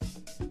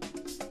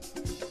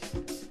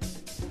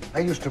I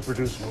used to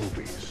produce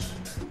movies.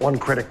 One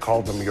critic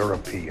called them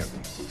European.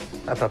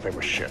 I thought they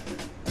were shit.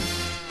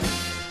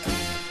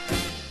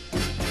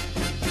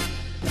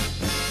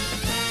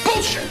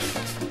 Bullshit!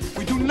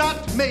 We do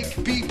not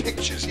make B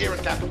pictures here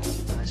at Capitol.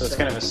 So it's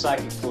kind of a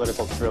psychic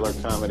political thriller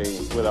comedy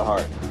with a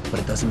heart.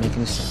 But it doesn't make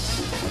any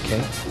sense,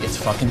 okay? It's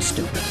fucking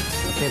stupid.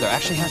 Okay, there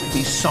actually has to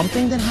be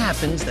something that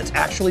happens that's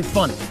actually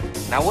funny.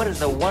 Now, what is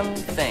the one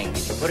thing,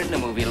 if you put it in a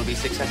movie, it'll be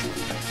successful?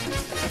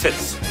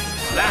 Tits.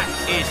 That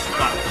is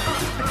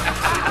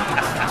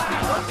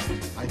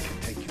I can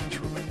take you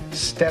through it,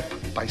 step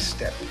by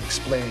step,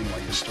 explaining why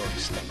your story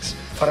stinks.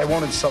 But I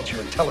won't insult your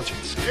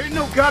intelligence. There ain't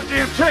no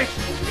goddamn tape.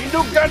 Ain't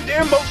no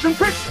goddamn motion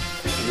picture.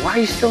 Why are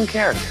you still in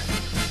character?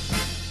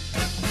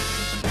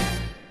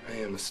 I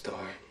am a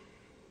star.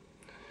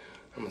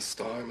 I'm a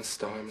star, I'm a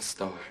star, I'm a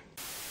star.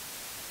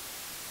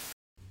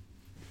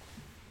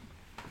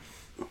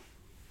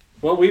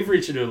 Well, we've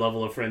reached a new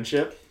level of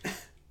friendship.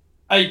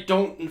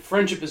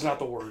 Friendship is not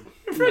the word.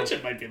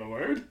 Friendship might be the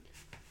word.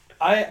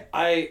 I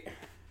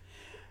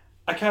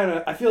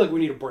feel like we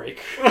need a break.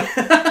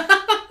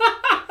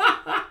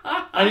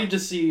 I need to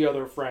see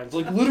other friends.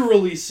 Like,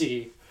 literally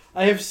see.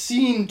 I have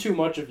seen too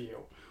much of you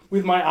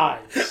with my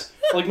eyes.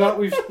 Like, not that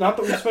we've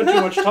spent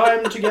too much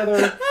time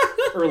together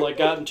or, like,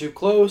 gotten too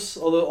close,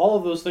 although all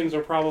of those things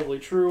are probably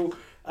true.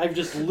 I've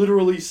just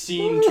literally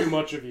seen too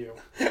much of you.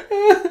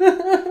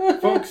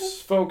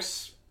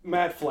 Folks,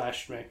 Matt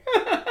flashed me.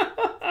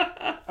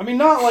 I mean,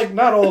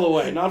 not all the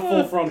way, not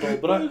full frontal,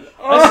 but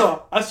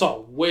I saw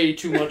way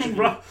too much of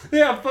you.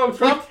 Yeah, folks,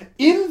 like,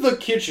 in the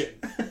kitchen.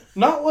 It's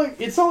not like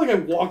I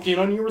walked in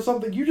on you or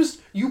something.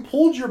 You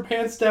pulled your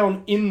pants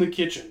down in the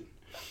kitchen.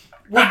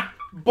 Well,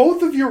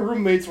 both of your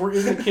roommates were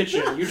in the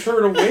kitchen. You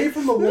turned away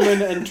from the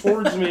woman and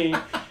towards me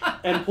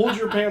and pulled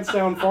your pants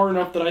down far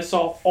enough that I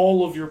saw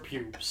all of your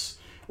pubes.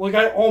 Like,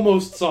 I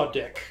almost saw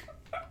dick.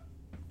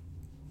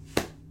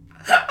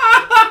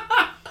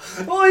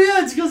 Oh,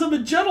 yeah, it's because I'm a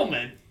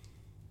gentleman.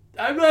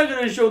 I'm not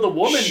going to show the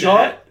woman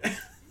Shut that.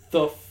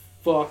 the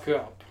fuck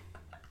up.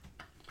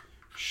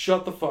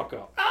 Shut the fuck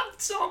up. I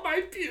saw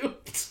my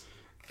pubes.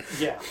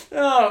 Yeah.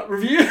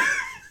 Review.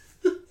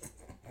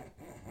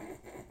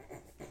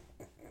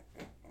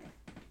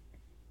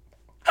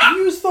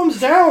 Use thumbs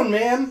down,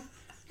 man.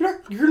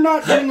 You're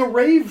not getting a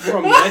rave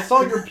from me. I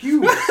saw your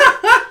pubes.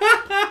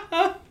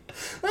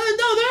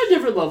 No, there are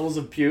different levels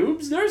of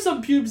pubes. There are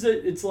some pubes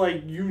that it's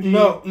like you need...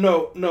 No.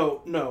 What?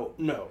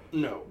 No.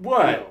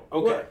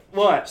 Okay.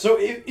 What? So,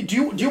 do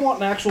you want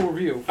an actual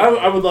review?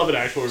 I would love an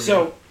actual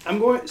review.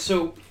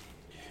 So,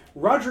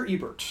 Roger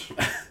Ebert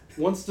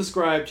once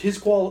described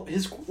his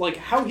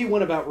how he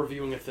went about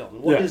reviewing a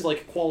film. What his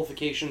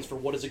qualifications for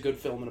what is a good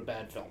film and a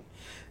bad film.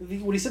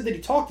 What he said that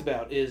he talked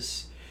about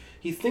is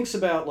he thinks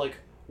about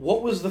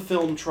what was the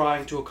film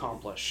trying to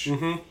accomplish.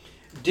 Mm-hmm.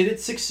 Did it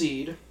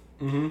succeed?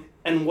 Mm-hmm.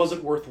 And was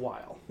it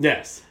worthwhile?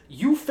 Yes.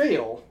 You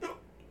fail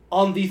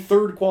on the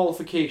third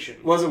qualification.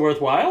 Was it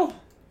worthwhile?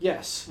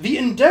 Yes. The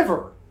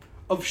endeavor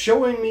of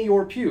showing me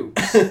your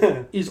pubes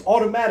is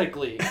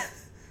automatically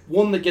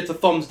one that gets a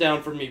thumbs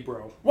down from me,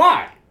 bro.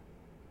 Why?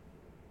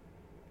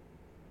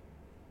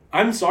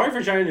 I'm sorry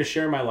for trying to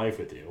share my life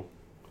with you.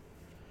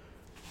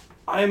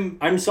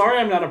 I'm sorry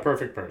I'm not a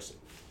perfect person.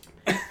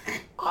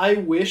 I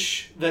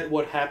wish that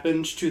what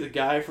happened to the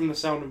guy from The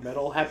Sound of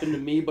Metal happened to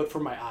me, but for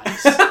my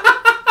eyes.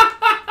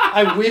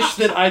 I wish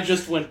that I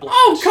just went blind.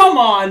 Oh, come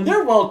on.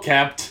 They're well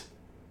kept.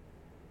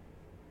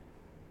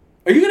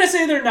 Are you going to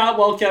say they're not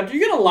well kept? Are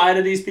you going to lie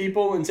to these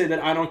people and say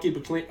that I don't keep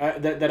a clean,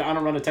 that I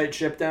don't run a tight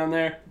ship down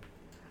there?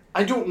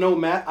 I don't know,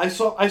 Matt. I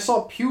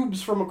saw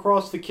pubes from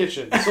across the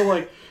kitchen.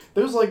 So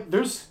there's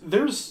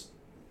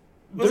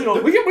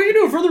we can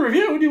do a further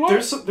review. Do you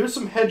want? There's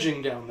some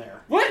hedging down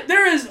there. What?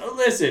 There is.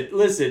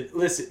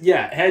 Listen.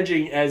 Yeah,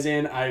 hedging as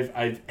in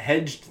I've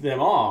hedged them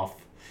off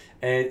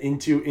and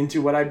into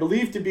what I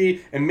believe to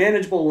be a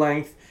manageable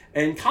length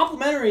and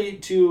complementary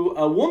to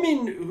a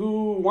woman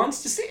who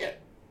wants to see it.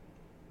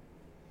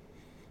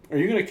 Are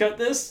you going to cut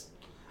this?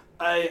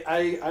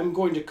 I'm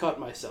going to cut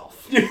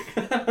myself.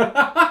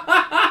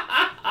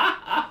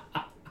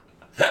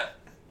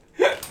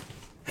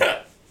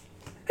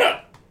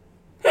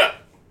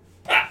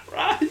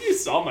 You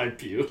saw my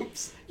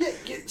pubes. Yeah.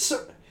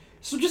 So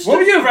just. What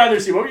would you have rather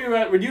seen? Would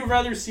you have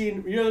rather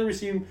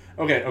seen?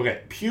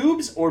 Okay.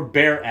 Pubes or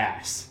bare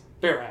ass?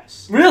 Bare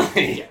ass.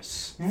 Really?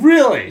 Yes.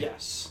 Really?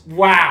 Yes.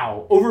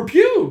 Wow. Over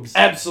pubes?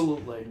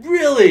 Absolutely.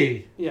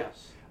 Really?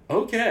 Yes.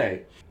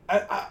 Okay.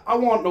 I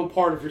want no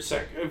part of your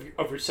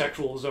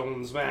sexual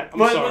zones, Matt. I'm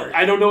sorry.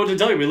 I don't know what to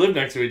tell you. We live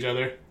next to each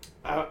other.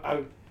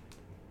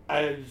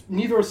 I've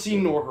neither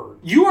seen nor heard.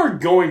 You are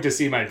going to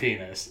see my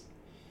penis.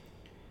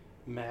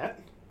 Matt?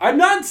 I'm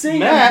not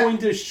saying I'm going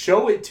to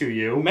show it to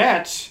you.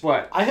 Matt.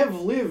 What? I have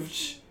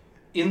lived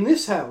in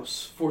this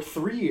house for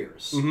 3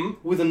 years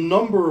with a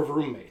number of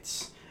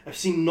roommates. I've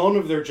seen none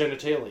of their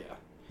genitalia.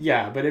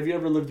 Yeah, but have you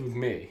ever lived with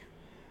me?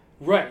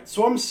 Right.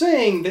 So I'm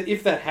saying that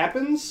if that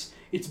happens,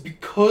 it's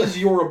because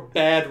you're a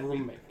bad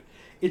roommate.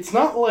 It's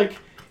not like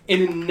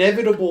an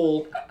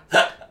inevitable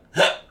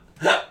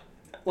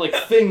like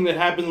thing that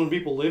happens when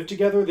people live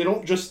together. They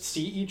don't just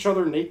see each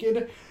other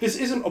naked. This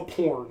isn't a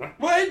porn.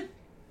 What?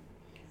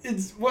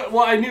 Well,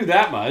 I knew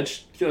that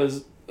much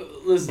because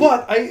listen.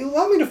 But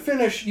allow me to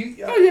finish.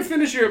 You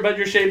finish about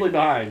your shapely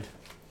behind.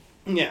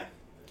 Yeah.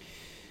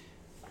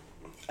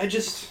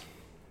 It's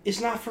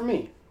not for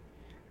me.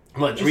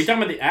 What? Are we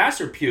talking about the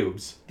ass or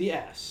pubes? The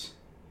ass.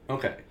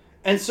 Okay.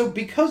 And so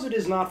because it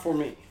is not for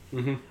me,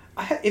 Mm-hmm.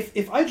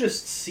 if I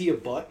just see a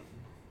butt,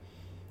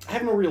 I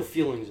have no real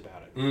feelings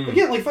about it. Mm.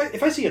 Again, like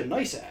if I see a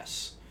nice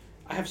ass,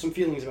 I have some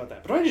feelings about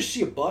that. But if I just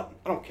see a butt,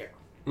 I don't care.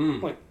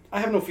 Like I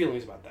have no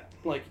feelings about that.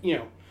 Like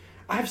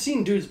I have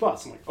seen dudes'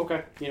 butts. I'm like,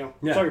 okay, Yeah.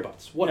 sorry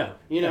butts, whatever.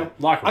 Yeah.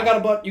 Locker I got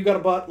a butt, you got a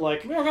butt.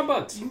 Like We all got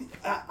butts.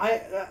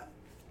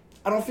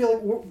 I don't feel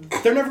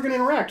like they're never going to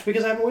interact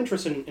because I have no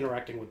interest in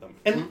interacting with them.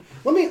 And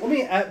let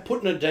me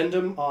put an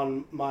addendum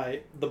on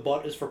the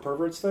butt is for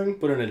perverts thing.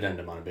 Put an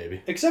addendum on it,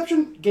 baby.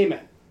 Exception, gay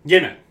men. Gay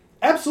men.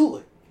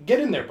 Absolutely. Get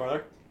in there,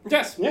 brother.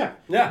 Yes. Yeah.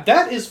 Yeah.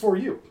 That is for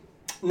you.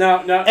 No.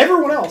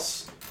 Everyone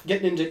else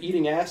getting into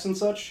eating ass and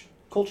such,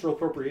 cultural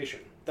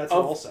appropriation. That's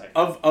what I'll say.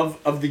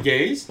 Of the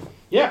gays?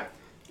 Yeah.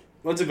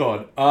 What's it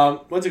called?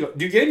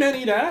 Do gay men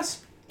eat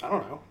ass? I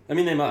don't know. I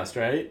mean, they must,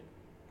 right?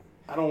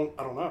 I don't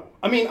know.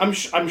 I mean, I'm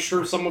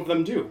sure some of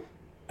them do.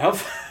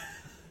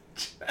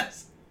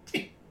 Just. Do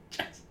you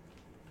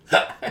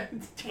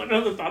want to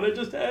know the thought I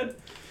just had?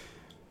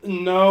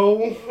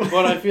 No,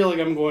 but I feel like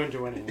I'm going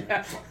to anyway.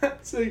 Yeah.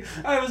 See,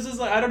 I was just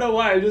like, I don't know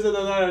why. I just had the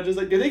thought. I was just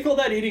like, do they call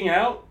that eating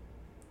out?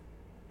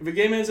 If a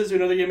gay man says to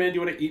another gay man, "Do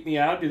you want to eat me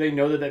out?" Do they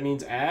know that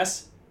means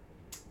ass?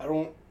 I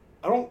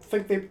don't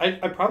think they.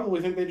 I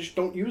probably think they just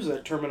don't use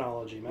that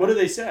terminology, man. What do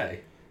they say?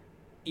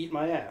 Eat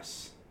my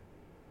ass.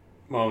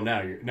 Well,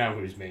 now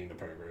who's being the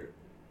pervert?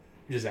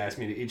 You just asked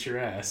me to eat your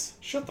ass.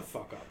 Shut the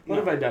fuck up. What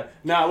have I done?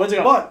 No, what's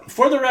it called? But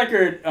for the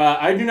record,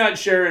 I do not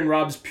share in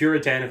Rob's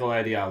puritanical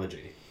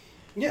ideology.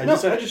 Yeah,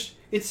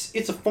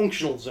 it's a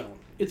functional zone.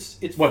 It's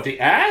what,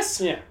 the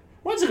ass? Yeah.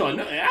 What's it called?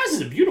 No, ass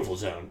is a beautiful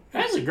zone.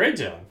 Ass is a great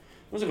zone.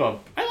 What's it called?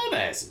 I love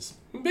asses.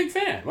 I'm a big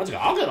fan. What's it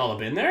called? I'll get all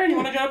up in there, and you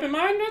want to get up in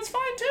mine? That's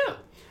fine too.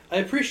 I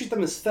appreciate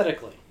them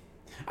aesthetically.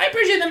 I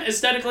appreciate them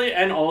aesthetically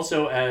and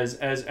also as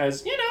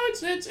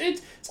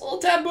it's a little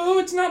taboo.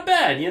 It's not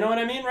bad. You know what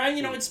I mean, right?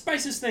 It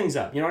spices things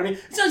up. You know what I mean?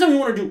 It's not something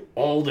you want to do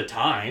all the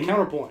time.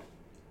 Counterpoint.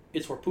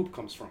 It's where poop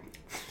comes from.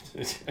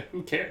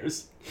 Who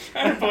cares?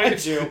 Counterpoint. I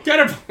do.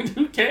 Counterpoint.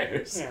 Who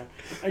cares? Yeah.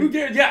 Who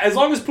cares? Yeah, as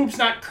long as poop's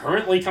not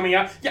currently coming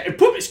out. Yeah, if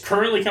poop is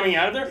currently coming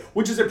out of there,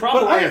 which is a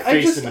problem I have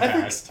faced in the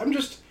past.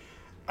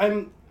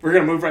 We're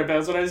gonna move right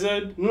past what I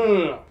said.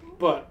 No.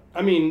 But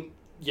I mean,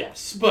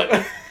 yes,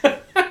 but.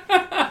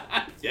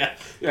 Yeah.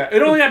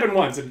 It only happened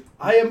once, and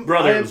it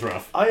was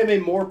rough. I am a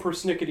more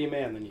persnickety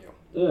man than you.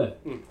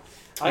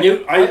 I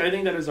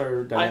think that is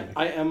our dynamic.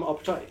 I am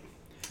uptight,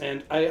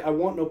 and I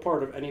want no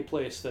part of any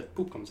place that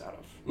poop comes out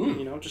of.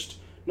 Just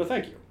no,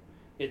 thank you.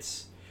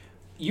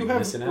 You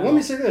have. Let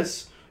me say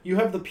this: you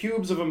have the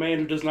pubes of a man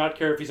who does not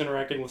care if he's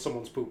interacting with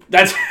someone's poop.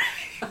 That's.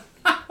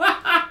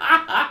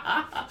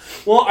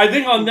 Well, I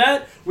think on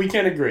that we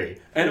can agree,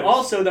 and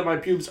also that my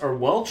pubes are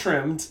well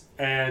trimmed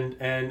and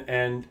I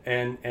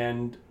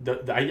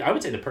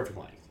would say the perfect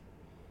length.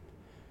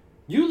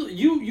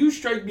 You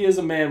strike me as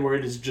a man where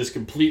it is just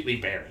completely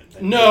barren.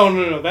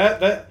 No.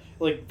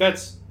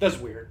 That's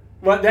weird.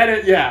 What that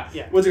is? Yeah.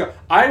 What's it called?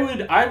 I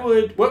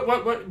would.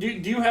 What? Do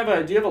you have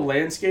a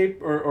landscape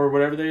or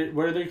whatever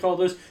what do they call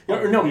those?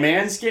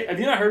 Manscape. Have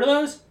you not heard of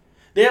those?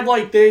 They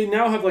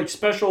now have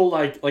special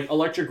like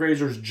electric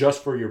razors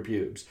just for your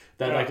pubes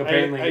that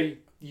apparently I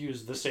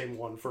use the same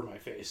one for my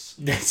face.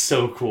 That's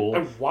so cool.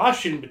 I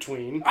wash in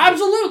between.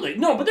 Absolutely.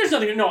 No, but there's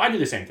nothing. No, I do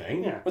the same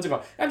thing. Yeah. What's it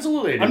called?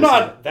 Absolutely. I'm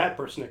not that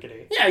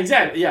persnickety. Yeah,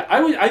 exactly. Yeah,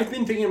 I've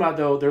been thinking about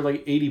though. They're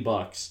like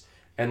 $80,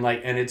 and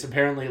it's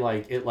apparently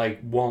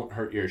it won't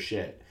hurt your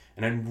shit,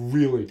 and I'm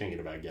really thinking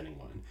about getting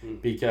one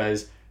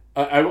because.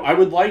 I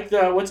would like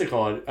the what's it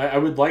called? I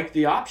would like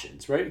the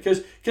options, right?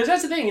 Because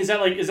that's the thing is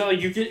that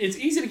you can it's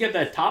easy to get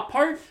that top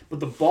part,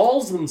 but the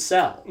balls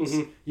themselves,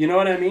 you know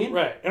what I mean?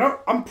 Right. And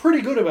I'm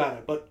pretty good about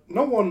it, but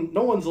no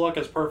one's luck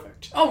is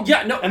perfect. Oh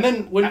yeah, no. And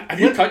then have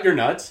you cut your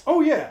nuts?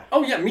 Oh yeah.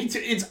 Oh yeah, me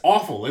too. It's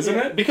awful, isn't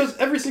it? Because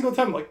every single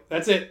time,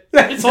 that's it.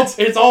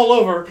 It's all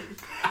over.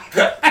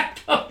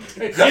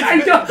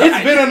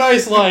 It's been a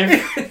nice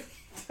life.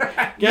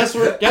 Guess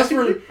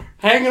we're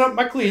hanging up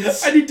my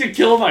cleats. I need to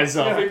kill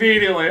myself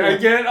immediately. I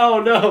can't.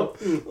 Oh no!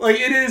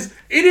 It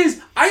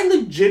is. I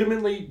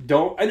legitimately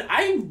don't. And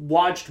I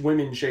watched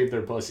women shave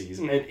their pussies,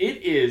 and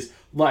it is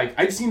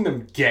I've seen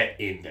them get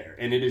in there,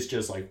 and it is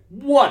just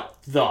what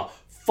the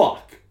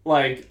fuck.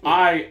 I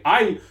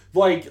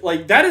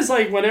that is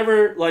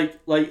whenever I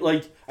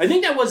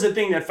think that was the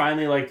thing that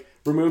finally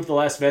removed the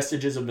last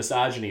vestiges of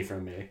misogyny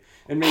from me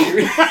and made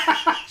me.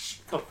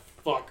 Shut the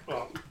fuck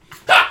up.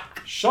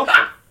 Shut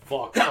the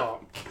fuck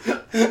up.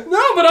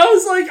 No, but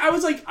I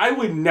was I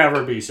would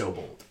never be so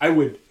bold. I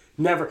would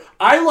Never.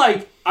 I'm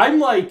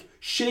like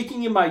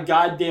shaking in my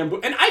goddamn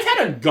boot. And I've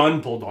had a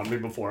gun pulled on me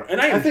before.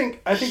 And I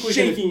think we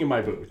shaking in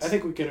my boots. I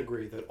think we can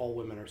agree that all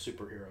women are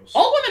superheroes.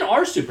 All women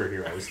are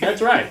superheroes.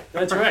 That's right.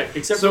 That's right.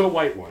 Except for the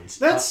white ones.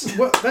 That's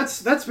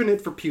been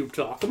it for pube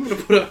talk. I'm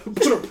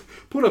gonna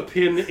put a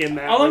pin in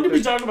that. How long did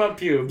we talk about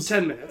pubes?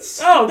 10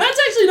 minutes. Oh, that's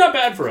actually not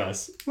bad for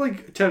us.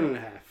 Like 10 and a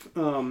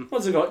half.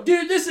 What's it called?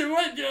 Dude, this is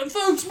what,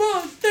 folks,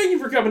 thank you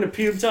for coming to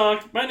Pube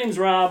Talk. My name's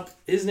Rob.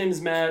 His name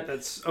is Matt.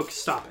 That's okay.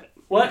 Stop it.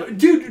 What,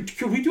 dude?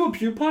 Could we do a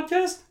Pube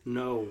podcast?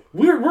 No.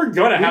 We're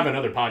gonna have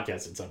another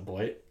podcast at some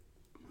point.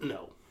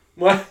 No.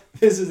 What?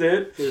 This is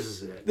it. This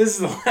is it. This is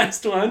the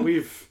last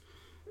one.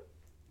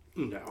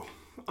 No.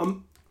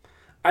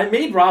 I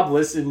made Rob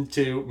listen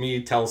to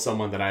me tell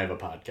someone that I have a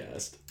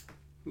podcast.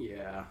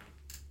 Yeah.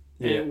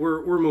 Yeah. And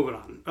we're moving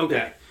on. Okay.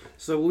 Yeah.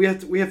 So we have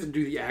to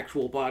do the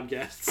actual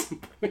podcast.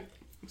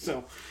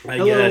 So, I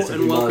hello guess,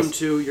 and welcome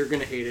to You're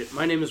Gonna Hate It.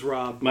 My name is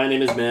Rob. My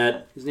name is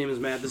Matt. His name is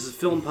Matt. This is a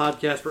film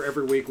podcast where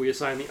every week we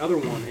assign the other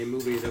one a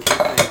movie that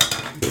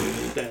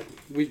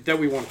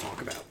we want to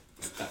talk about.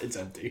 It's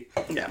empty.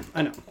 Yeah,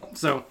 I know.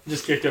 So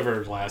just kicked over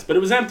her glass, but it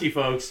was empty,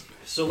 folks.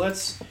 So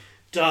let's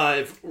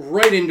dive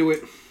right into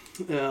it.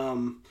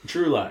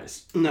 True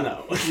Lies.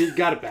 No, you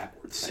got it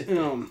backwards.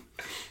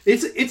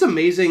 It's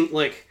amazing.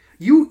 Like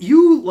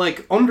you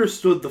like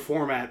understood the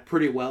format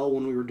pretty well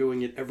when we were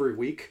doing it every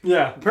week.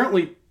 Yeah.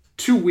 Apparently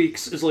 2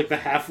 weeks is like the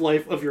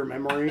half-life of your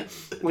memory.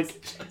 Like,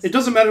 it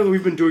doesn't matter that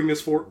we've been doing this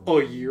for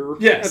a year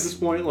at this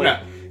point. Like,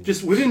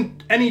 just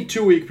within any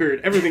 2-week period,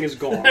 everything is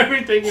gone.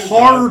 Everything is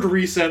hard gone.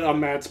 Reset on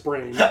Matt's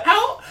brain.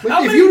 How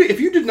if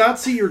you did not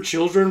see your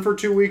children for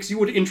 2 weeks, you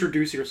would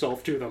introduce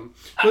yourself to them.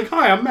 Like,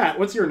 hi, I'm Matt.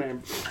 What's your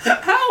name?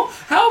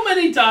 How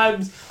many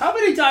times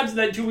in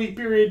that 2-week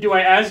period do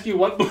I ask you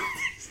what movies?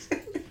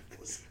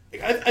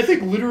 I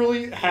think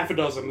literally half a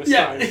dozen this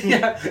time.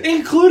 Yeah,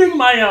 including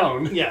my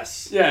own.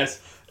 Yes.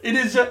 It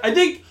is just, I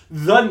think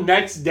the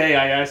next day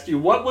I asked you,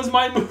 what was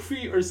my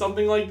movie or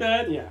something like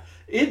that? Yeah.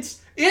 It's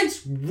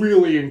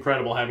really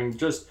incredible having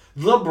just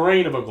the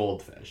brain of a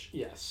goldfish.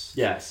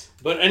 Yes.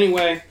 But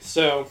anyway,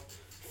 so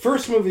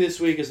first movie this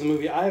week is the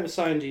movie I have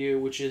assigned to you,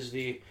 which is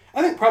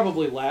I think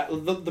probably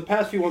the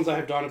past few ones I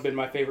have done have been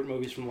my favorite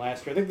movies from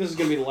last year. I think this is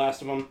going to be the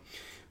last of them.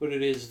 But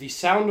it is The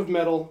Sound of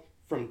Metal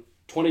from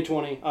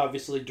 2020,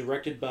 obviously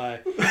directed by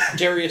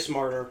Darius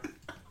Martyr.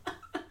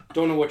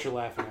 Don't know what you're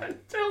laughing at. I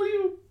tell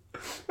you.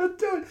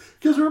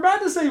 Because we're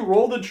about to say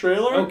roll the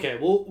trailer. Okay,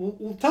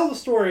 we'll tell the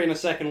story in a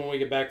second when we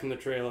get back from the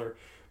trailer.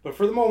 But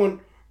for the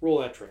moment, roll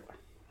that trailer.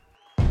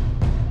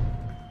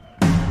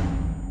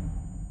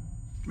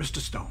 Mr.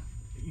 Stone,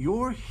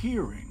 your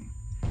hearing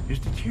is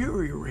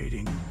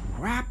deteriorating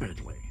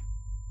rapidly.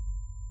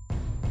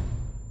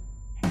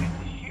 And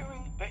the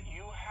hearing that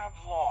you have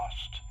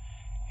lost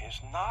is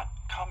not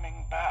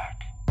coming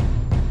back.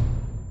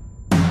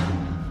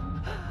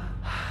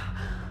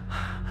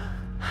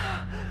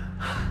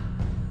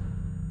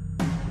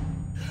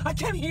 I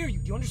can't hear you.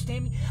 Do you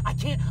understand me? I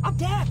can't. I'm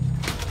deaf.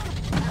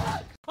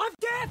 I'm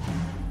deaf.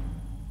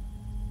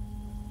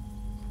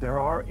 There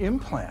are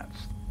implants.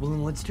 Well,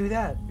 then let's do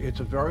that. It's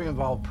a very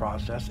involved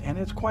process, and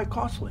it's quite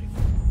costly.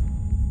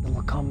 Then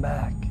we'll come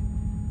back.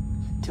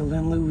 Till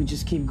then, Lou, we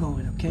just keep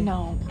going, okay?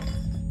 No.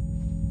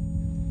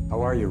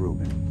 How are you,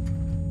 Ruben?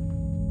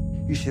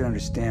 You should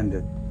understand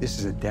that this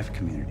is a deaf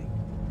community.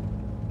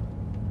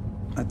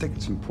 I think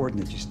it's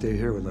important that you stay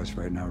here with us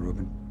right now,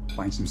 Ruben.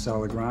 Find some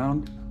solid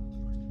ground.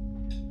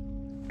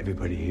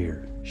 Everybody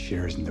here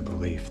shares in the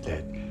belief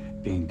that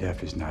being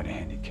deaf is not a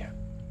handicap,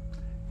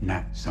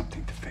 not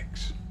something to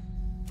fix.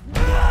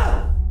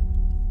 I'm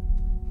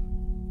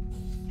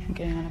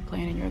getting on a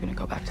plane and you're gonna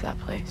go back to that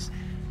place.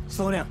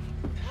 Slow down.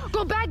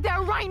 Go back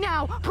there right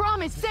now!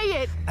 Promise,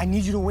 say it! I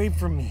need you to wait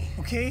for me,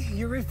 okay?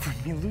 You're it for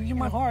me, Lou. You're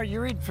my heart.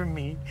 You're it for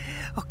me.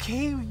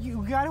 Okay?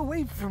 You gotta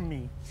wait for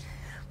me.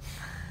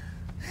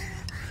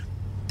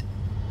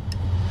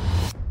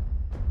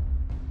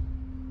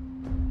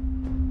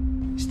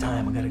 It's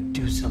time. I gotta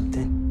do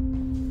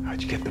something.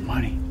 How'd you get the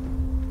money?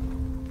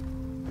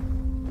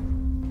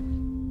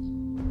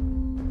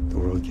 The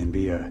world can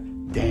be a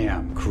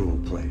damn cruel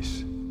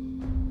place.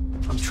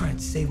 I'm trying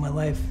to save my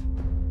life.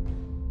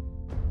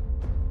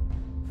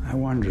 I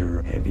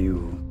wonder, have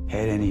you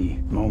had any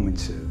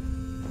moments of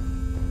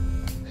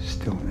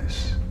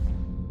stillness?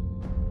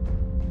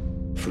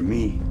 For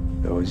me,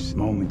 those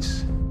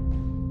moments,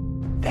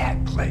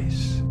 that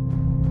place,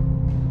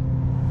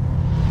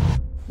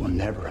 will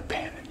never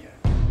abandon you.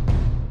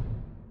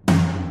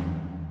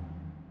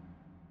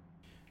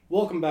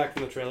 Welcome back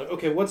from the trailer.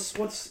 Okay, what's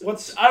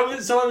I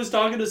was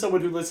talking to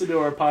someone who listened to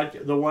our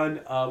podcast. The one,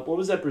 what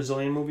was that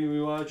Brazilian movie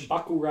we watched?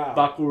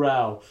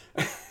 Bacurau.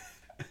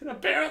 And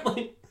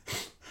apparently,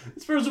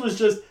 this person was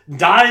just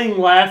dying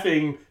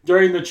laughing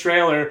during the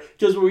trailer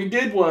because what we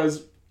did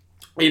was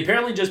we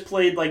apparently just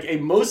played like a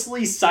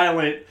mostly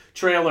silent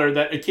trailer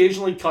that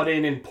occasionally cut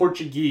in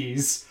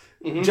Portuguese,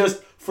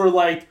 just for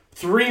like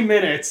 3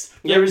 minutes.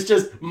 There was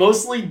just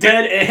mostly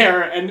dead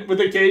air and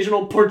with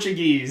occasional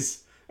Portuguese.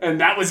 And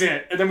that was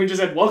it. And then we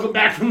just had welcome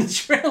back from the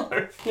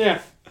trailer.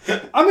 Yeah.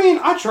 I mean,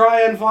 I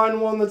try and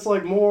find one that's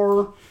like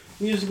more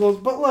musical,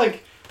 but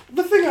like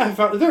the thing I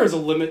found, there is a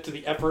limit to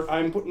the effort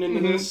I'm putting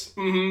into this.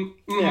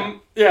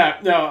 Yeah,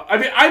 no. I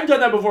mean, I've done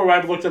that before where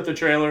I've looked up the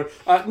trailer.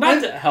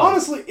 Not to help.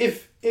 Honestly,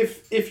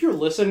 if you're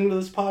listening to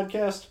this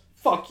podcast,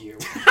 fuck you.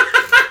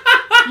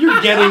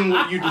 You're getting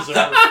what you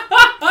deserve.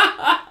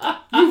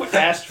 You've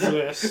asked for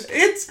this.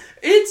 It's.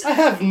 I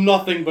have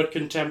nothing but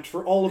contempt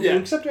for all of you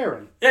except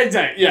Aaron.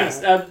 Exactly.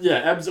 Yes.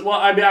 Well,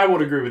 I mean, I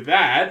would agree with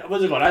that.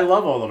 What's it called? I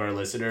love all of our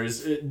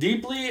listeners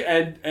deeply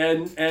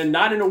and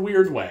not in a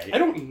weird way. I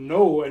don't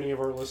know any of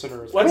our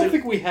listeners. I don't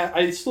think we have.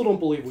 I still don't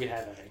believe we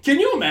have any. Can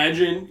you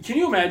imagine?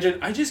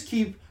 I just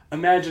keep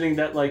imagining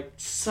that like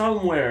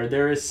somewhere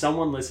there is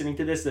someone listening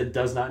to this that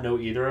does not know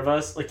either of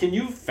us. Like, can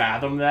you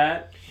fathom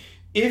that?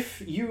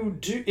 If you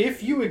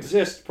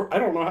exist, I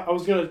don't know. I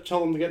was gonna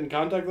tell them to get in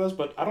contact with us,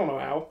 but I don't know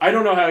how. I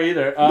don't know how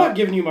either. I'm not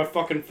giving you my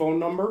fucking phone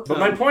number. But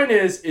my point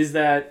is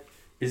that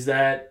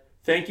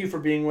thank you for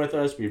being with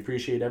us. We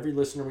appreciate every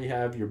listener we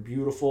have. You're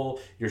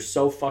beautiful. You're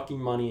so fucking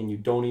money, and you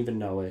don't even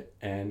know it.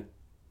 And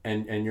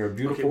you're a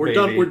beautiful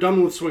baby. We're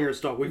done with Swingers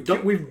Talk.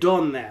 We've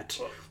done that.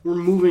 We're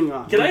moving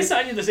on. Can I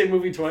sign you the same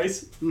movie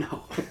twice?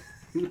 No.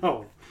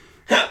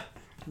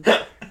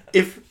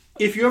 If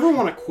you ever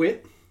want to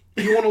quit.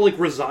 If you want to like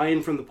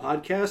resign from the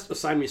podcast,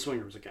 assign me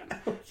Swingers again.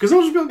 Because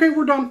I'll just be okay.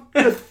 We're done.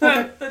 Good.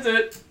 Okay. That's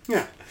it.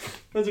 Yeah,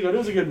 that's a good. It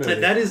was a good movie.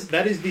 That is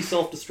the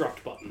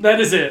self-destruct button.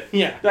 That is it.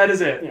 Yeah, that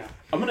is it. Yeah,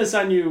 I'm gonna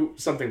assign you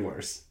something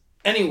worse.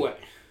 Anyway,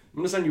 I'm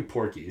gonna assign you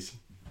Porky's.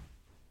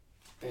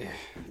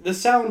 The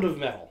Sound of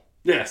Metal.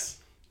 Yes.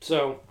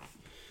 So,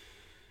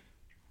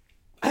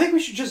 I think we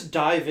should just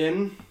dive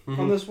in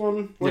on this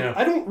one. Like,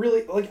 I don't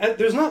really like.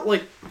 There's not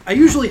like I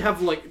usually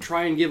have like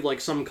try and give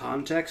like some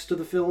context to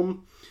the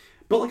film.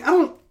 But, like,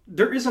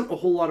 there isn't a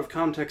whole lot of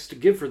context to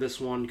give for this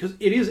one, because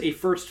it is a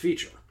first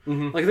feature.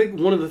 Mm-hmm. Like, I think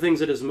one of the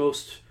things that is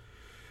most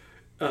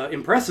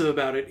impressive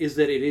about it is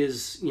that it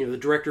is, the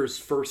director's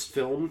first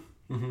film.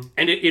 Mm-hmm.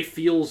 And it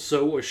feels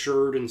so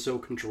assured and so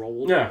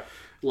controlled. Yeah.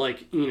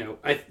 Like, I know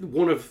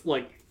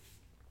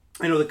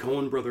the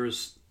Coen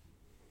brothers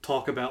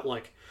talk about,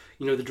 like,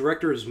 the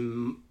director's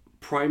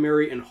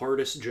primary and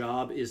hardest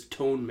job is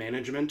tone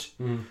management.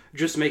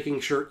 Just making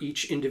sure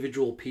each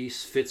individual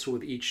piece fits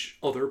with each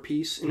other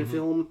piece in a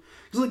film.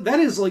 Because like that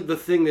is like the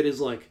thing that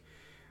is like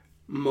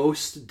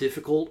most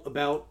difficult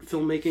about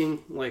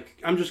filmmaking. Like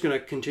I'm just gonna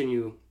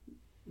continue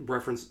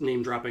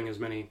name dropping as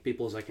many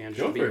people as I can.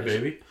 Go for it,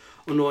 baby.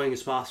 Annoying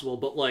as possible.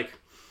 But like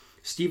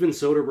Steven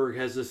Soderbergh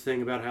has this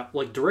thing about how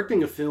like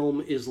directing a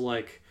film is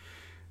like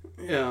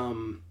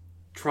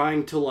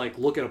trying to like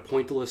look at a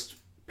pointillist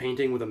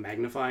painting with a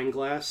magnifying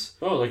glass.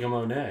 Oh, like a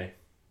Monet.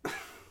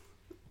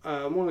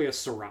 More like a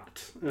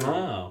Seurat.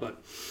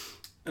 But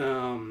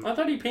I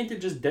thought he painted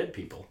just dead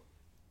people.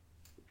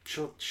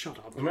 Shut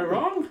up. Am I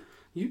wrong?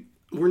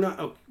 We're not.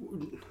 Oh,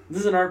 this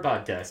is an art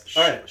podcast.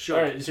 All right. Shut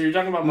all right. So you're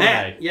talking about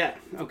Matt. Monet. Yeah.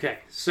 Okay.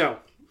 So,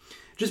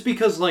 just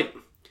because like,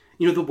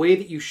 the way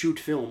that you shoot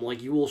film,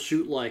 like you will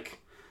shoot like,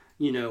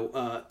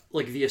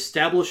 like the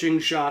establishing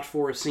shot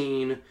for a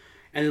scene.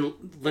 And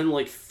then,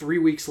 like, 3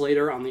 weeks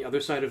later, on the other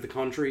side of the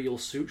country, you'll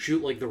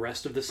shoot, like, the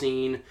rest of the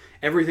scene.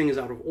 Everything is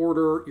out of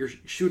order. You're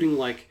shooting,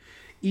 like,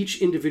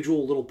 each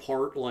individual little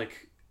part,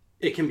 like,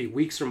 it can be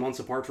weeks or months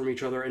apart from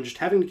each other. And just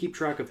having to keep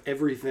track of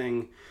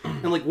everything.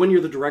 And, like, when you're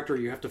the director,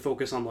 you have to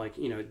focus on, like,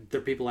 there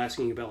are people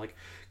asking you about, like,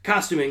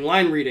 costuming,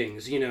 line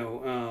readings,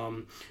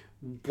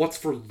 what's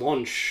for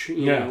lunch,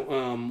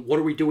 what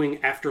are we doing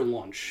after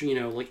lunch,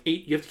 like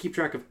you have to keep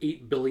track of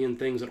 8 billion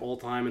things at all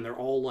time, and they're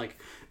all like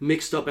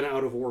mixed up and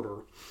out of order.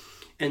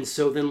 And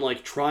so then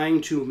like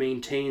trying to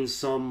maintain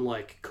some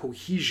like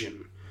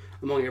cohesion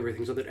among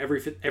everything so that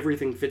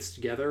everything fits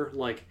together.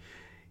 Like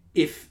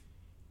if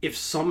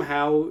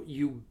somehow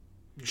you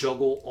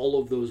juggle all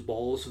of those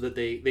balls so that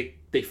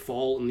they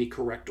fall in the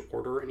correct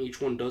order and each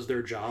one does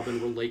their job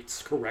and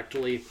relates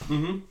correctly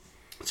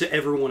to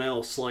everyone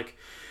else, like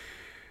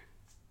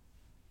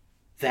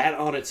that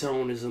on its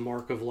own is a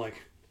mark of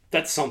like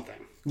that's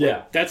something.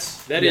 Yeah,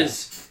 that's like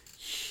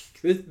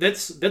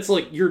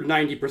you're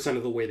 90%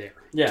 of the way there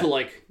to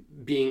like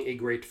being a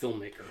great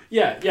filmmaker.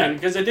 Yeah,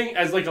 because I think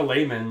as like a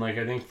layman, like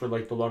I think for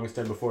like the longest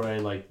time before I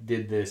like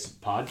did this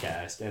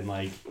podcast and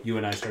like you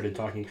and I started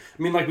talking,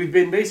 I mean like you and I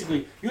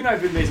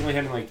have been basically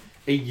having like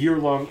a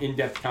year-long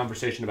in-depth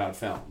conversation about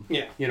film.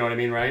 Yeah. You know what I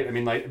mean, right? I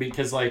mean like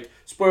because like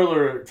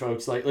spoiler alert,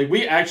 folks, like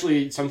we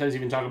actually sometimes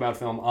even talk about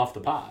film off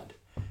the pod.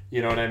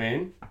 You know what I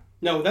mean?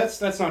 No, that's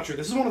not true.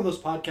 This is one of those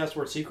podcasts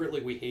where secretly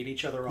we hate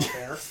each other off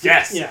air.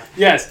 Yes. Yeah.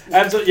 Yes.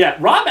 Absolutely. Yeah.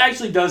 Rob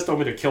actually does tell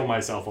me to kill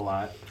myself a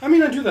lot. I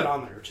mean, I do that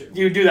on there too.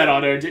 You do that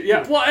on there too.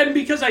 Yeah. Well, and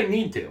because I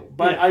need to,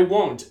 but I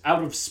won't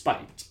out of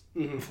spite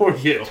for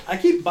you. I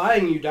keep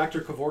buying you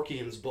Dr.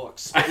 Kevorkian's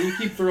books, but you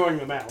keep throwing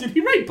them out. Did he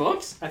write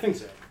books? I think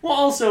so. Well,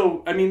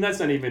 also, I mean, that's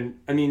not even.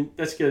 I mean,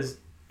 that's because.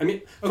 I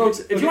mean,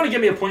 folks, if you want to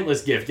give me a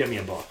pointless gift, get me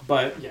a book.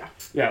 But yeah,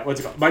 what's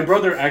it called? My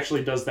brother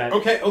actually does that.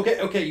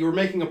 Okay. You were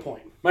making a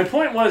point. My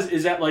point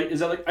is that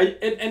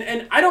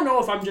I don't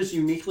know if I'm just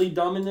uniquely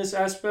dumb in this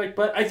aspect,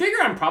 but I figure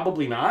I'm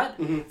probably not.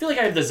 I feel like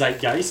I have the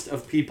zeitgeist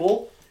of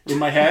people in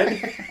my head,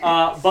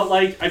 but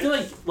like I feel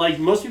like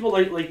most people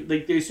like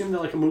they assume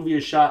that like a movie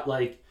is shot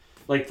like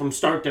from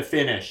start to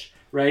finish,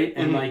 right?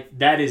 And like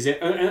that is it.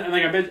 And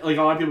like I bet like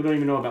a lot of people don't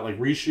even know about like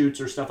reshoots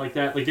or stuff like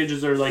that. Like they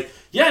just are like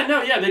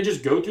they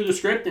just go through the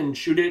script and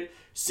shoot it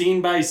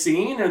scene by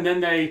scene, and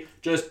then they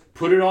just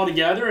put it all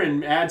together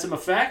and add some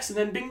effects, and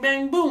then bing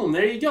bang boom,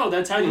 there you go.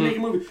 That's how you make a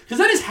movie. Because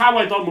that is how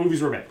I thought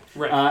movies were made.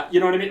 Right. You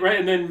know what I mean? Right.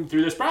 And then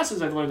through this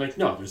process, I've learned like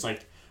no, there's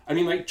like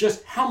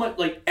just how much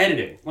like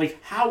editing,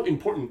 like how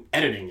important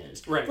editing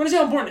is. Right. Want to see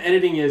how important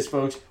editing is,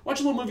 folks? Watch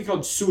a little movie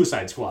called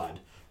Suicide Squad.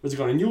 What's it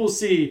called? And you will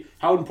see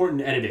how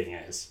important editing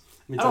is.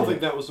 I don't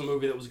think that was a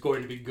movie that was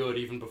going to be good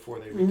even before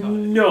they recut it.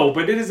 No,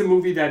 but it is a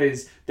movie that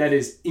is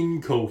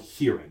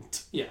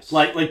incoherent. Yes.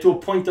 Like to a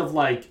point of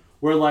like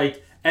where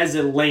like as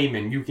a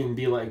layman you can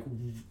be like,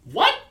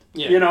 what?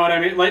 Yeah. You know what I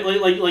mean?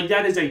 Like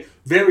that is a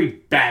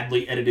very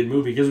badly edited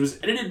movie because it was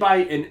edited by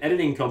an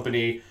editing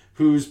company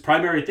whose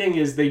primary thing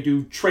is they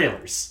do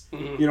trailers.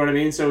 You know what I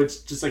mean? So it's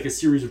just like a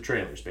series of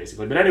trailers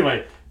basically. But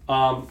anyway,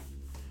 but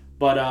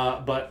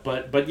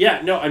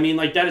yeah, no, I mean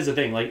like that is the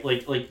thing.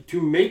 Like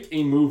to make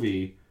a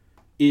movie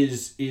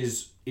is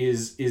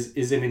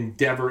an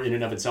endeavor in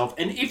and of itself,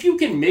 and if you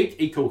can make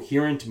a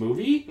coherent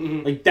movie,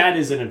 like that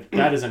is an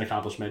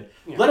accomplishment.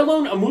 Yeah. Let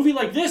alone a movie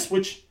like this,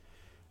 which,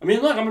 I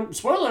mean, look, I'm a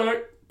spoiler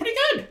alert, pretty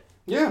good.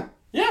 Yeah.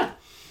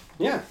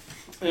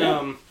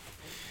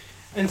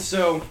 And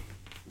so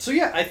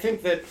yeah, I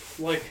think that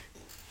like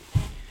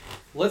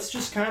let's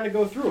just kind of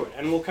go through it,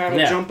 and we'll kind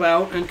of jump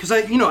out, and because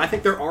I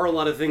think there are a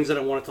lot of things that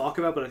I want to talk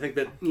about, but I think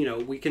that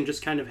we can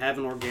just kind of have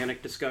an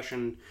organic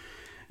discussion.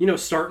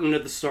 Starting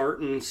at the start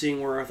and seeing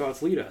where our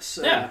thoughts lead us.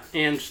 Yeah.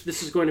 And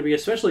this is going to be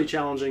especially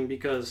challenging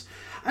because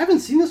I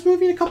haven't seen this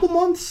movie in a couple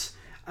months.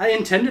 I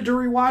intended to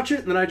rewatch it,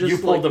 and then I just... You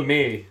pulled a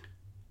me.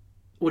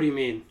 What do you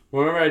mean?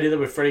 Remember I did that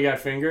with Freddy Got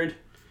Fingered?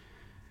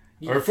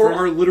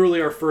 Literally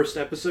our first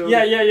episode?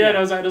 Yeah. And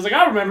I was like,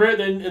 I remember it,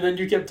 and then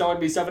you kept telling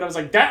me stuff, and I was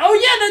like, that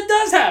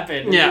does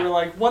happen! And you were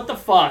like, what the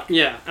fuck?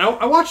 Yeah.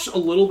 I watched a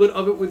little bit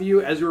of it with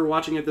you as we were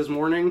watching it this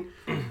morning,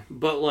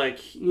 but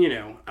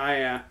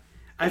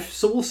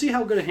so we'll see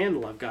how good a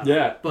handle I've got.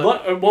 Yeah,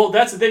 well,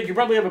 that's the thing. You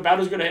probably have about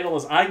as good a handle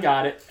as I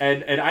got it,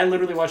 and I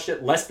literally watched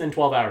it less than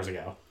 12 hours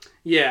ago.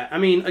 Yeah, I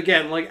mean,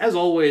 again, like as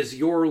always,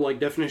 your like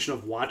definition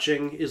of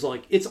watching is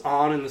like it's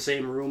on in the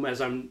same room as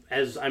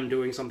I'm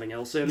doing something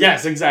else in.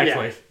 Yes,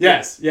 exactly.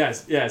 Yeah.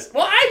 Yes.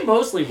 Well, I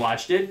mostly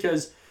watched it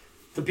because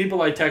the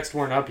people I text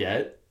weren't up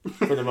yet,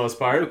 for the most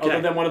part. Okay.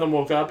 Other than one of them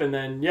woke up, and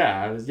then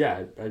I was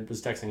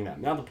texting them.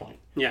 Now the point.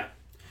 Yeah.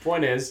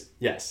 Point is,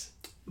 yes.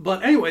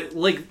 But anyway,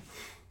 like.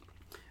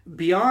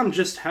 Beyond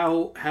just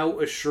how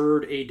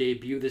assured a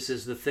debut this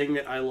is, the thing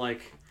that I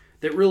like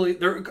that really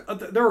there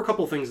are a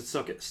couple of things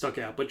that stuck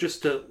out, but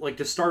just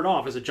to start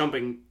off as a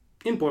jumping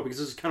in point, because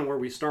this is kind of where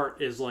we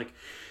start, is like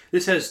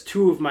this has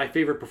two of my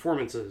favorite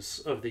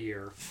performances of the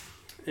year,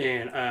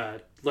 and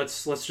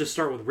let's just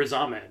start with Riz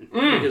Ahmed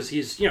because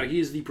he's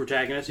the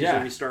protagonist. He's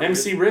who we start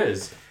MC with.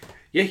 Riz.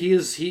 Yeah, he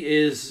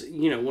is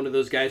one of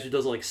those guys who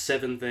does like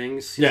 7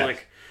 things. He's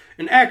like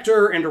an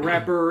actor and a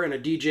rapper and a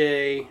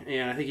DJ,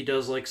 and I think he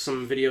does like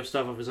some video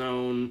stuff of his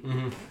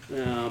own.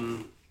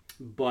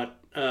 But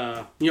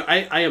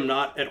I am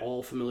not at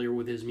all familiar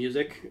with his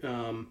music.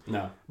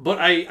 No, but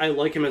I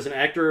like him as an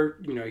actor.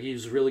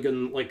 He's really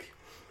good. Like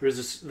there's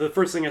this. The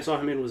first thing I saw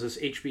him in was this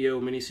HBO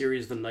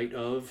miniseries, The Night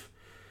Of.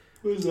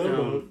 What is that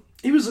about?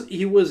 He was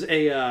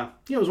a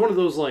it was one of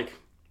those like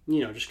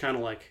just kind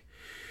of like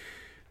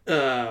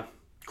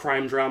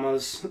crime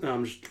dramas.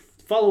 Just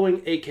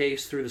following a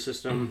case through the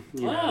system,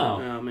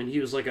 and he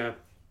was like a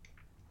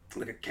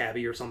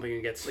cabbie or something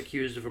and gets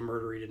accused of a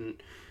murder he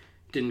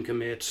didn't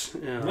commit.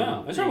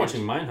 I started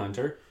watching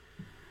Mindhunter.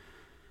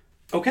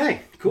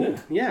 Okay, cool.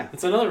 Yeah.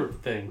 It's another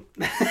thing.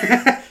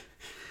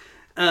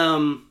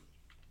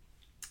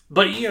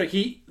 But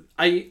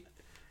I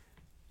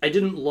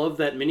didn't love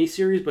that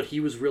miniseries, but he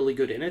was really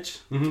good in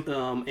it.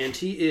 And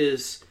he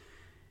is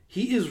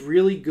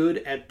really good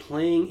at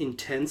playing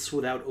intense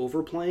without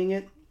overplaying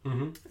it.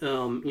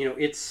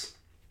 It's.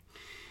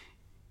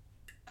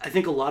 I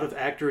think a lot of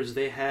actors,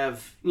 they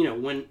have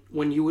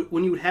when you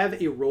would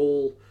have a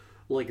role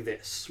like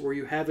this where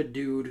you have a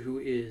dude who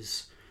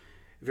is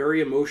very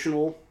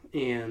emotional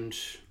and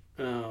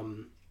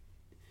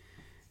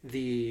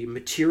the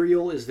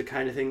material is the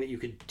kind of thing that you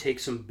could take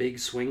some big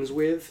swings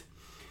with.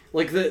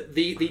 Like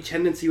the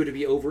tendency would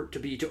be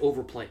to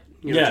overplay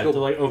it. To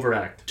like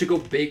overact, to go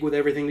big with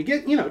everything, to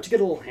get a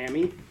little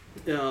hammy.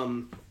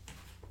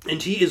 And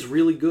he is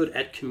really good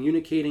at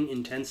communicating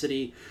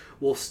intensity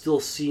while still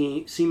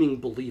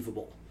seeming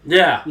believable.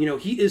 Yeah.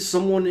 He is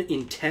someone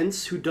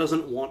intense who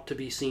doesn't want to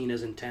be seen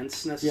as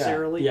intense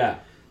necessarily. Yeah.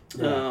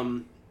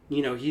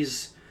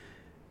 He's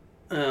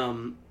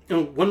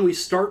when we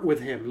start with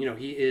him,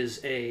 he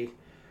is a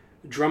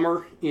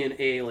drummer in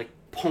a like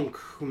punk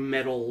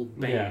metal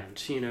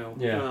band,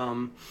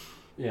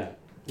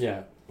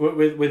 Yeah.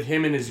 with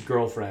him and his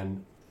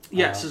girlfriend.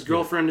 Yes, his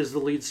girlfriend is the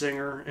lead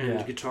singer and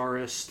Yeah.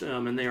 guitarist,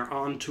 and they are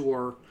on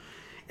tour.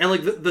 And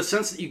like the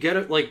sense that you get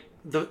of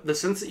the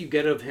sense that you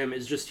get of him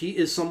is just he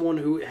is someone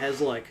who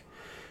has like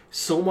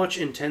so much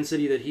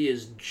intensity that he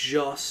is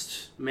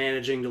just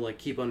managing to like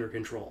keep under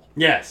control.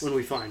 Yes. When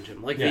we find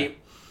him, like Yeah.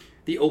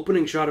 the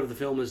opening shot of the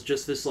film is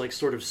just this like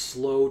sort of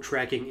slow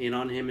tracking in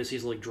on him as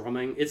he's like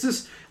drumming. It's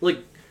this like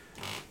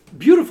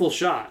beautiful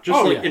shot,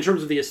 just in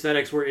terms of the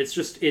aesthetics, where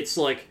it's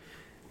like,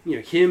 you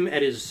know, him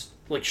at his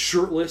like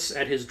shirtless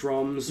at his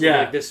drums, with,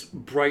 like this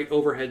bright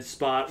overhead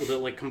spot with a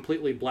like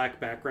completely black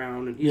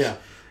background, and he's,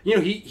 you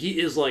know, he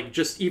is like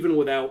just even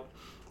without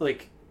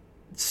like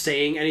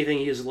saying anything,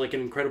 he is like an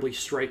incredibly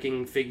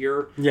striking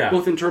figure. Yeah.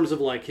 Both in terms of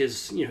like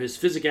his, you know, his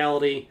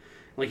physicality,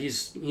 like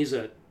he's I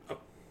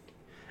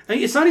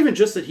mean, it's not even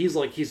just that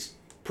he's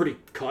pretty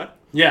cut.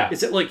 Yeah. It's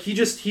that like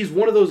he's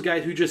one of those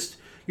guys who just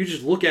you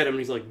just look at him and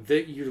he's like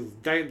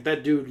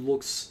that dude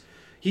looks.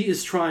 He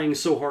is trying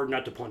so hard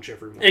not to punch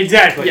everyone.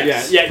 Exactly.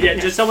 Yes. Yeah.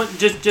 Just someone.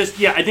 Just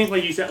yeah. I think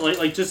like you said,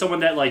 like just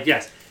someone that like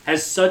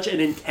has such an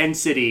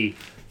intensity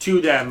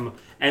to them,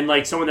 and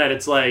like someone that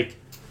it's like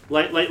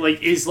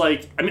is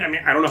like I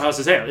mean I don't know how else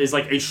to say it, is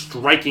like a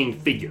striking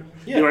figure.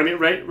 Yeah. You know what I mean?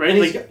 Right. And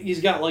like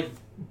he's got like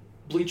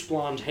bleach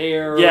blonde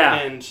hair. Yeah.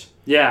 And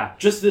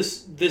just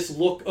this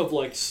look of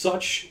like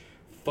such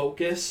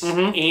focus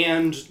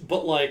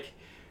but like.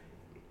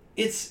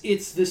 It's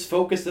this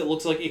focus that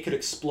looks like it could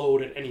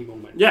explode at any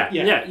moment. Yeah.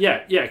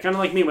 Kind of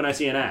like me when I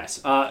see an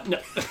ass. No.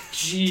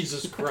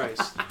 Jesus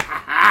Christ.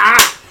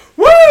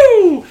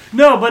 Woo!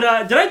 No,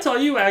 but did I tell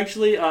you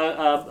actually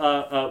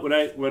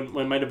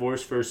when my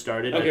divorce first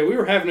started? Okay, we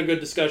were having a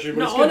good discussion.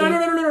 But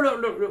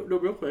No,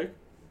 real quick.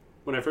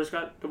 When I first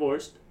got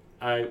divorced,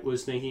 I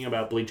was thinking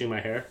about bleaching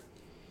my hair.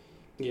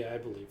 Yeah, I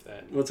believe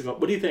that. What's it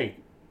called? What do you think?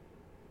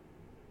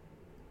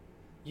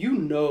 You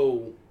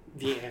know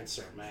the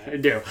answer, man. I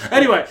do.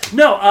 Anyway,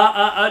 no,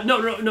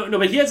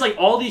 but he has like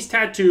all these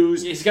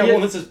tattoos. He's got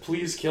one that says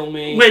 "Please kill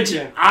me," which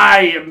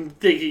I am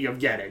thinking of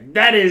getting.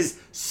 That is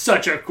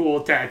such a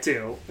cool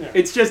tattoo. Yeah.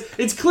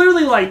 It's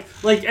clearly like,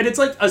 and it's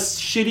like a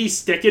shitty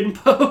stick and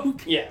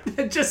poke. Yeah.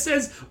 It just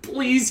says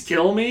 "Please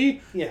kill me."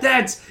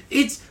 Yeah.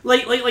 It's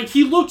like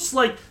he looks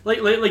like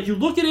you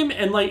look at him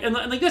and like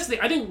that's the thing.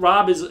 I think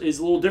Rob is a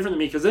little different than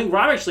me because I think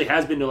Rob actually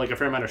has been to like a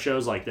fair amount of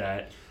shows like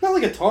that. Not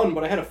like a ton,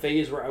 but I had a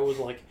phase where I was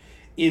like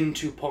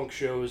into punk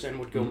shows and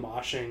would go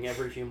moshing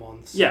every few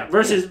months. Yeah,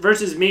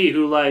 versus me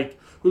who like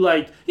you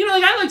know,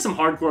 like I like some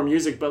hardcore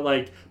music, but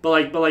I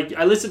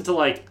listen to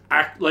like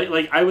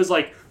I was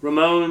like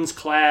Ramones,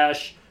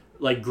 Clash,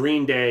 like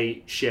Green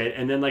Day shit,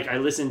 and then like I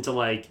listened to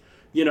like,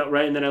 you know,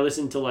 right, and then I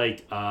listened to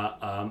like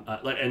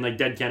and like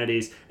Dead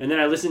Kennedys, and then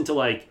I listened to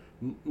like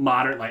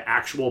modern like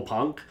actual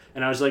punk,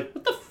 and I was like,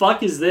 what the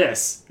fuck is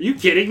this? Are you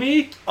kidding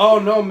me? Oh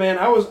no, man,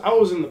 I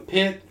was in the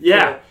pit.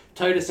 Yeah.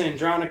 Titus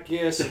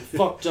Andronicus and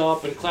Fucked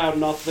Up and Cloud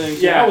Nothing.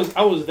 So Yeah.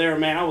 I was there,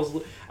 man. I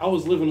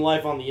was living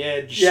life on the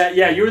edge.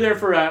 Yeah, you were there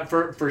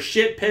for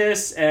Shit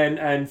Piss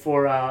and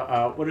for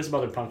what are some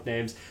other punk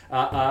names?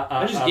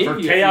 I just gave for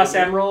you a Chaos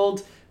few.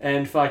 Emerald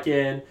and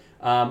fucking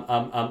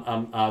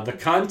the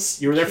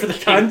Cunts. You were there for the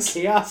Cunts.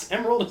 Chaos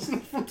Emerald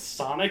isn't from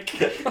Sonic.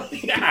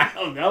 Yeah, I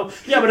don't know.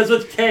 Yeah, but it's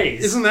with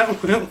K's. Isn't that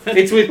what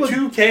It's with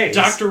 2 K's.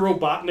 Dr.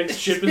 Robotnik's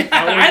ship is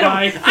powered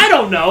by? I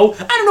don't know.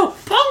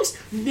 Punks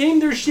name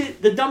their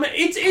shit the dumb.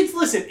 It's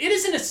listen. It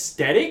is an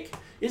aesthetic.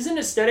 It's an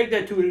aesthetic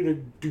that, to a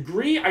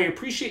degree, I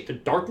appreciate the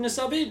darkness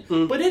of it.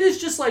 But it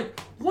is just like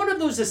one of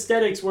those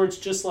aesthetics where it's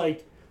just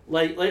like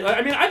I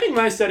mean, I think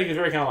my aesthetic is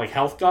very kind of like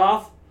health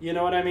goth. You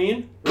know what I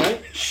mean,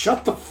 right?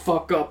 Shut the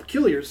fuck up.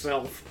 Kill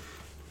yourself.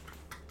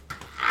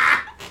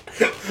 But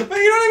you know what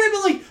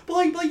I mean? But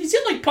like you see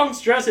like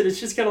punks dress it. It's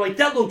just kind of like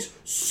that looks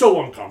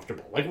so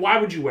uncomfortable. Like, why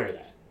would you wear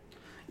that?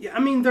 Yeah, I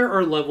mean, there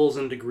are levels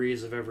and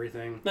degrees of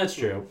everything. That's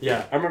true.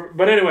 Yeah, I remember.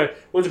 But anyway,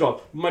 what's it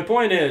called? My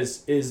point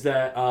is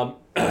that no.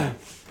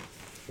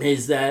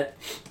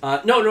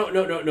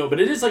 But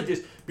it is like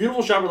this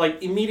beautiful shot where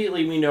like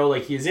immediately we know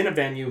like he is in a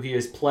venue, he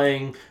is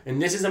playing,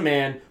 and this is a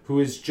man who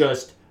is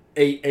just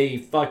a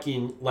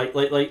fucking like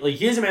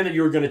he is a man that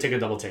you're gonna take a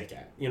double take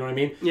at. You know what I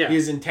mean? Yeah. He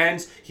is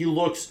intense. He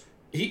looks.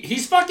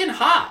 He's fucking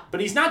hot,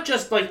 but he's not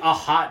just like a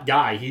hot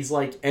guy. He's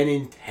like an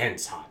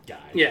intense hot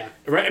guy. Yeah.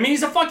 Right? I mean,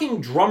 he's a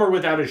fucking drummer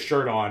without his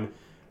shirt on,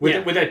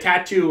 with a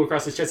tattoo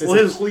across his chest that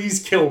says, "Please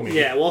kill me."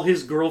 Yeah, while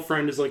his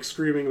girlfriend is like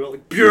screaming about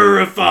like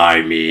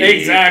 "Purify me."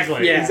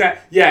 Exactly. Yeah.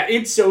 Yeah.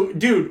 It's so,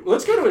 dude.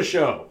 Let's go to a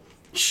show.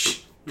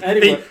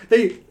 Anyway,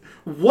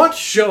 what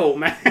show,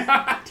 man?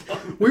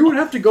 We would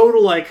have to go to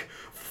like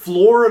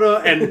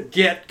Florida and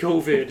get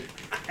COVID,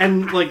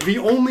 and like the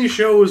only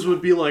shows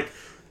would be like.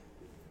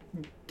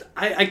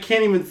 I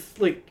can't even,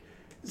 like,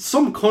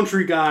 some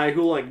country guy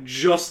who, like,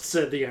 just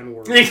said the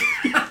N-word.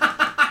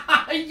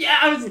 Yeah,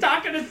 I was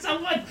talking to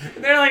someone,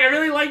 and they're like, I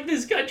really like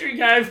this country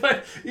guy,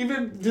 but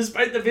even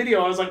despite the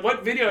video, I was like,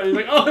 what video? He's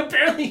like, oh,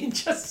 apparently he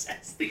just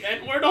says the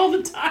N-word all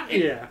the time.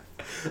 Yeah.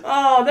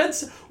 Oh,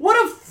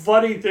 what a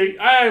funny thing.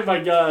 Oh,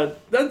 my God.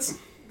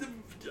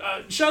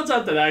 shouts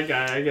out to that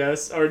guy, I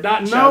guess, or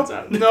not. No, Shouts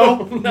out.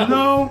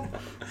 no.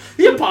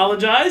 He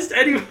apologized.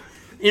 Anyway,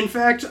 in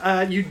fact,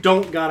 you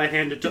don't gotta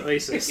hand it to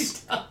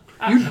ISIS.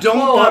 You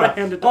don't gotta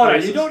hand it to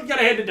ISIS. You don't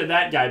gotta hand it to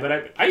that guy,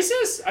 but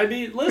ISIS. I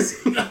mean,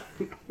 listen.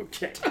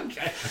 Okay.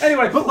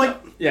 Anyway, but like,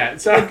 yeah.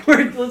 So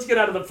let's get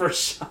out of the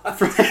first shot.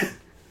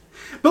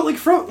 But like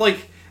from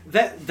like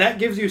that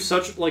gives you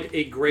such like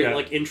a great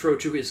like intro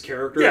to his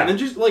character, and then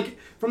just like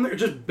from there it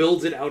just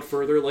builds it out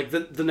further. Like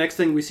the next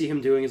thing we see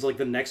him doing is like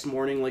the next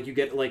morning, like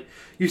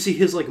you see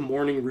his like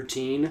morning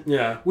routine,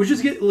 which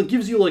just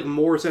gives you like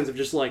more sense of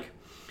just like,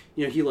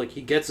 you know,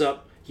 he gets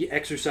up, he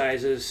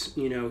exercises,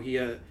 you know,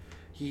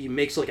 he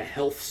makes like a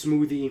health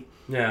smoothie,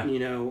 you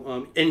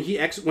know, and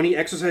when he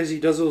exercises he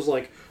does those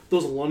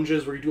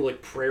lunges where you do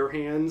like prayer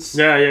hands.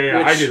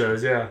 Yeah. I do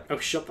those. Yeah. Oh,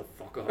 shut the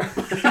fuck up.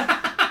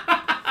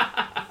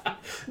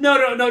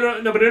 No,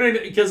 but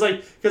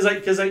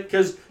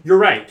because you're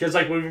right. Because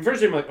like when we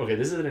first came, like, okay,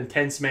 this is an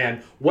intense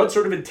man. What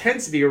sort of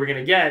intensity are we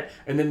gonna get?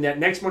 And then that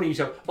next morning you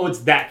say, oh, it's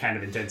that kind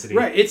of intensity.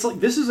 Right. It's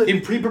like this is he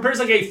prepares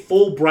like a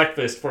full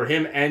breakfast for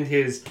him and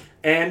his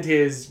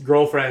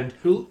girlfriend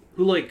who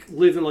like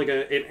live in like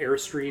an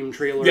Airstream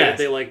trailer that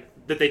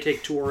they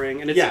take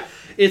touring, and it's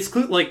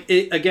like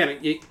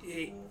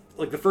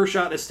like the first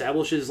shot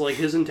establishes like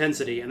his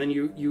intensity, and then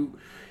you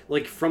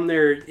like from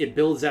there it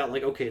builds out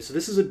like, okay, so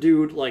this is a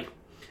dude like.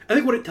 I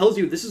think what it tells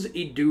you, this is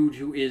a dude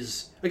who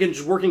is, again,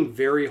 just working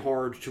very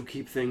hard to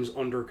keep things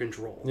under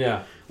control.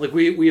 Yeah. Like,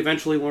 we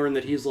eventually learn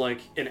that he's, like,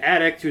 an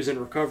addict who's in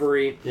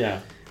recovery. Yeah.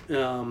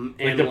 And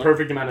the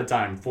perfect amount of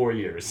time, 4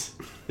 years.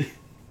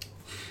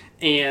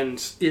 And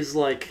is,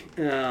 like,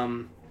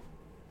 so,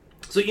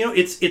 you know,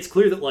 it's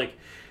clear that, like,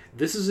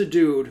 this is a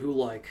dude who,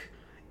 like,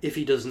 if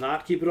he does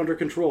not keep it under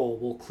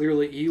control,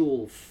 he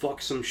will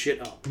fuck some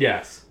shit up.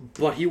 Yes.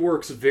 But he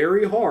works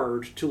very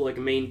hard to, like,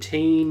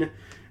 maintain,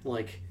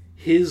 like,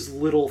 his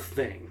little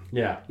thing.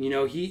 Yeah. You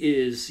know,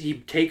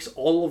 he takes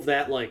all of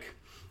that, like,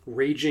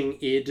 raging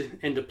id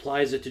and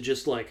applies it to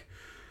just, like,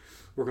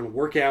 we're going to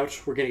work out,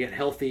 we're going to get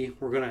healthy,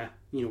 we're going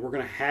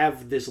to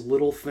have this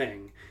little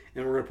thing,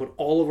 and we're going to put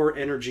all of our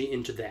energy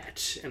into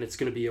that, and it's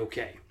going to be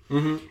okay.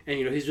 Mm-hmm. And,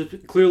 you know, he's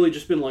just clearly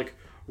just been, like,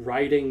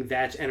 riding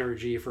that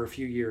energy for a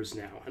few years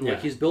now. And,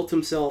 like, he's built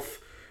himself,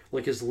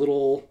 like, his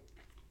little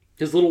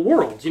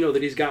world, you know,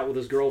 that he's got with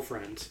his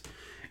girlfriend.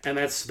 And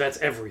that's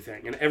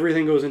everything. And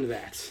everything goes into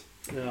that.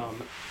 And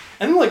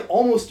then, like,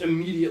 almost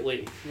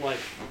immediately, like,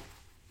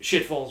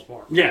 shit falls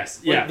apart. Yes,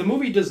 yeah. Like, the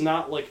movie does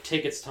not, like,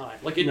 take its time.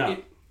 Like,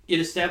 it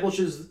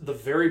establishes the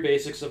very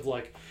basics of,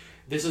 like,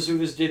 this is who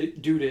this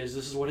dude is,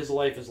 this is what his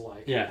life is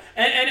like. Yeah.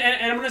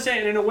 And I'm going to say,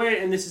 and in a way,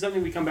 and this is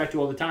something we come back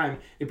to all the time,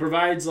 it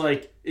provides,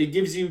 like, it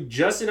gives you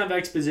just enough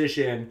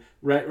exposition,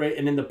 right,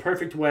 and in the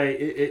perfect way,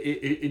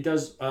 it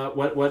does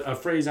what a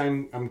phrase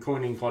I'm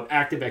coining called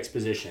active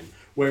exposition.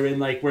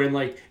 Wherein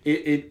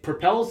it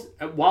propels,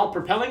 while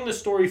propelling the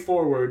story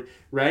forward,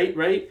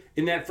 right?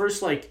 In that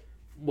first,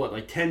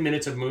 10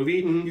 minutes of movie,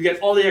 you get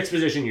all the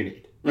exposition you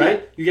need,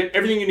 right? Yeah. You get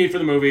everything you need for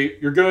the movie.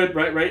 You're good,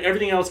 right?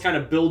 Everything else kind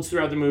of builds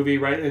throughout the movie,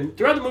 right? And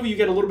throughout the movie, you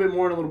get a little bit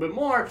more and a little bit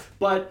more,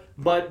 but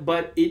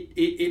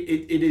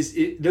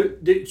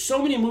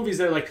so many movies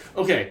that are like,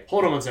 okay,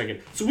 hold on one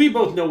second. So we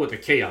both know what the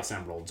Chaos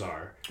Emeralds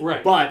are.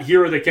 Right. But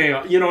here are the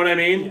Chaos, you know what I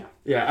mean? Yeah.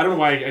 Yeah, I don't know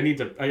why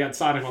I got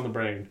Sonic on the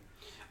brain.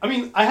 I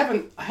mean, I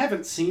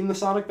haven't seen the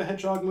Sonic the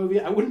Hedgehog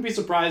movie. I wouldn't be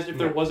surprised if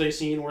there was a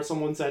scene where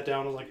someone sat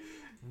down and was like,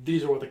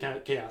 these are what the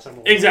Chaos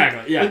Emeralds are.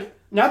 Exactly, yeah. Like,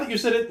 now that you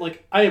said it,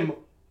 like, I am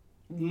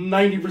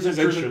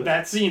 90% sure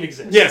that scene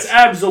exists. Yes,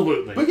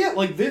 absolutely. But yeah,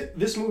 like,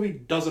 this movie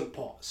doesn't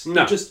pause.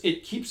 No.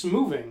 It keeps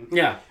moving.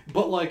 Yeah.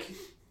 But, like,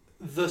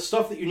 the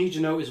stuff that you need to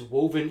know is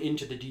woven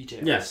into the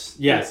details.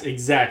 Yes,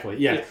 exactly.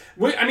 Yeah.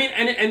 I mean,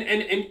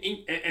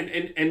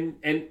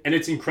 and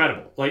it's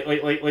incredible. Like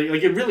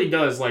it really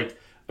does, like,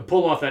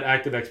 pull off that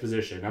active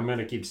exposition. I'm going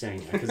to keep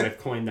saying that because I've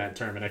coined that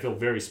term and I feel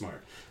very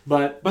smart.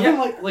 But then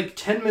like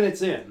 10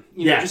 minutes in,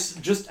 you know,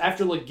 just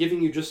after like giving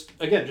you just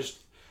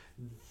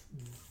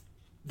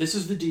this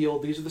is the deal,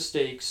 these are the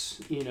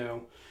stakes, you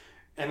know,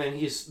 and then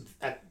he's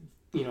at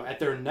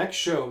their next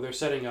show they're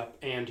setting up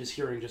and his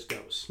hearing just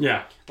goes.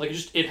 Yeah. Like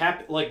it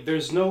happened, like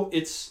there's no,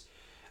 it's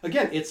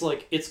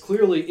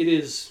clearly, it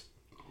is,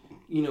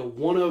 you know,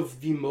 one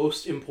of the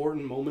most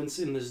important moments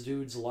in this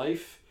dude's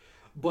life.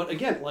 But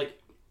again, like,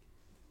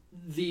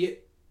 the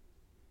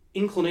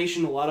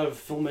inclination a lot of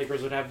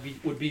filmmakers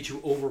would be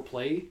to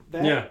overplay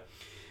that. Yeah.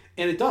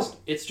 And it doesn't.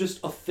 It's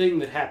just a thing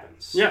that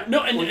happens. Yeah.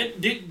 No, and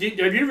have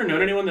you ever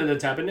known anyone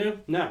that's happened to?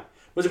 No.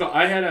 What's it called?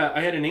 I had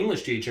an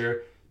English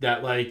teacher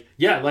that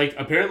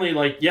apparently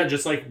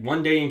just like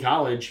one day in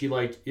college he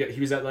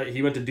was at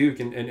he went to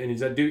Duke and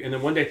he's at Duke, and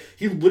then one day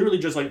he literally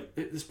just like,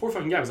 this poor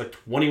fucking guy was like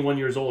 21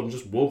 years old and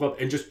just woke up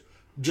and just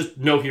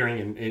no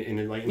hearing in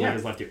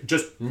his left ear.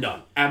 Just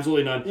none.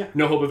 Absolutely none. Yeah.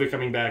 No hope of it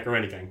coming back or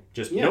anything.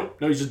 Just nope.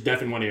 No, he's just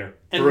deaf in one ear.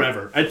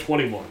 Forever. At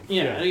 21.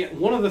 Yeah. And again,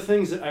 one of the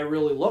things that I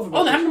really love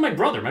about that happened to my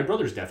brother. My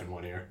brother's deaf in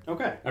one ear.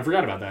 Okay. I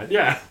forgot about that.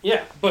 Yeah.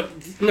 Yeah, but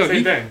no,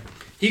 same thing.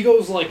 He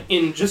goes like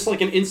in just like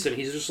an instant.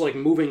 He's just like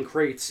moving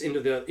crates into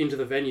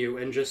the venue,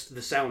 and just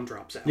the sound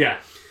drops out. Yeah.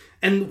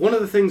 And one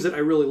of the things that I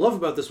really love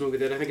about this movie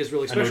that I think is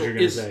really special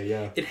is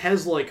it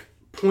has like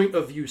point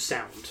of view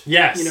sound.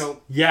 Yes. You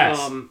know. Yes.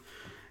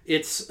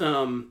 It's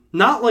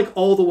not like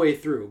all the way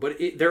through, but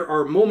there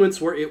are moments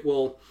where it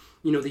will,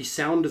 you know, the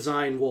sound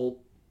design will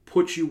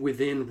put you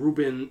within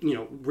Ruben, you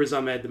know, Riz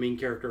Ahmed, the main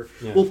character,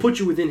 will put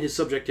you within his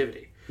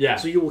subjectivity. Yeah.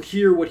 So you will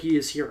hear what he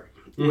is hearing,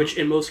 which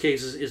in most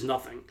cases is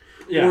nothing.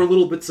 Yeah. Or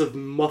little bits of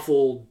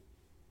muffled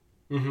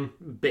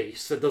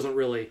bass that doesn't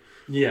really,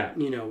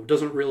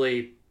 doesn't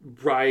really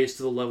rise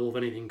to the level of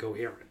anything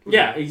coherent.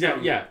 Yeah,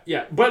 exactly.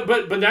 Yeah. But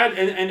that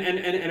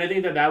and I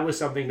think that was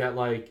something that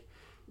like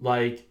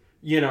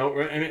you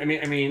know,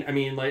 I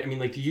mean,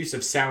 like the use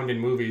of sound in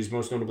movies,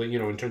 most notably, you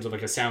know, in terms of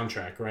like a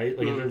soundtrack, right?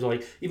 Like in terms of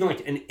like even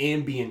like an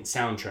ambient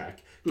soundtrack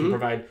can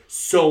provide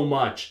so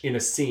much in a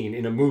scene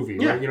in a movie,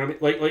 right? You know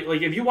what I mean?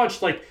 Like if you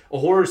watch like a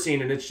horror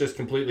scene and it's just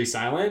completely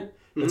silent,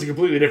 it's a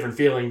completely different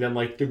feeling than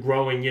like the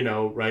growing, you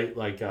know, right?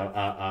 Like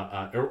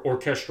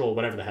orchestral,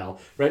 whatever the hell,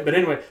 right? But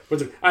anyway,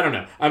 I don't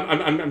know.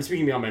 I'm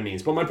speaking beyond my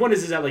means. But my point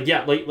is that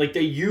like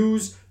they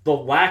use the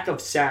lack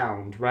of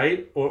sound,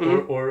 right, or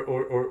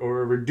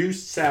a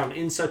reduced sound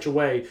in such a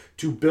way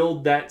to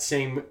build that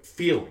same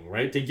feeling,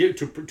 right? To get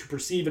to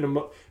perceive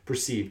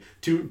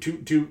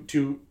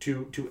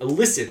to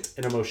elicit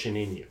an emotion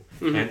in you.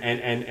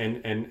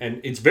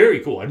 And it's very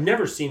cool. I've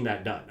never seen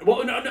that done.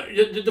 Well, no.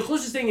 The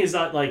closest thing is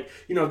that, like,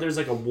 you know, there's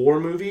like a war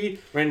movie,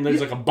 right? And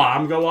there's like a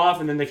bomb go off,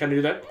 and then they kind of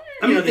do that.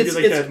 I mean, they do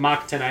like the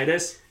mock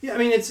tinnitus. Yeah, I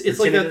mean, it's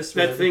like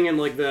that thing in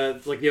like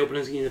the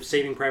opening scene of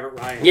Saving Private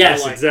Ryan.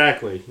 Yes, like,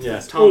 exactly.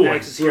 Yes, Tom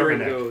Hanks' hearing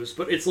goes,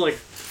 but it's like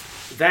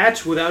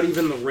that without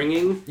even the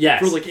ringing. Yes.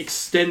 For like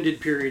extended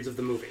periods of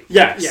the movie.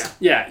 Yes.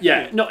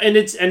 Yeah. No, and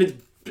it's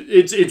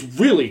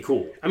really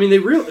cool. I mean, they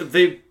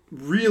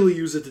really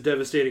use it to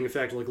devastating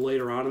effect, like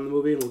later on in the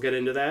movie, and we'll get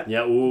into that.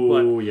 Yeah,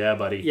 yeah,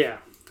 buddy. Yeah,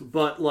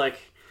 but like,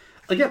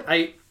 again,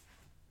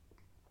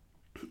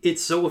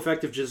 it's so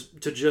effective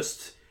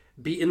just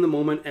be in the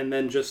moment, and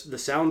then just the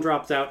sound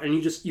drops out, and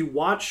you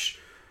watch,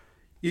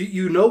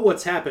 you know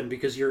what's happened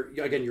because you're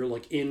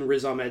like in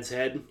Riz Ahmed's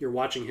head, you're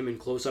watching him in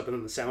close up, and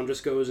then the sound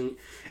just goes, and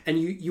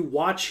you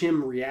watch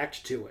him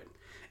react to it,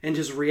 and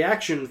his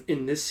reaction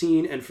in this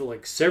scene and for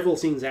like several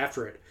scenes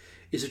after it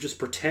is to just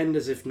pretend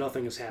as if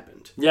nothing has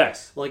happened.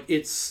 Yes. Like,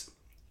 it's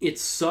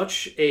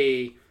such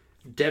a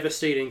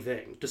devastating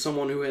thing to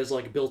someone who has,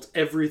 like, built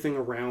everything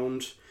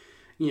around,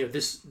 you know,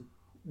 this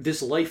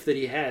life that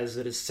he has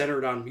that is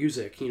centered on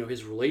music. You know,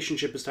 his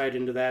relationship is tied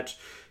into that.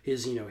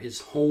 His, you know,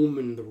 his home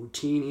and the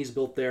routine he's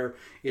built there.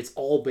 It's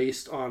all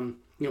based on,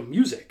 you know,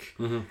 music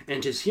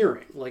and his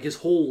hearing. Like, his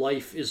whole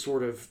life is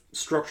sort of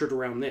structured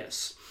around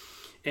this.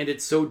 And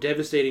it's so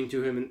devastating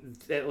to him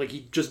that, like,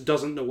 he just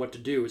doesn't know what to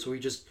do. So he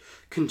just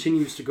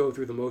continues to go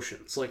through the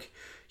motions. Like,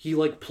 he,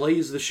 like,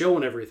 plays the show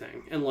and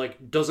everything and,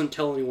 like, doesn't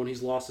tell anyone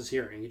he's lost his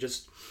hearing. He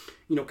just,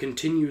 you know,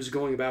 continues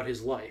going about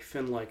his life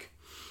and, like,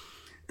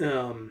 you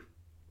know,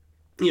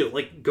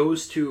 like,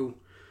 goes to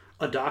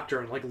a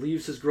doctor and, like,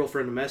 leaves his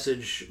girlfriend a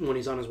message when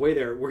he's on his way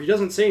there where he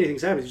doesn't say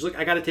anything's happening. He's like,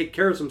 I got to take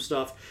care of some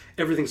stuff.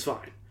 Everything's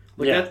fine.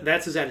 Like,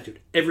 that's his attitude.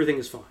 Everything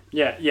is fine.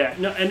 Yeah.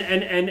 No,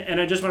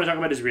 and I just want to talk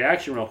about his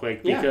reaction real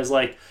quick because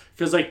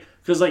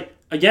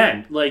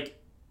again,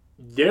 like,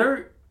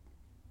 there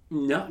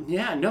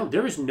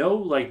is no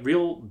like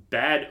real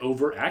bad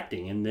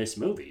overacting in this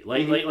movie.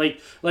 Like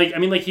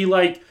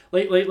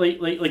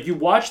you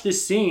watch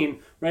this scene,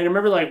 right? I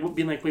remember like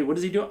being like, wait, what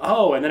is he doing?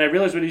 Oh, and then I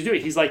realized what he's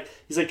doing. He's like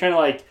trying to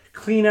like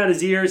clean out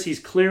his ears. He's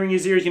clearing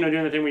his ears. You know,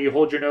 doing the thing where you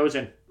hold your nose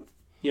and.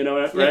 You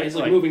know, right? Yeah, he's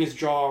like moving his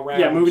jaw around.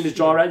 Yeah, moving his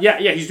jaw around. Yeah,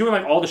 he's doing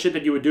like all the shit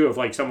that you would do if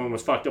like someone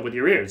was fucked up with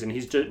your ears, and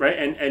he's just right,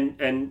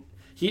 and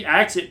he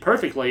acts it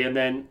perfectly, and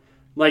then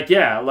like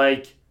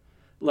it's.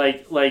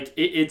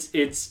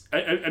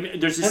 I mean,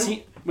 there's a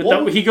scene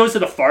with he goes to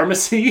the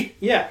pharmacy.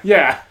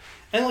 Yeah.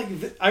 And like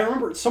I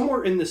remember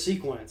somewhere in the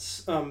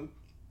sequence, I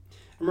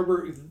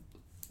remember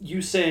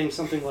you saying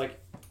something like,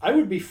 "I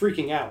would be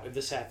freaking out if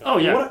this happened." Oh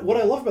yeah. What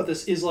I love about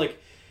this is like.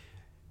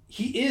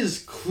 He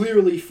is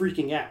clearly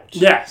freaking out.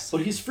 Yes.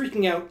 But he's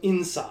freaking out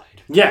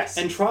inside. Yes.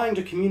 And trying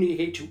to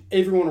communicate to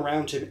everyone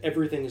around him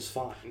everything is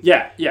fine.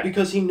 Yeah.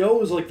 Because he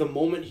knows, like, the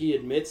moment he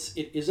admits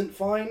it isn't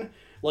fine,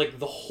 like,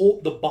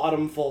 the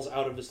bottom falls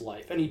out of his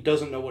life, and he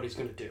doesn't know what he's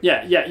going to do.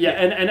 Yeah.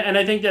 And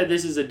I think that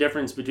this is a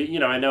difference between, you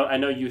know, I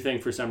know you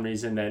think for some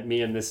reason that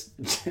me and this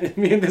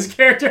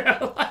character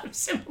have a lot of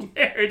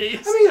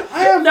similarities. I mean,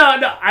 I have...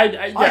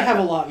 I have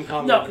a lot in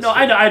common with this.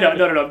 I know.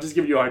 No, I'm just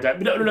giving you a hard time.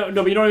 No,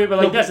 but you know what I mean?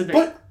 But, like, that's the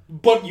thing.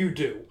 But you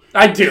do.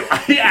 I do.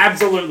 I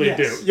absolutely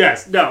do.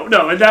 Yes. No.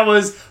 And that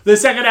was the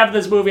second half of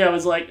this movie. I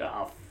was like,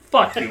 oh,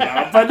 fuck you,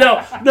 Rob. But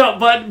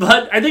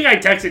but I think I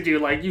texted you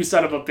like, you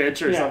son of a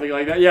bitch or something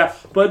like that. Yeah.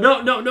 But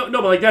no.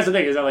 But like that's the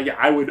thing is that like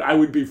I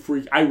would be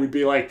freak. I would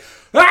be like,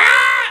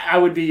 ah! I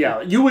would be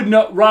yelling. You would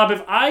know, Rob.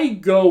 If I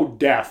go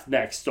deaf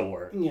next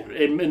door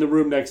in the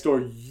room next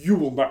door, you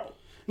will know.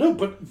 No,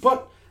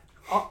 but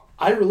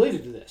I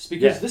related to this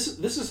because Yeah.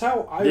 this is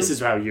how I. This is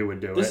how you would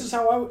do it. This is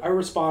how I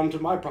respond to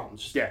my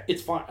problems. Just, Yeah.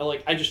 it's fine.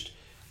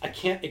 I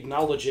can't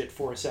acknowledge it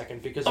for a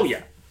second because. Oh,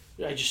 yeah.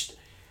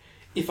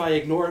 If I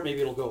ignore it, maybe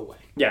it'll go away.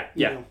 Yeah,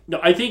 yeah. You know? No,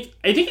 I think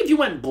if you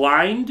went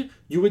blind,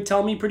 you would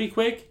tell me pretty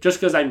quick,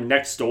 just because I'm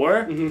next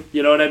door. Mm-hmm.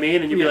 You know what I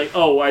mean? And you'd be like,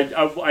 oh,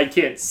 I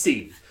can't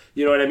see.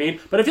 You know what I mean?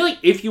 But I feel like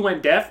if you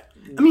went deaf,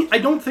 I mean, I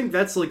don't think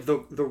that's like the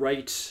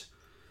right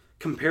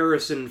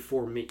comparison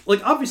for me.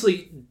 Like,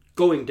 obviously,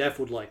 going deaf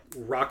would like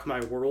rock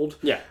my world.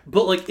 Yeah.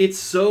 But like,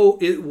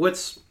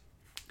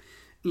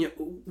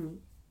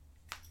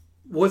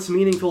 what's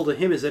meaningful to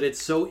him is that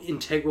it's so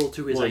integral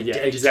to his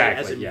identity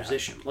as a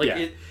musician.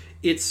 Like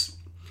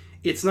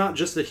it's not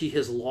just that he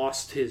has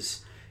lost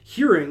his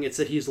hearing; it's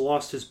that he's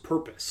lost his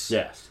purpose.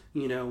 Yes.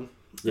 You know.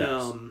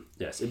 Yes.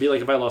 Yes. It'd be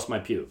like if I lost my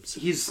pubes.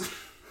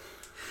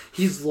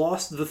 He's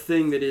lost the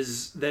thing that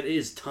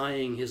is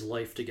tying his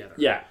life together.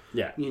 Yeah,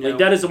 yeah. You know? Like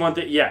that is the one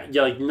thing. Yeah,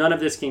 yeah. Like none of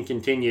this can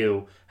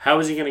continue. How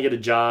is he going to get a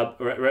job,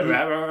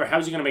 or how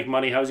is he going to make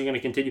money? How is he going to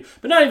continue?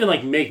 But not even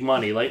like make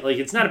money. Like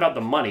it's not about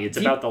the money. It's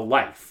about the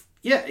life.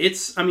 Yeah,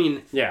 it's. I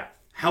mean. Yeah.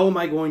 How am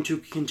I going to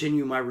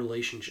continue my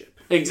relationship?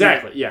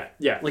 Exactly. Yeah.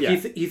 Yeah. Like yeah.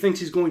 he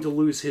thinks he's going to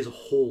lose his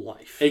whole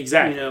life.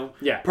 Exactly. You know.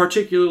 Yeah.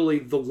 Particularly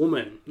the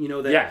woman. You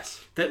know that. Yes.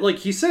 That like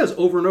he says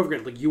over and over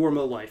again, like you are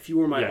my life, you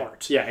are my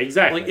heart. Yeah.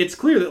 Exactly. Like it's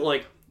clear that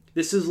like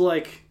this is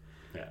like.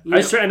 Yeah.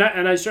 I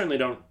certainly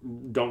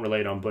don't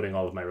relate on putting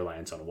all of my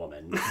reliance on a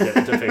woman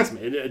to fix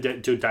me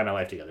to tie my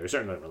life together. I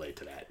certainly don't relate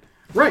to that.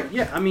 Right.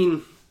 Yeah. I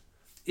mean,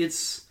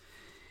 it's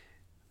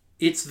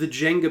the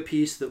Jenga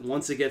piece that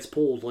once it gets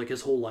pulled, like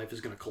his whole life is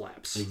going to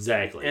collapse.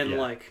 Exactly. And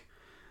yeah.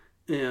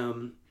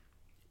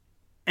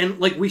 And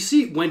like we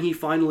see when he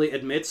finally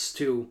admits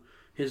to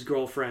his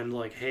girlfriend,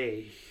 like,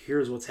 hey,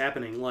 here's what's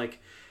happening. Like,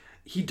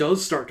 he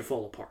does start to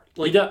fall apart.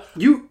 Like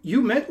you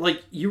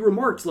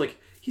remarked like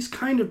he's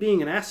kind of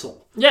being an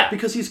asshole. Yeah.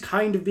 Because he's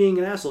kind of being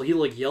an asshole. He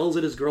like yells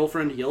at his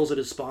girlfriend, he yells at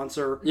his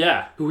sponsor.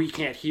 Yeah. Who he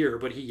can't hear,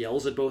 but he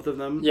yells at both of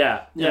them.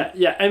 Yeah. Yeah.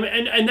 Yeah.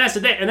 And that's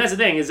the thing. And that's the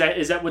thing is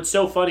that what's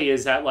so funny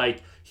is that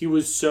like he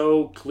was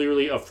so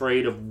clearly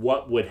afraid of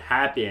what would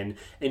happen,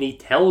 and he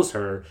tells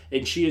her,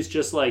 and she is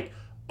just like,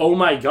 oh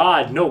my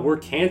God, no, we're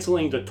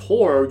canceling the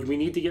tour. We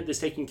need to get this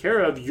taken care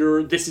of.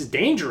 This is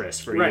dangerous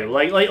for you.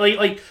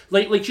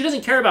 Like she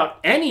doesn't care about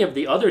any of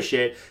the other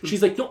shit.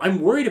 She's like, no, I'm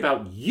worried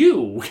about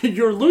you.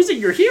 You're losing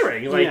your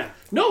hearing. Like,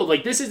 no,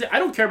 like this is, I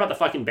don't care about the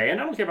fucking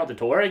band. I don't care about the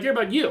tour. I care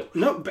about you.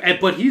 No,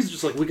 but he's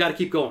just like, we got to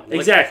keep going.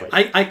 Like, exactly.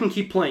 I can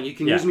keep playing. You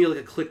can use me like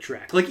a click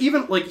track. Like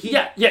even like he.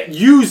 Yeah,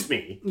 use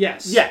me.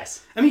 Yes.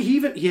 Yes. I mean,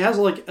 he has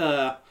like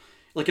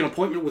an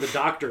appointment with a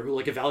doctor who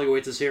like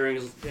evaluates his hearing,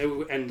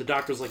 and the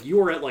doctor's like, you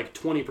are at like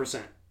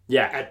 20%.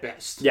 Yeah. At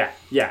best. Yeah.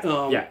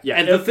 Yeah. Yeah.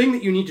 And the thing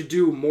that you need to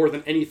do more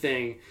than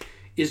anything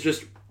is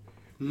just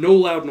no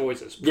loud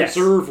noises.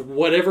 Preserve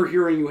whatever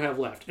hearing you have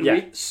left. And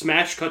we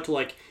smash cut to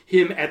like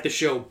him at the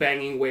show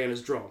banging away on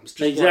his drums.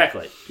 Just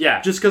exactly. Like,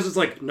 yeah. Just because it's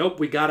like, nope,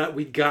 we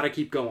gotta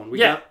keep going.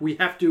 We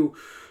have to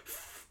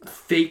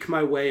fake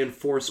my way and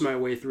force my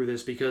way through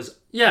this because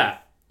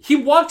he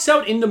walks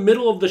out in the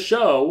middle of the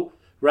show.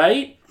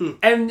 Right?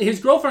 And his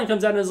girlfriend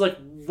comes out and is like,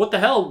 what the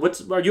hell?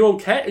 Are you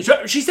okay?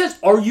 She says,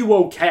 are you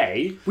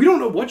okay? We don't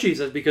know what she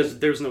says because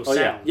there's no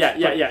sound.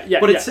 Yeah.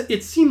 But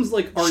it seems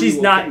like,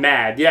 she's not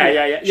mad.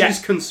 Yeah.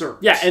 She's concerned.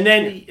 Yeah, and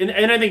then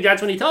and I think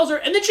that's when he tells her,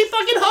 and then she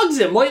fucking hugs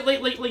him. Like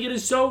it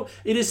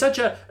is such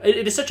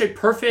a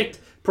perfect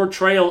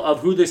portrayal of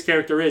who this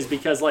character is,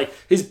 because like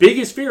his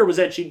biggest fear was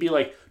that she'd be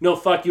like, no,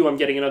 fuck you, I'm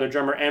getting another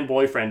drummer and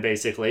boyfriend,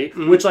 basically.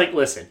 Which, like,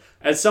 listen,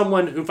 as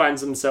someone who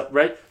finds himself,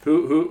 right,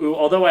 who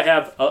although I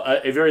have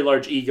a very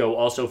large ego,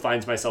 also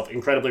finds myself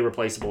incredibly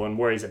replaceable and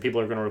worries that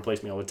people are going to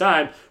replace me all the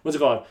time. What's it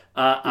called?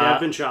 I've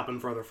been shopping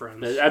for other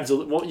friends.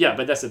 Absolutely. Well, yeah,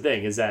 but that's the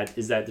thing is that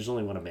there's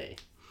only one of me.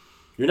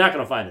 You're not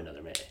going to find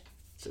another me.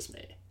 It's just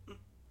me.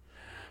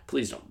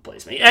 Please don't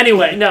replace me.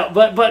 Anyway, no,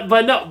 but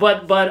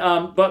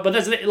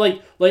that's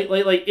like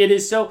it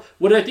is so.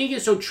 What I think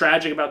is so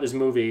tragic about this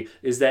movie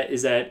is that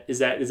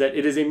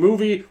it is a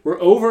movie where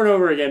over and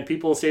over again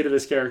people say to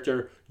this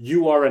character,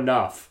 "You are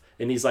enough,"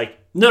 and he's like,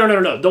 "No,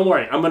 don't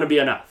worry, I'm gonna be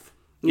enough."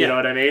 You know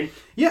what I mean?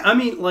 Yeah, I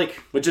mean, like,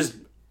 which is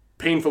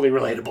painfully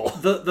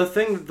relatable. The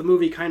thing that the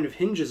movie kind of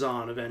hinges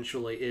on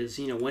eventually is,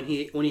 you know, when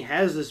he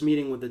has this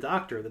meeting with the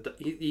doctor,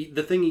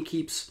 the thing he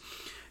keeps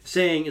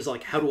saying is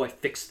like, "How do I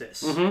fix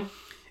this?" Mm-hmm.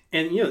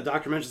 And, you know, the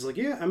doctor mentions, like,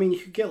 yeah, I mean, you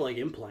could get, like,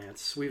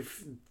 implants.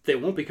 They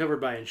won't be covered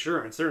by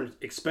insurance. They're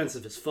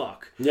expensive as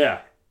fuck.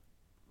 Yeah.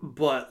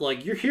 But,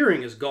 like, your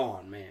hearing is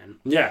gone, man.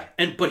 Yeah.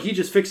 But he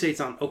just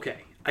fixates on,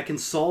 okay, I can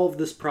solve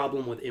this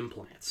problem with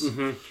implants.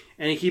 Mm-hmm.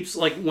 And he keeps,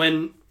 like,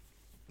 when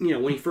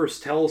he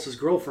first tells his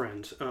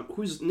girlfriend,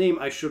 whose name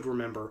I should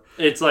remember.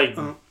 It's, like,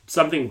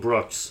 something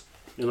Brooks.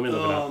 Let me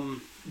look it up.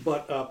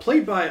 But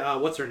played by,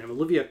 what's her name?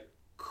 Olivia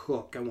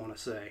Cook, I want to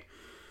say.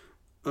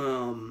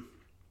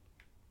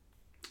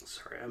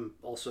 Sorry, I'm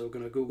also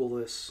going to Google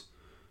this.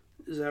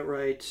 Is that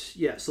right?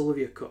 Yes,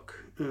 Olivia Cook.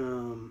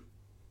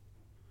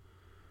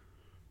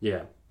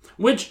 Yeah.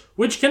 Which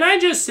can I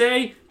just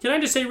say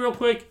real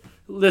quick?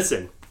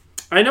 listen,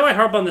 I know I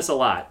harp on this a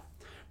lot,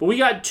 but we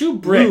got 2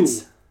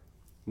 Brits.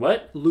 Lou.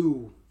 What?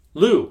 Lou.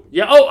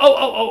 Yeah.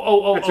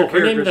 Oh. That's her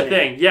Her name of the character's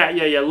name.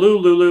 thing. Yeah.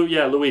 Lou.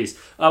 Yeah, Louise.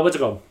 What's it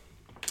called?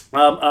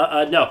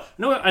 No,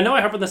 I know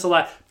I harp on this a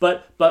lot,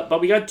 but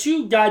we got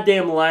 2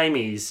 goddamn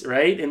limeys,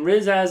 right? And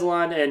Riz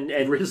Aslan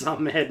and Riz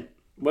Ahmed.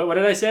 What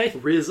did I say?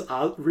 Riz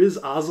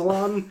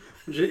Aslan,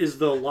 which is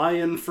the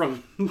lion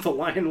from The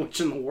Lion, Witch,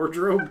 and the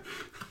Wardrobe.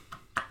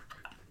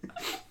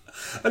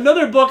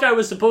 Another book I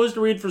was supposed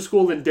to read for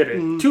school and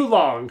didn't. Too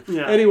long.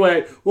 Yeah.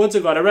 Anyway, what's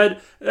it called? I read...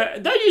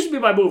 that used to be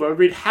my move. I would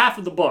read half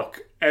of the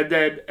book, and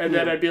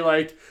then I'd be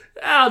like,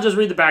 I'll just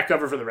read the back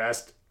cover for the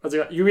rest. What's it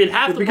called? You read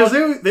half the book... Because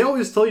they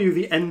always tell you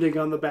the ending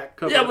on the back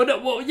cover.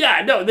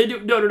 Yeah, no, they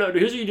do. No.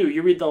 Here's what you do.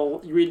 You read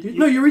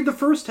the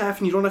first half,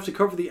 and you don't have to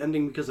cover the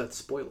ending because that's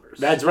spoilers.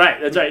 That's right.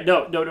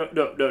 No. Do you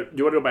want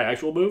to know my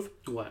actual move?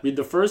 What? Read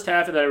the first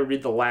half, and then I would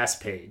read the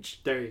last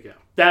page. There you go.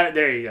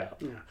 There you go.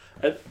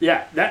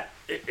 Yeah.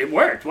 It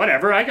worked.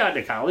 Whatever. I got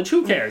into college.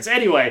 Who cares?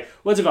 Anyway,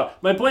 what's it called?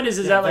 My point is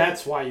that like,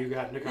 that's why you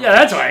got into college. Yeah,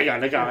 that's why I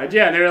got into college.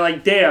 Yeah, they were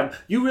like, damn,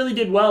 you really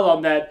did well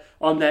on that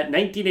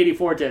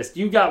 1984 test.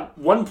 You got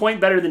 1 point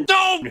better than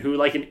who,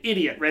 like an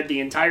idiot, read the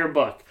entire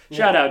book.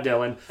 Shout out,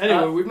 Dylan.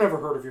 Anyway, we've never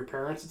heard of your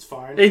parents. It's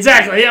fine.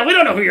 Exactly. Yeah, we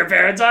don't know who your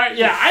parents are.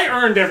 Yeah, I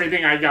earned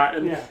everything I got.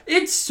 And Yeah.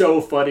 It's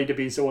so funny to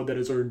be someone that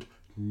has earned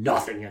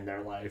nothing in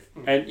their life.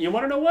 And you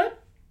want to know what?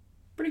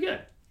 Pretty good.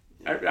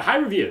 High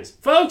reviews.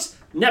 Folks,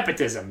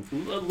 nepotism.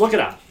 Look it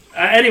up.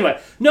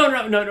 Anyway, no.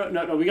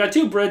 We got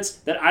 2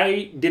 Brits that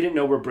I didn't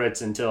know were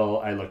Brits until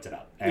I looked it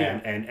up.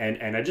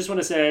 And I just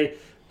want to say,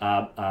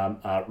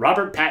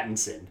 Robert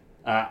Pattinson,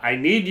 I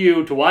need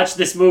you to watch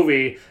this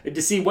movie and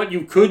to see what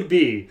you could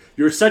be.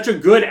 You're such a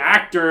good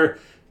actor,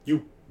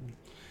 you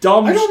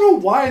dumb... I don't know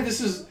why this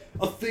is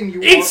a thing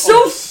you It's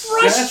are so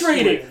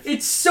frustrating. with.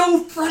 It's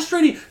so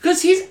frustrating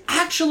because he's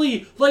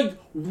actually like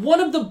one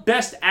of the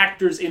best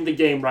actors in the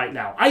game right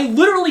now. I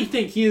literally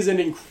think he is an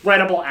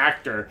incredible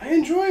actor. I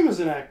enjoy him as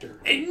an actor.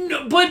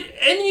 But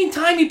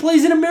anytime he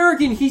plays an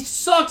American, he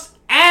sucks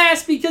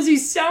ass because he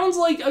sounds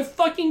like a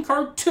fucking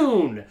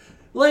cartoon.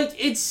 Like,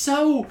 it's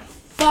so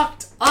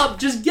fucked up.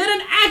 Just get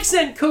an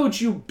accent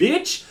coach, you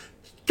bitch.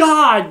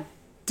 God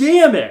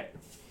damn it.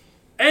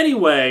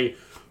 Anyway,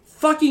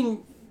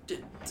 fucking...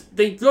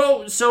 They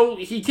go... So,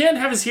 he can't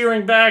have his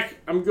hearing back.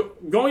 I'm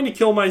going to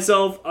kill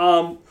myself.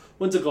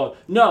 What's it called?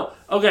 No.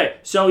 Okay,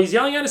 so he's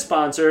yelling at his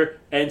sponsor,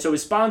 and so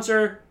his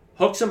sponsor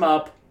hooks him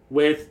up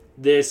with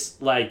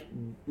this, like,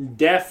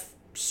 deaf,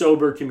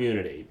 sober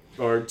community.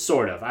 Or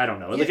sort of. I don't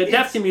know. Like a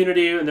deaf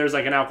community, and there's,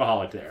 like, an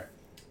alcoholic there.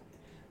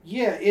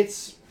 Yeah,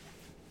 it's...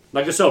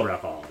 Like a sober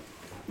alcoholic.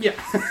 Yeah.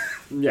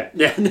 Yeah.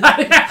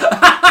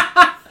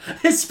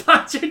 His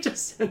sponsor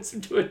just sends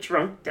him to a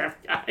drunk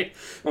deaf guy.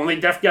 Only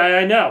deaf guy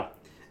I know.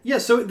 Yeah,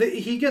 so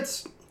he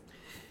gets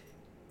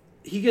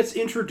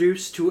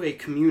introduced to a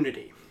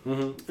community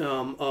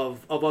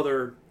of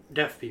other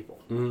deaf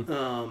people.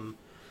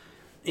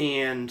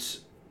 And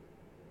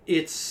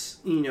it's,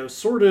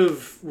 sort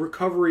of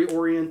recovery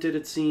oriented,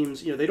 it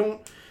seems. They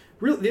don't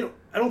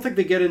I don't think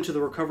they get into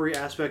the recovery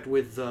aspect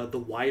with the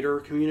wider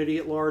community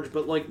at large,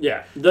 but like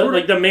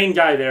the main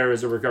guy there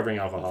is a recovering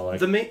alcoholic.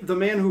 The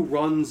man who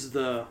runs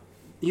the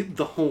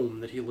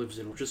home that he lives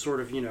in, which is sort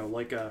of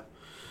like a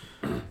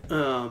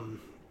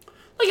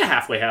like a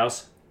halfway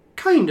house.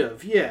 Kind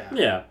of,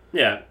 yeah.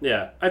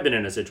 Yeah. I've been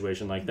in a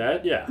situation like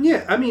that. Yeah.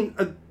 Yeah, I mean,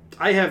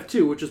 I have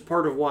too, which is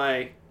part of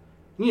why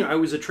I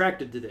was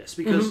attracted to this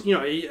because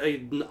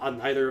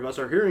neither of us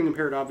are hearing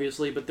impaired,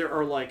 obviously, but there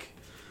are like.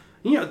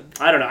 I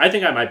don't know. I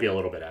think I might be a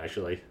little bit,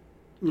 actually.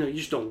 No, you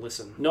just don't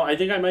listen. No, I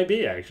think I might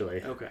be,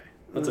 actually. Okay.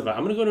 That's about.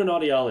 I'm going to go to an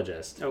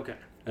audiologist. Okay.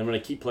 I'm going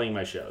to keep playing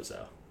my shows,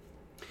 though.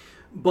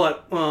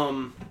 But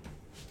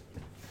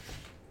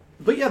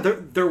yeah,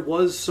 there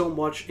was so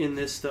much in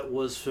this that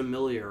was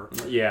familiar.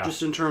 Yeah.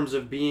 Just in terms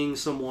of being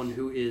someone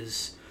who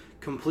is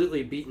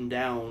completely beaten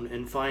down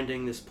and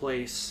finding this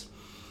place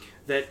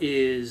that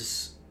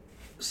is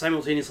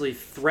simultaneously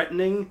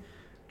threatening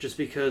just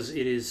because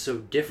it is so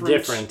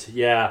different.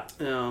 Yeah.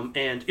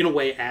 And in a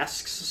way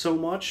asks so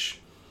much.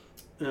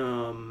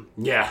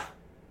 Yeah.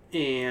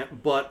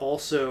 But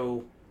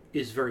also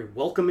is very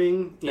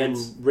welcoming. And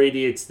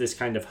radiates this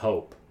kind of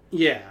hope.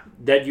 Yeah.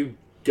 That you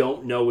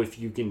don't know if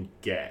you can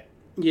get.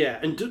 Yeah,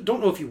 and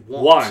don't know if you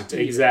want.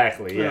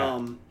 Exactly,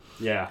 yeah.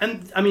 Yeah.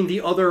 And, I mean,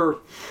 the other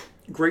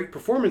great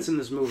performance in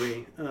this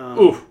movie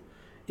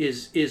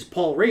is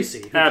Paul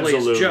Raci, who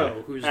plays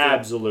Joe. Who's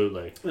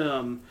Absolutely.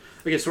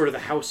 I guess sort of the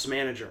house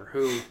manager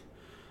who,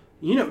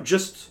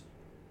 just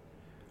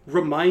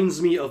reminds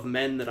me of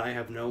men that I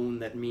have known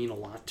that mean a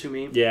lot to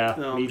me.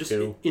 Yeah, me just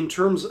too. In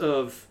terms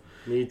of...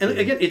 Me too. And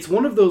again, it's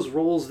one of those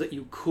roles that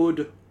you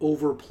could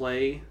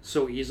overplay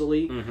so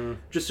easily,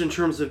 just in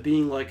terms of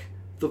being like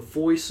the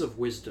voice of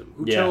wisdom,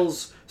 who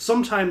tells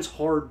sometimes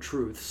hard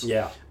truths,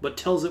 but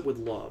tells it with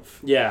love.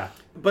 Yeah.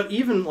 But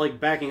even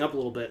like backing up a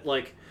little bit,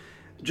 like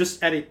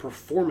just at a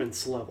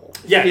performance level,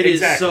 it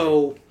is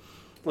so...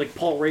 Like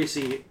Paul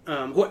Raci,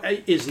 who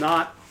is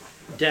not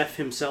deaf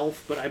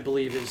himself, but I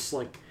believe is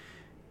like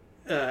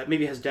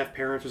maybe has deaf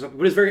parents or something,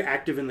 but is very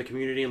active in the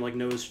community and like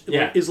knows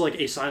is like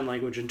a sign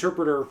language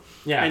interpreter.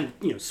 Yeah.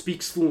 And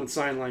speaks fluent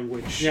sign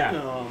language.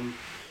 Yeah.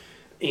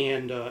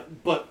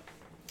 But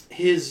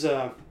his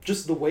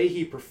just the way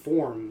he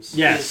performs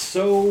Yes. is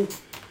so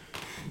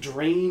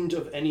drained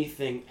of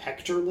anything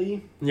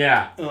actorly.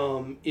 Yeah.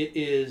 It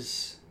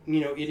is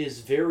it is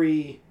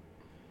very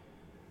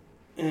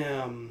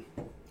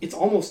it's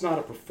almost not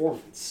a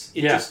performance.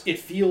 It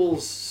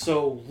feels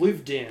so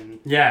lived in.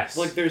 Yes.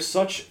 Like there's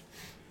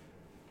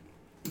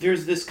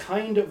this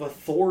kind of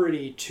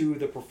authority to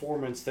the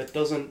performance that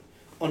doesn't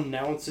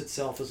announce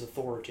itself as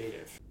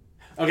authoritative.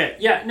 Okay.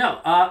 Yeah. No.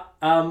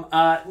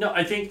 No.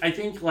 I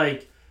think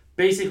like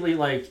basically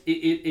like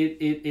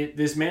it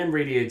this man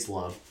radiates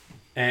love,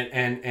 and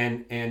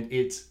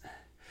it's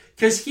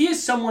because he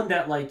is someone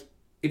that like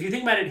if you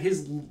think about it,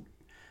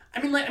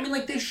 I mean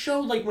like they show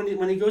like when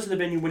he goes to the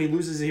venue when he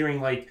loses his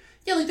hearing, like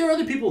yeah, like there are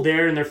other people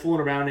there and they're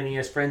fooling around and he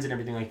has friends and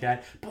everything like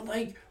that, but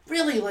like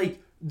really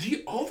like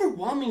the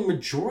overwhelming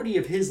majority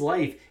of his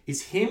life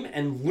is him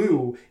and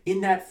Lou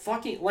in that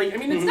fucking like I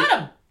mean it's not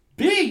a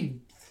big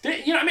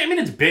thing, I mean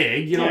it's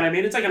big, you know what I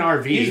mean, it's like an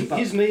RV.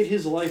 He's made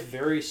his life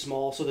very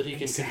small so that he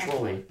can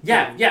control it.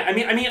 Yeah. I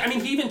mean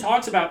he even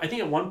talks about, I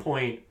think at one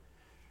point,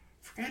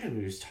 I forgot who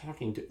he was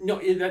talking to. No,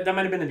 that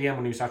might have been at the end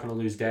when he was talking to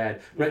Lou's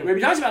dad. Right, where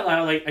he talks about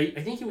how like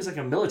I think he was like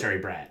a military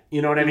brat.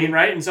 You know what I mean,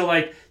 right? And so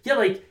like yeah,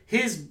 like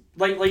his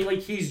like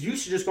he's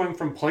used to just going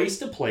from place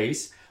to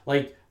place,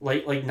 like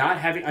not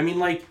having. I mean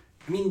like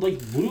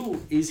Lou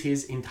is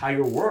his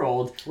entire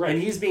world, right?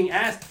 And he's being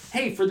asked,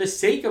 hey, for the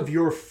sake of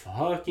your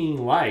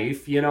fucking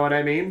life, you know what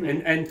I mean,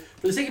 and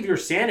for the sake of your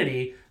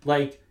sanity,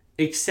 like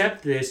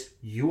accept this.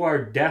 You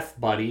are deaf,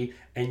 buddy.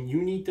 And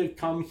you need to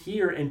come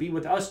here and be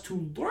with us to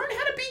learn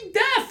how to be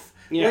deaf,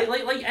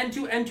 like and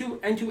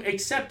to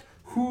accept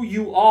who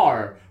you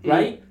are,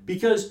 right?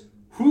 Because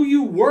who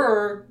you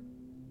were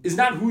is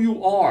not who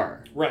you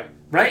are, right?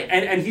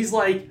 And he's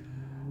like,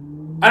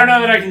 I don't know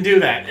that I can do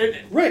that,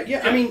 right?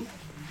 Yeah, I mean,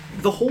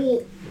 the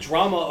whole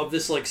drama of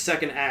this like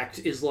second act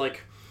is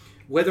like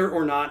whether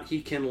or not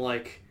he can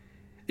like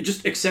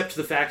just accept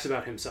the facts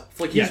about himself.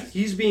 Like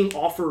he's being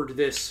offered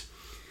this,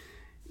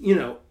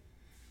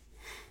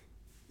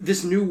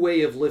 this new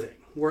way of living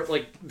where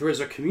like there's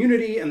a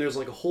community and there's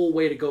like a whole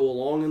way to go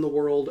along in the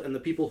world, and the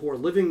people who are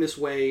living this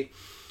way,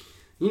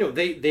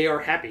 they are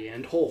happy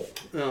and whole.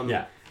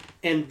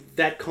 And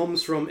that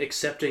comes from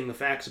accepting the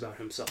facts about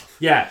himself.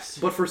 Yes.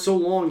 But for so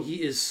long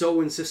he is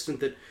so insistent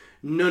that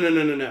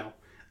no.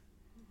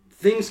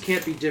 Things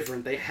can't be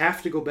different. They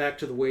have to go back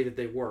to the way that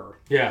they were.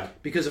 Yeah.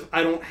 Because if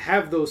I don't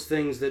have those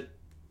things that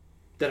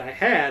I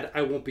had,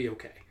 I won't be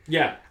okay.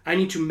 Yeah. I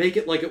need to make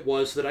it like it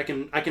was so that I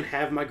can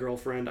have my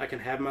girlfriend, I can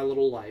have my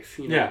little life.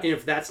 Yeah. And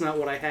if that's not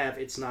what I have,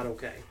 it's not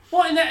okay.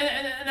 Well, and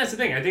that's the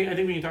thing. I think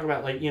when you talk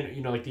about like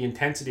like the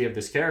intensity of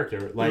this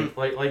character, like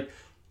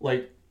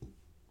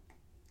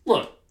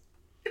look,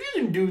 if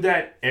you can do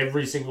that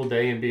every single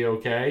day and be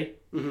okay,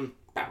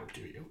 power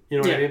to you.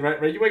 You know what I mean,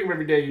 right? You wake up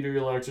every day, you do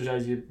your little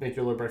exercise, you make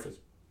your little breakfast.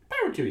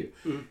 Power to you.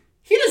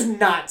 He does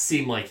not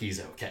seem like he's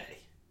okay.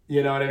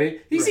 You know what I mean?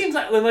 He seems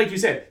like you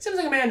said, seems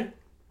like a man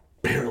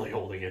barely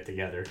holding it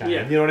together, kind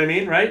of. You know what I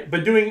mean, right?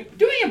 But doing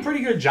a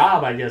pretty good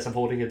job, I guess, of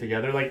holding it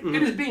together. Like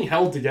it is being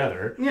held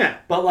together. Yeah.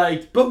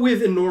 But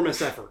with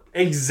enormous effort.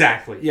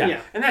 Exactly.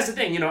 Yeah. And that's the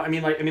thing. I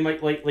mean,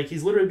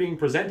 he's literally being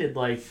presented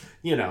like,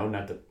 but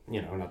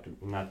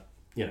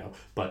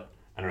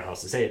I don't know how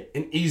else to say it,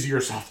 an easier,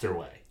 softer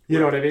way. You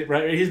know what I mean,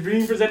 right? He's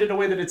being presented in a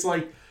way that it's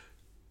like,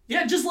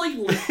 yeah, just like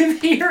live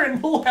here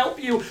and we'll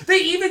help you. They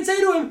even say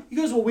to him, he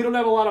goes, well, we don't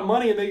have a lot of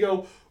money, and they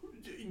go,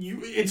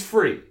 it's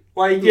free.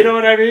 Like, you know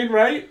what I mean,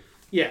 right?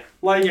 Yeah.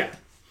 Like, yeah.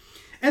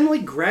 And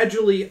like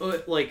gradually,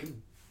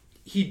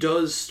 he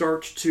does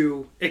start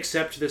to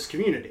accept this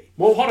community.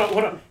 Well, hold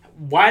on.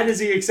 Why does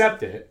he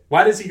accept it?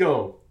 Why does he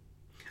go?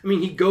 I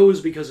mean, he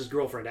goes because his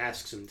girlfriend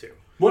asks him to.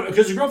 Well,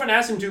 because his girlfriend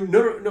asks him to.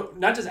 No,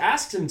 not just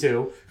asks him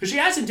to. Because she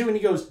asks him to, and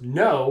he goes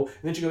no.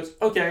 And then she goes,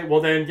 okay, well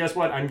then, guess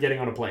what? I'm getting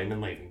on a plane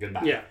and leaving.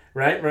 Goodbye. Yeah.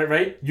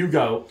 Right. You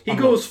go. He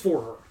goes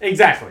for her.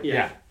 Exactly.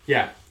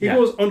 Yeah. He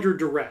goes under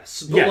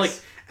duress, but like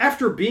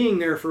after being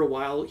there for a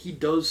while, he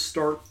does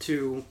start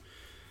to,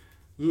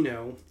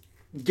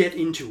 get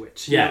into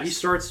it. Yeah. He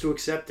starts to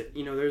accept it.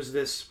 There's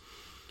this,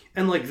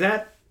 and like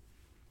that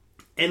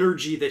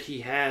energy that he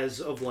has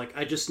of like,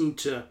 I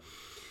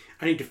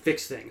need to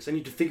fix things. I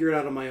need to figure it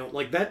out on my own.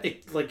 Like that,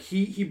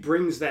 he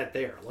brings that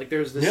there. Like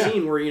there's the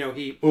scene where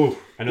he. Ooh,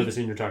 I know the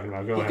scene you're talking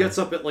about. Go ahead. He gets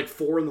up at like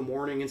 4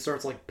 a.m. and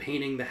starts like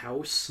painting the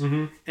house.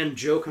 And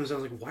Joe comes down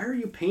and is like, "Why are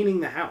you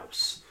painting the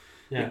house?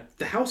 Yeah, like,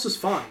 the house is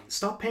fine.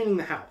 Stop painting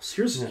the house.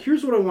 Here's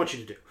what I want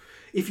you to do.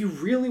 If you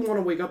really want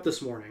to wake up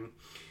this morning,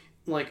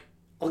 like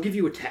I'll give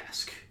you a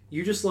task.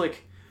 You just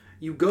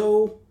you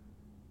go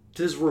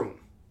to this room.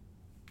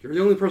 You're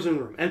the only person in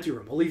the room. Empty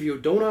room. I'll leave you a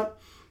donut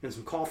and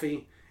some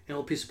coffee." And a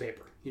little piece of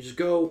paper. You just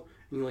go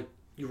and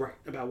you write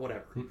about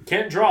whatever.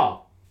 Can't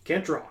draw.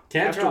 Can't draw.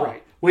 Can't Have to draw.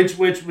 write. Which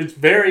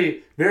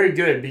very, very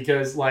good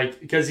because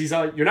he's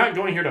you're not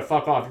going here to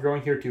fuck off. You're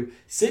going here to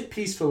sit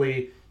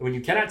peacefully. And when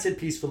you cannot sit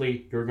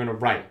peacefully, you're going to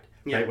write.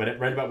 Yeah.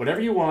 Write about whatever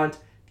you want,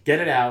 get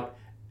it out.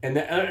 And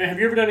have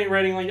you ever done any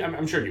writing? Like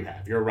I'm sure you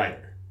have. You're a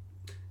writer.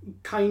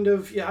 Kind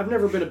of, yeah. I've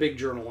never been a big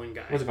journaling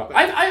guy. What's it called?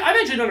 I've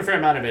actually done a fair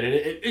amount of it.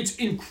 It's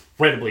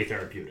incredibly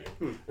therapeutic.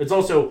 It's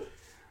also,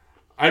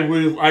 I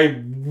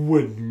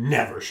would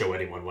never show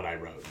anyone what I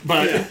wrote,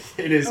 but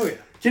it is. Oh, yeah.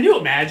 Can you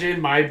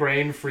imagine my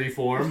brain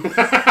freeform?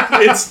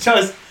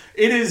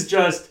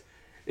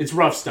 It's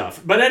rough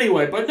stuff. But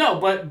anyway,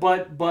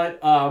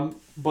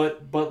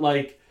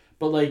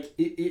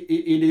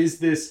 it is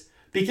this,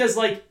 because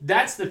like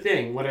that's the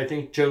thing. What I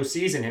think Joe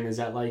sees in him is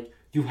that like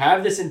you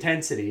have this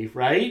intensity,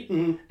 right?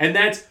 Mm-hmm. And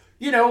that's,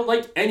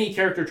 like any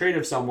character trait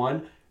of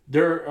someone,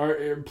 there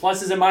are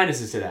pluses and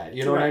minuses to that.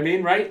 You know what I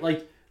mean, right?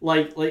 Like,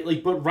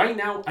 but right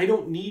now I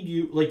don't need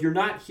you. Like, you're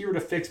not here to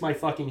fix my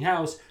fucking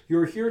house.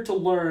 You're here to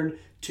learn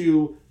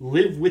to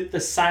live with the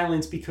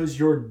silence because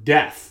you're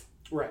deaf.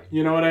 Right.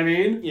 You know what I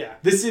mean? Yeah.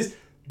 This is,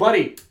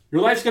 buddy,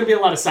 your life's going to be a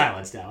lot of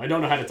silence now. I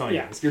don't know how to tell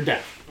you this. You're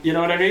deaf. You know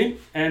what I mean?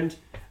 And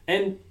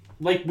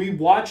like, we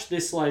watch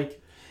this, like...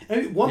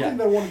 One thing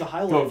that I wanted to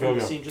highlight from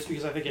the scene, just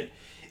because I think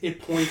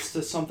it points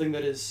to something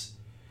that is...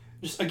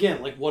 Just,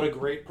 again, like, what a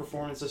great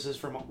performance this is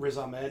from Riz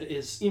Ahmed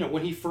is,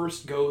 when he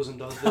first goes and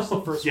does this the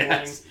first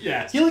morning.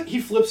 Yes. He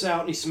flips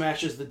out and he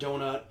smashes the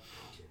donut.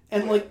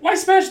 And, like... Why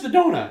smash the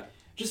donut?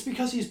 Just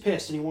because he's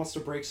pissed and he wants to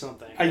break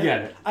something. I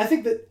get it. I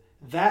think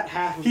that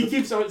half of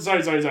keeps... Sorry. I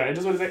just want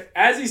to say,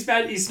 as he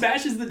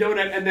smashes the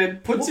donut and then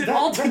puts it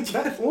all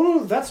together.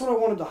 That's what I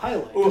wanted to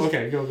highlight. Oh,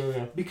 okay.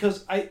 Go.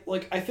 Because I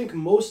think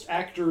most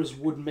actors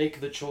would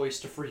make the choice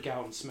to freak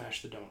out and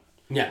smash the donut.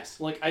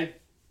 Yes.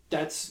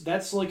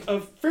 That's like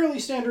a fairly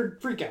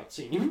standard freak out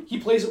scene. Mm-hmm. He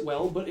plays it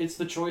well, but it's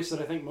the choice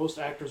that I think most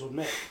actors would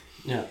make.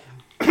 Yeah.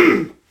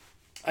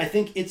 I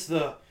think it's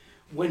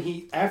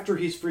after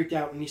he's freaked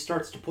out and he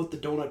starts to put the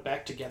donut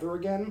back together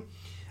again,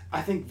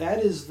 I think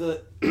that is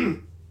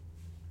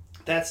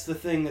that's the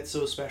thing that's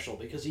so special,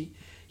 because he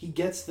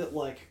gets that,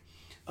 like,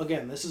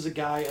 again, this is a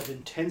guy of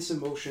intense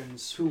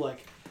emotions who,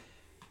 like,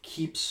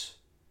 he's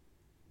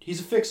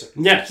a fixer.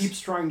 Yes. He keeps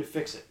trying to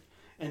fix it.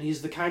 And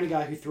he's the kind of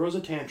guy who throws a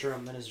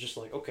tantrum and is just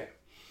like, okay,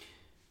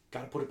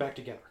 gotta put it back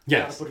together.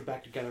 Yes. Gotta put it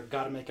back together.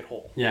 Gotta make it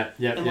whole. Yeah.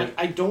 And like,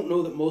 I don't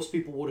know that most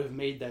people would have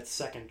made that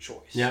second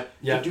choice. Yeah.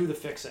 To do the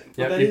fixing.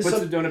 Yeah. He puts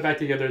the donut back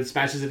together and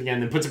smashes it again,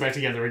 then puts it back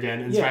together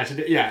again and smashes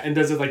it. Yeah. And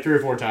does it like 3 or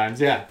 4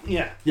 times. Yeah.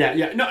 Yeah.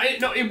 No,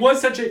 it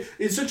was such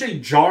a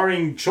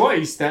jarring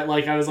choice that,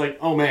 like, I was like,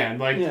 oh man,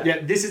 like,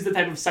 this is the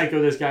type of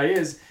psycho this guy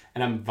is,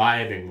 and I'm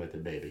vibing with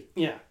it, baby.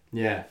 Yeah.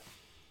 Yeah.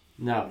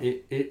 No,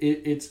 it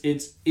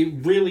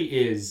really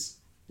is.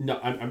 No,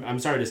 I'm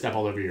sorry to step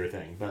all over your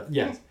thing, but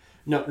yes.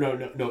 No.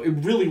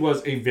 It really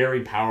was a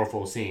very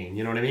powerful scene.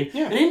 You know what I mean?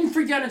 Yeah. And it didn't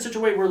freak out in such a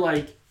way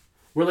where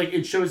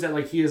it shows that,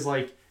 like, he is,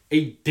 like,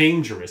 a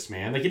dangerous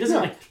man. Like, he doesn't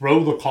like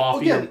throw the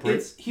coffee.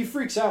 Again, he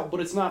freaks out, but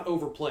it's not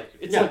overplayed.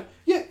 It's like,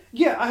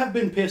 I have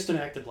been pissed and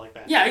acted like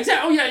that. Yeah,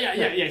 exactly. Oh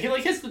yeah. He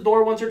like hits the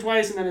door once or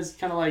twice, and then it's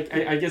kind of like,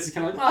 I guess it's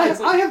kind of like,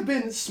 I have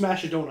been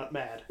smash a donut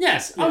mad.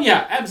 Yes. Yeah. Oh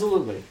yeah,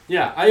 absolutely.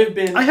 Yeah,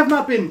 I have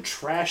not been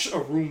trash a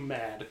room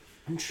mad.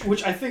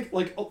 Which I think,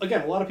 like,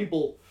 again, a lot of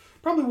people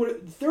probably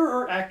would. There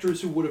are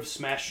actors who would have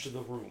smashed the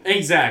room.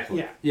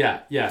 Exactly.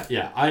 Yeah.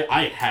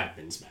 I have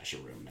been smash a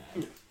room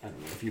mad. I don't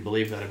know if you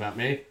believe that about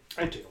me.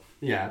 I do.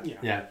 Yeah.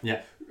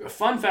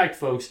 Fun fact,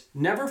 folks: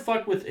 never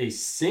fuck with a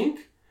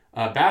sink,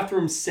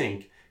 bathroom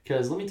sink,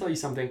 because let me tell you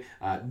something.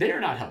 They are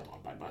not held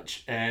on by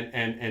much,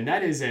 and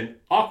that is an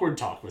awkward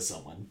talk with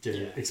someone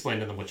to explain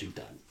to them what you've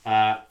done.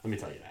 Let me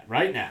tell you that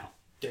right now.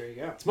 There you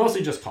go. It's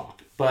mostly just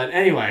caulk, but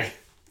anyway,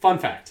 fun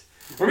fact.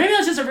 Or maybe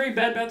that's just a very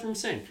bad bathroom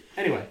sink.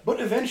 Anyway.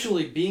 But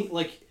eventually,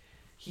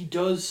 he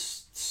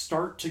does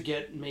start to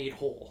get made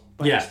whole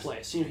by this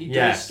place. He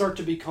does start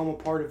to become a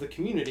part of the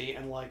community,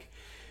 and, like,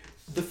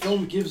 the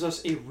film gives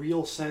us a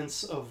real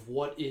sense of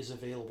what is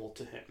available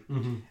to him.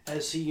 Mm-hmm.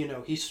 As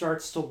he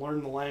starts to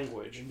learn the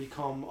language and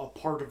become a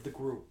part of the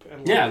group.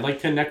 And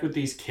like connect with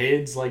these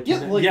kids.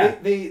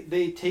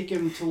 They take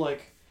him to,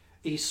 like,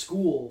 a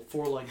school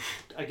for, like,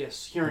 I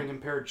guess, hearing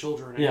impaired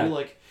children.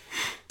 And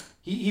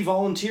he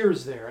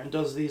volunteers there and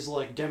does these,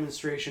 like,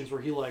 demonstrations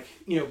where he, like,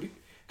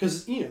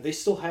 because, they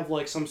still have,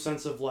 like, some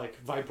sense of, like,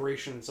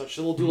 vibration and such.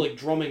 So they'll do, like,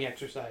 drumming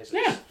exercises.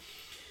 Yeah.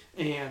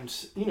 And,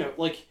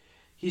 like,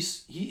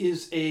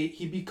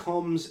 he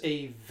becomes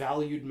a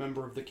valued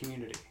member of the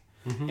community.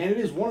 Mm-hmm. And it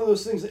is one of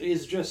those things that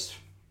is just,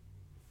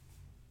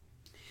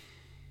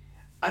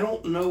 I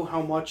don't know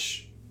how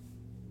much,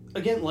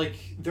 again, like,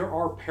 there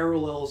are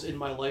parallels in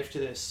my life to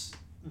this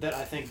that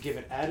I think give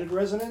it added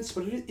resonance,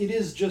 but it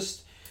is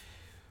just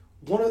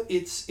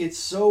it's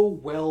so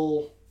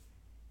well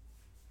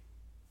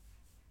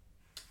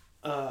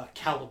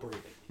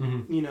calibrated.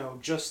 Mm-hmm.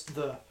 Just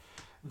the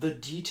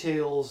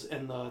details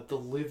and the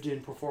lived in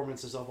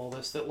performances of all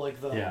this, that,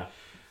 like,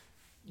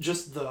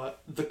 just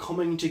the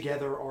coming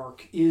together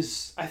arc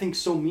is, I think,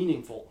 so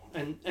meaningful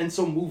and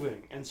so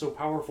moving and so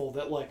powerful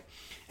that, like,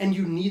 and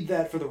you need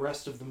that for the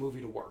rest of the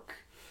movie to work,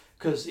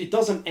 because it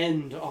doesn't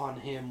end on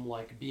him,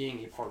 like,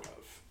 being a part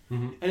of.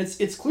 Mm-hmm. And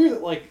it's clear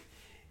that, like,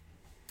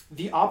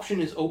 the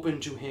option is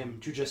open to him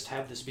to just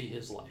have this be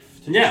his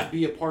life, to just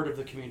be a part of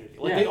the community.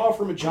 Like, they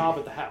offer him a job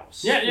at the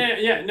house.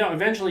 Yeah. No,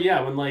 eventually,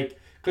 when, like,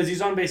 because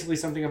he's on basically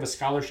something of a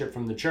scholarship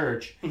from the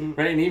church,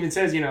 right? And he even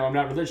says, you know, I'm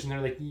not religious. And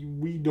they're like,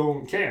 we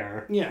don't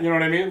care. Yeah. You know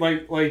what I mean?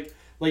 Like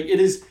it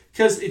is,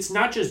 because it's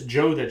not just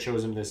Joe that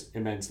shows him this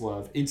immense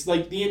love. It's,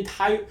 like, the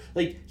entire,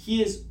 like,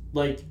 he is,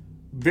 like,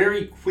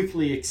 very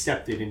quickly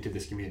accepted into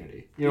this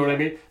community. You know what I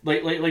mean?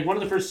 Like one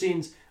of the first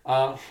scenes,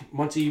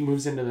 once he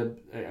moves into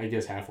the, I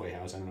guess, halfway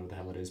house, I don't know what the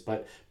hell it is,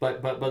 but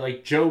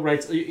like, Joe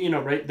writes, you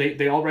know, right?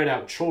 They all write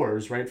out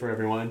chores, right, for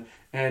everyone,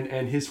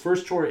 and his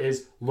first chore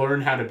is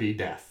learn how to be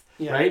deaf.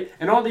 Yeah. Right?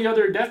 And all the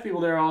other deaf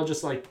people there are all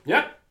just like,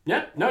 yep,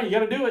 no, you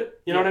gotta do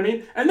it. You know what I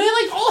mean? And they,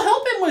 like, all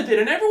help him with it.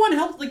 And everyone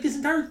helps. Like, this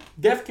entire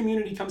deaf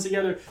community comes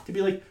together to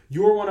be like,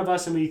 you're one of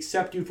us and we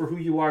accept you for who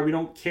you are. We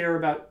don't care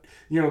about,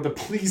 you know, the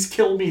please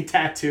kill me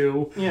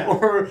tattoo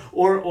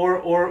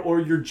or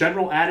your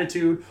general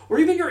attitude or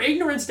even your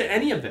ignorance to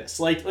any of this.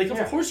 Like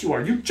of course you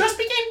are. You just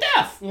became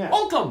deaf. Yeah.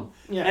 Welcome.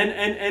 Yeah.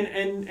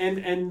 And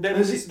then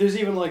there's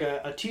even, like,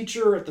 a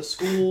teacher at the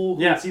school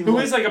who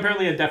is like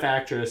apparently a deaf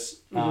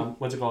actress.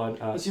 What's it called?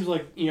 It seems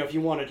like, you know, if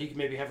you wanted, he could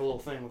maybe have a little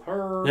thing with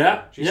her.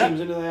 Yeah. She seems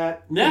into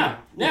that. Yeah.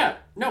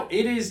 No,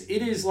 it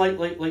is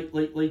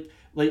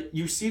like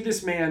you see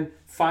this man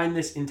find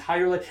this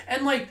entire life,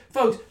 and, like,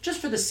 folks,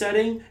 just for the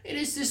setting, it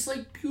is this,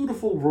 like,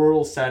 beautiful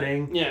rural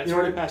setting. Yeah, it's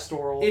very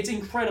pastoral. It's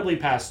incredibly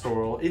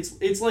pastoral.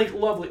 It's like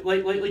lovely.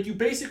 Like you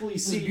basically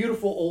see a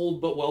beautiful old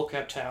but well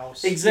kept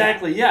house.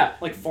 Exactly. Yeah.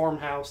 Like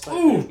farmhouse type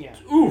thing. Yeah.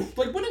 Oof.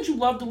 Like, wouldn't you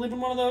love to live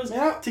in one of those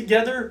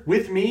together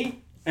with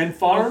me and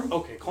farm? Oh,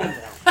 okay, calm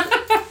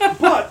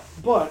down.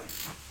 but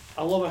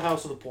I love a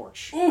house with a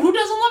porch. Ooh, who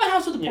doesn't love a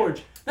house with a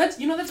porch? That's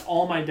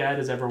all my dad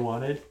has ever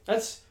wanted. That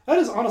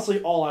is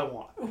honestly all I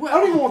want. I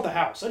don't even want the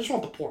house. I just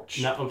want the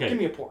porch. No, okay. Give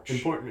me a porch.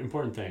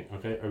 Important thing.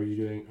 Okay, are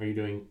you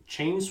doing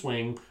chain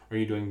swing? Are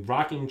you doing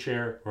rocking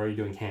chair? Or are you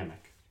doing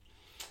hammock?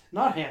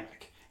 Not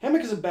hammock.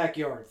 Hammock is a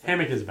backyard thing.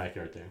 Hammock is a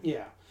backyard thing.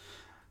 Yeah,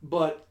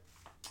 but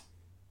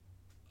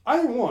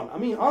either one. I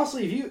mean,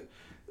 honestly,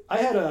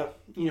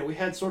 we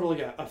had sort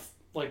of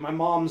like my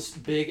mom's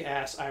big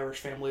ass Irish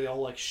family. They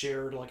all, like,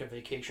 shared, like, a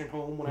vacation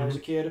home when I was a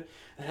kid.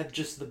 That had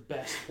just the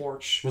best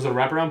porch. Was it a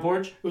wraparound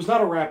porch? It was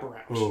not a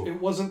wraparound. Ooh. It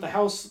wasn't the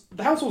house.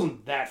 The house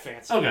wasn't that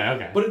fancy.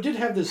 Okay. But it did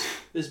have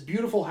this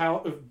beautiful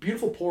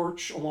beautiful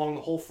porch along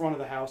the whole front of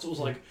the house. It was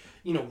like,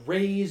 you know,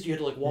 raised. You had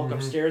to, like, walk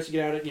upstairs to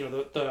get at it. You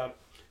know,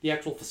 the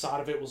actual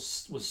facade of it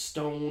was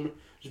stone.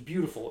 It was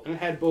beautiful, and it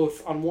had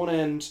both on one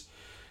end,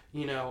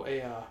 you know,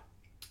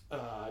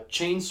 a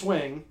chain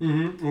swing,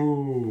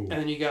 and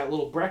then you got a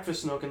little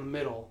breakfast nook in the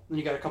middle, and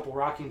you got a couple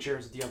rocking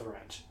chairs at the other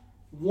end.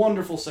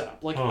 Wonderful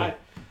setup. Like,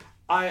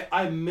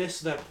 I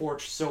miss that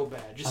porch so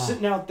bad. Just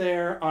sitting out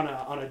there on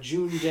a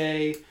June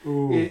day,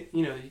 you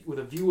know, with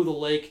a view of the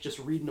lake, just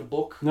reading a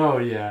book. Oh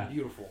yeah,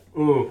 beautiful.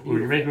 Ooh,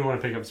 you're making me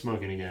want to pick up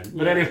smoking again.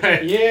 But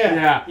anyway,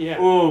 yeah.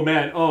 Oh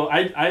man,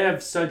 I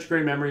have such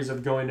great memories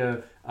of going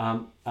to.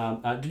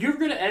 Did you ever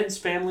go to Ed's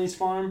family's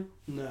farm?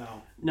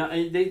 No,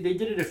 they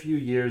did it a few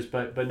years,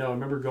 but no, I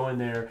remember going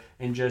there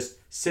and just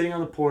sitting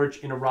on the porch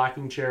in a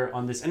rocking chair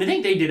on this, and I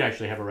think they did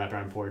actually have a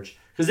wraparound porch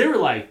because they were,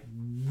 like,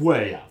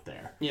 way out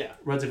there. Yeah.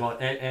 What's it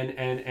called?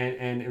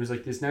 And it was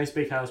like this nice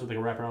big house with, like,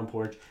 a wraparound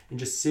porch, and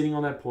just sitting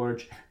on that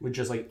porch with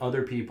just, like,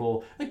 other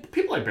people, like,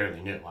 people I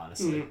barely knew,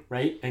 honestly,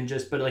 right? And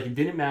just, but, like, it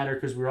didn't matter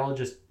because we were all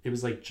just, it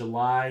was like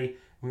July.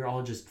 We were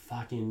all just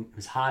fucking, it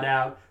was hot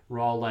out. We're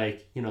all,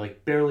 like, you know,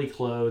 like, barely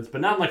clothed,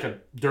 but not in, like, a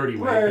dirty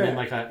way, but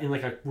in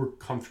like a we're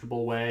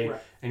comfortable way,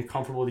 and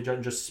comfortable with each other,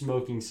 and just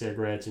smoking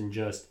cigarettes and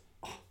just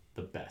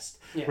the best,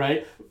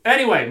 right?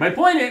 Anyway,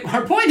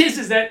 our point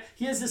is that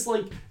he has this,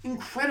 like,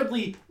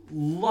 incredibly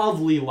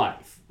lovely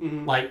life,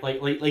 like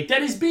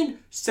that has been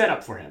set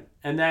up for him,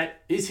 and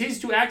that is his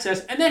to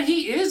access, and that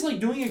he is, like,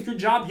 doing a good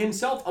job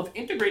himself of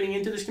integrating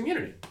into this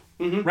community.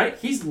 Right?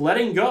 He's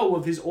letting go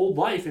of his old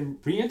life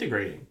and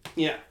reintegrating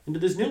into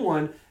this new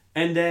one.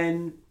 And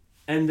then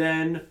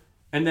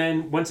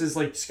once his,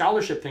 like,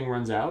 scholarship thing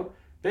runs out,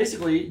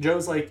 basically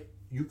Joe's like,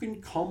 you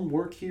can come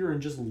work here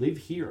and just live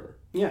here.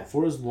 Yeah.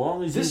 For as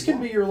long as this you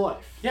can want. be your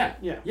life.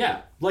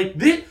 Yeah. Like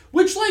this,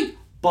 which, like,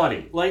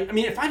 buddy, like, I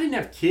mean, if I didn't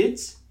have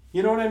kids,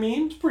 you know what I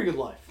mean? It's a pretty good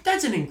life.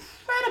 That's an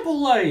incredible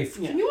life.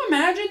 Yeah. Can you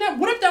imagine that?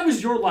 What if that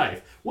was your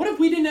life? What if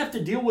we didn't have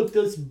to deal with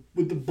this,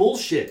 with the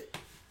bullshit?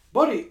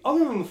 Buddy,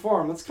 other than the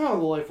farm, that's kind of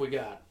the life we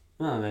got.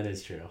 Oh, that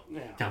is true.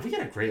 Yeah. God, we got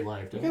a great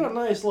life, don't we? We got a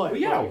nice life.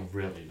 We got a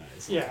really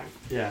nice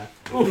life. Yeah.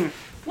 Ooh,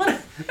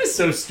 it's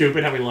so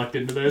stupid how we lucked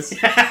into this.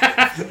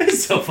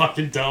 It's so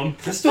fucking dumb.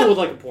 I still would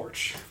like a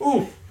porch.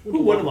 Ooh,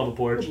 who wouldn't love a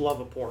porch? Would love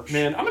a porch.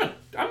 Man, I'm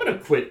gonna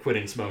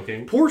quitting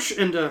smoking. Porch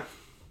and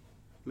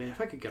man, if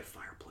I could get a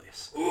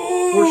fireplace.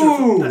 Ooh.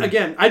 Porch and,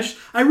 again, I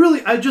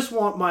just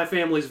want my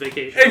family's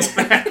vacation.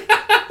 Exactly.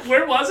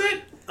 Where was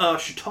it?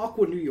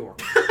 Chautauqua, New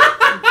York.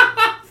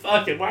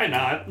 Fuck it, why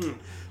not?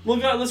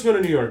 Let's go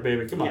to New York,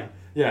 baby. Come on.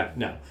 Yeah,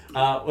 no.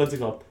 What's it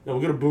called? No,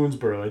 we'll go to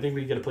Boonesboro. I think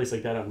we can get a place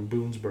like that out in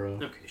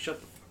Boonesboro. Okay, shut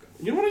the fuck up.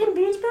 You don't want to go to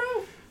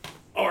Boonesboro?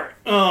 Alright.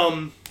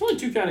 Only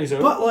 2 counties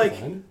over. But, like...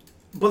 Fine.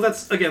 But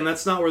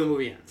that's not where the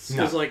movie ends.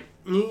 Because, No.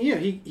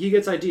 he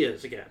gets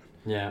ideas again.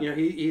 Yeah.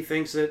 He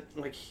thinks that,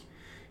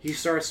 he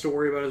starts to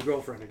worry about his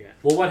girlfriend again.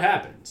 Well, what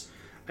happens?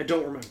 I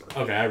don't remember.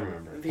 Okay, I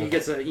remember. He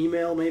gets an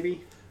email,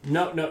 maybe?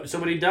 No. So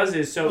what he does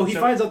is... he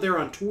finds out they're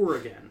on tour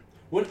again.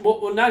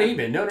 Well, not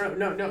even.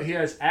 No. He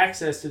has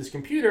access to this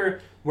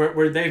computer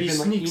where they've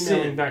been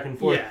emailing back and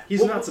forth. Yeah,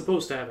 he's not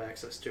supposed to have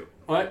access to it.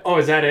 What? Oh,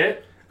 is that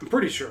it? I'm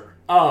pretty sure.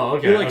 Oh,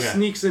 okay. He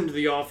sneaks into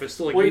the office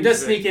to Well, he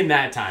does sneak in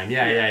that time.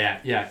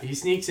 Yeah. He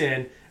sneaks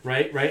in,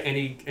 right, and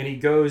he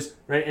goes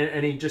right,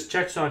 and he just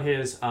checks on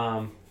his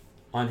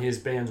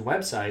band's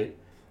website,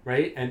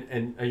 right,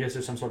 and I guess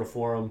there's some sort of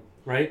forum,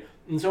 right,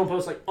 and someone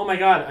posts like, oh my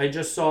god, I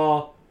just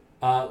saw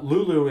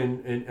Lulu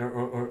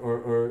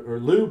or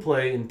Lou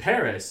play in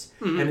Paris,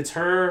 and it's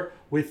her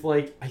with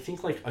I think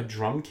a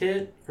drum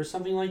kit or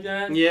something like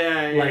that.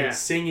 Yeah.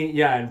 Singing,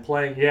 and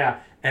playing,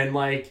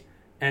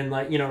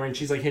 and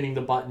she's hitting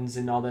the buttons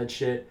and all that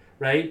shit,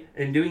 right?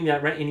 And doing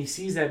that, right? And he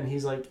sees that and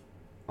he's like,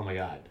 oh my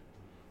god.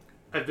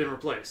 I've been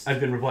replaced.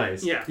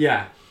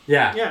 Yeah.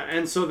 Yeah,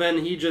 and so then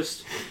he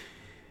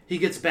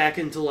gets back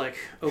into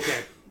okay,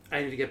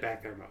 I need to get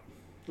back there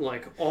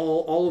mode.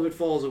 All of it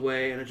falls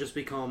away and it just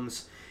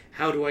becomes,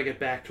 how do I get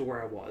back to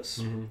where I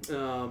was?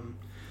 Mm-hmm.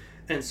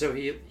 And so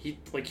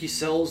he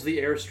sells the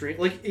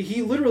Airstream.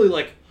 He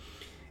literally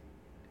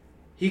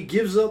he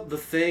gives up the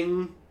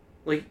thing.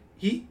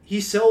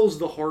 He sells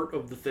the heart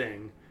of the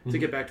thing to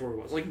get back to where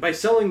he was. By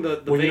selling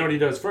the Well, you know what he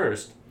does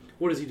first?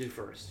 What does he do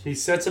first? He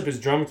sets up his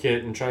drum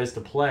kit and tries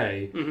to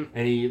play, and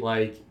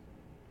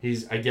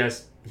I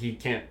guess he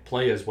can't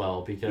play as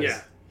well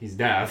because he's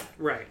deaf.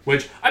 Right.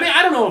 Which,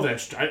 I don't know if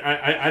that's...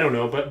 I don't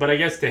know, but I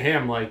guess to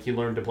him, he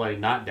learned to play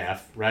not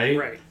deaf, right?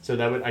 Right. So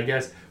that would, I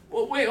guess...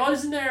 Well, wait,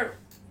 isn't there...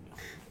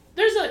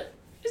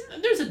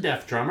 There's a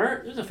deaf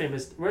drummer. There's a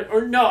famous...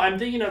 Or no, I'm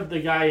thinking of the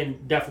guy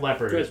in Def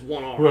Leppard. Who has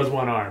one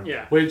arm.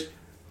 Yeah. Which,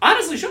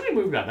 honestly, show me a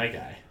movie about that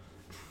guy.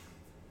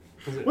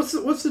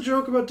 What's the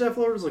joke about Def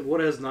Leppard? It's what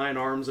has 9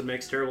 arms and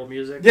makes terrible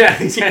music?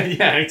 Yeah,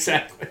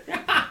 exactly.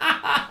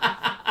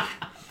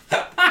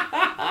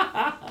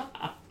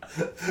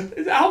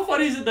 How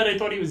funny is it that I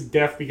thought he was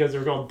deaf because they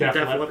were called Def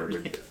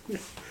Leppard?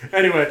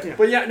 Anyway,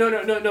 but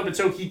no. But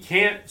so he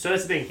can't. So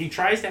that's the thing. He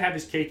tries to have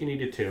his cake and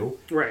eat it too.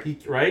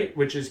 Right. Right.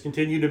 Which is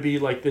continue to be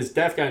this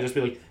deaf guy and just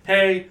be like,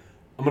 hey,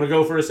 I'm gonna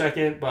go for a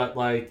second, but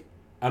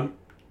I'm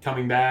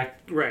coming back.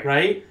 Right.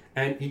 Right.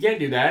 And he can't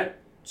do that.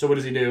 So what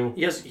does he do?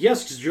 He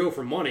asks Joe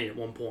for money at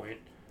one point.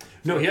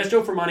 No, he asks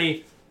Joe for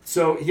money.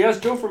 So he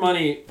asks Joe for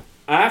money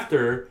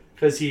after.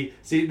 Because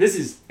this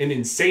is an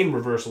insane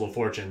reversal of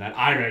fortune that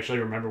I actually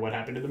remember what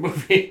happened in the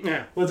movie.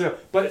 Yeah.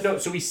 But no,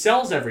 so he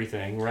sells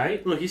everything,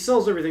 right? No, he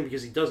sells everything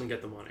because he doesn't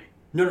get the money.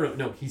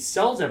 No. He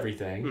sells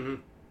everything. Mm-hmm.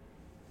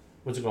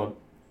 What's it called?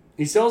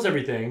 He sells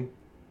everything.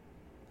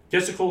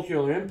 Gets the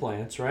cochlear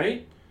implants,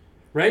 right?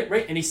 Right.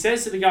 And he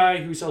says to the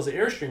guy who sells the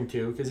Airstream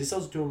to, because he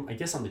sells it to him, I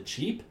guess, on the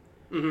cheap,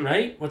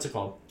 right? What's it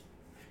called?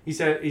 He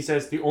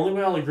says, the only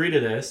way I'll agree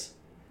to this,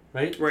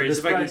 right? Right, is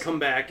if I can come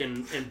back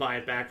and buy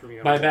it back from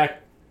you. Buy it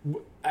back.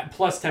 At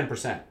plus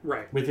 10%,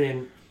 right?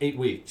 Within 8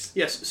 weeks.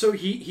 Yes. So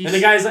he and the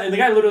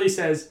guy literally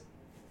says,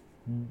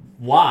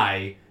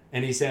 "Why?"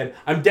 And he said,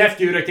 "I'm deaf,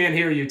 dude. I can't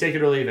hear you. Take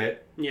it or leave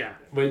it." Yeah.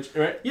 Which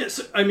right? Yes.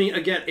 Yeah, so,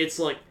 again, it's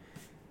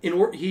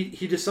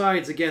he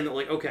decides again that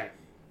okay,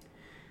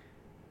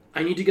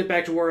 I need to get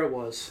back to where I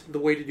was. The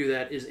way to do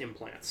that is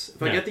implants.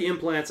 If I get the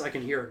implants, I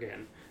can hear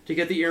again. To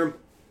get the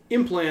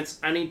implants,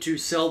 I need to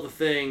sell the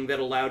thing that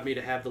allowed me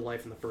to have the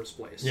life in the first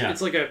place. Yeah.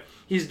 It's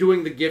he's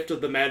doing the gift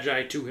of the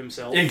Magi to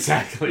himself.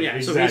 Exactly. Yeah.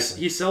 Exactly. So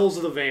he sells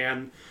the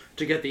van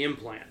to get the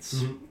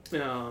implants,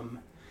 and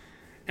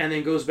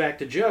then goes back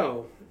to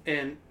Joe.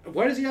 And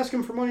why does he ask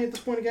him for money at this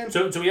point again?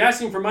 So he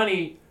asks him for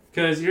money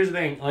because here's the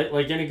thing,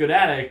 like any good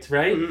addict,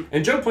 right? Mm-hmm.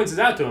 And Joe points this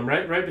out to him,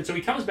 right? But so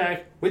he comes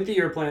back with the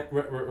implants,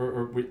 with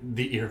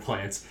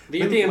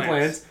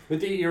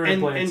the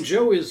implants, and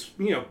Joe is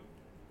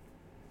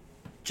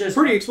just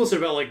pretty explicit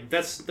about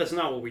that's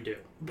not what we do.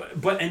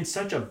 But in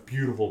such a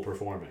beautiful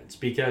performance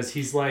because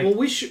he's like, well,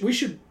 we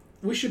should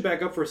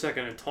back up for a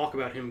second and talk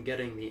about him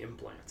getting the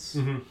implants,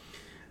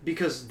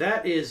 because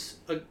that is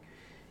one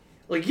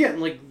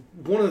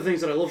of the things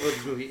that I love about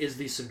this movie is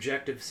the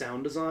subjective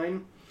sound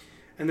design.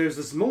 And there's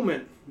this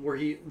moment where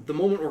he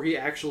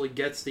actually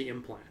gets the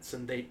implants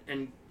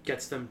and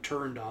gets them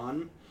turned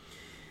on.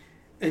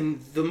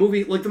 And the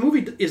movie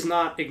is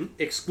not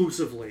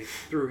exclusively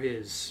through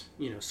his,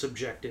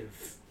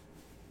 subjective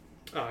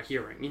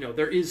hearing.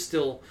 There is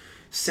still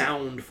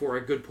sound for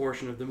a good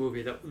portion of the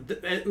movie that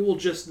it will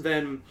just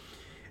then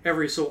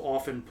every so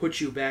often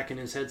put you back in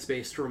his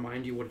headspace to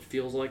remind you what it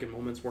feels like in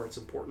moments where it's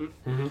important.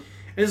 Mm-hmm. And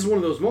this is one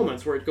of those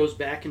moments where it goes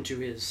back into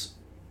his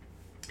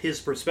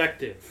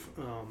perspective.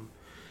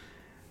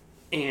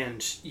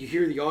 and you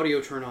hear the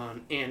audio turn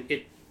on, and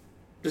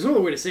there's no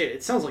other way to say it.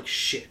 It sounds like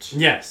shit.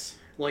 Yes.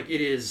 Like,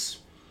 it is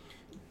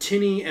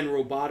tinny and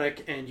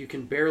robotic, and you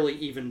can barely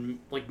even,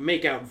 like,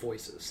 make out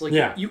voices. Like,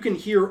 yeah. you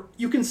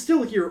can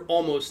still hear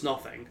almost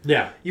nothing.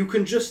 Yeah. You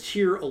can just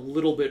hear a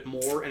little bit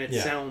more, and it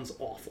yeah. sounds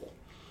awful.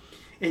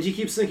 And he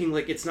keeps thinking,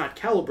 like, it's not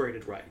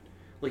calibrated right.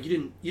 Like,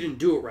 you didn't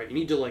do it right. You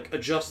need to, like,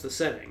 adjust the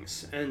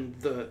settings. And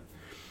the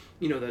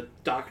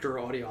doctor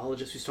or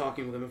audiologist who's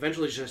talking with him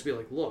eventually just has to be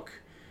like, look,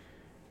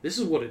 this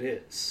is what it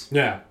is.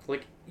 Yeah.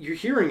 Like, your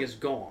hearing is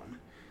gone.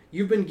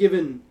 You've been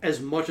given as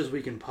much as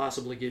we can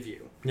possibly give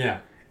you. Yeah.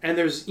 And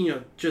there's,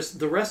 just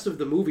the rest of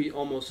the movie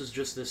almost is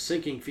just this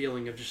sinking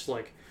feeling of just,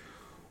 like,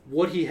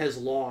 what he has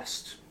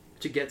lost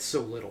to get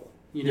so little,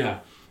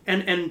 Yeah.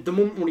 And the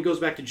moment when he goes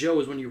back to Joe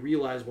is when you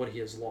realize what he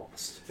has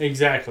lost.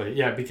 Exactly.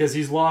 Yeah, because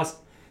he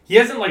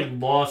hasn't, like,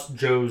 lost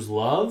Joe's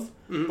love,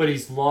 mm-hmm. but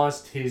he's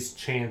lost his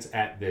chance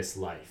at this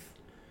life.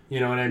 You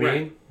know what I mean?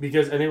 Right.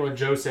 Because I think what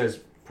Joe says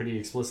pretty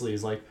explicitly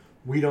is, like,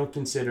 we don't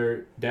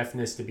consider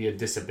deafness to be a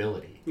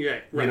disability. Yeah,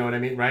 right. You know what I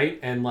mean? Right?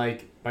 And,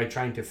 like, by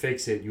trying to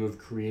fix it, you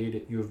have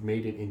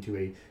made it into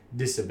a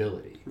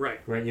disability. Right.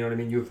 Right? You know what I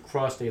mean? You have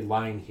crossed a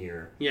line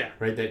here. Yeah.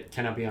 Right? That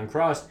cannot be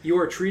uncrossed. You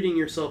are treating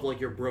yourself like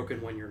you're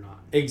broken when you're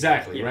not.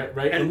 Exactly. Yeah.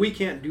 Right? And we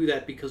can't do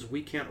that because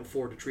we can't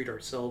afford to treat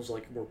ourselves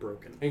like we're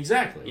broken.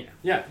 Exactly.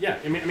 Yeah. Yeah.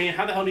 I mean,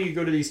 how the hell do you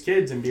go to these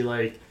kids and be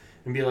like,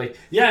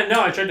 yeah,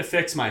 no, I tried to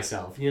fix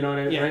myself. You know what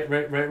I mean? Yeah.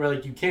 Right.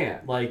 Like, you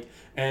can't. Like,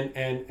 and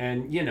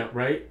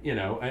right.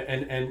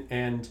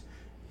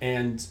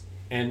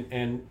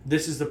 And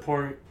this is the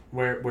point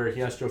where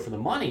he has Joe for the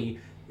money,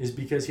 is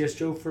because he has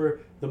Joe for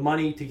the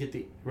money to get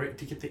the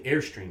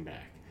Airstream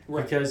back.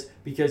 Right.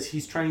 Because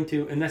he's trying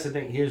to, and that's the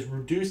thing, he has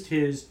reduced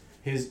his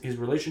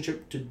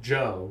relationship to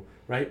Joe,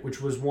 right,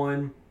 which was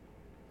one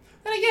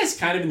that I guess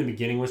kind of in the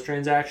beginning was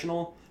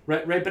transactional,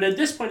 right, but at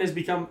this point has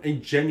become a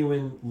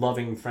genuine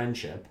loving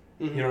friendship.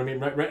 Mm-hmm. You know what I mean?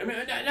 Right. I mean,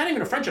 not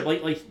even a friendship.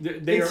 Like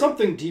it's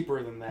something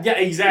deeper than that. Yeah,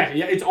 exactly.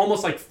 Yeah, it's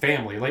almost like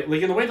family. Like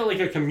in the way that, like,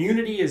 a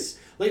community is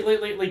like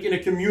in a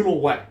communal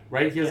way,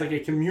 right? He has like a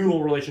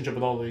communal relationship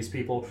with all of these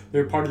people.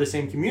 They're part of the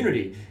same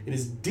community. It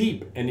is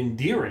deep and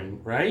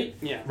endearing, right?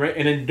 Yeah. Right,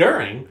 and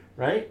enduring,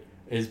 right?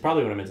 Is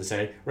probably what I meant to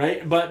say,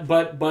 right? But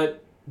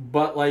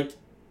like,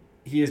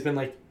 he has been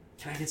like,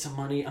 can I get some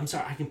money? I'm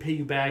sorry, I can pay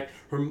you back.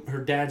 Her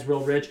dad's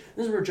real rich.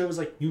 This is where Joe's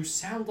like, you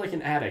sound like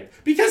an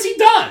addict. Because he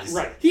does!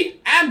 Right.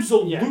 He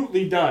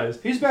absolutely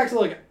does. He's back to,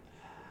 like,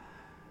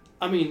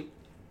 I mean,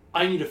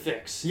 I need a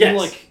fix. Yes. And,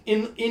 like,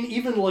 in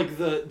even, like,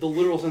 the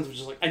literal sense of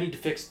just, like, I need to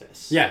fix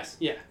this. Yes.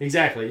 Yeah.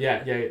 Exactly.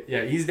 Yeah.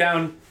 He's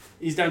down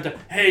to,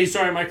 hey,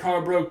 sorry, my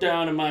car broke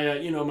down, and my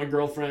my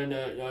girlfriend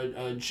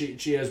she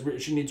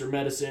needs her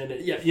medicine.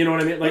 Yeah, you know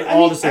what I mean? Like,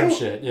 all the same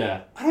shit.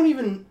 Yeah. I don't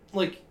even,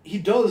 like, he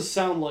does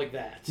sound like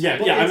that. Yeah,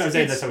 I'm not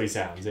saying that's how he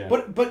sounds. Yeah.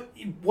 But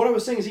what I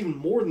was saying is even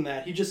more than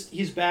that.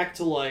 He's back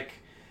to, like,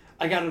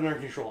 I got it under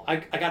control. I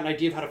got an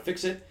idea of how to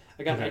fix it.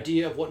 I got an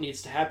idea of what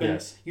needs to happen.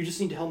 Yes. You just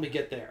need to help me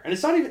get there. And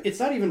it's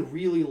not even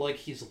really like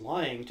he's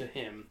lying to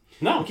him.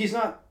 No. Like, he's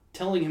not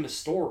telling him a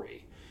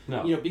story.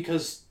 No.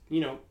 Because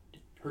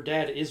her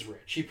dad is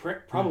rich. She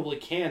probably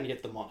can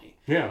get the money.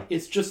 Yeah.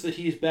 It's just that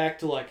he's back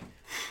to, like,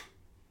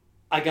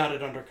 I got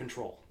it under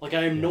control. Like,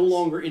 I am no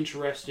longer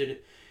interested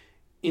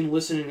in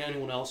listening to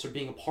anyone else or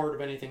being a part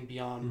of anything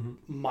beyond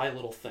my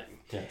little thing.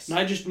 Yes. And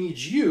I just need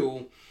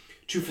you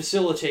to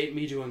facilitate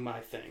me doing my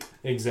thing.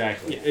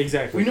 Exactly. Yeah.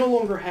 Exactly. We no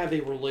longer have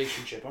a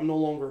relationship. I'm no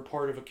longer a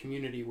part of a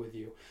community with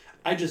you.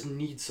 I just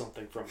need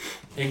something from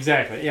you.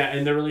 Exactly. Yeah,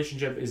 and the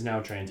relationship is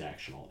now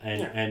transactional,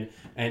 and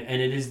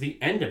it is the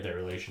end of their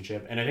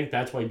relationship, and I think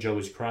that's why Joe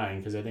is crying,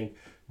 because I think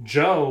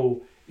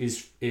Joe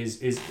is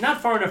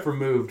not far enough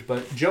removed,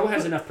 but Joe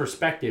has enough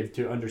perspective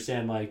to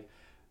understand, like,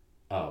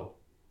 oh,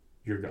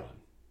 you're gone.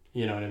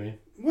 You know what I mean?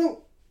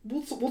 Well,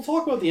 we'll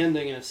talk about the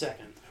ending in a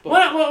second. But,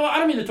 well, I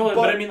don't mean the toilet,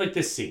 but I mean, like,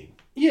 this scene.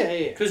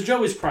 Yeah. Because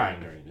Joe is crying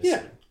during this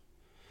scene.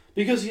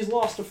 Because he's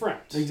lost a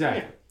friend.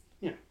 Exactly. Yeah.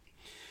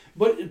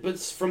 But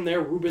from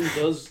there, Ruben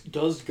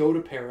does go to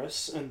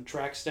Paris and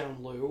tracks down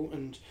Lou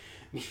and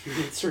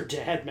meets her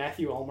dad,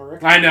 Matthew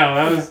Almeric. I know,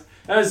 that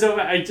was so.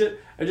 I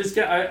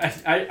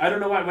don't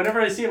know why.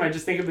 Whenever I see him, I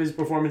just think of his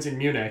performance in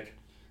Munich.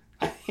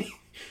 I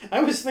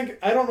always think,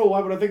 I don't know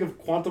why, but I think of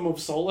Quantum of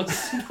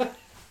Solace.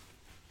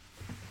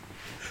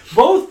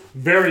 Both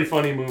very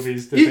funny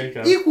movies to think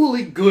of.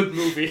 Equally good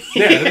movie.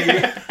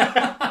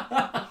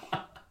 Yeah.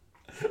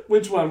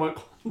 Which one? What,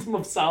 Quantum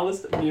of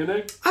Solace in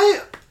Munich?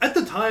 At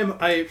the time,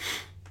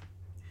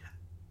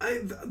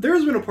 there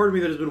has been a part of me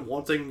that has been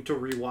wanting to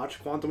rewatch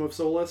Quantum of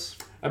Solace.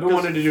 I've been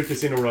wanting to do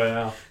Casino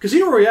Royale.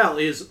 Casino Royale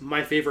is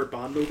my favorite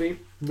Bond movie.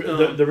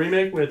 The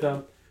remake with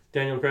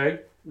Daniel Craig?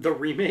 The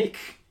remake?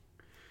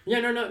 Yeah,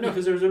 no,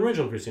 because there was an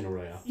original Casino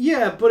Royale.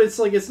 Yeah, but it's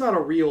like, it's not a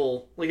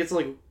real, like, it's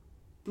like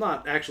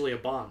not actually a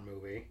Bond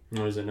movie.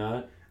 No, is it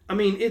not? I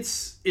mean,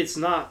 it's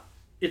not,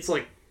 it's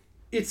like,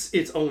 it's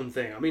its own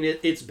thing. I mean,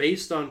 it's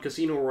based on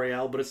Casino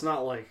Royale, but it's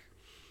not like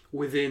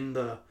within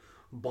the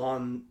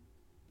Bond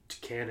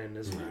canon.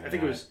 I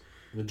think it was...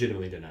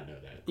 Legitimately did not know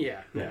that.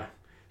 Yeah.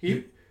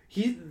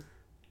 He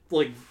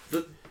like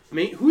the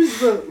main who's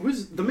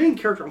the main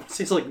character? I want to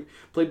say it's like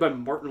played by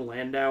Martin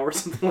Landau or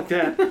something like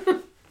that.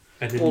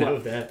 I didn't know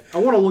that. I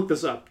want to look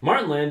this up.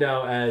 Martin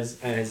Landau as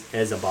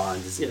a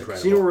Bond is incredible.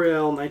 Casino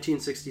Royale,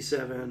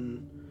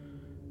 1967.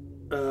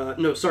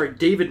 No, sorry,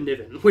 David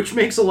Niven, which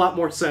makes a lot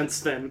more sense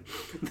than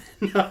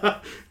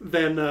Martin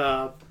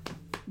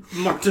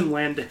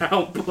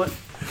Landau. But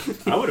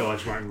I would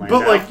watch Martin Landau.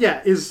 But like,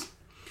 yeah, it's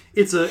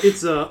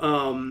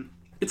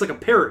like a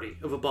parody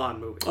of a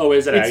Bond movie. Oh,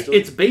 is it actually?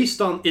 It's based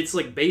on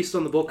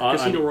the book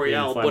Casino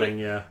Royale,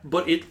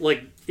 but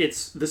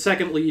it's the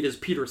second lead is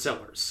Peter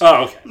Sellers.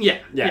 Oh,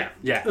 okay. Yeah,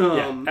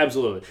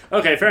 absolutely.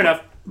 Okay, fair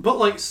enough.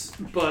 But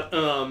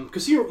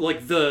Casino,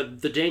 like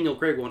the Daniel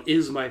Craig one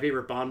is my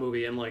favorite Bond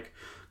movie, and like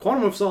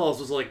Quantum of Solace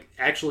was like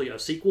actually a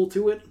sequel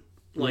to it.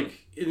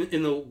 Like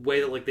in the way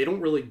that like they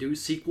don't really do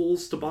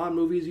sequels to Bond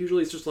movies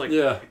usually. It's just like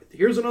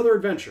here's another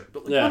adventure.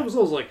 But like Quantum of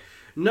Solace is like,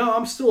 no,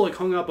 I'm still like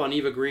hung up on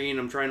Eva Green.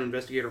 I'm trying to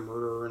investigate her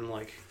murder and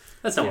like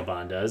that's not what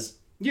Bond does.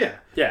 Yeah.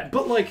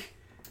 But like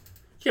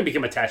you can't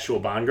become attached to a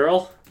Bond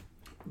girl.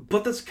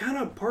 But that's kind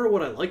of part of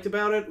what I liked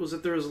about it was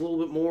that there was a little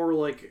bit more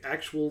like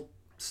actual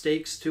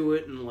stakes to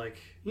it, and like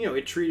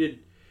it treated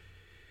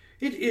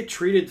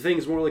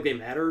things more like they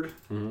mattered.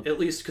 At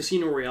least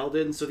Casino Royale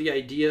did, and so the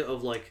idea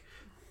of like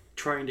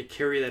trying to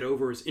carry that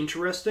over is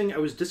interesting. I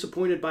was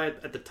disappointed by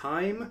it at the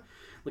time,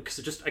 like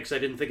because I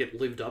didn't think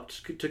it lived up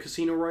to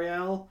Casino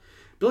Royale.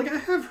 But like I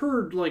have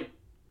heard like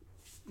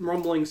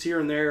rumblings here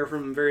and there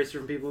from various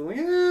different people, like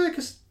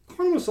because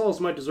Quantum of Solace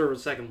might deserve a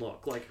second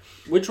look. Like,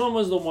 which one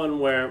was the one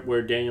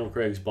where Daniel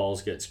Craig's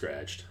balls get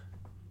scratched?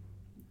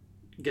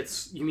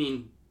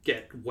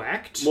 Get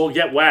whacked? Well,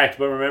 get whacked,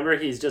 but remember,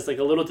 he's just like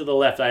a little to the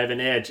left, I have an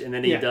edge, and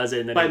then he does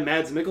it. And then by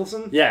Mads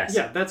Mikkelsen? Yes.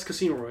 Yeah, that's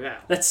Casino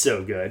Royale. That's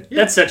so good. Yeah.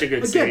 That's such a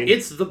good scene. Again,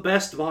 it's the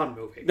best Bond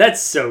movie.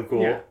 That's so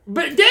cool. Yeah.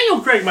 But Daniel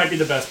Craig might be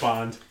the best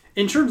Bond.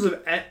 In terms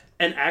of an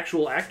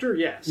actual actor,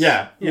 yes.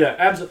 Yeah,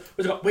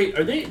 absolutely.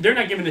 Wait, they're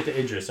not giving it to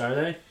Idris, are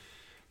they?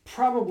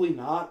 Probably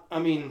not. I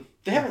mean,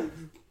 they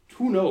haven't...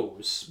 Who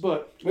knows?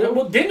 But...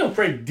 Well, Daniel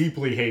Craig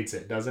deeply hates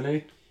it, doesn't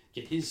he?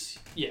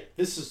 Yeah,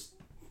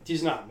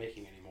 he's not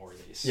making any more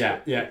of these.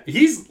 Yeah.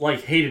 He's,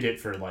 like, hated it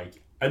for, like,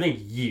 I think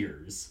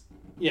years.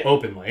 Yeah.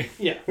 Openly.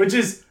 Yeah. Which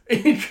is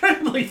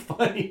incredibly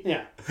funny.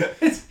 Yeah.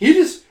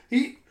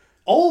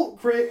 All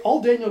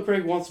Daniel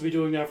Craig wants to be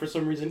doing now for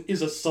some reason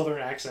is a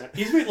Southern accent.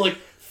 He's made, like,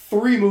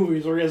 3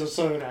 movies where he has a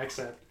Southern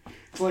accent.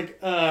 It's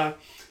like,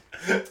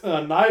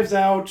 Knives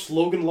Out,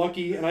 Logan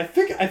Lucky, and I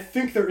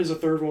think there is a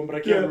third one, but I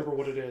can't remember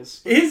what it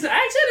is. His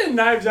accent in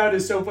Knives Out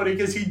is so funny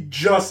because he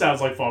just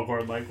sounds like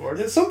Foghorn Leghorn.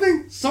 It's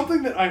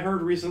something that I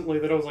heard recently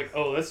that I was like,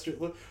 oh, that's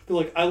true. They're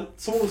like,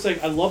 someone was saying,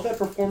 I love that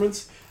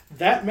performance.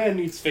 That man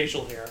needs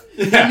facial hair.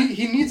 Yeah.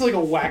 He needs like a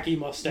wacky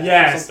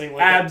mustache or something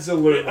like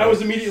absolutely. that. I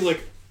was immediately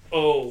like,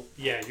 oh,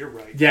 yeah, you're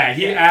right. Yeah,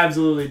 he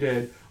absolutely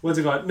did. What's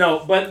it called?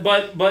 No, but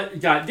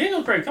God,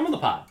 Daniel Craig, come on the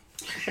pod.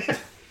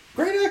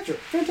 Great actor.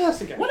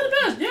 Fantastic actor. One of the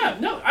best. Yeah.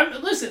 No,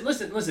 listen.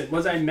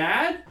 Was I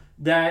mad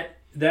that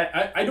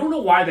I don't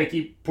know why they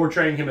keep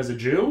portraying him as a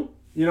Jew?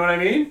 You know what I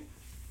mean?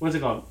 What's it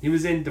called? He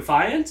was in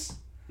Defiance.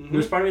 There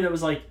was part of me that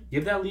was like,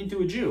 give that lead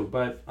to a Jew.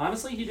 But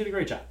honestly, he did a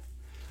great job.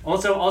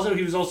 Also,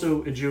 he was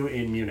also a Jew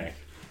in Munich.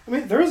 I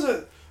mean, there was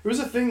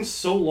a thing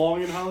so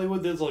long in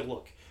Hollywood that's like,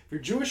 look, if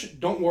you're Jewish,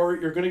 don't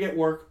worry, you're going to get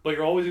work, but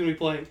you're always going to be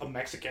playing a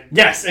Mexican.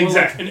 Yes,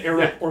 exactly. Like an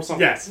Arab or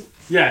something.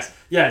 Yes.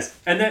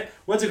 And then,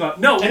 what's it called?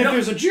 If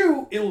there's a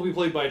Jew, it will be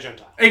played by a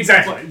Gentile.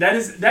 Exactly. That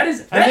is.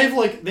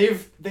 And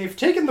they've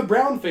taken the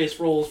brown face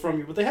roles from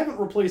you, but they haven't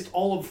replaced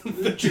all of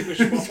the Jewish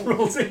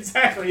roles.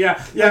 Exactly.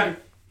 Yeah.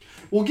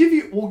 We'll give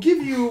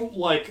you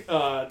like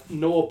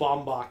Noah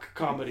Baumbach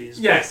comedies.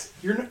 Yes.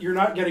 You're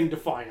not getting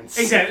Defiance.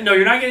 Exactly. No,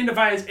 you're not getting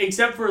Defiance,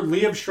 except for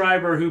Liev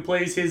Schreiber, who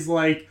plays his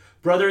like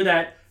brother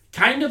that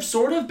kind of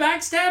sort of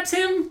backstabs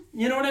him.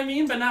 You know what I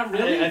mean? But not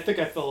really. I think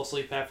I fell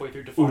asleep halfway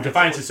through Defiance. Ooh,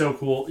 Defiance is so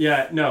cool.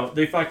 Yeah. No,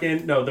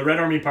 the Red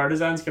Army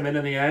Partisans come in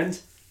the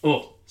end.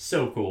 Oh,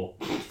 so cool.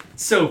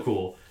 So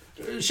cool.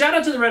 Shout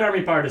out to the Red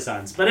Army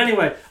Partisans. But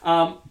anyway,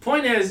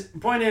 point is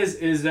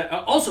that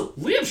also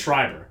Liev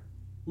Schreiber.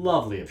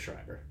 Love Liev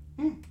Schreiber.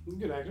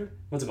 Good actor.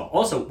 What's it called?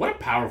 Also, what a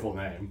powerful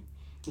name.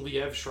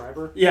 Liev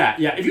Schreiber? Yeah.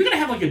 If you're going to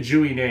have like a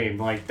Jewy name,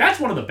 like that's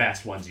one of the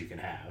best ones you can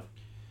have.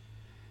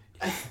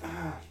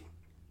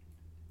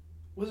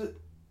 Was it?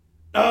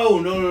 Oh,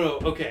 no.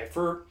 Okay,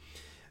 for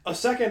a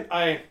second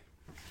I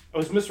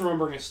was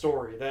misremembering a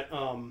story that,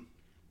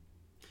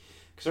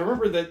 because I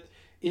remember that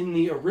in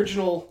the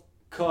original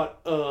cut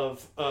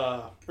of,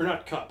 or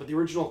not cut, but the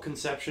original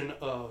conception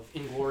of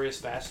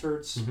Inglourious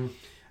Bastards,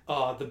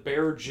 the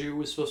Bear Jew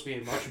was supposed to be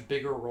a much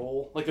bigger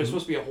role. Like, there's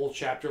supposed to be a whole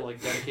chapter,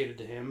 like, dedicated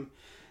to him.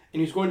 And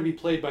he was going to be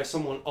played by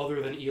someone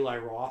other than Eli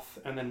Roth.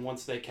 And then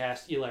once they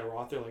cast Eli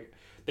Roth,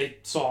 they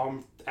saw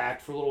him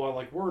act for a little while,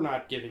 like, we're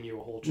not giving you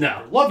a whole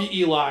chapter. No. Love you,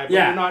 Eli, but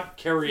we're not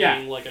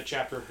carrying, like, a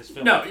chapter of his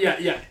film. No,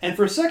 yeah. And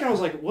for a second, I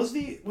was like, was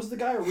the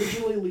guy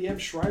originally Liev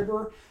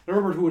Schreiber? I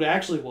remembered who it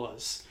actually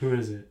was. Who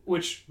is it?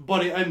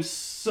 Buddy, I'm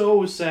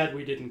so sad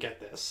we didn't get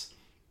this.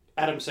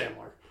 Adam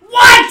Sandler.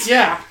 What?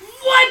 Yeah.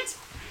 What?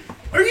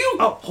 Are you?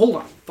 Oh, hold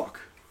on.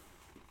 Fuck.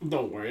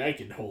 Don't worry, I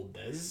can hold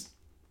this.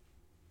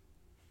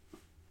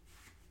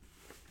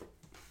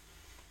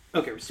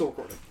 Okay, we're still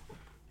recording.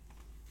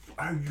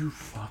 Are you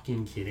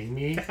fucking kidding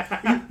me?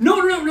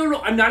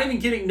 No. I'm not even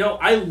kidding. No,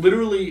 I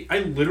literally,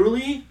 a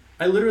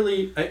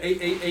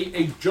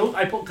joke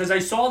I put, because I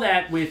saw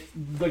that with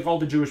like all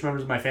the Jewish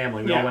members of my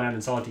family. We all went out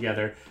and saw it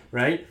together,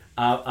 right?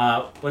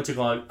 What's it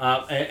called?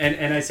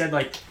 And I said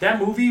like that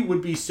movie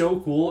would be so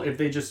cool if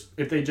they just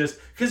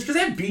because they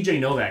have BJ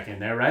Novak in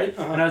there, right?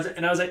 Uh-huh.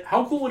 And I was like,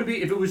 how cool would it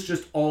be if it was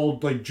just all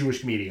like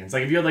Jewish comedians?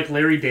 Like if you had like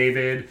Larry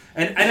David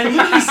and I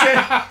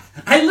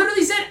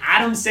literally said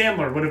Adam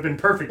Sandler would have been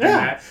perfect in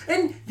that.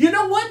 And you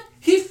know what?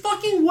 He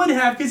fucking would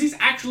have, because he's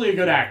actually a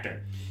good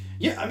actor.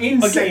 Yeah, I mean,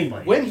 insanely.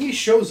 Again, when he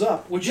shows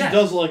up, which he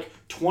does like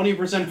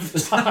 20% of the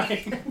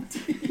time,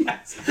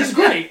 he's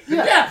great.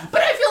 Yeah,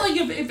 but I feel like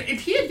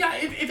if he had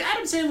got if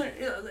Adam Sandler,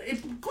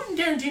 if Quentin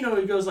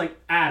Tarantino goes like,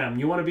 Adam,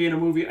 you want to be in a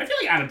movie? I feel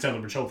like Adam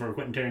Sandler would show for a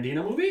Quentin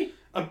Tarantino movie.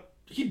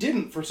 He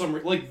didn't for some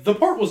reason. Like the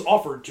part was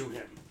offered to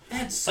him.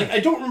 That's like I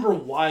don't remember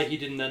why he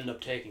didn't end up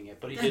taking it,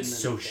 but he didn't. That's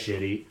so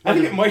shitty. I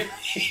think it might.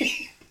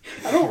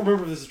 I don't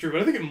remember if this is true,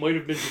 but I think it might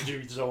have been to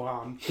do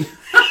Zohan.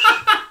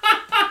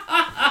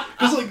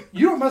 Because, like,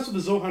 You Don't Mess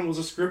With the Zohan was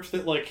a script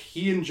that, like,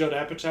 he and Judd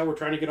Apatow were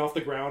trying to get off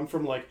the ground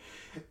from, like,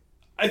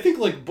 I think,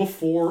 like,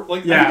 before,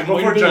 like... Yeah,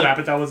 before Judd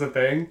Apatow was a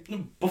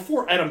thing?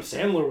 Before Adam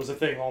Sandler was a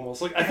thing,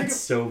 almost. Like, I think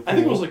so cool. I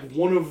think it was, like,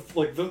 one of,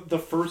 like, the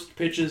first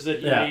pitches that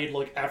he made,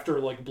 like,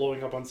 after, like,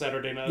 blowing up on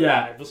Saturday Night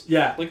Live. Was,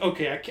 like,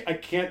 okay, I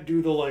can't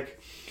do the,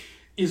 like,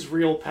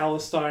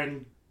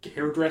 Israel-Palestine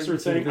hairdresser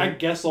thing. I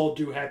guess I'll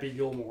do Happy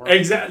Gilmore.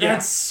 Exactly.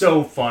 That's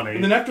so funny.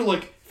 And then after,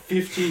 like,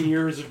 15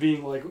 years of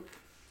being, like...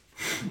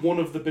 one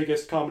of the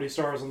biggest comedy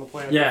stars on the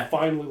planet. Yeah.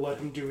 Finally let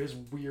him do his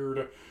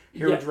weird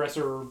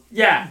hairdresser.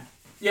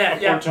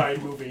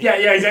 Apartheid movie.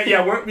 Exactly.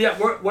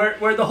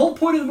 Where the whole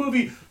point of the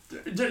movie,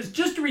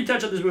 just to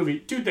retouch on this movie,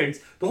 two things.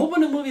 The whole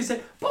point of the movie is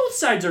that both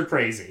sides are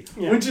crazy,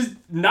 which is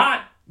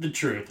not the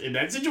truth in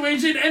that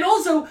situation, and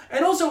also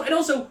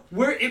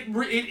where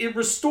it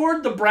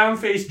restored the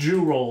brown-faced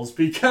Jew roles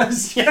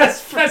because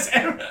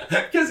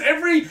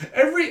every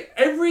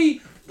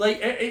like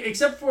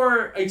except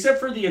for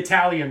the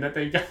Italian that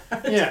they got.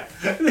 Yeah.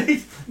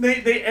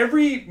 they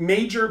every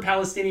major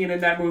Palestinian in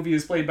that movie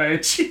is played by a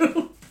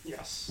Jew.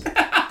 Yes.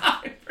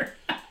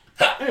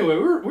 Anyway,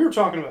 we were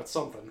talking about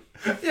something.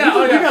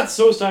 Yeah, we got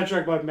so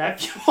sidetracked by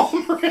Matthew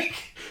Ulmerich.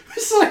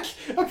 It's like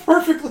a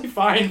perfectly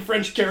fine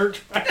French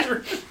character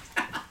actor.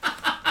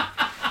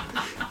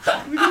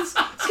 Let's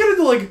get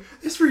into like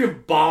history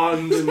of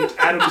Bond and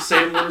Adam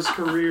Sandler's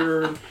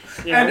career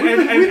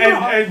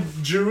and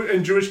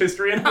Jewish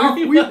history and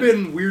we've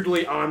been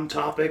weirdly on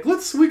topic.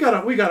 We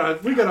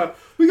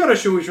gotta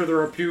show each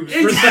other our pubes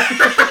for a second.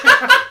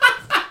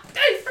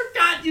 I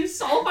forgot you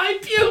saw my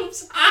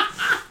pubes.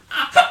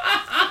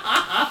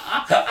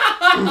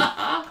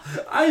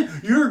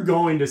 You're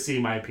going to see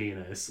my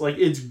penis. Like,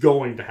 it's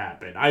going to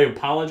happen. I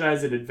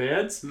apologize in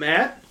advance.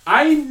 Matt?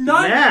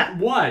 Matt!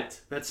 What?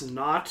 That's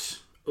not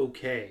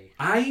okay.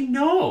 I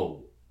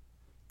know.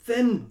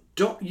 Then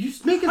don't... You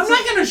make it... I'm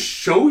not going to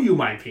show you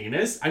my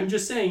penis. I'm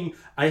just saying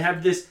I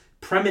have this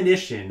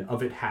premonition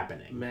of it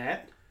happening.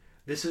 Matt,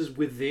 this is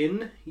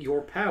within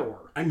your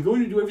power. I'm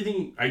going to do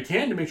everything I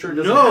can to make sure it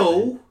doesn't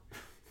happen.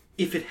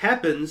 If it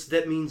happens,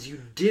 that means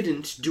you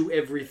didn't do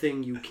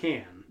everything you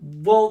can.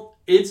 Well,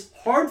 it's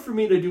hard for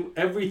me to do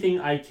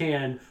everything I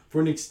can for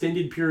an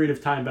extended period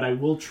of time, but I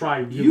will try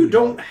really You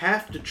don't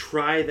have to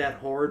try that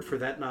hard for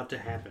that not to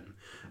happen.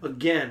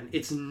 Again,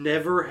 it's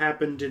never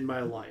happened in my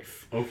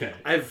life. Okay.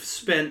 I've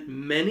spent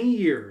many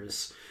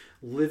years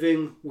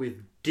living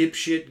with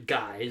dipshit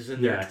guys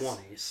in their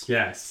 20s.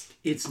 Yes.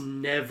 It's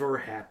never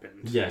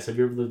happened. Yes. Have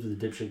you ever lived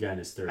with a dipshit guy in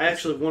his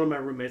 30s? One of my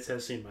roommates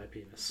has seen my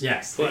penis.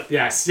 Yes. But,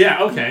 yes.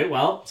 Yeah, okay.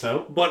 Well,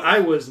 so. But I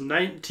was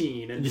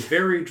 19 and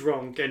very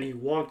drunk, and he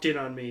walked in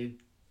on me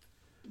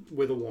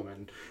with a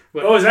woman.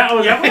 But, is that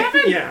what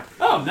happened? Yeah.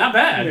 Oh, not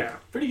bad. Yeah.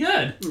 Pretty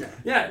good. Yeah.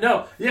 Yeah,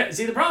 no. Yeah,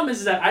 see, the problem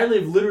is that I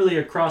live literally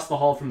across the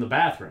hall from the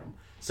bathroom.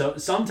 So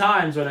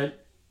sometimes when I...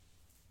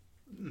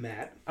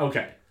 Matt.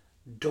 Okay.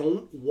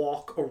 Don't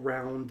walk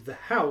around the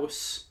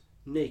house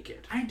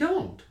naked. I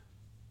don't.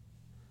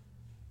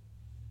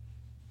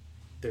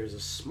 There's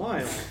a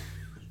smile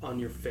on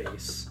your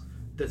face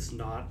that's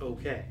not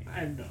okay.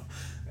 I know.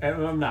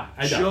 I'm not.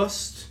 I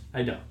don't.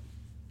 I don't.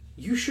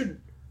 You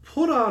should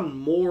put on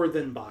more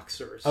than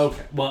boxers.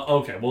 Okay.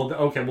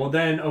 Well,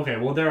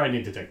 there I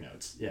need to take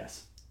notes.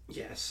 Yes.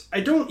 Yes. I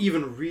don't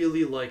even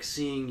really like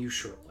seeing you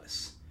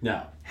shirtless.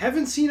 No.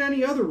 Haven't seen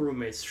any other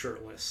roommates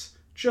shirtless.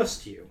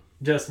 Just you.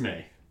 Just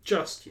me.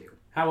 Just you.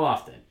 How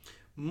often?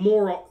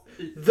 More.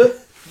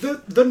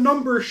 The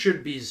number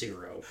should be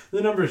 0.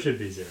 The number should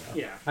be 0.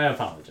 Yeah. I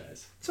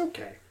apologize. It's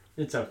okay.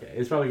 It's okay.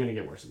 It's probably going to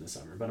get worse in the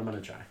summer, but I'm going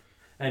to try.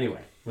 Anyway,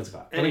 what's it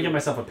called? Let me get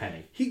myself a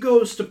penny. He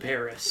goes to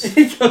Paris.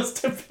 He goes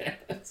to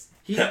Paris.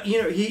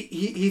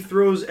 He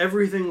throws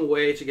everything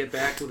away to get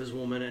back with his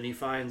woman, and he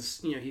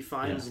finds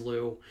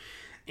Lou,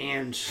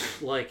 and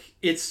like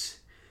it's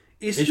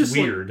just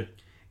weird. Like,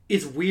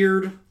 it's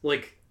weird.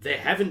 Like they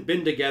haven't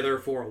been together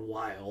for a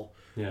while.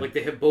 Yeah. Like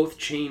they have both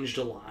changed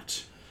a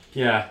lot.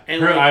 Yeah,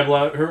 and her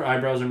like, her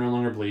eyebrows are no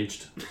longer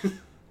bleached.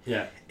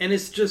 Yeah, and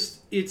it's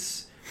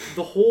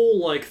the whole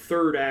like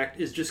third act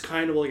is just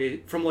kind of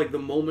like from like the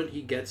moment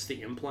he gets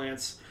the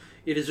implants,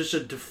 it is just a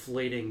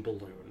deflating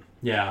balloon.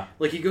 Yeah,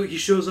 like he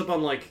shows up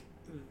on like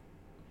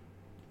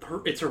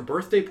it's her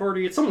birthday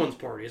party. It's someone's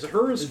party. Is it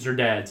hers? It's her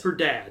dad's. Her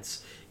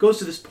dad's. Goes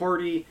to this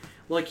party.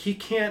 Like he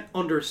can't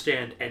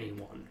understand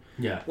anyone.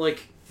 Yeah.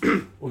 Like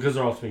well, because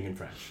they're all speaking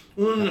French.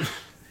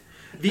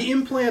 The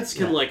implants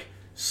can like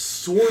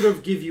sort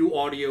of give you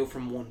audio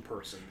from one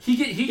person. He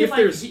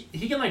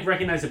can like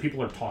recognize that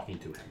people are talking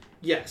to him.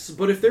 Yes,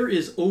 but if there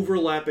is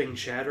overlapping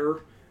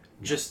chatter,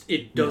 just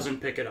it doesn't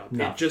pick it up.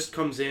 No. It just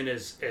comes in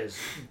as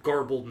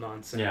garbled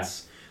nonsense. Yeah.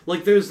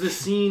 Like there's this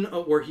scene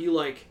where he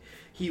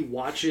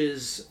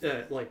watches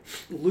like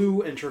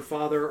Lou and her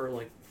father are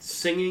like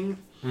singing,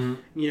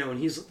 you know, and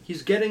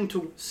he's getting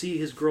to see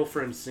his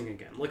girlfriend sing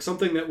again, like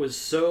something that was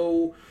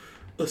so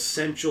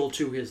essential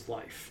to his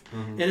life.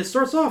 And it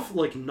starts off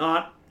like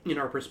not in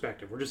our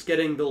perspective. We're just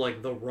getting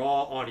the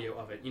raw audio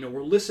of it. You know,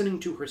 we're listening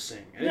to her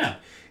sing. And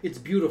it's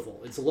beautiful.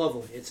 It's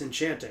lovely. It's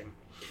enchanting.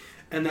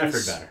 And then I've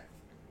heard better.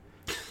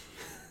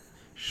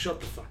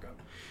 Shut the fuck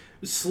up.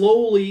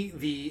 Slowly,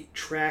 the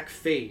track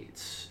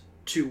fades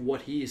to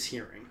what he is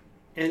hearing,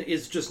 and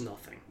it's just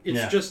nothing.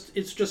 It's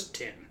just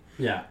tin.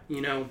 Yeah.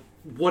 You know,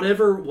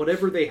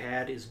 whatever they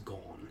had is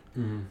gone.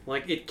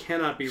 Like it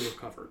cannot be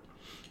recovered.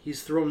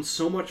 He's thrown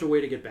so much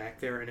away to get back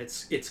there, and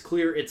it's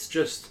clear it's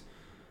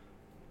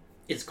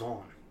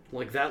gone.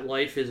 Like that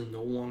life is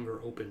no longer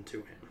open to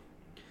him.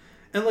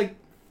 And like,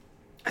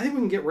 I think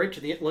we can get right to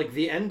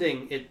the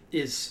ending. It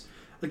is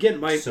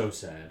again so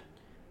sad.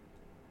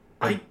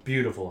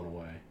 Beautiful in a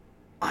way.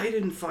 I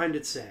didn't find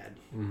it sad.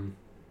 Mm-hmm.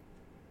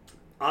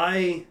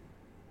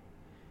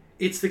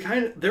 It's the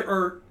kind of, there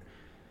are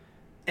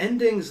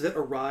endings that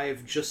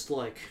arrive just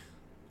like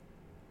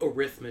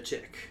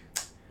arithmetic.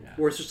 Yeah.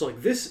 Where it's just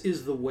like, this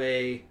is the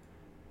way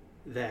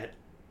that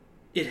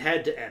it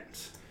had to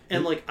end.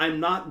 And like, I'm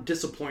not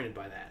disappointed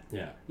by that.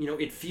 Yeah. You know,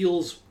 it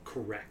feels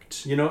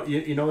correct. You know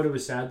what it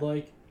was sad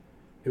like?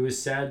 It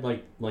was sad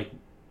like well,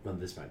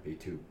 this might be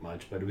too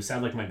much, but it was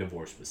sad like my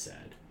divorce was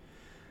sad.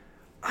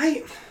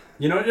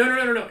 No.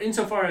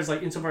 Insofar as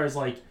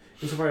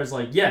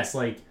yes,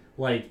 like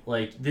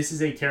this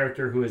is a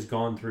character who has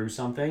gone through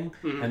something,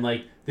 and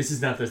like this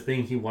is not the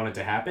thing he wanted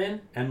to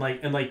happen, and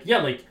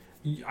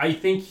I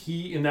think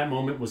he in that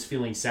moment was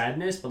feeling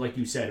sadness, but like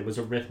you said, it was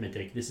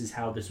arithmetic. This is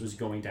how this was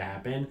going to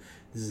happen.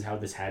 This is how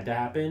this had to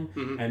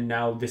happen, and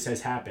now this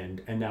has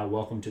happened, and now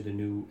welcome to the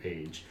new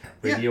age,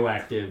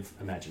 radioactive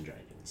Imagine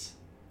Dragons.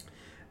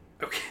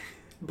 Okay.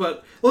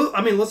 But well,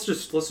 I mean, let's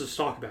just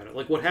talk about it.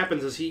 Like, what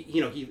happens is he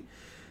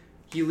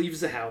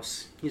leaves the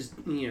house. He's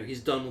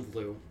done with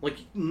Lou. Like,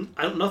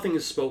 nothing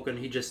is spoken.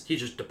 He just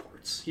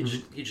departs. He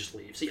just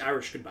leaves. He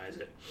Irish goodbyes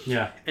it.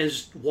 Yeah. And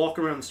just walk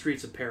around the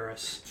streets of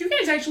Paris. Do you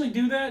guys actually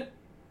do that?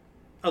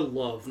 I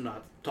love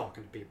not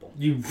talking to people.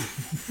 You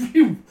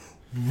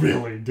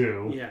really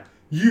do. Yeah.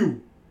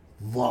 You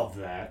love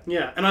that.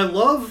 Yeah, and I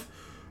love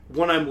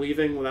when I'm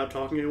leaving without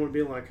talking to anyone,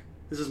 being like,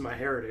 "This is my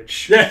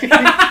heritage." Actually,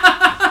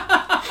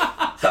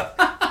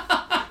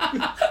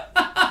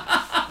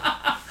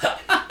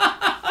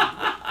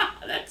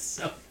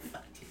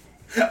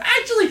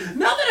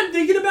 now that I'm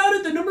thinking about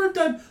it, the number of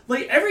times,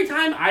 like every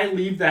time I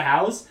leave the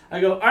house,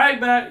 I go, all right,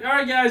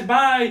 guys,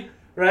 bye.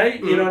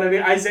 Right? You know what I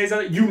mean? I say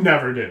something. You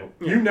never do.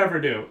 Yeah. You never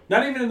do.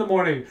 Not even in the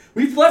morning.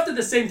 We've left at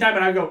the same time,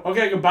 and I go,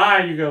 okay, goodbye.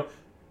 And you go,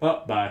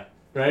 oh, bye.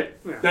 Right?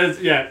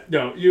 Yeah.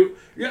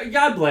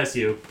 God bless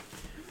you.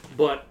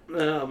 But,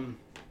 so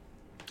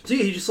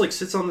yeah, he just like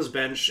sits on this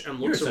bench and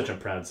looks. You're such a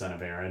proud son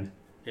of Aaron.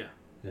 Yeah.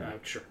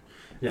 Sure.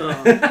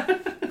 Yeah.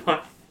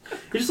 But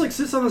he just like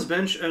sits on this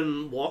bench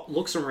and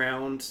looks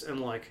around and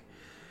like,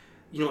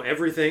 you know,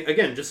 everything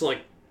again, just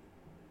like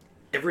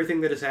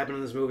everything that has happened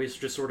in this movie is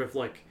just sort of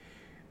like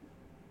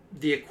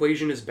the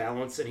equation is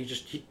balanced, and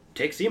he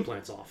takes the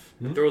implants off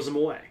and throws them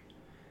away.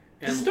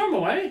 Does he throw them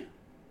away?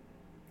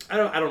 I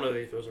don't know that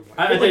he throws them away.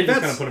 I think he's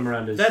just gonna put them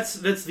around his.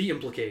 That's the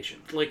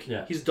implication. Like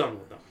he's done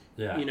with them.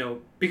 Yeah. You know,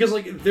 because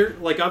like there,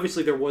 like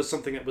obviously there was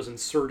something that was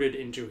inserted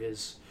into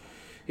his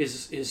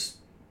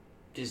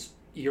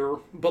ear,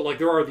 but like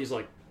there are these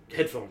like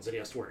headphones that he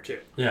has to wear too.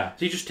 Yeah.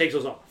 So he just takes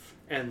those off,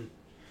 and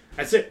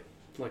that's it.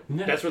 Like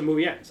that's where the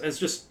movie ends. And it's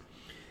just,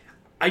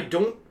 I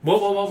don't.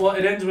 Well.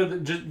 It ends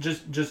with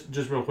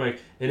just real quick.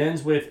 It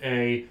ends with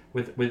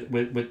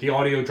the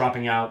audio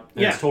dropping out.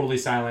 And it's totally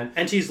silent.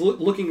 And he's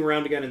looking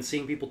around again and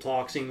seeing people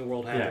talk, seeing the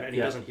world happen, and he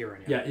doesn't hear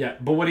anything. Yeah.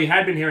 But what he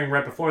had been hearing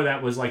right before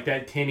that was like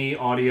that tinny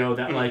audio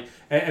that like,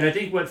 and I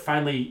think what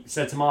finally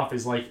sets him off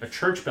is like a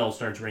church bell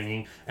starts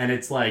ringing, and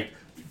it's like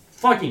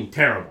fucking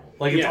terrible.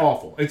 Like it's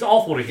awful. It's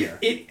awful to hear.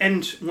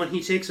 And when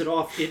he takes it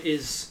off, it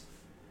is,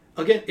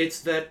 again, it's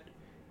that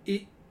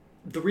it.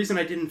 The reason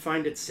I didn't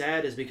find it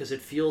sad is because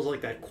it feels like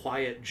that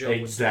quiet Joe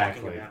was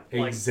talking about.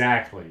 Like,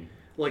 exactly.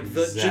 Like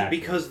Exactly.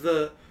 because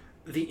the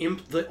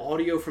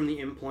audio from the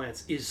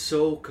implants is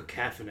so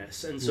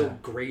cacophonous and so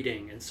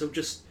grating and so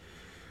just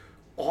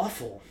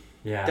awful.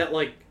 Yeah. That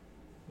like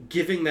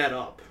giving that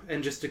up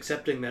and just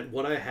accepting that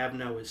what I have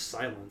now is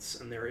silence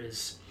and there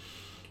is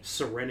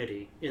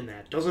serenity in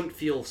that doesn't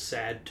feel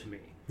sad to me.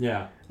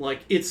 Yeah. Like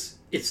it's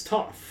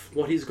tough.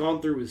 What he's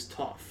gone through is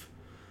tough.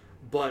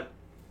 But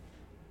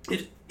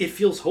it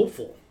feels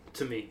hopeful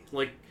to me.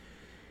 Like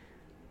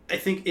I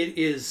think it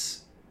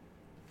is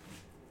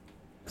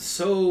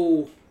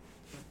so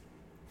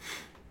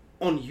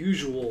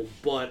unusual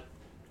but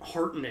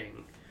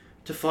heartening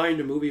to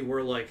find a movie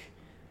where like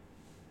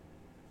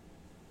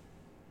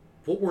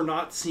what we're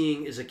not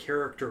seeing is a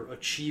character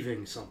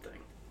achieving something.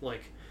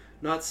 Like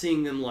not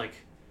seeing them like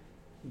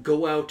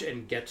go out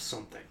and get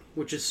something,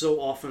 which is so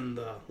often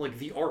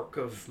the arc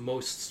of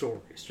most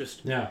stories.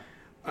 Just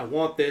I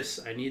want this,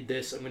 I need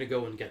this, I'm going to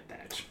go and get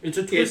that. It's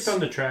a twist on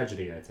the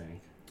tragedy, I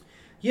think.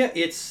 Yeah,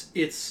 it's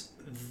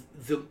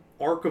the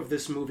arc of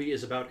this movie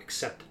is about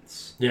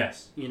acceptance.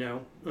 Yes. You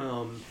know?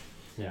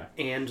 Yeah.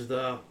 And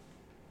the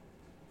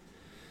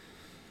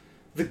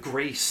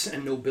grace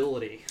and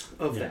nobility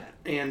of that.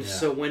 And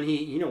so when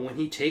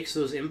he takes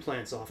those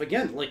implants off,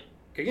 again,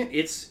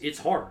 it's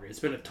hard. It's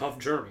been a tough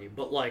journey,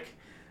 but like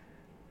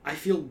I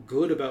feel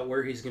good about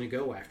where he's going to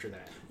go after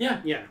that.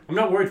 Yeah. Yeah. I'm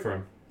not worried for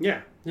him.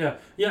 Yeah. Yeah.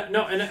 Yeah.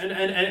 No,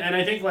 and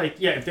I think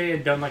like if they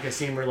had done like a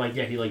scene where like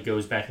he like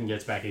goes back and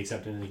gets back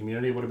accepted in the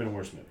community, it would have been a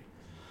worse movie.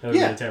 That would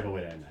have been a terrible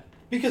way to end that.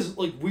 Because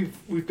like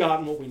we've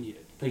gotten what we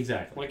needed.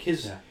 Exactly. Like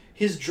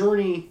his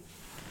journey,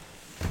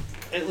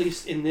 at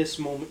least in this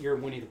moment, you're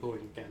Winnie the Pooh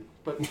again.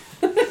 But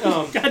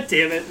God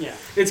damn it! Yeah,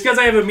 it's because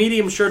I have a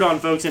medium shirt on,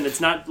 folks, and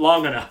it's not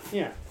long enough.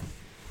 Yeah.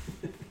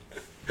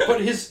 But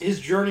his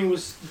journey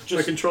was just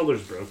my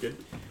controller's broken.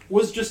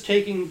 Was just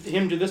taking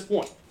him to this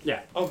point.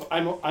 Yeah. Of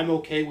I'm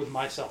okay with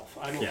myself.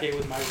 I'm okay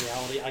with my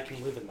reality. I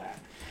can live in that.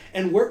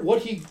 And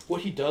what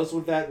he does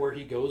with that, where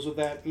he goes with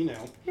that, you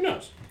know. Who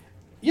knows?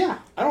 Yeah,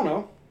 I don't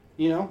know.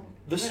 You know,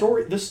 the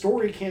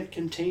story can't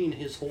contain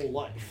his whole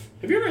life.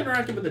 Have you ever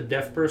interacted with a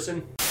deaf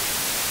person?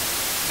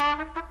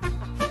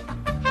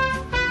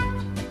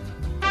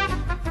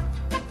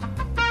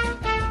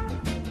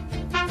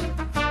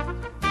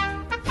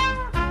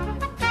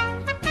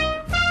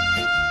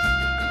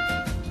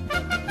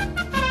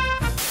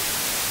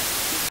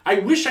 I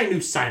wish I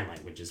knew sign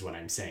language is what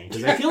I'm saying,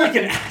 because I feel like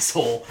an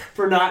asshole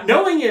for not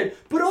knowing it,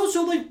 but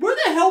also, like, where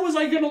the hell was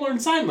I going to learn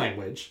sign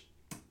language?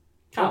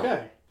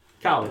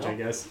 College, I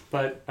guess,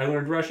 but I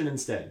learned Russian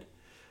instead.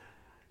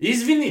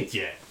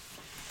 Izvinite.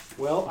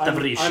 Well,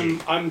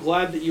 I'm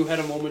glad that you had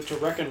a moment to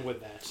reckon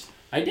with that.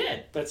 I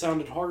did. That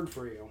sounded hard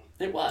for you.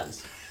 It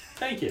was.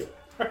 Thank you.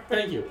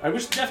 Thank you. I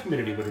wish the deaf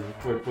community would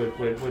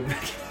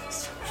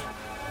recognize.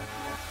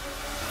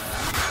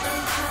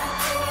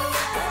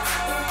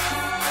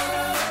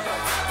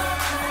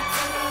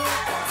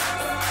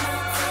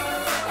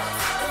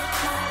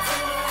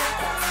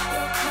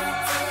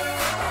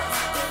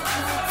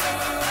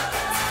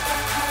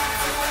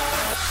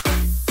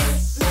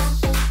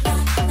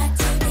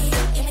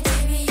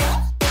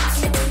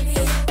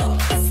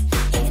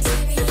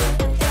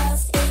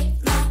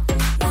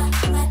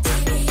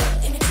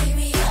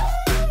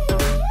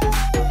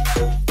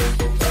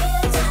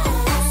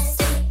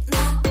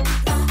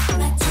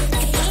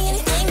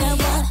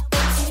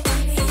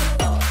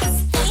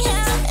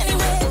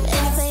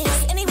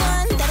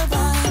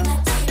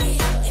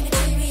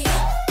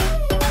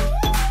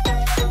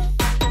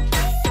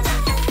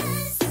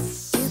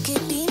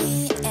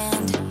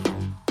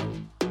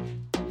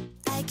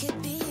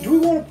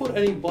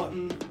 Any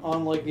button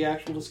on like the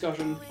actual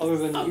discussion other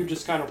than you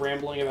just kind of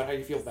rambling about how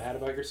you feel bad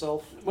about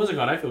yourself? Wasn't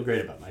God, I feel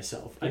great about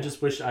myself. Yeah. I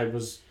just wish I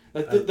was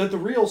that the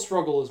real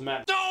struggle is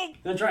Matt. No,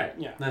 that's right.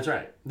 Yeah, that's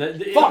right.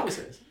 Fuck.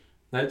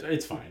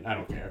 It's fine. I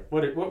don't care.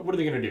 What are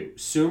they gonna do?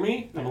 Sue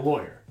me? I'm a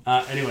lawyer.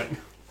 Anyway,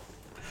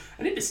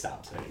 I need to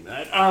stop saying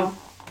that.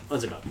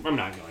 What's it about? I'm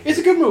not going. It's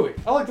a good movie.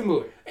 I like the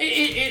movie.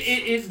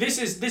 This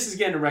is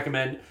again to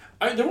recommend.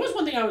 There was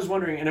one thing I was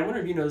wondering, and I wonder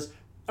if you know this.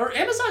 Are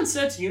Amazon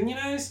sets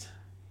unionized?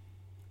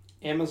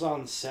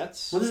 Amazon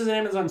sets? Well, this is an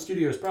Amazon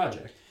Studios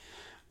project.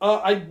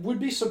 I would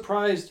be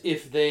surprised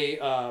if they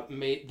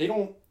they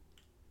don't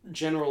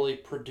generally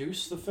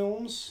produce the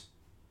films.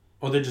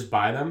 Oh, they just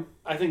buy them?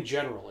 I think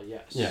generally,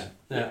 yes.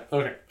 Yeah.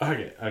 Okay.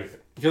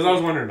 Because I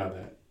was wondering about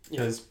that.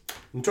 Because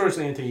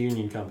notoriously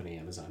anti-union company,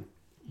 Amazon.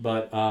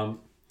 But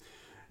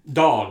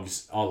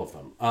dogs, all of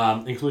them,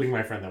 including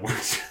my friend that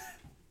works.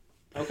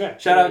 Okay.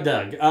 Shout out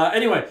Doug.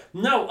 Anyway,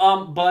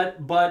 no,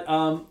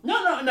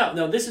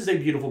 no. This is a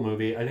beautiful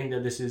movie. I think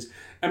that this is.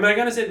 Am I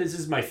gonna say this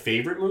is my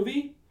favorite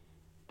movie?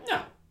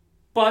 No,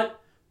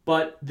 but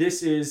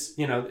this is,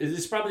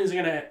 this probably isn't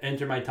gonna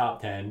enter my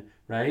top 10,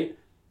 right?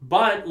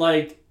 But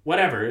like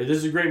whatever, this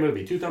is a great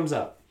movie. 2 thumbs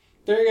up.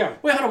 There you go.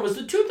 Wait, hold on. Was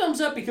the 2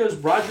 thumbs up because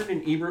Roger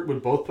and Ebert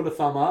would both put a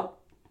thumb up?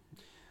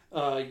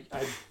 I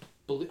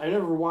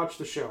never watched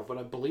the show, but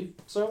I believe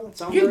so. That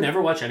sounds. You've never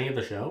watched any of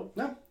the show?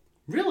 No.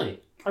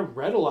 Really? I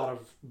read a lot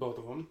of both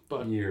of them,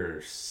 but...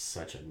 You're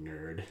such a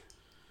nerd.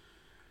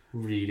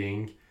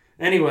 reading.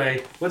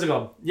 Anyway, what's it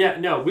called? Yeah,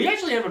 no, we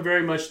actually have a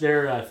very much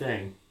their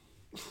thing.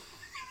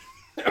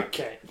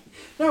 Okay.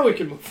 Now we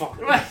can move on.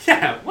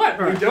 Yeah,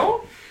 what? We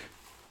don't?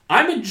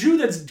 I'm a Jew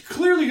that's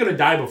clearly going to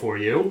die before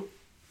you.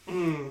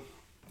 Oh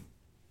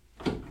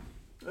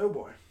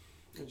boy.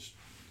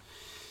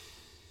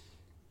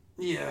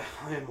 Yeah,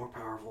 I am more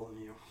powerful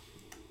than you.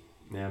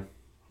 Yeah.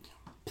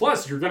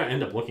 Plus, you're going to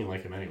end up looking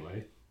like him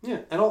anyway. Yeah,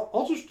 and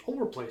I'll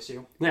replace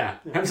you. Yeah,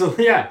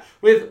 absolutely. Yeah,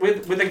 with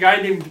a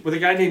guy named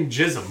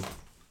Jism.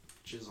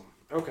 Jism.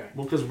 Okay.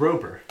 Well, because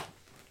Roper.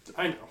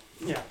 I know.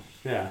 Yeah.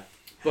 Yeah.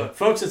 But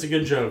folks, it's a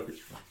good joke.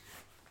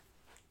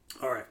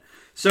 All right.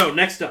 So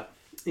next up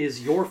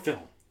is your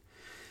film,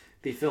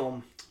 the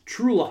film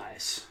True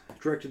Lies,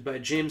 directed by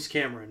James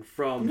Cameron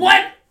from.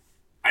 What?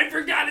 I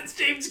forgot it's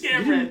James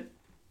Cameron.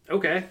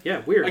 Okay.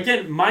 Yeah. Weird.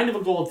 Again, Mind of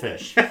a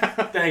Goldfish.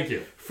 Thank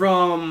you.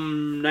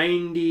 From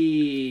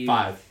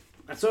 95.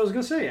 That's what I was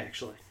gonna say.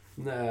 Actually.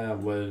 Nah,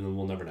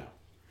 we'll never know.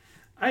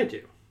 I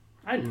do.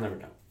 We'll never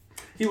know.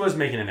 He was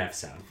making an F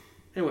sound.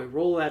 Anyway,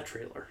 roll that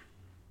trailer.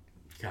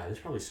 God, it's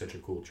probably such a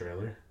cool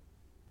trailer.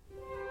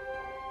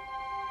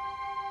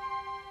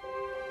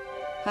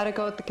 How'd it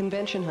go at the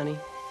convention, honey?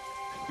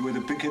 You were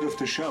the big hit of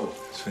the show.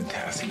 It's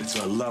fantastic.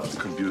 I love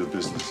the computer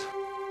business.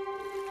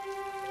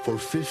 For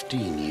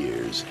 15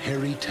 years,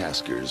 Harry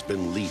Tasker's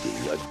been leading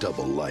a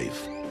double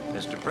life.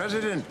 Mr.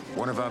 President,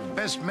 one of our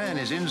best men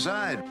is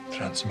inside.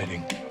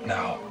 Transmitting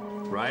now.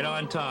 Right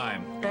on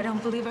time. I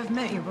don't believe I've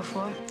met you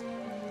before.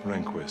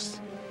 Rehnquist.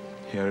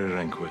 Harry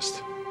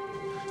Rehnquist.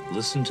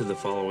 Listen to the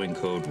following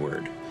code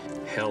word.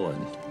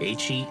 Helen.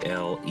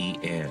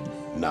 H-E-L-E-N.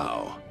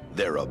 Now,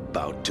 they're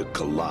about to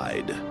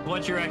collide.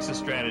 What's your exit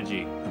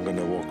strategy? I'm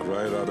gonna walk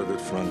right out of the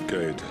front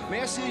gate.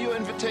 May I see your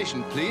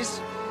invitation, please?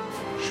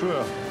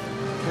 Sure.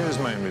 Here's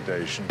my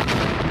invitation.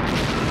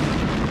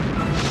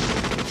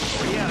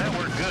 Yeah, that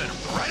worked good.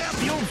 Right out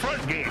the old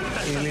front gate.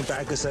 Can you lean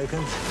back a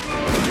second?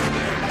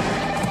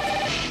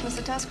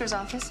 Mr. Tasker's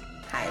office.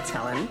 Hi, it's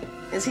Helen.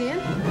 Is he in?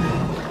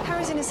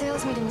 Harry's in a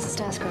sales meeting, Mrs.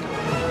 Tasker.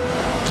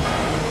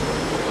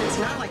 It's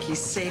not like he's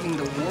saving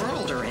the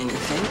world or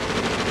anything.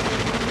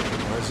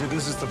 I see,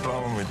 this is the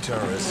problem with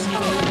terrorists.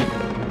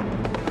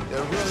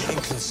 They're really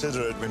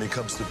inconsiderate when it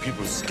comes to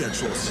people's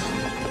schedules.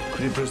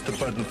 Could you press the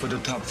button for the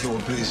top floor,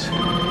 please?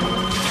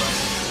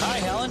 Hi,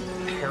 Helen.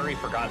 Harry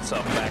forgot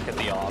something back at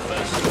the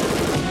office.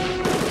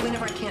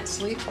 Whenever I can't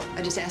sleep,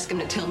 I just ask him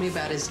to tell me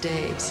about his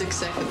day. 6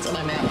 seconds and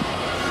I'm out.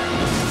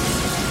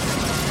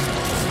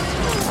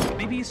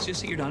 Maybe it's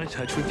just that you're not in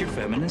touch with your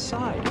feminist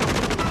side.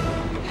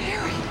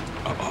 Harry!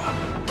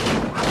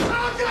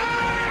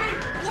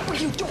 What were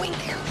you doing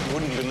there? You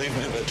wouldn't believe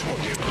me if I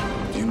told you.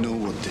 You know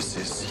what this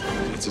is?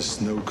 It's a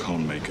snow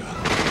cone maker.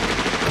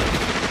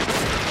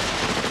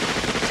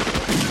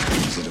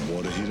 Is it a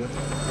water heater?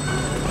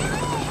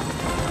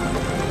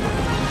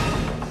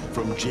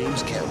 From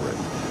James Cameron,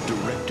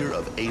 director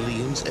of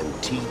Aliens and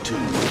T2.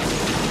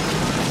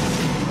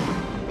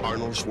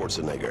 Arnold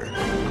Schwarzenegger.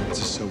 It's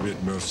a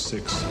Soviet Mirv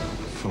 6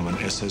 from an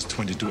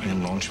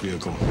SS-22N launch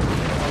vehicle.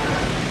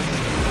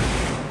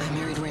 I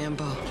married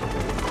Rambo.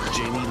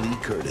 Jamie Lee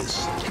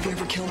Curtis. Have you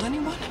ever killed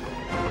anyone?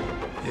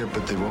 Yeah,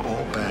 but they were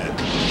all bad.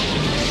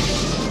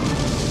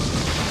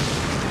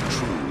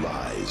 True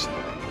Lies.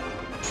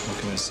 What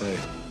can I say?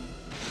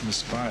 I'm a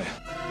spy.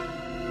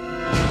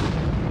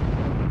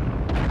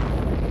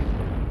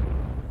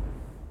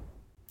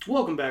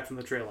 Welcome back from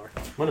the trailer.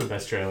 One of the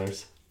best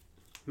trailers.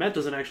 Matt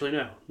doesn't actually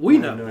know. We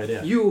know. I have no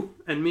idea. You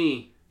and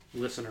me,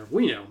 listener,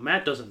 we know.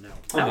 Matt doesn't know.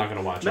 I'm not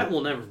gonna watch it. Matt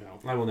will never know.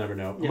 I will never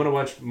know. Yeah. I'm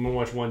gonna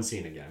watch one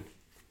scene again.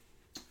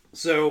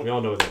 So we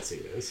all know what that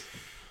scene is.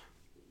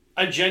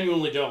 I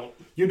genuinely don't.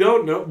 You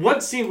don't know?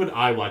 What scene would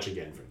I watch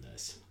again from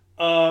this?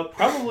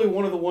 Probably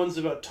one of the ones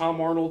about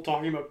Tom Arnold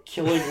talking about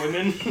killing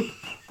women.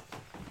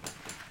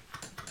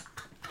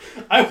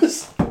 I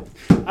was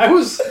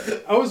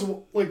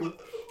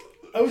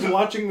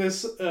watching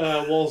this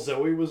while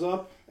Zoe was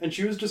up, and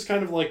she was just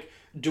kind of like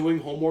doing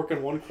homework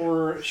in one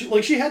corner.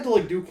 She had to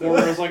like do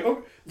corner. I was like,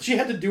 oh, she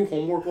had to do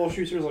homework while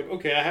she was like,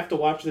 okay, I have to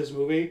watch this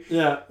movie.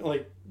 Yeah.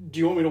 Like, do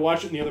you want me to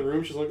watch it in the other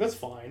room? She's like, that's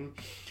fine.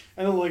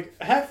 And then like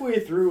halfway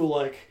through,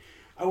 like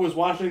I was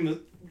watching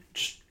the,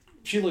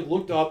 she like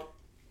looked up.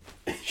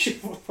 She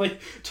like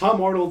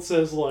Tom Arnold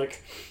says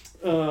like,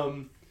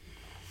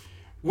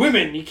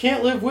 women, you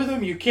can't live with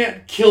them, you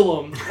can't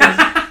kill them.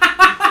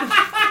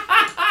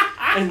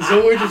 And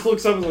Zoe just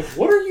looks up and is like,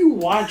 what are you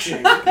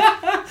watching?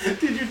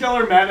 Did you tell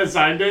her Matt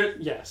assigned it?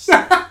 Yes.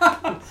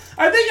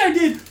 I think I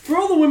did. For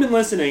all the women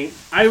listening,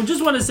 I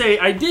just want to say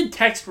I did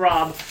text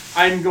Rob,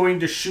 I'm going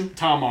to shoot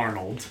Tom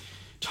Arnold.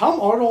 Tom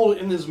Arnold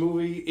in this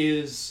movie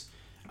is,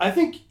 I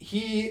think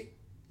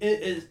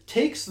it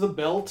takes the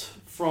belt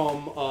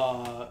from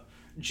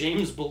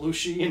James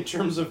Belushi in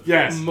terms of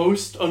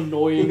most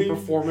annoying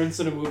performance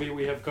in a movie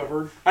we have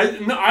covered.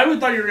 I would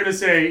thought you were gonna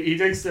say he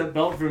takes the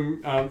belt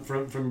from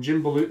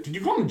Jim Belushi. Did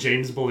you call him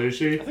James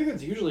Belushi? I think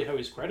that's usually how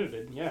he's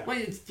credited. Yeah. Well,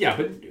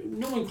 but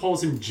no one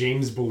calls him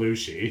James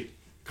Belushi.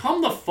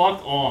 Come the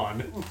fuck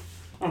on.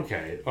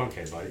 Okay,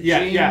 buddy. Yeah,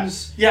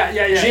 James,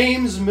 yeah.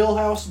 James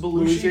Milhouse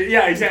Belushi.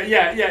 Yeah, exactly.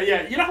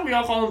 Yeah. You know how we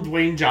all call him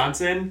Dwayne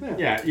Johnson?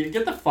 Yeah.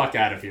 Get the fuck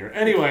out of here.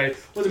 Anyway,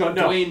 what's it called?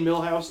 No. Dwayne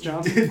Milhouse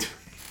Johnson.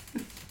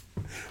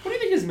 What do you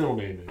think his middle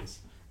name is?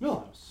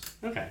 Milhouse.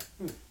 Okay.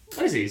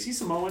 What is he? Is he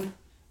Samoan? I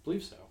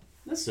believe so.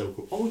 That's so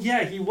cool. Oh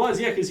yeah, he was.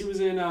 Yeah, because he was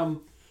in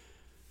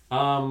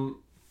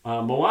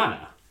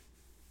Moana.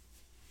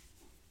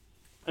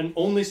 And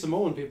only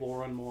Samoan people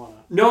were in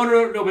Moana.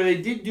 No. But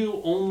they did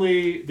do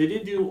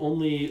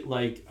only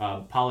like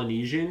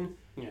Polynesian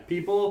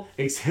people,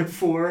 except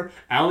for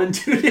Alan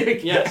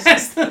Tudyk. Yes,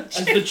 as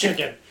the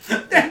chicken.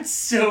 That's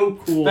so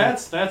cool.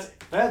 That's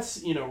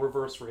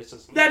reverse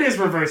racism. That is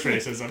reverse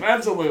racism.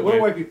 Absolutely. What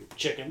are white people?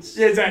 Chickens.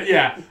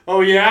 Yeah. Oh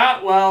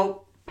yeah.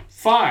 Well,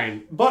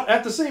 fine. But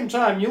at the same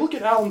time, you look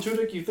at Alan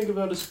Tudyk, you think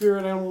about a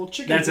spirit animal.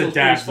 Chicken. That's feels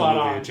absolutely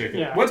on. a chicken.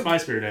 Yeah. What's my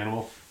spirit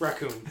animal?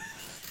 Raccoon.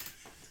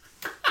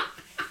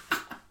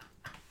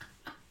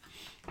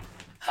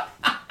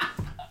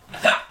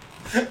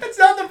 It's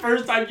not the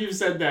first time you've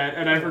said that,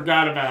 and I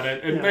forgot about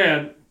it. And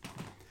man,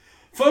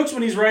 folks,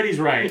 when he's right, he's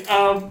right.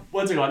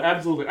 What's it called?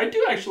 Absolutely. I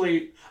do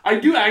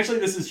actually.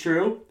 This is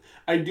true.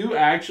 I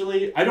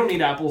don't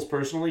eat apples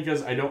personally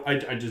because I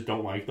just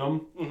don't like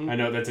them. Mm-hmm. I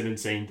know that's an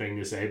insane thing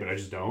to say, but I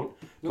just don't.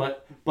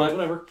 Nope. But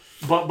whatever.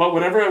 But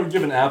whenever I would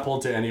give an apple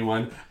to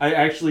anyone, I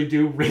actually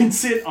do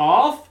rinse it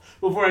off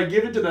before I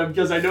give it to them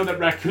because I know that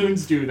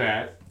raccoons do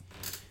that.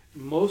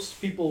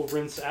 Most people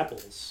rinse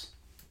apples.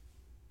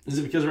 Is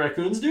it because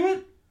raccoons do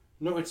it?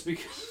 No, it's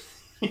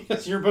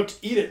because you're about to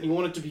eat it and you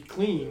want it to be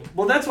clean.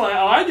 Well, that's why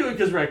I do it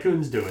because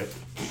raccoons do it.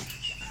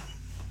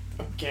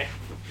 Okay.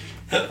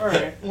 All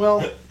right.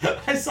 Well,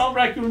 I saw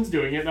raccoons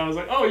doing it and I was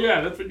like, oh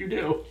yeah, that's what you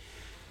do.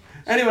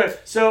 Anyway,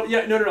 so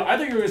yeah, no. I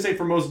think you were gonna say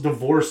for most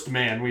divorced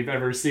man we've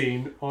ever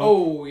seen.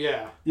 Oh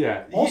yeah.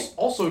 Yeah.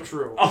 Also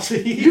true. Also,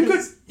 you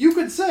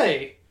could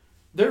say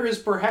there is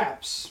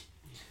perhaps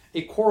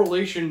a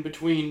correlation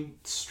between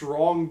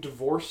strong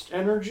divorced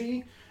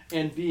energy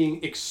and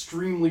being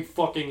extremely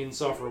fucking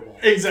insufferable.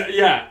 Exactly.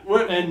 Yeah.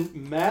 And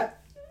Matt.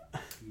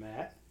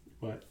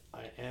 What?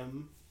 I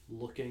am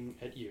looking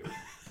at you.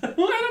 Well, I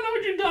don't know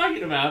what you're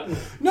talking about.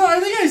 No,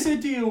 I think I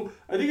said to you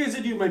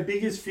my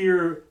biggest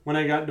fear when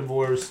I got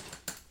divorced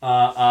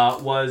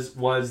was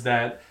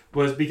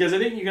because I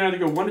think you can either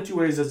go one of two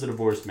ways as a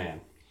divorced man.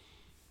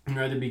 You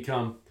can either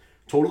become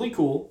totally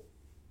cool,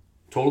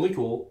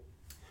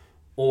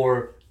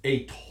 or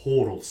a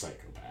total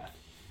psychopath.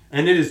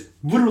 And it is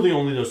literally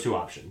only those two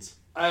options.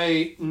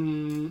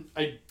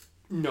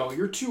 No,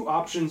 your two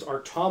options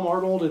are Tom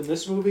Arnold in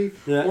this movie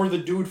or the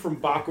dude from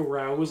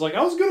Bacurau who's like,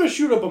 I was going to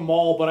shoot up a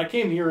mall, but I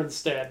came here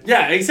instead.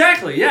 Yeah,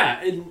 exactly,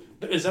 yeah.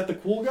 Is that the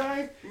cool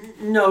guy?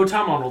 No,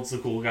 Tom Arnold's the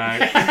cool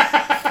guy.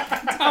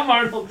 Tom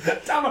Arnold.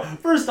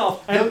 First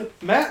off...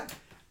 Matt,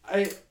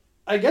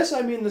 I guess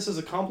I mean this as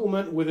a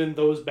compliment within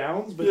those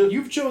bounds, but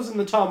you've chosen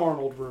the Tom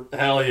Arnold route.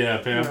 Hell yeah,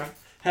 pimp. Yeah.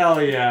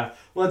 Hell yeah.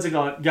 What's it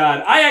called?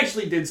 God, I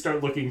actually did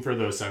start looking for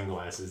those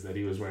sunglasses that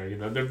he was wearing.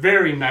 They're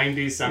very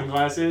 90s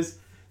sunglasses.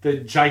 The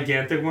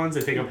gigantic ones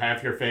that take up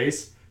half your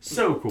face.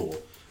 So cool.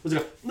 What's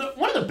it called?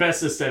 One of the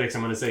best aesthetics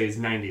I'm going to say is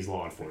 90s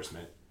law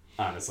enforcement.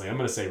 Honestly, I'm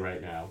going to say right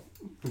now.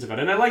 What's it called?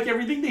 And I like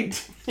everything they do.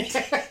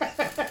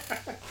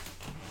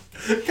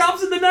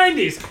 Cops in the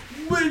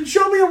 90s.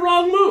 Show me a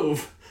wrong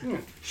move.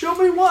 Show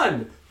me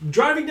one.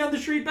 Driving down the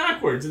street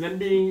backwards and then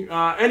being...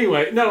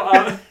 anyway,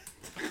 no...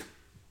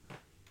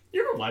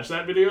 You ever watch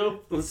that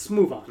video? Let's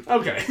move on.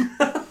 Okay.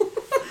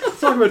 Let's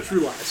talk about True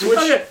Lies.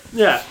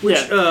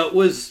 Which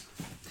was...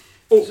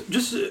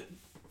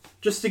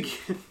 just to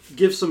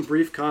give some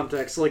brief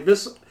context, like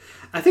this...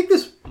 I think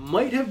this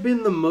might have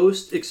been the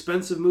most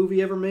expensive movie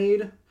ever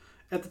made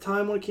at the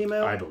time when it came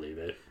out. I believe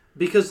it.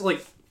 Because,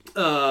 like...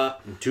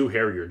 2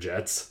 Harrier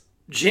jets.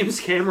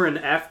 James Cameron,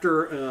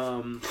 after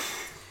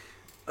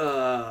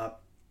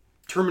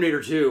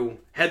Terminator 2,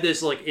 had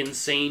this, like,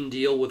 insane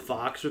deal with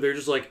Fox where they're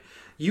just like...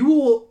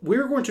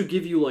 We're going to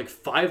give you like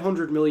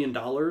 $500 million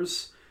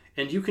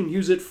and you can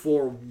use it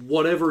for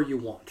whatever you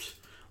want.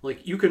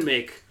 Like you can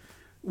make,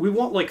 we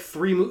want like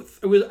 3 movies.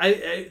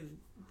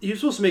 You're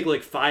supposed to make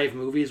like 5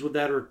 movies with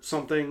that or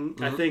something,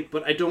 I think,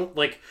 but I think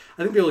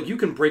they're like, you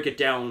can break it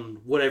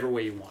down whatever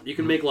way you want. You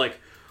can make like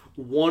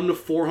one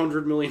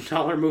 $400 million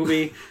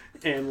movie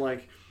and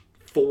like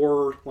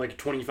 4 like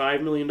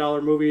 $25 million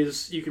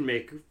movies. You can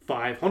make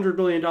 $500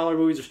 million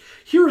movies.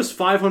 Here is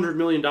 $500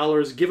 million.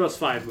 Give us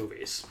 5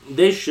 movies.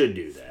 They should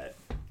do that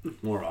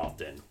more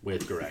often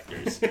with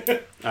directors.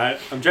 I'm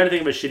trying to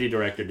think of a shitty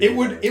director.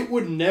 It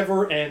would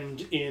never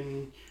end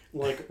in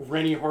like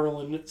Rennie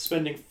Harlan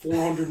spending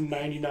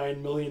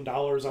 $499 million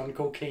on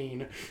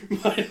cocaine.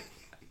 But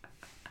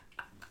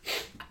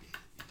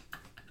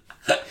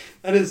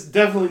that is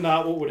definitely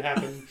not what would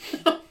happen.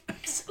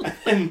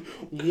 And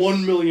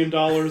 $1 million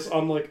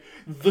on like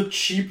the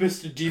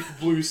cheapest Deep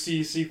Blue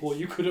Sea sequel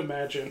you could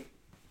imagine,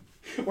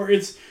 where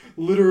it's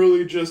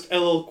literally just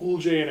LL Cool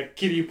J in a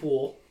kiddie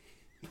pool,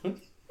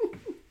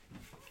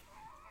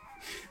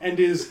 and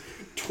is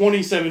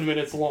 27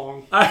 minutes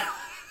long.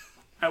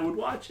 I would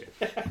watch it.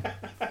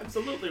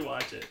 Absolutely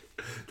watch it.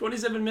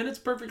 27 minutes,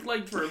 perfect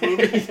length for a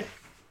movie.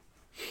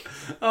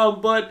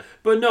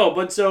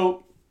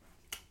 So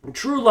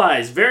True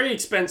Lies, very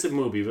expensive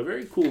movie, but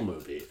very cool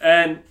movie,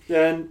 and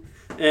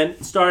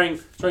starring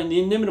the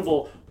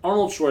inimitable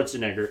Arnold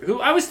Schwarzenegger, who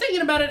I was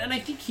thinking about it, and I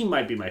think he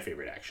might be my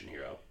favorite action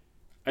hero.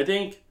 I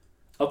think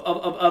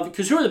of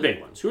because who are the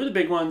big ones? Who are the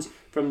big ones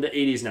from the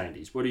 80s,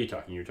 90s? What are you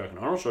talking? You're talking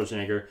Arnold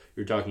Schwarzenegger.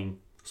 You're talking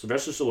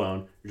Sylvester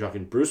Stallone. You're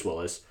talking Bruce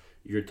Willis.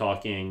 You're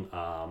talking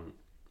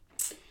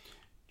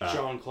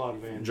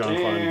Jean-Claude Van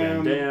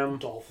Damme.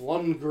 Dolph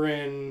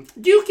Lundgren.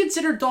 Do you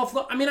consider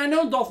I mean, I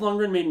know Dolph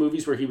Lundgren made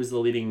movies where he was the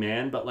leading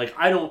man, but like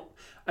Dolph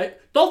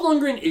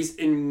Lundgren is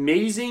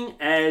amazing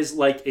as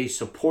like a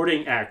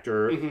supporting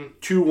actor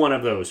to one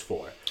of those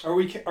four. Are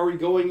we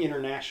going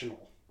international?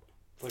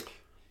 Like,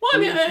 well, I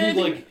mean, I think,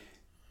 like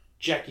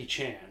Jackie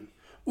Chan.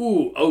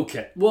 Ooh,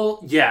 okay. Well,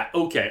 yeah,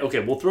 okay.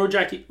 We'll throw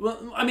Jackie.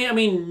 Well, I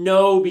mean,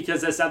 no,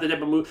 because that's not the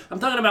type of movie. I'm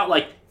talking about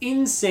like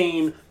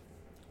insane,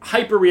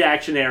 hyper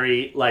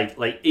reactionary, like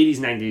 80s,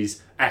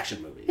 90s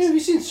action movies. Have you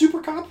seen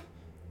Super Cop?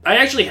 I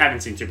actually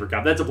haven't seen Super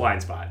Cop. That's a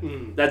blind spot.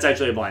 That's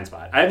actually a blind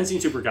spot. I haven't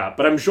seen Super Cop,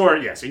 but I'm sure,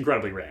 yes,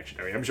 incredibly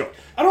reactionary. I'm sure.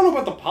 I don't know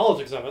about the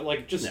politics of it,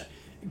 like just,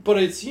 but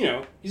it's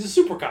he's a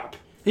super cop.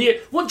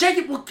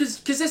 Jackie,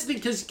 because that's the thing,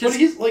 because but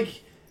he's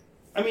like,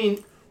 I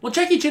mean. Well,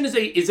 Jackie Chan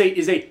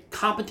is a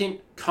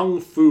competent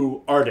kung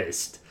fu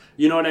artist.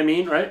 You know what I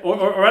mean, right?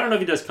 Or I don't know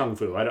if he does kung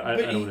fu. I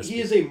don't want to.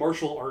 He is a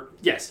martial art.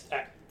 Yes,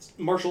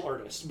 martial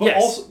artist. But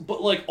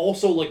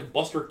also like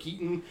Buster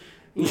Keaton.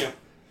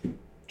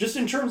 Just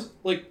in terms.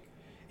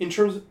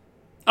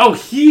 Oh,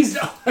 he's.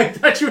 I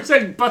thought you were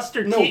saying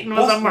Buster Keaton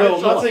was a martial. No,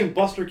 I'm not saying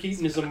Buster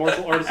Keaton is a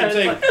martial artist. I'm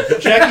saying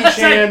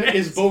Jackie Chan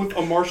is both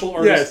a martial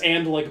artist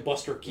and like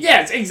Buster Keaton.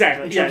 Yes,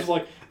 exactly. In terms of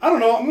like, I don't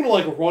know, I'm gonna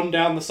like run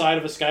down the side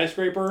of a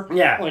skyscraper.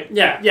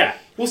 Yeah.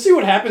 We'll see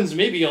what happens.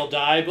 Maybe I'll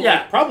die, but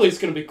like, probably it's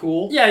gonna be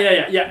cool.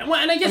 Yeah. Well,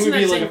 and I guess I'm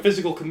gonna be like a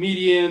physical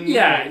comedian.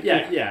 Yeah.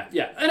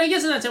 And I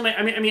guess in that same way,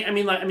 I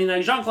mean,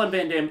 like Jean-Claude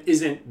Van Damme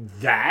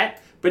isn't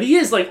that, but he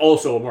is like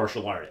also a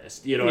martial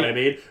artist. You know what I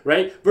mean,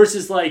 right?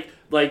 Versus like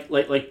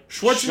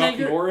Schwarzenegger. Chuck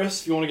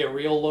Norris, if you want to get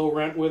real low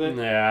rent with it.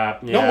 Yeah.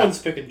 No one's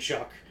picking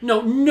Chuck.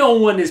 No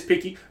one is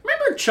picking.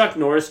 Remember Chuck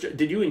Norris?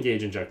 Did you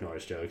engage in Chuck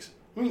Norris jokes?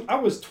 I mean, I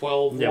was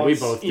 12 Yeah, once.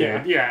 we both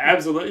did. Yeah,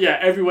 absolutely. Yeah,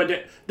 everyone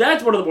did.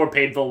 That's one of the more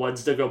painful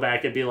ones to go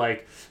back and be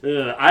like,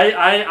 when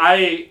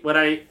I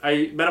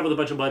met up with a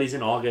bunch of buddies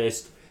in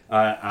August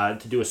to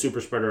do a super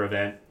spreader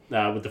event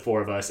with the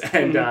four of us,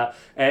 and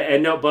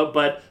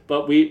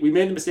we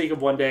made the mistake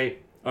of one day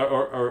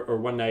or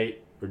one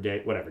night or day,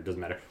 whatever, it doesn't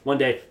matter. One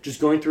day,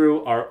 just going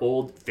through our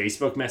old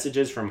Facebook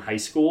messages from high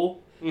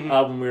school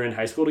when we were in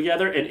high school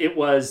together, and it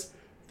was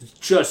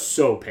just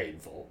so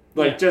painful.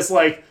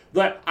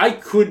 I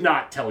could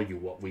not tell you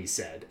what we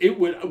said. We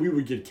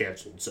would get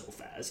canceled so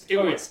fast. It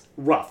was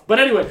rough. But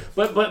anyway,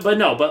 but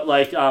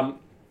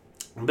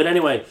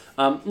anyway,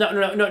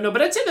 no.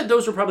 But I'd say that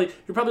those are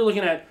you're probably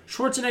looking at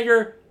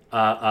Schwarzenegger,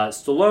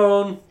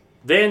 Stallone,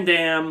 Van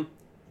Damme,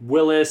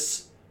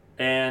 Willis,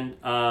 and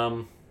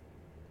I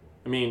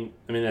mean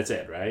that's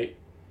it, right?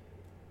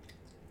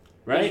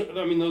 Right?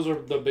 Those are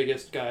the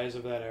biggest guys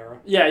of that era.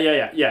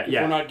 Yeah.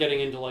 We're not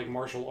getting into like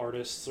martial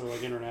artists or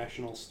like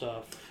international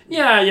stuff.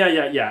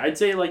 Yeah. I'd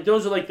say like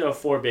those are like the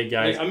four big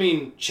guys. Like, I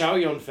mean, Chow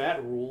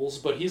Yun-Fat rules,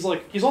 but he's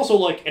also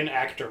like an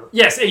actor.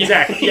 Yes,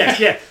 exactly.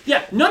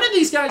 Yeah. None of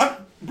these guys.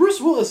 Bruce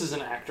Willis is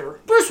an actor.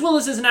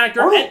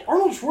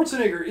 Arnold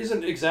Schwarzenegger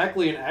isn't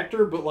exactly an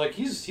actor, but like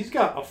he's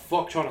got a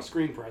fuck ton of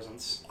screen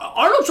presence.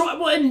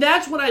 And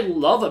that's what I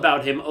love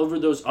about him over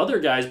those other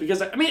guys,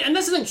 because I mean, and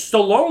that's the thing.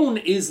 Stallone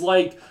is,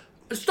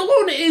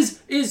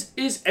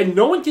 and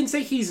no one can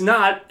say he's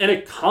not an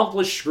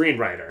accomplished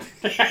screenwriter.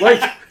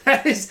 Like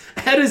that is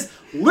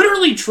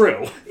literally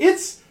true.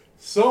 It's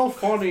so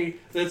funny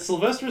that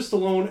Sylvester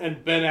Stallone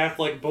and Ben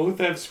Affleck both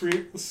have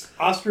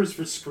Oscars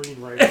for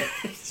screenwriting.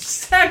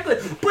 Exactly.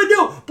 But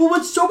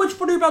what's so much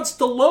funnier about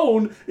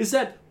Stallone is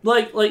that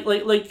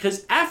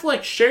because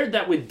Affleck shared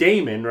that with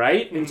Damon,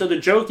 right? And so the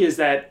joke is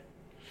that.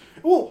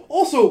 Well,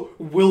 also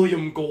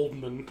William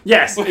Goldman.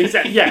 Yes,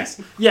 exactly.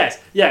 Yes.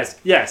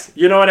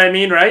 You know what I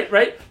mean, right?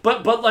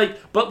 But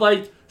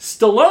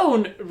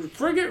Stallone,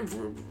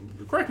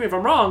 correct me if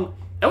I'm wrong,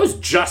 that was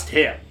just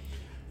him.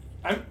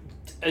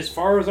 As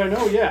far as I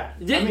know, yeah.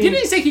 Didn't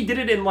he say he did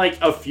it in like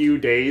a few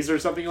days or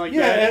something like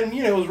that? Yeah, and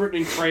it was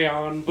written in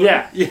crayon.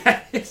 But Yeah.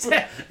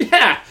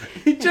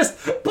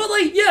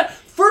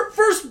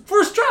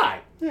 First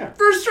try. Yeah.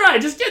 First try,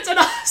 just gets an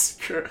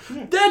Oscar.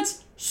 Yeah.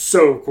 That's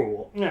so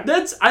cool. Yeah.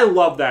 I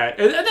love that.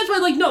 And that's why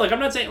I'm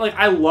not saying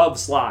I love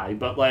Sly,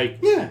 but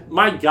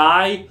my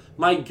guy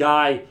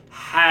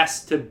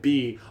has to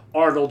be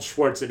Arnold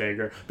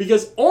Schwarzenegger,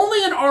 because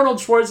only in Arnold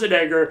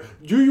Schwarzenegger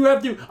do you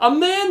have a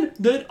man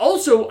that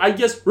also, I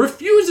guess,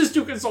 refuses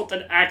to consult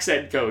an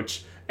accent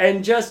coach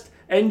and just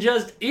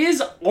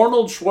is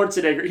Arnold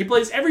Schwarzenegger. He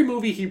plays every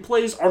movie. He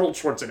plays Arnold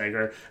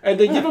Schwarzenegger, and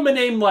they give him a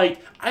name I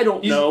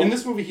don't know. In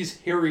this movie,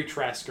 he's Harry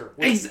Trasker.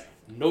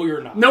 No,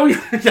 you're not. No,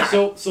 you're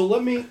not. So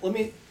let me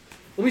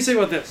let me say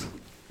about this.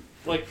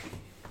 Like,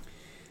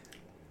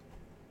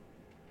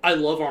 I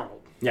love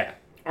Arnold. Yeah.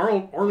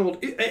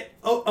 Arnold,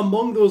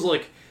 among those,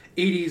 like,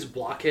 80s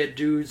blockhead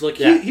dudes, like,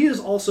 he is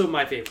also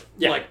my favorite.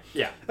 Yeah. Like,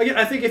 yeah. Again,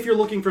 I think if you're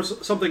looking for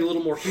something a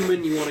little more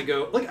human, you want to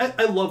go... Like,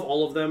 I love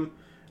all of them.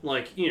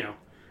 Like, you know...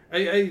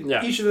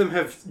 Each of them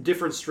have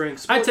different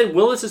strengths. I'd say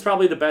Willis is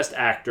probably the best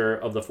actor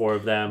of the four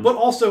of them. But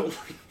also...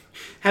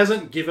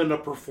 hasn't given a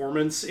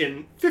performance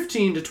in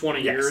 15 to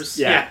 20 years.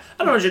 Yeah. I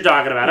don't know what you're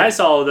talking about. I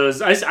saw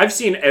those. I've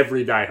seen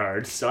every Die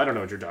Hard, so I don't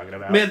know what you're talking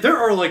about. Man, there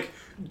are like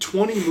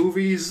 20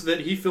 movies that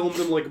he filmed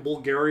in like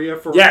Bulgaria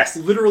for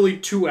literally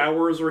 2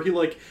 hours where he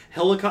like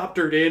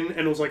helicoptered in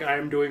and was like, I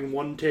am doing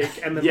one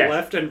take and then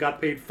left and got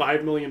paid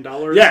 $5 million.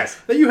 Yes.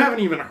 That you haven't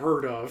even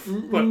heard of.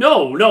 But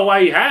No,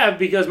 I have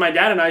because my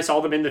dad and I saw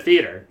them in the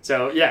theater.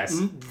 So, yes.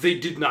 They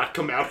did not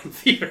come out in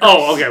theaters.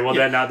 Oh, okay. Well,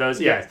 then not those.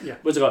 Yeah.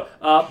 What's it called?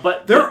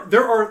 But there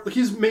are...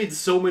 He's made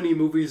so many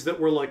movies that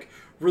were like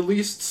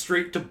released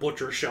straight to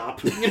Butcher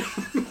Shop. You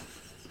know?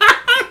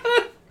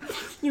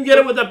 You get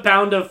it with a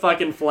pound of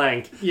fucking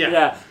flank.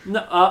 Yeah.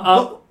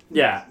 No,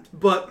 yeah.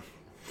 But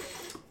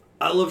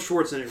I love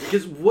Schwarzenegger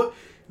because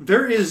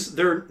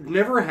there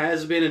never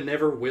has been and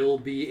never will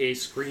be a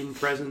screen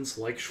presence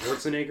like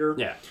Schwarzenegger.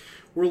 Yeah.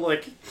 Where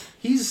like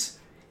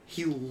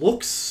he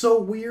looks so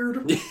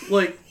weird.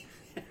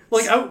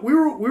 we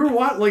were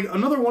watching, like,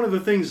 another one of the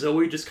things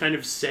Zoe just kind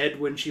of said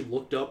when she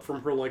looked up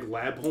from her like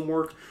lab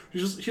homework. She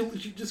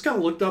just kind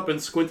of looked up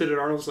and squinted at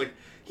Arnold. Was like,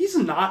 he's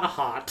not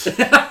hot,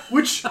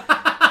 which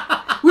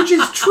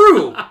is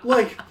true.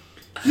 Like,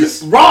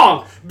 he's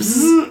wrong.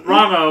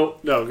 Wrong.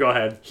 No, go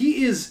ahead.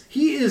 He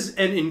is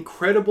an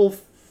incredible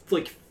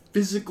like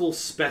physical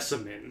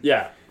specimen.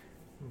 Yeah.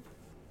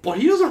 But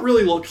he doesn't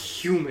really look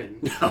human.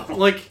 No.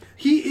 Like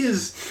he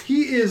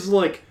is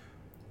like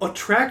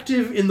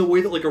attractive in the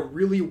way that like a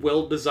really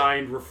well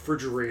designed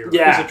refrigerator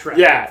is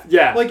attractive.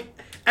 Yeah. Like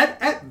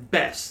at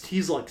best,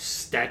 he's like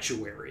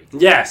statuary.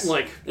 Yes.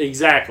 Like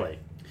exactly.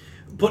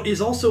 But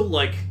is also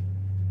like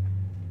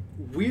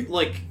weird,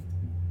 like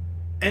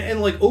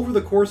and like over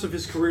the course of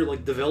his career,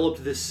 like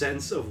developed this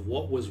sense of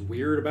what was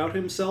weird about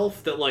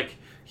himself that like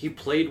he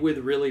played with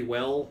really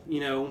well, you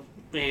know,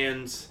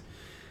 and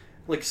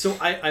like so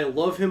I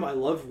love him. I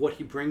love what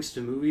he brings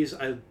to movies.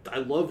 I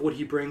love what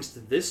he brings to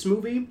this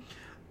movie.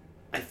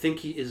 I think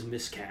he is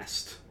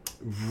miscast.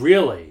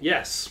 Really?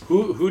 Yes.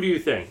 Who do you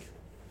think?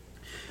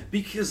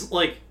 Because,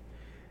 like,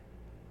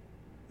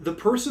 the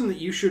person that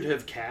you should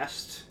have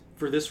cast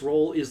for this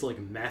role is, like,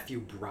 Matthew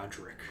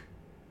Broderick.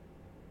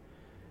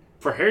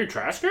 For Harry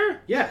Trasker?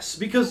 Yes,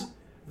 because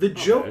the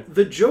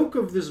joke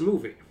of this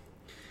movie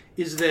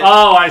is that...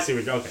 Oh, I see.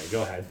 Okay,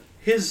 go ahead.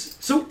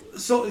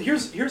 So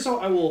here's how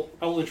I will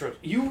intro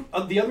you.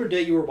 The other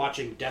day you were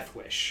watching Death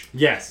Wish.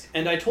 Yes.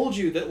 And I told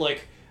you that,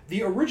 like,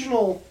 the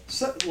original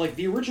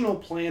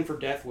plan for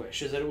Death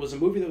Wish is that it was a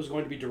movie that was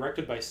going to be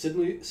directed by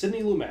Sidney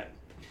Lumet.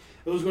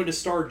 It was going to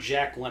star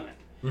Jack Lemmon.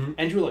 Mm-hmm.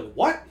 And you were like,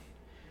 what?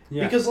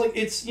 Yeah. Because, like,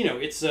 it's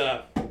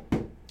a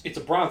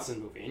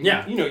Bronson movie. And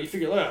you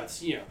figure,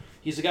 it's,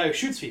 he's a guy who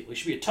shoots people. He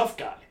should be a tough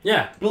guy.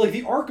 Yeah. But, like,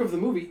 the arc of the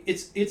movie,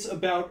 it's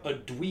about a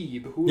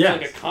dweeb who is,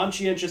 like, a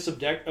conscientious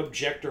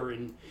objector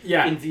in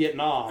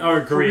Vietnam.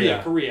 Or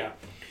Korea.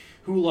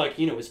 Who, like,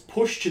 is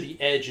pushed to the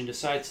edge and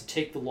decides to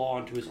take the law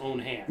into his own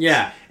hands.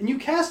 Yeah. And you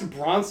cast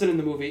Bronson in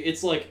the movie,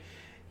 it's like...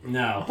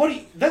 No.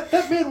 Buddy, that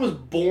man was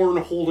born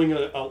holding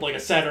a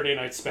Saturday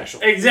Night Special.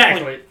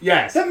 Exactly. Like,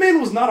 yes. That man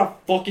was not a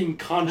fucking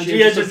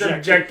conscientious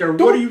objector.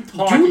 What are you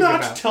talking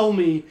about? Do not tell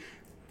me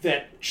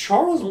that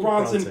Charles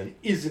Bronson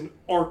is an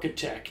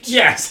architect.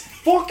 Yes.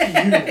 Fuck you.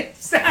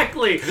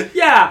 Exactly.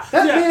 Yeah.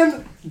 That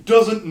man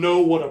doesn't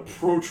know what a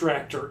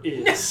protractor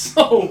is.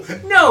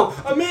 No.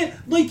 A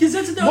man, like, because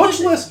that's...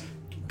 Much less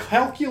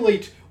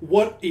calculate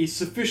what a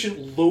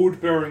sufficient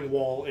load-bearing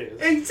wall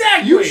is.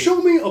 Exactly. You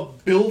show me a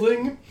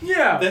building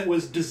Yeah. that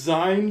was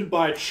designed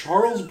by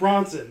Charles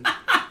Bronson.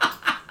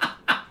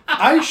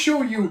 I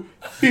show you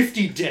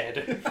 50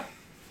 dead.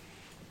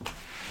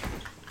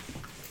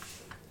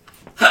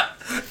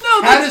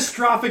 No,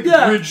 catastrophic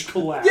bridge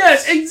collapse.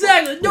 Yes,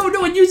 exactly. No,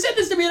 and you said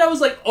this to me, and I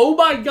was like, "Oh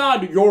my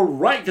god, you're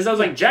right." Because I was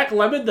like, Jack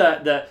Lemmon,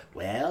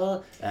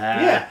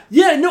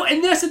 yeah. No,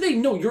 and that's the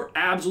thing. No, you're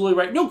absolutely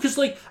right. No, because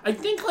like I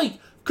think like.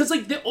 Because,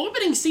 like, the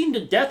opening scene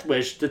to Death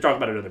Wish, to talk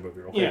about another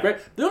movie real quick,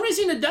 right? The opening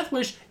scene to Death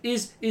Wish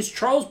is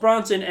Charles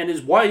Bronson and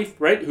his wife,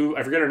 right? Who,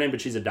 I forget her name,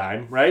 but she's a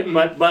dime, right?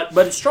 Mm-hmm.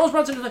 But it's Charles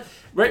Bronson,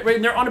 right?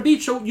 And they're on a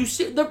beach, so you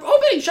see, the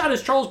opening shot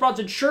is Charles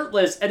Bronson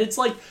shirtless, and it's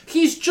like,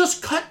 he's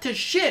just cut to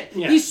shit.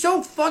 Yeah. He's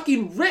so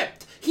fucking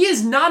ripped. He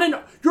is not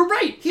you're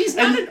right, he's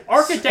not an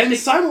architect. And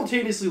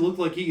simultaneously look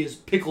like he is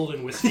pickled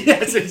in whiskey.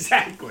 Yes,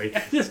 exactly.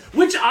 Yes,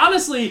 which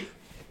honestly,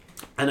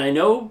 and I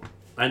know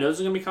this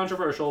is going to be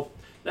controversial,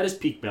 That is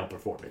peak male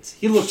performance.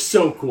 He looks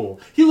so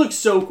cool. He looks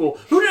so cool.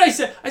 Who did I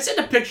send? I sent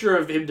a picture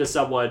of him to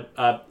someone.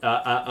 I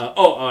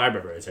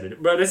remember I sent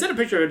it. But I sent a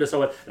picture of him to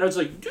someone, and I was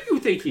like, "Do you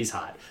think he's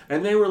hot?"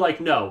 And they were like,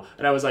 "No."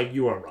 And I was like,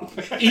 "You are wrong.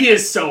 He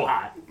is so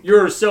hot.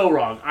 You're so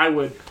wrong. I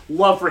would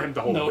love for him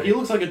to hold me." No, he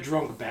looks like a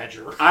drunk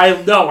badger.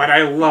 I know, and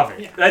I love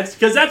it. That's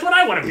because that's what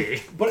I want to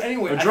be. But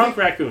anyway, A drunk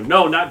raccoon.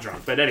 No, not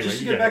drunk. But anyway, just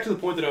to get back to the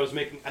point that I was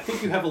making, I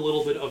think you have a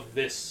little bit of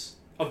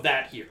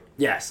that here.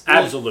 Yes, Like,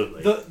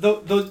 absolutely.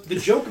 The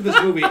joke of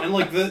this movie, and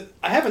like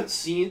I haven't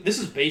seen. This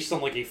is based on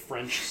like a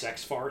French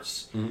sex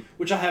farce,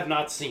 which I have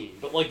not seen.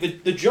 But like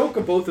the joke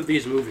of both of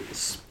these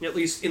movies, at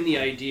least in the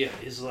idea,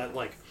 is that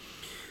like,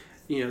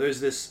 you know,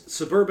 there's this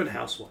suburban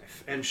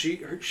housewife, and she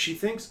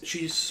thinks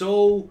she's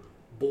so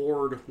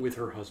bored with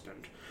her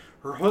husband.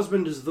 Her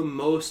husband is the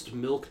most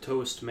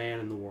milquetoast man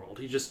in the world.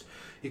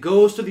 He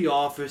goes to the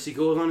office. He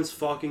goes on his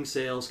fucking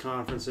sales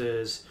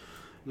conferences.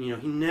 You know,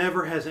 he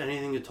never has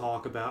anything to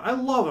talk about. I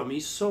love him.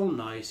 He's so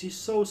nice. He's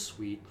so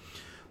sweet.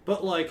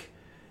 But, like,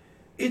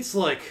 it's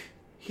like,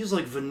 he's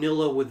like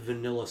vanilla with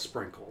vanilla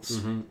sprinkles.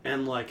 Mm-hmm.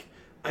 And, like,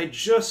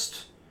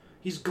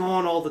 he's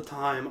gone all the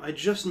time. I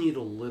just need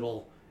a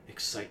little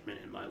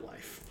excitement in my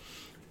life.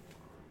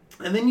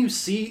 And then you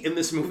see in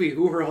this movie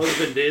who her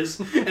husband is,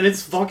 and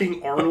it's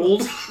fucking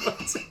Arnold.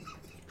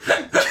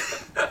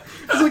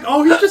 It's like,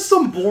 oh, he's just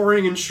some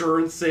boring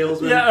insurance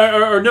salesman. Yeah,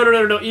 or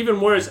no.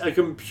 Even worse, a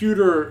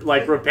computer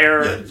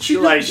repair she's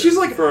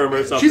like firm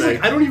or something. She's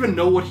like, I don't even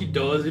know what he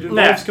does. It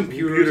involves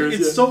computers.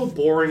 It's so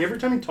boring. Every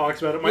time he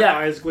talks about it, my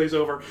eyes glaze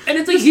over. And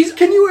it's like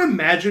Can you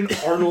imagine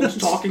Arnold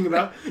talking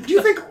about? Do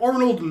you think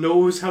Arnold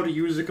knows how to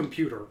use a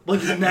computer?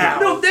 Like now?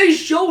 No, they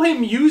show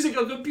him using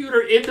a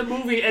computer in the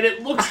movie, and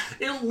it looks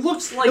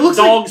like It looks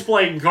dogs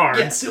playing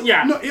cards.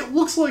 Yeah. No, it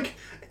looks like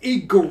a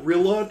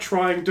gorilla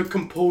trying to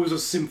compose a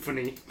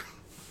symphony.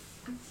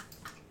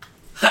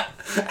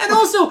 And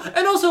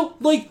also,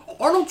 like,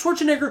 Arnold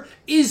Schwarzenegger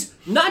is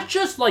not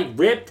just, like,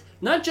 ripped,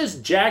 not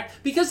just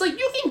jacked, because, like,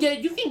 you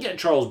can get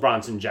Charles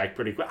Bronson jacked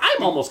pretty quick.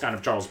 I'm almost kind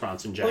of Charles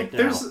Bronson jacked Like, now.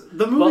 there's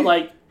the movie. But,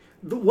 like,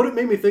 what it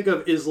made me think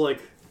of is, like,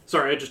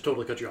 sorry, I just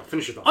totally cut you off.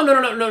 Finish it off. oh,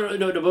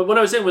 no. But what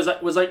I was saying was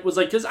like,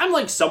 because I'm,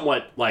 like,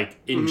 somewhat, like,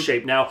 in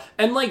shape now.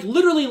 And, like,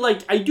 literally,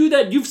 like, I do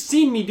that. You've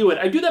seen me do it.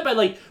 I do that by,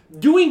 like,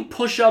 doing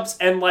push-ups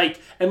and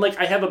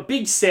I have a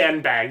big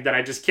sandbag that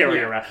I just carry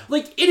around.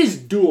 Like, it is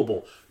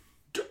doable.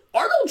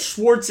 Arnold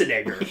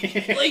Schwarzenegger,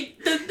 like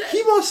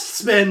he must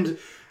spend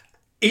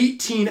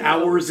 18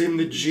 hours in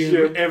the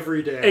gym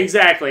every day.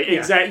 Exactly.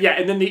 Yeah,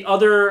 and then the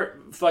other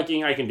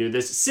fucking I can do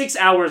this 6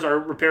 hours are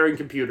repairing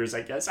computers.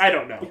 I guess I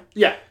don't know.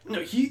 Yeah, no,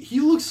 he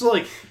looks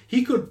like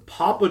he could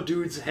pop a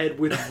dude's head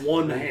with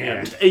one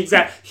hand.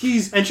 Exactly.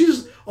 She's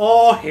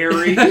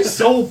Harry. He's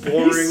so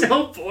boring. He's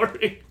so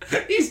boring.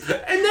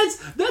 And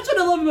that's what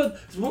I love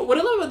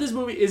about this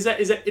movie is that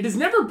it is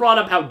never brought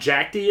up how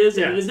jacked he is,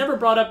 and it is never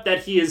brought up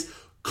that he is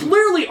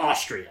clearly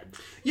Austrian.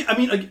 Yeah, I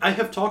mean, I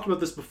have talked about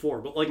this before,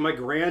 but like my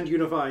grand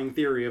unifying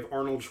theory of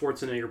Arnold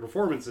Schwarzenegger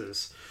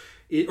performances,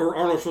 or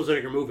Arnold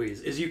Schwarzenegger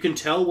movies, is you can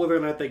tell whether or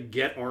not they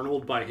get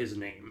Arnold by his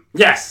name.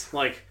 Yes.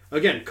 Like,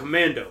 again,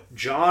 Commando,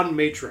 John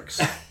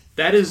Matrix.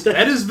 That is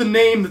the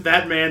name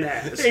that man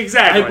has.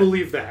 Exactly. I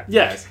believe that.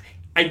 Yes.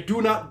 I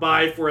do not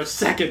buy for a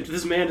second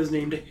this man is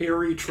named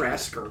Harry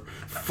Trasker.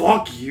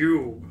 Fuck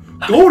you.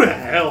 Go to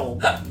hell.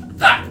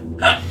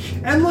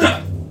 And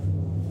like,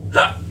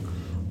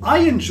 I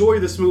enjoy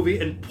this movie,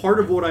 and part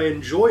of what I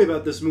enjoy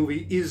about this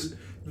movie is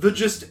the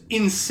just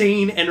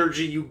insane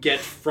energy you get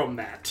from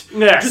that.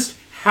 Yes. Just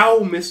how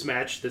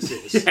mismatched this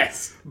is.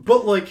 Yes.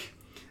 But like,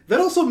 that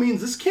also means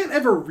this can't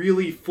ever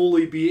really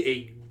fully be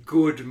a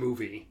good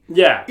movie.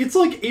 Yeah. It's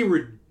like a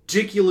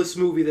ridiculous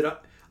movie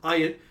that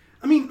I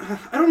mean, I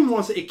don't even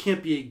want to say it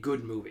can't be a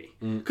good movie.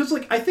 Because,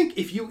 like, I think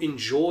if you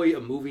enjoy a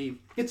movie,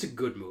 it's a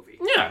good movie.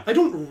 Yeah. I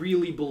don't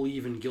really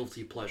believe in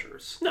guilty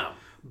pleasures. No.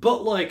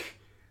 But, like,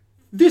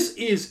 this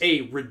is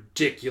a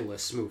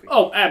ridiculous movie.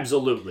 Oh,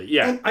 absolutely,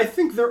 yeah. And I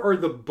think there are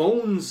the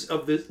bones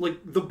of this, like,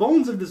 the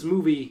bones of this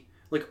movie,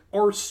 like,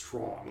 are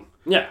strong.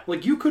 Yeah.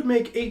 Like, you could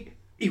make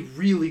a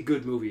really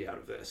good movie out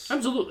of this.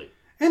 Absolutely.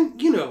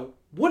 And, you know,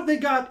 what they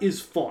got is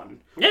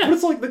fun. Yeah. But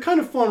it's like the kind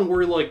of fun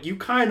where like you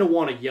kind of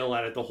want to yell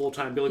at it the whole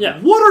time. Be like, Yeah.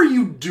 what are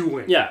you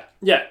doing? Yeah.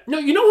 No,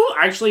 you know who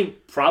actually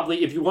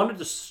probably, if you wanted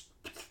to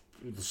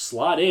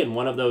slot in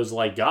one of those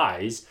like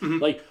guys,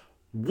 like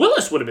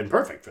Willis would have been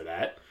perfect for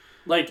that.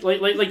 Like,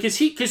 because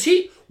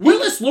he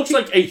Willis looks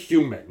like a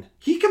human.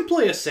 He can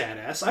play a sad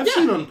ass. I've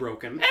seen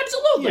Unbroken.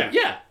 Absolutely.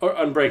 Yeah. Or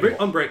Unbreakable.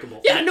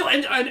 Unbreakable. Yeah. No,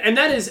 and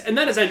that is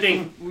I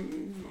think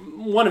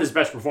one of his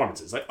best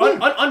performances. Like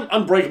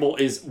Unbreakable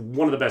is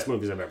one of the best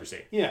movies I've ever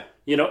seen. Yeah.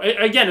 You know,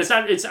 again,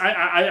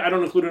 I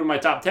don't include it in my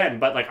top 10,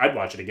 but like I'd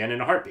watch it again in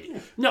a heartbeat. Yeah.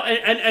 No,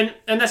 and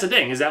that's the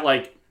thing is that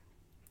like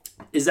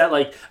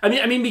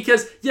I mean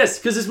because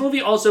this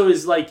movie also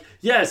is like,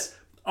 yes,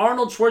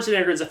 Arnold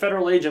Schwarzenegger is a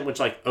federal agent, which,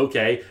 like,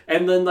 okay.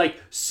 And then, like,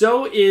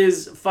 so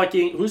is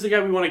fucking... Who's the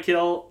guy we want to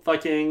kill?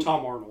 Fucking...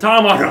 Tom Arnold.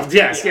 Tom Arnold,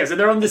 yes. And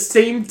they're on the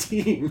same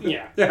team.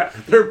 Yeah. Yeah,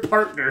 they're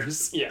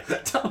partners. Yeah.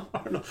 Tom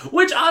Arnold.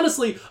 Which,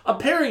 honestly, a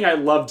pairing I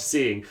loved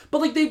seeing. But,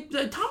 like,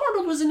 Tom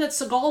Arnold was in that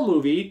Seagal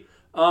movie.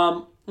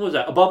 What was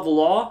that? Above the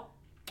Law?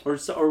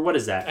 Or what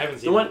is that? I haven't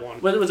seen that one.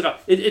 What was it called?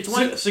 It's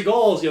one...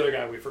 Seagal is the other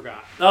guy we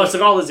forgot. Oh,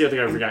 Seagal is the other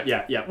guy I forgot.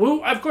 Yeah.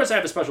 Well, of course, I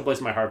have a special place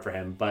in my heart for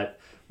him, but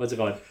what's it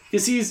called?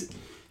 Because He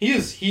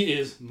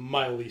is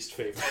my least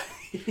favorite.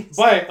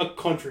 By a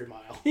country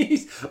mile.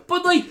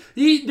 But, like,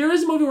 there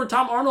is a movie where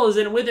Tom Arnold is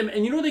in it with him,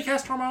 and you know what they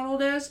cast Tom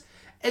Arnold as?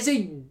 As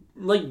a,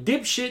 like,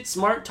 dipshit,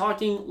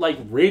 smart-talking, like,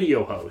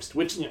 radio host,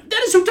 which,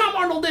 that is who Tom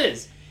Arnold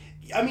is.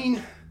 I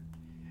mean,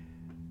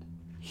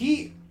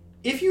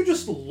 if you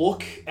just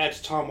look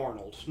at Tom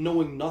Arnold,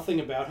 knowing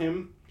nothing about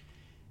him,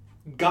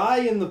 Guy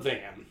in the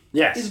Van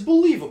is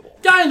believable.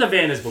 Guy in the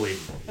Van is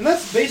believable. And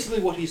that's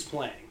basically what he's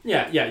playing.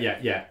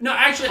 Yeah. No,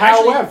 actually...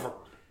 However,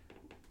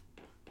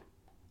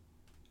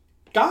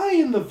 Guy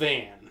in the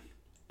Van,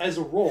 as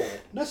a role,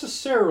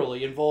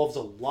 necessarily involves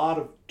a lot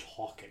of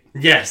talking.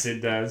 Yes,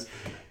 it does.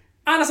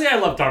 Honestly, I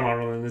love Tom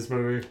Arnold in this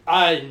movie.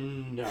 I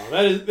know.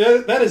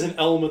 That is an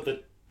element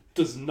that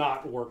does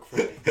not work for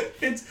me.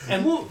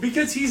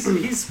 Because he's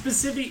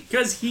specific,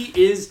 because he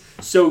is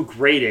so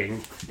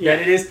grating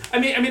that it is. I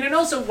mean, and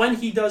also when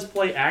he does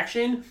play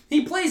action,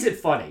 he plays it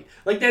funny.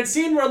 Like that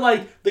scene where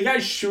like the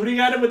guy's shooting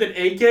at him with an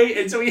AK,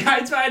 and so he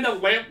hides behind the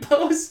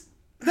lamppost,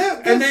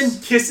 and then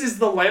kisses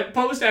the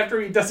lamppost after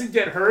he doesn't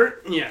get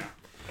hurt. Yeah,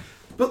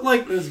 but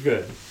like it's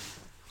good.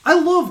 I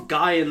love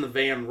Guy in the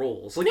Van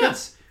roles. Like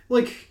that's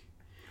like,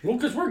 well,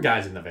 because we're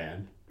guys in the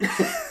van.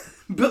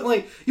 But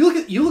like you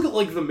look at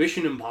like the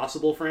Mission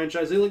Impossible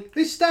franchise,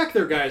 they stack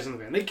their guys in the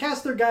van. They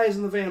cast their guys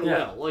in the van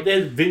well. Like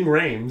they had Ving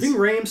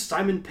Rhames,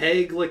 Simon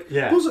Pegg. Like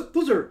those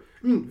are.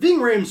 I mean, Ving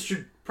Rhames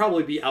should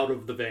probably be out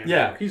of the van.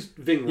 Yeah, he's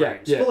Ving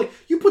Rhames. But like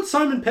you put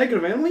Simon Pegg in a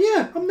van, I'm like,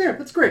 yeah, I'm there.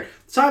 That's great.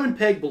 Simon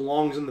Pegg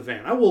belongs in the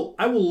van. I will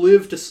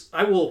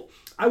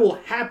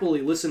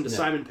happily listen to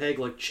Simon Pegg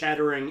like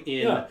chattering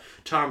in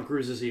Tom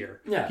Cruise's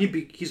ear. Yeah,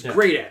 he's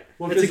great at it.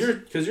 Well,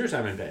 because you're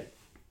Simon Pegg.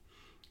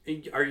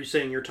 Are you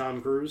saying you're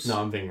Tom Cruise? No,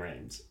 I'm Ving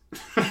Rhames.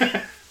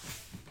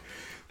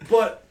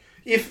 But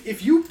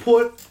if you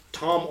put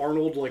Tom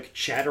Arnold like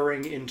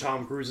chattering in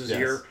Tom Cruise's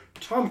ear,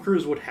 Tom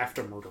Cruise would have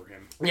to murder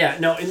him. Yeah,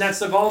 no, and that's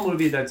the Seagal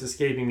movie that's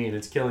escaping me and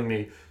it's killing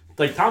me.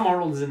 Like Tom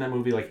Arnold is in that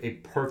movie like a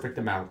perfect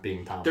amount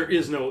being Tom. There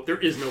is no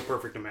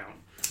perfect amount.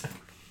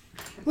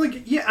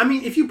 Like, yeah, I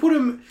mean, if you put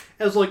him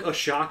as like a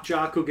shock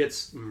jock who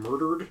gets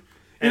murdered,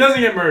 he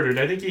doesn't get murdered.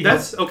 I think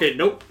that's okay.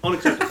 Nope,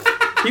 unacceptable.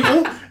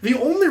 The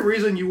only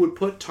reason you would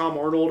put Tom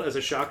Arnold as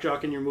a shock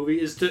jock in your movie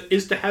is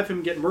to have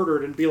him get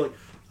murdered and be like,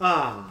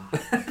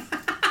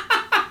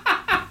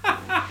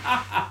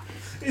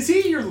 Is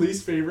he your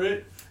least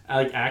favorite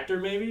like actor?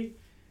 Maybe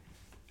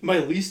my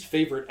least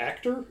favorite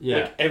actor. Yeah,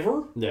 like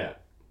ever. Yeah.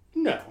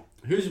 No.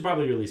 Who's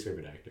probably your least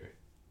favorite actor?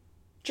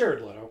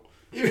 Jared Leto.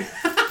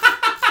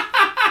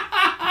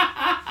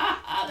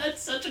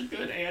 That's such a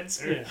good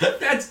answer. Yeah.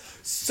 That's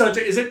such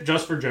a... Is it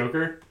just for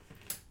Joker?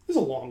 There's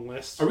a long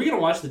list. Are we going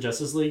to watch the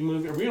Justice League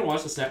movie? Are we going to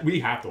watch the... We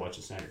have to watch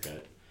the Snyder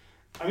Cut.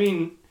 I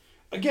mean,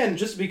 again,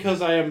 just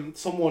because I am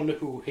someone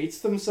who hates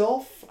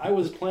themselves, I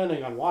was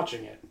planning on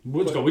watching it.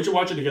 Let's go. We should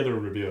watch it together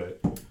and review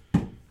it.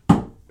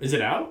 Is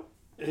it out?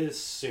 It is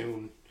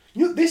soon.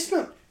 You know, they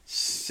spent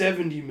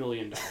 $70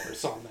 million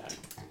on that.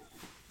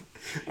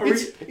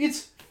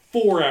 It's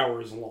 4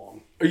 hours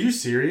long. Are you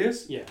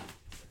serious? Yeah.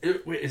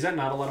 Wait, is that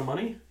not a lot of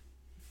money?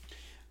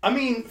 I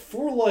mean,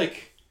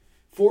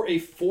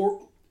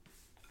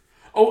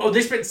 Oh,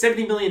 they spent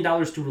 $70 million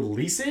to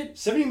release it?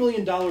 $70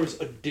 million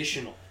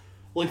additional.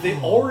 Like, they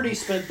already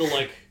spent the,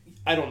 like,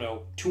 I don't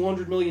know,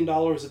 $200 million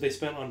that they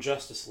spent on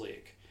Justice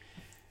League.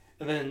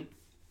 And then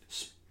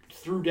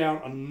threw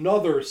down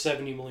another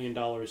 $70 million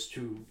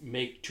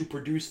to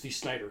produce the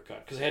Snyder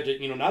Cut. Because they had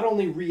to, not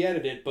only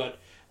re-edit it, but,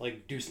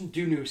 like, do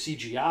new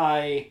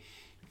CGI,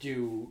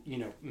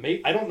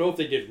 I don't know if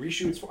they did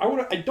reshoots.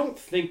 I don't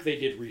think they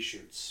did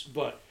reshoots,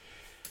 but,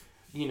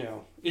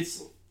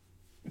 it's...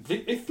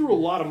 They threw a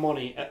lot of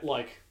money at,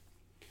 like,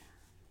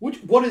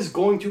 what is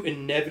going to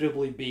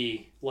inevitably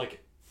be, like,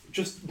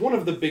 just one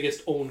of the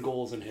biggest own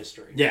goals in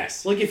history.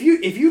 Yes. Like, if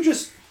you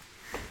just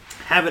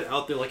have it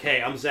out there, like,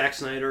 hey, I'm Zack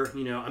Snyder,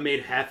 I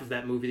made half of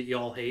that movie that you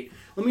all hate.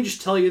 Let me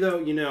just tell you,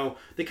 though,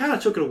 they kind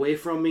of took it away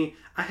from me.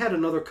 I had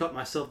another cut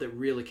myself that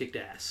really kicked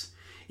ass.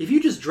 If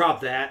you just drop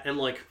that and,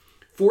 like,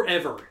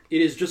 forever,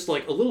 it is just,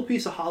 like, a little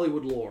piece of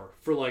Hollywood lore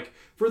for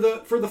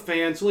the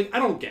fans. So, like, I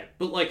don't get,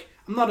 but, like,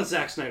 I'm not a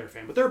Zack Snyder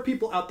fan, but there are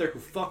people out there who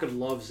fucking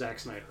love Zack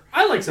Snyder.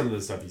 I like some of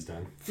the stuff he's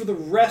done. For the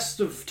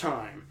rest of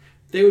time,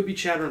 they would be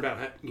chattering about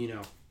how,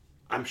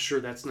 I'm sure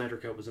that Snyder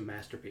Cut was a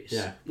masterpiece.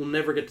 Yeah. We'll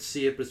never get to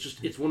see it, but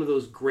it's one of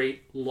those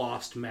great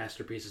lost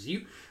masterpieces.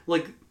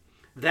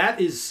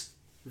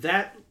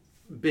 That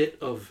bit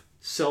of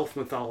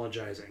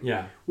self-mythologizing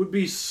Yeah. would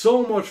be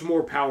so much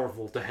more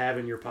powerful to have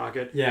in your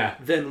pocket Yeah.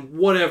 than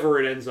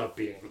whatever it ends up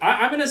being.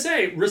 I'm gonna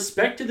say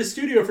respect to the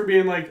studio for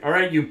being like, all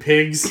right, you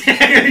pigs, here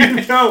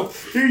you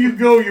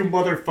go, you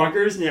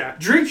motherfuckers. Yeah.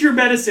 Drink your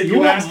medicine.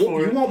 You asked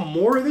for it. You want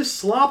more of this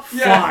slop?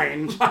 Yeah,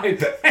 Fine.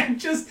 And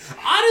just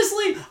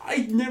honestly,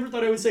 I never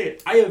thought I would say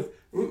it. I have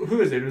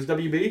who is it? It was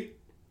WB.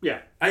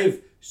 Yeah. I have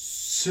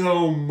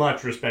so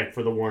much respect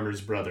for the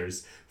Warner's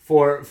brothers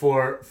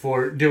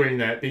for doing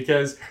that,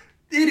 because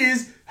it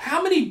is,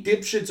 how many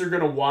dipshits are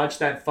gonna watch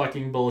that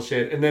fucking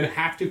bullshit and then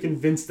have to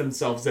convince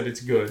themselves that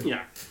it's good?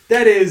 Yeah.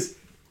 That is,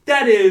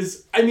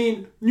 I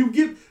mean,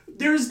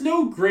 there's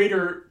no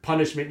greater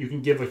punishment you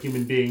can give a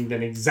human being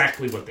than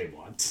exactly what they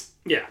want.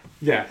 Yeah.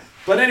 Yeah.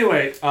 But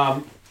anyway,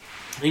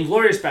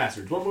 Inglourious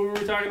Bastards. What movie were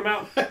we talking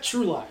about?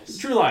 True Lies.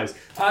 True Lies.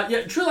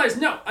 Yeah, True Lies.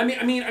 No, I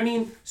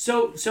mean,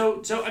 so,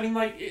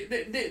 like,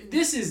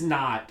 this is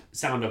not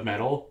Sound of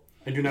Metal.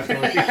 I do not feel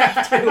like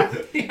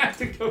we have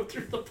to go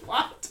through the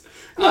plot.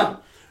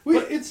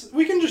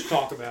 We can just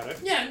talk about it.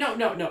 Yeah,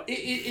 no.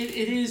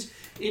 It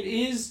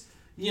is,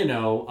 you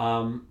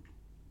know,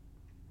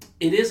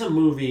 it is a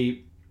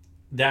movie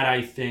that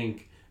I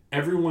think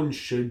everyone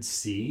should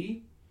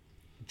see,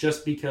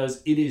 just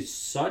because it is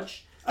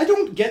such. I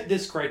don't get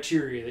this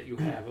criteria that you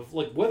have of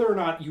like whether or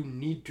not you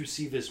need to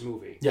see this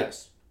movie.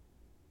 Yes.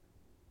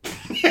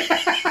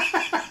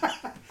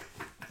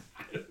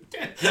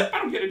 I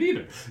don't get it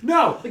either.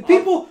 No, like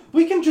people,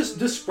 we can just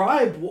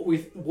describe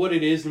what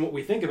it is and what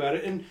we think about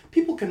it, and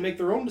people can make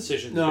their own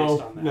decisions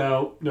based on that.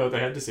 No, they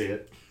have to see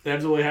it. They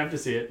absolutely have to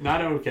see it.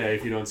 Not okay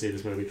if you don't see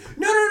this movie.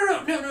 No.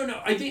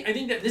 I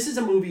think that this is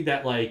a movie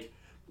that like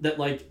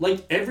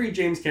every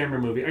James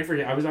Cameron movie. I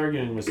forget. I was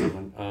arguing with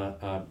someone.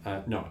 No,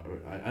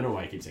 I don't know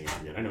why I keep saying I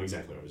forget. I know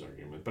exactly what I was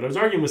arguing with. But I was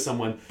arguing with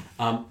someone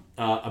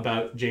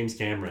about James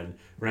Cameron,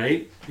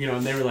 right? You know,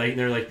 and they were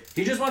like,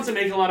 he just wants to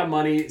make a lot of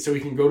money so he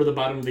can go to the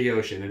bottom of the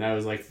ocean. And I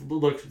was like,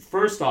 look,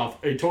 first off,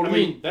 I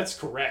mean, that's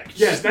correct.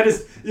 Yes, that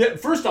is. Yeah,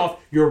 first off,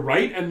 you're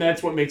right, and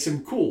that's what makes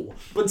him cool.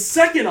 But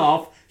second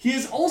off, he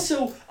is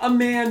also a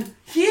man.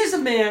 He is a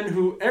man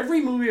who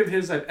every movie of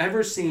his I've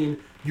ever seen,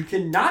 you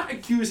cannot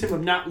accuse him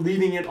of not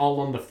leaving it all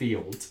on the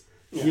field.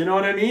 Yeah. You know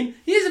what I mean?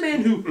 He is a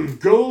man who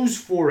goes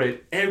for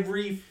it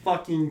every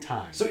fucking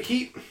time. So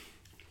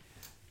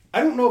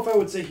I don't know if I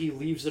would say he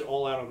leaves it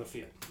all out on the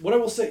field. What I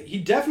will say, he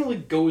definitely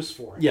goes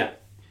for it. Yeah.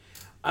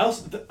 I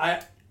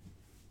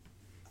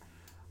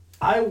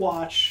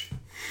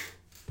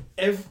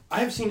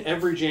have seen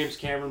every James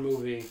Cameron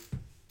movie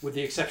with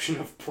the exception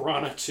of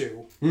Piranha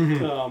 2.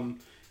 Mm-hmm.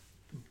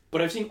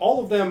 But I've seen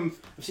all of them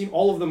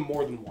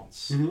more than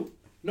once. Mm-hmm.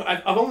 No,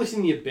 I've only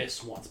seen The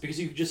Abyss once because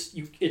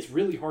it's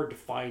really hard to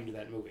find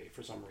that movie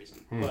for some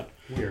reason. But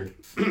weird.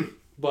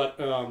 But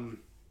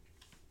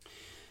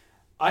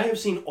I have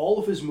seen all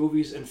of his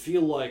movies and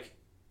feel like,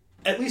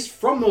 at least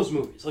from those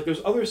movies, like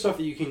there's other stuff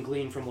that you can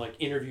glean from like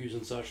interviews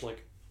and such,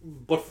 like,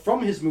 but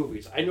from his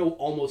movies, I know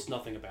almost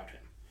nothing about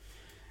him,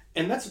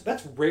 and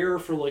that's rare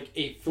for like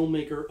a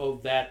filmmaker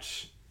of that,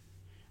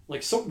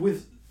 like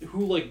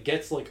who like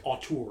gets like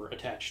auteur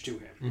attached to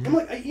him. Mm-hmm. And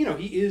like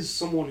he is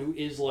someone who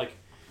is like,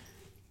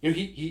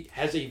 he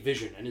has a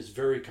vision and is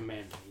very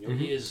commanding. Mm-hmm.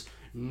 He is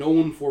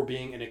known for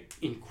being an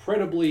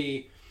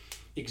incredibly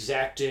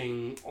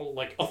exacting,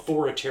 like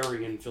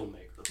authoritarian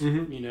filmmaker.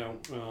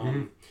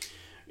 Mm-hmm.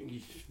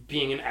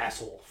 Being an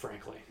asshole,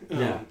 frankly.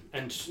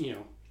 And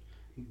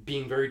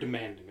being very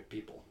demanding of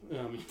people.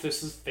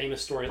 This is a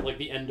famous story. Like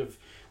the end of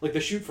the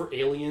shoot for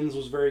Aliens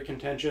was very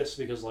contentious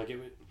because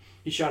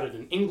he shot it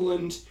in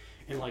England,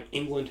 and like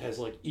England has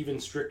like even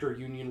stricter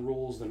union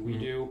rules than we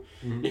do.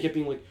 Mm-hmm. They kept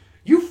being like,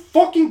 "You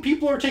fucking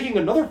people are taking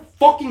another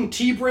fucking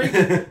tea break.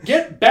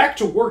 Get back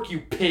to work, you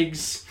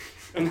pigs."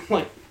 And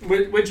like,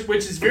 which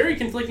is very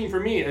conflicting for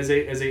me as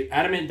a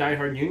adamant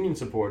diehard union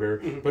supporter,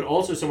 mm-hmm. but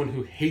also someone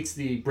who hates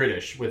the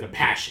British with a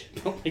passion.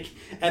 Like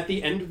at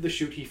the end of the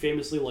shoot, he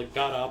famously like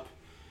got up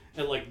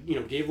and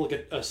gave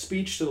like a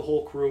speech to the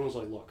whole crew and was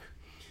like, "Look,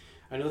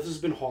 I know this has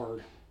been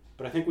hard,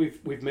 but I think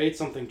we've made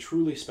something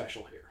truly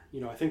special here.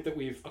 I think that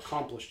we've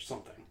accomplished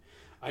something.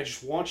 I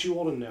just want you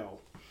all to know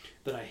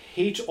that I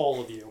hate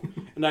all of you,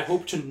 and I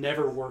hope to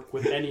never work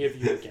with any of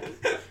you again."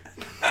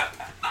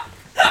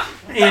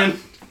 And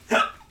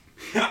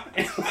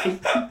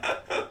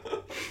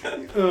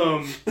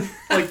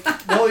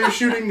while you're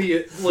shooting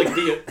the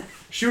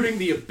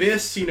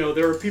Abyss,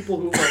 there are people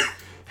who like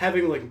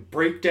having like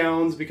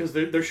breakdowns because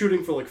they're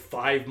shooting for like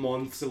 5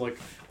 months and like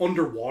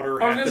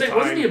underwater. I was gonna say,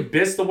 wasn't the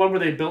Abyss the one where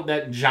they built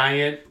that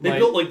giant? They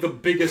built like the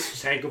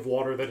biggest tank of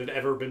water that had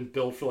ever been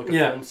built for like a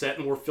film set,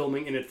 and we're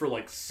filming in it for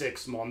like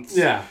 6 months.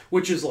 Yeah,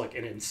 which is like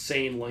an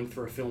insane length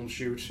for a film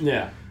shoot.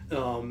 Yeah,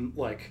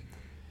 like.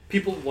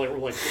 People were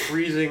like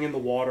freezing in the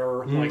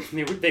water. Like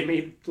they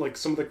made like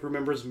some of the crew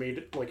members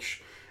made like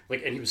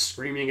and he was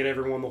screaming at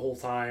everyone the whole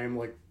time.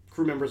 Like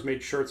crew members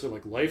made shirts that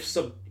like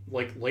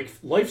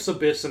life's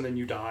abyss and then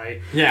you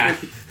die. Yeah,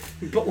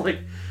 but like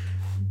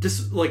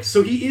this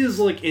so he is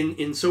like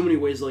in so many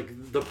ways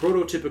like the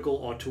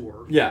prototypical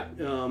auteur. Yeah.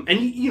 And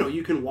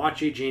you can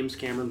watch a James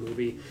Cameron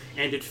movie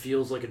and it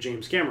feels like a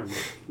James Cameron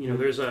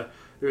movie.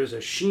 There's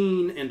a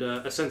sheen and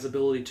a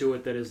sensibility to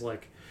it that is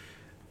like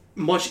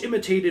much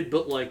imitated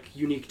but like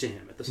unique to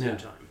him at the same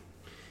time.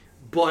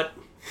 But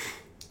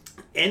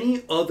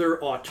any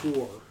other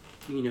auteur,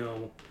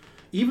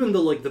 even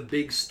the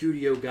big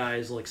studio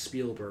guys like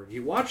Spielberg,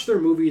 you watch their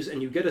movies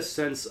and you get a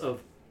sense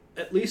of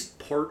at least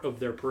part of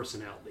their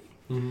personality.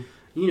 Mm-hmm.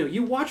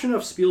 You watch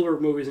enough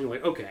Spielberg movies and you're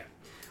like, okay,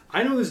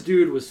 I know this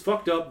dude was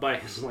fucked up by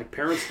his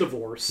parents'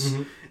 divorce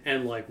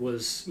and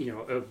was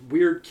a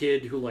weird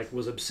kid who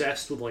was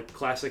obsessed with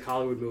classic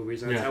Hollywood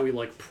movies, and that's how he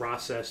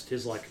processed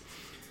his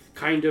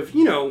kind of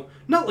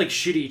not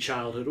shitty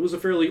childhood. It was a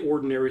fairly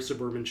ordinary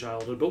suburban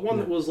childhood, but one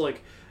that was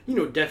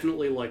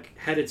definitely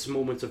had its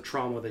moments of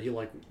trauma that he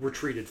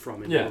retreated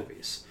from in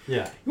movies.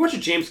 Yeah. You watch a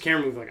James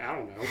Cameron movie, I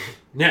don't know.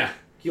 Yeah.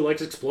 He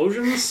likes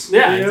explosions.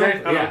 Yeah,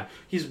 exactly.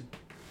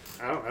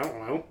 I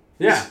don't know.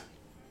 Yeah.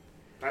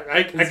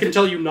 I can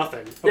tell you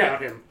nothing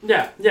about him.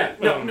 Yeah.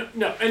 No.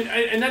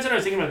 And that's what I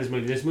was thinking about this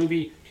movie. This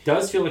movie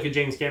does feel like a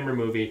James Cameron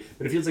movie,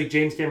 but it feels like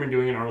James Cameron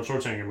doing an Arnold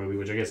Schwarzenegger movie,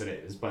 which I guess it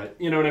is. But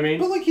you know what I mean?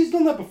 But he's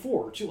done that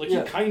before too.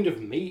 He kind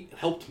of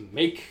helped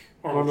make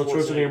Arnold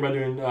Schwarzenegger by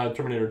doing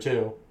Terminator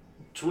 2.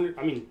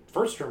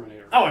 First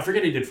Terminator. Oh, I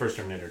forget he did first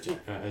Terminator 2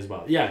 as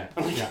well. Yeah.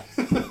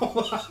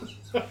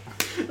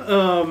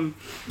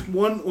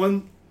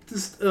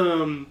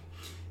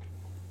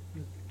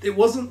 It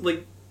wasn't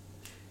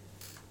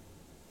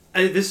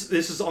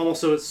this is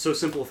almost so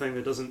simple a thing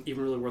that doesn't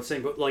even really worth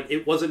saying, but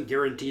it wasn't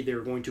guaranteed they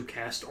were going to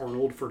cast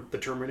Arnold for the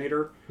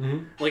Terminator.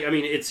 Mm-hmm.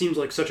 It seems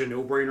like such a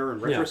no-brainer in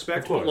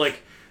retrospect, but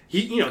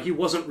he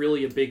wasn't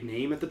really a big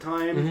name at the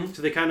time,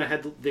 so they kind of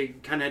had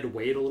to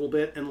wait a little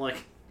bit, and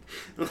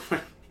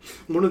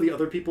one of the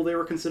other people they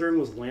were considering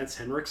was Lance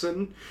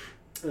Henriksen.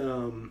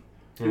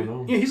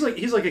 He's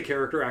like a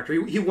character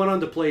actor. He went on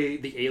to play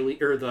the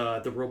alien or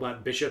the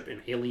robot Bishop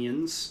in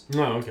Aliens.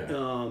 Oh, okay.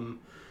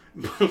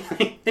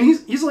 And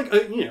he's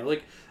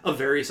a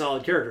very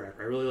solid character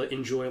actor. I really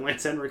enjoy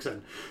Lance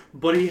Henriksen,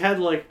 but he had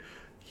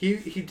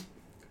he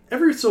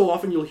every so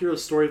often you'll hear a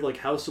story of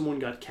how someone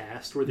got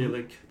cast where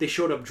they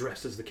showed up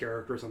dressed as the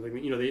character or something.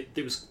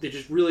 They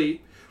just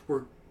really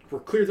were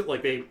clear that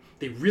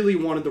they really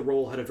wanted the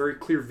role, had a very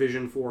clear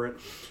vision for it,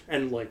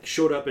 and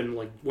showed up and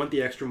went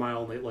the extra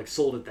mile, and they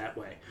sold it that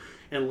way.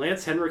 And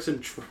Lance Henriksen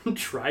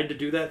tried to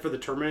do that for the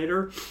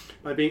Terminator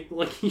by being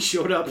he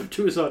showed up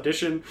to his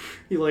audition,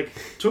 he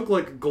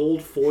took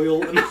gold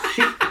foil and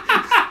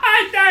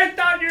I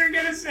thought you were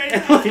gonna say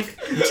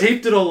that.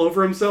 Taped it all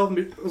over himself and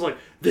it was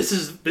this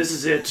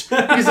is it.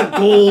 He's a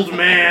gold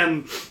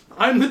man.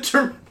 I'm the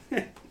Terminator.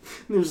 And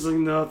he was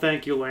no,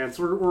 thank you, Lance.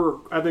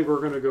 I think we're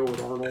gonna go with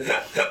Arnold.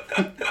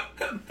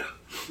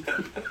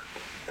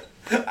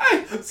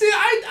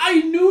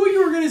 I knew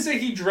you were going to say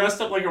he dressed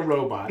up like a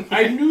robot.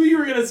 I knew you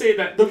were going to say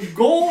that. The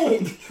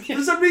gold.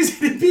 For some reason,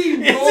 it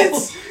being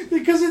gold.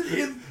 Because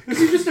you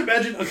just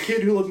imagine a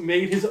kid who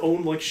made his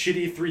own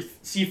shitty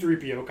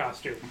C-3PO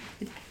costume.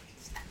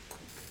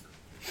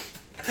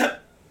 And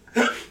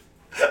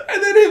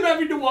then him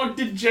having to walk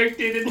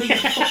dejected into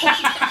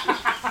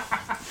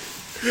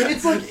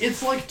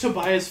It's like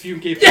Tobias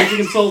Funke painting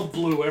himself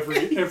blue every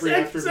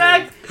afternoon.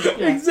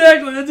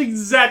 Exactly. That's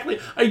exactly.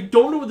 I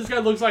don't know what this guy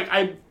looks like.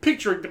 I'm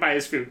picturing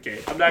Tobias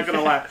Funke. I'm not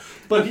gonna lie,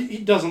 but he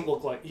doesn't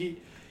look like he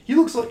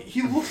looks like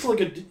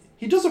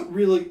he doesn't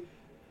really.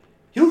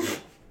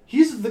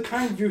 He's the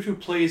kind of dude who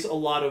plays a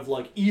lot of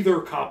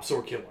either cops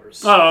or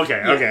killers. Oh,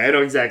 okay, okay. I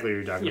know exactly what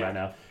you're talking about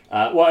now.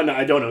 Well, no,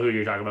 I don't know who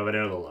you're talking about, but I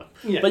know the look.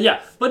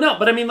 Yeah.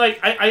 But I mean,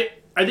 I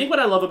think what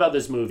I love about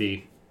this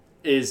movie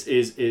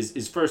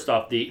is first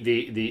off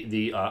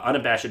the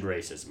unabashed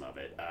racism of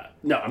it.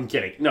 No, I'm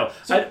kidding. No,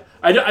 so,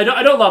 I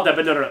don't love that.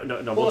 But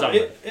no. We'll talk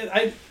about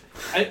it.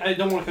 I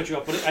don't want to cut you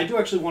off, but I do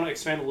actually want to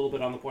expand a little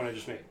bit on the point I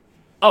just made.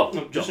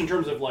 Oh, just in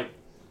terms of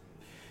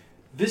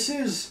this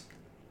is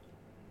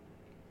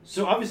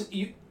so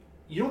obviously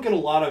you don't get a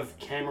lot of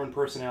Cameron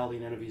personality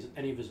in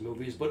any of his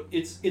movies, but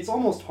it's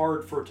almost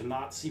hard for it to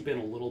not seep in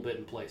a little bit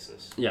in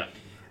places. Yeah,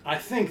 I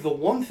think the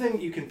one thing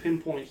you can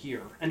pinpoint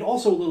here, and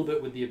also a little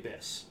bit with The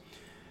Abyss.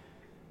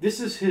 This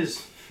is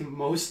his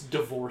most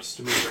divorced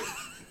movie.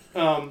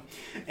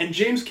 And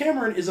James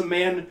Cameron is a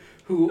man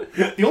who,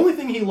 the only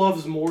thing he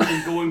loves more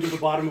than going to the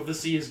bottom of the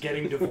sea is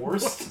getting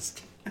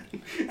divorced.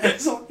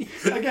 And so,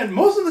 again,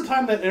 most of the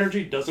time that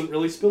energy doesn't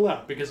really spill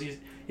out because he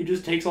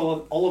just takes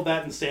all of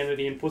that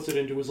insanity and puts it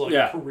into his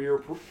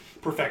career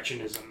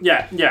perfectionism.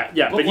 Yeah.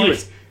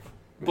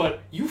 But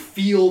you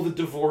feel the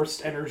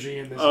divorced energy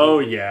in this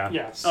movie.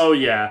 Yes. Oh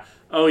yeah.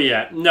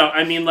 No,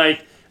 I mean,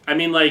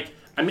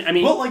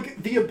 well,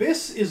 The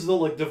Abyss is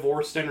the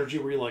divorced energy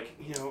where you're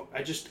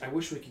I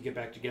wish we could get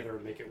back together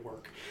and make it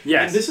work.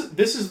 Yes. And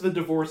this is the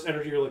divorced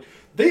energy. You're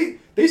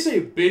they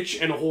say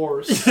bitch and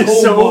whore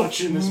so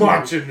much in this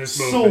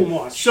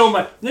movie. So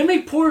much. They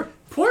make poor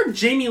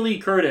Jamie Lee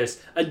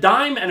Curtis, a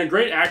dime and a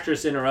great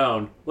actress in her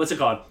own. What's it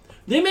called?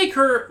 They make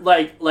her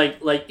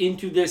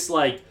into this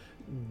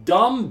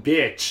dumb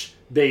bitch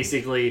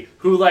basically,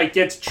 who like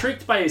gets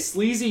tricked by a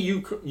sleazy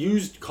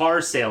used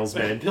car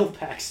salesman. Bill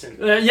Paxton.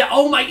 Yeah.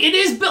 Oh my! It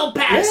is Bill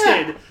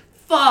Paxton. Yeah.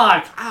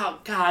 Fuck. Oh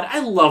God,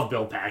 I love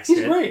Bill Paxton.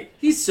 He's great.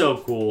 He's so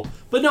cool.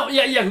 But no,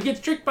 yeah. Who gets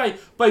tricked by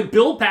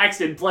Bill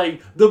Paxton playing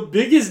the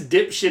biggest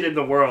dipshit in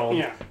the world?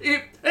 Yeah.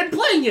 And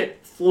playing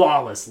it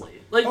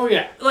flawlessly. Like, oh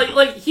yeah.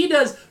 Like he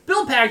does.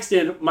 Bill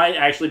Paxton might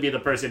actually be the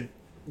person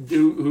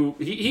who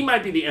he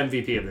might be the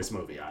MVP of this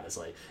movie,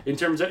 honestly, in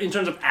terms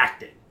of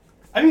acting.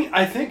 I mean,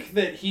 I think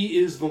that he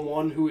is the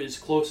one who is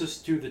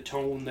closest to the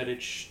tone that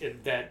it's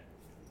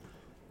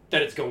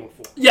going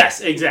for.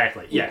 Yes,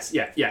 exactly. Yes,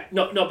 yeah.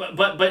 No,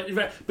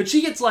 but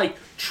she gets like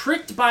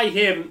tricked by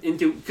him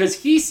into,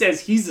 because he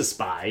says he's a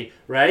spy,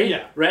 right?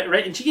 Yeah.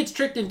 Right. And she gets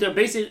tricked into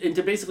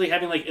basically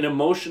having like an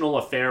emotional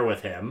affair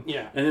with him.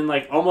 Yeah. And then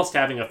like almost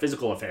having a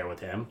physical affair with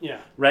him. Yeah.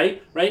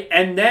 Right.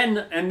 And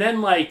then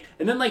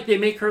they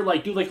make her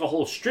like do like a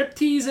whole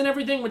striptease and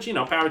everything, which, you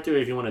know, power to her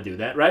if you want to do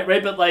that,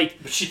 right? But like,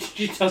 but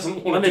she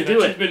doesn't want to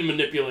do that. She's been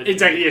manipulated.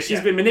 Exactly. Yeah.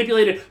 She's been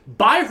manipulated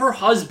by her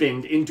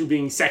husband into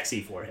being sexy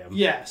for him.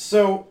 Yeah.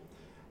 So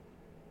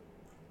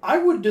I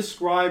would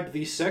describe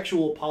the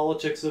sexual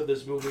politics of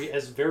this movie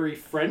as very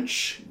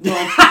French. I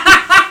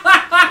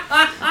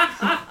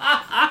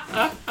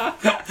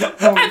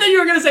thought you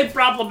were going to say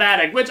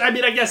problematic, which, I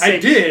mean, I guess... I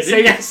did.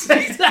 Say yes.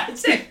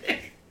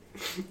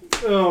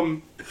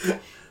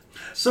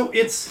 So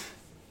it's...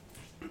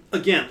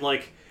 Again,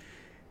 like...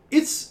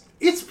 It's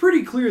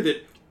pretty clear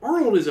that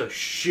Arnold is a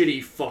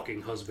shitty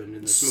fucking husband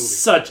in this movie.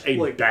 Such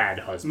a bad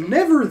husband.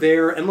 Never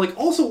there, and like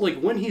also like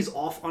when he's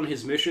off on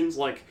his missions,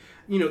 like,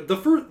 you know, the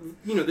first,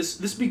 you know,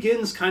 this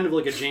begins kind of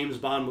like a James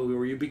Bond movie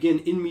where you begin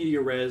in media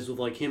res with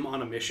like him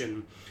on a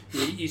mission.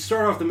 You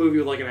start off the movie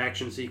with like an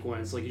action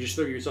sequence, like you just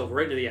throw yourself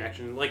right into the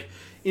action. Like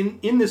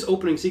in this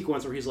opening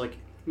sequence where he's like,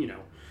 you know,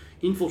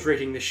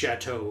 infiltrating this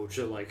chateau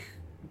to like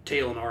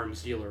tail an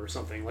arms dealer or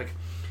something. Like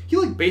he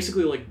like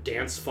basically like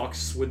dance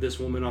fucks with this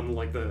woman on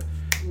like the.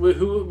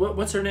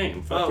 What's her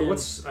name?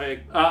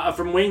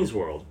 From Wayne's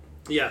World.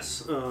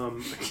 Yes. I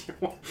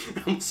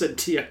almost said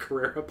Tia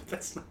Carrera, but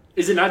that's not.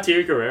 Is it not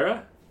Tia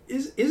Carrera?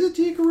 Is it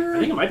Tia Carrera?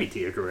 I think it might be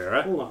Tia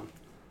Carrera. Hold on.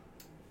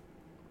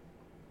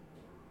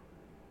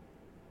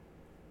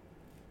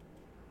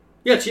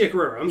 Yeah, Tia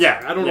Carrera. I'm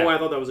sorry. I don't know why I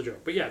thought that was a joke,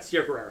 but yeah, it's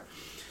Tia Carrera.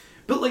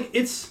 But like,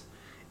 it's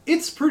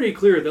pretty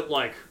clear that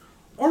like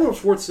Arnold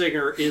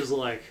Schwarzenegger is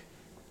like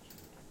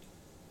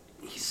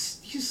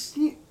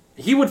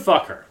he would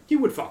fuck her. He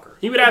would fuck her.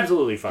 He would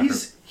absolutely fuck her.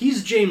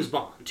 He's James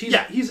Bond.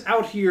 He's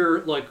out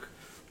here like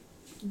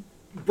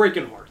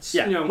breaking hearts.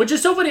 Yeah, you know? Which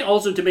is so funny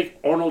also to make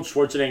Arnold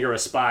Schwarzenegger a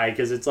spy,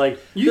 because it's like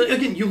you look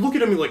at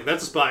him and you're like,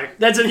 that's a spy.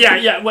 That's a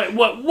Wait,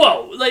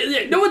 whoa!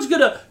 Like no one's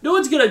gonna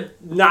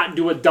not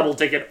do a double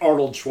take at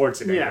Arnold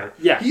Schwarzenegger.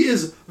 Yeah. He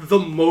is the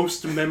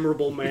most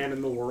memorable man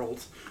in the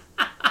world.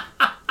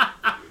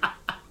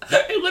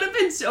 It would have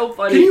been so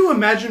funny. Can you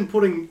imagine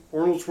putting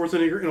Arnold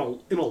Schwarzenegger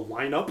in a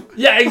lineup?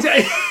 Yeah,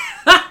 exactly.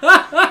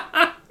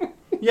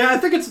 Yeah, I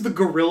think it's the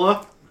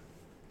gorilla.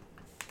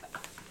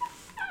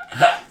 You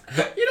know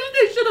what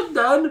they should have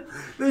done?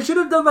 They should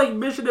have done like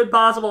Mission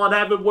Impossible and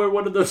have him wear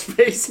one of those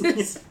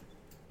faces.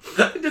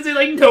 Just say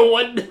like, no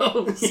one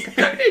knows.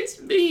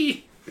 It's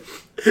me.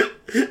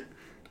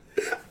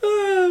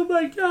 Oh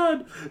my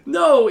god.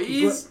 No,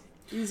 he's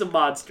a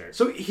monster.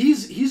 So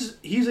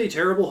he's a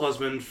terrible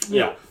husband.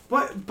 Yeah.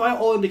 But by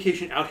all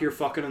indication, out here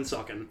fucking and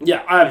sucking.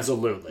 Yeah,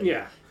 absolutely.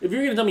 Yeah. If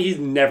you're gonna tell me he's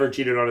never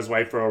cheated on his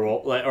wife for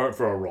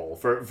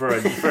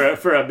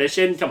a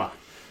mission, come on.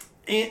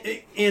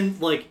 And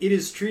like it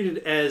is treated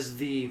as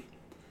the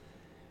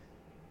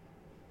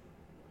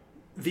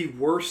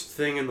worst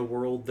thing in the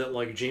world that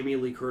like Jamie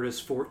Lee Curtis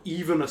for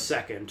even a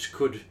second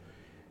could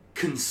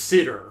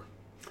consider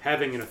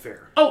having an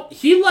affair. Oh,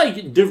 he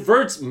like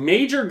diverts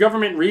major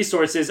government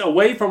resources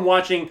away from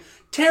watching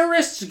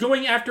terrorists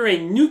going after a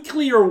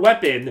nuclear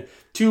weapon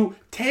to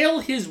tail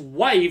his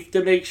wife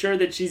to make sure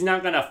that she's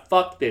not gonna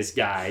fuck this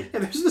guy.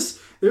 Yeah,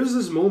 there's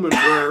this moment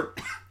where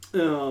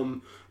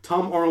Tom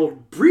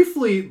Arnold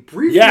briefly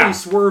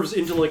swerves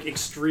into like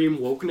extreme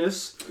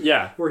wokeness.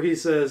 Yeah. Where he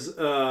says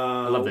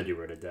I love that you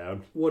wrote it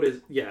down.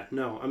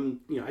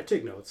 I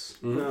take notes.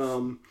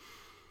 Mm-hmm.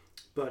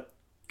 But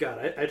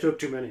God, I took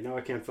too many. Now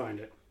I can't find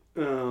it.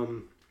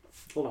 Hold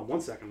on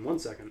one second.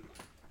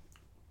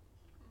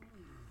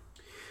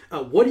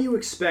 What do you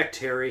expect,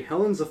 Harry?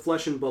 Helen's a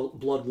flesh and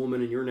blood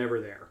woman and you're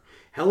never there.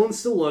 Helen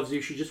still loves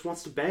you. She just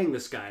wants to bang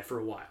this guy for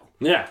a while.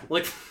 Yeah.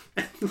 Like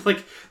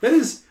that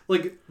is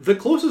like the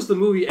closest the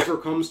movie ever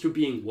comes to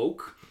being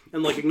woke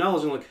and like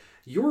acknowledging like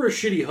you're a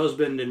shitty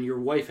husband and your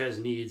wife has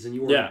needs and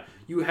you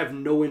have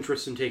no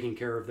interest in taking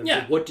care of them.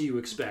 Yeah. So what do you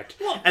expect?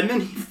 Well, and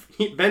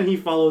then he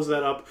follows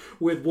that up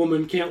with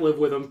woman can't live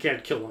with him,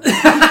 can't kill him.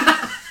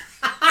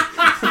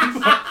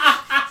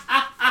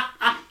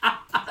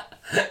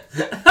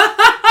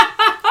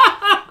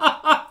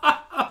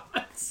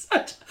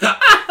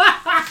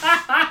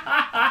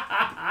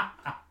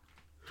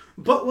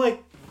 But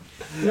like,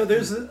 you know,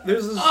 there's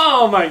this.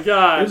 Oh my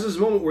god! There's this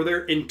moment where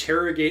they're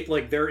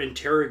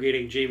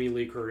interrogating Jamie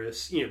Lee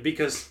Curtis, you know,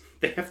 because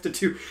they have to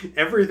do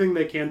everything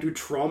they can to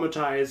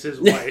traumatize his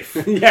wife.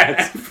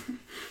 Yes.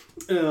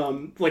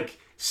 Like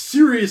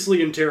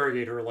seriously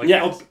interrogate her, like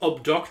Yes.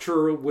 abduct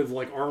her with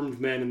like armed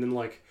men, and then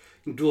like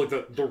do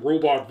like the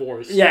robot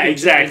voice. Yeah,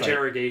 exactly.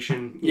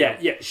 Interrogation. Yeah,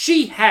 yeah.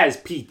 She has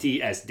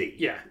PTSD.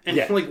 Yeah, and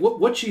Yeah. like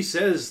what she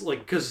says, like,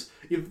 because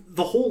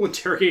the whole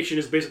interrogation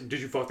is basically,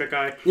 "Did you fuck that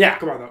guy? Yeah.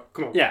 Come on, though.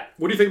 Come on. Yeah.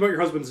 What do you think about your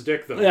husband's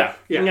dick, though? Yeah.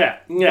 Yeah.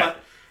 Yeah.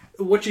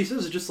 But what she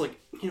says is just like,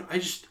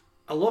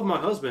 I love my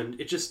husband.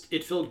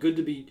 It felt good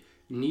to be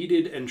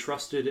needed and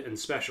trusted and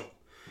special,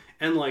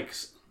 and like,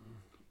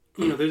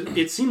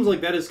 it seems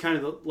like that is kind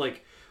of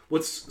like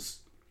what's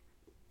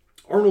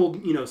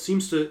Arnold,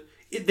 seems to.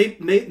 They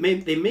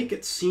make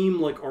it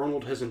seem like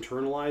Arnold has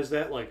internalized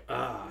that, like,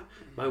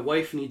 my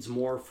wife needs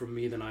more from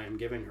me than I am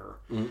giving her.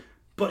 Mm-hmm.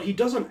 But he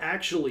doesn't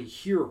actually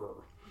hear her.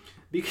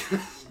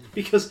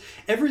 Because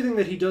everything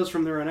that he does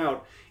from there on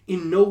out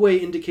in no way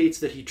indicates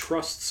that he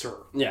trusts her.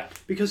 Yeah.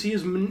 Because he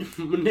is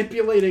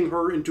manipulating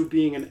her into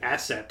being an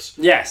asset.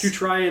 Yes. To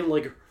try and,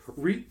 like,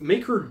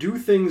 make her do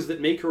things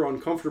that make her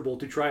uncomfortable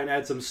to try and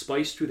add some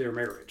spice to their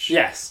marriage.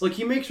 Yes. Like,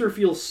 he makes her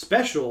feel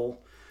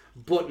special,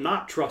 but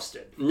not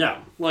trusted.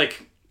 No.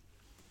 Like,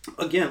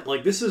 again,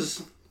 like, this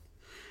is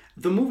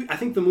the movie. I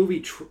think the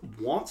movie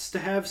wants to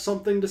have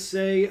something to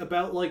say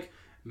about, like,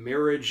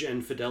 marriage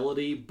and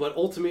fidelity, but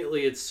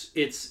ultimately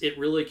it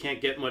really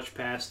can't get much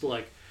past,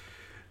 like,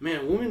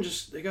 man, women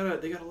just they gotta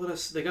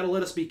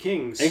let us be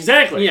kings.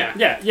 Exactly.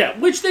 Yeah. Yeah.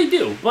 Which they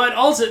do, but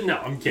also no.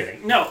 I'm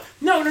kidding. No.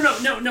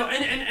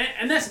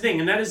 And that's the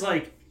thing, and that is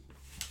like,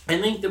 I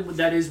think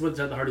that is what's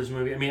at the heart of this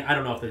movie. I mean, I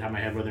don't know off the top of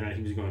my head whether or not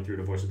he was going through a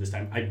divorce at this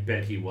time. I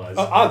bet he was.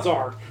 Odds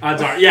are.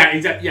 Yeah.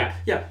 Exactly.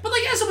 Yeah. But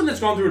like, as someone that's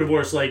gone through a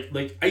divorce, like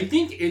I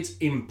think it's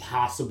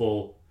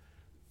impossible.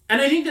 And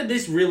I think that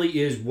this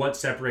really is what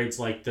separates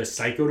like the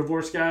psycho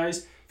divorce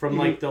guys from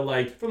like the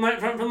guys who are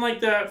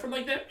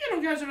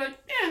like,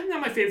 yeah,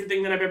 not my favorite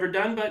thing that I've ever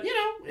done, but it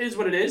is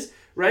what it is,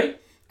 right?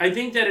 I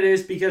think that it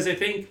is because I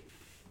think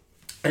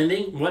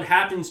what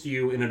happens to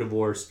you in a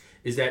divorce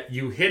is that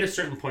you hit a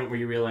certain point where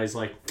you realize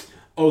like,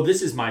 oh,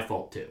 this is my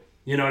fault too.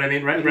 You know what I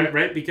mean? Right? Mm-hmm.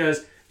 Right?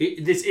 Because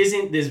this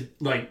isn't this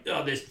like,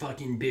 oh, this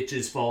fucking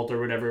bitch's fault or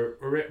whatever.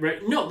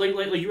 Right? No, like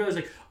you realize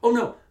like, oh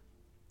no,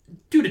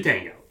 two to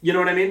tango. You know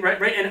what I mean?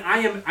 Right? And I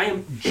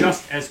am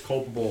just as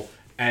culpable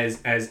as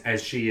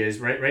she is,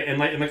 right? And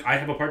like I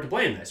have a part to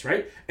play in this,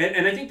 right?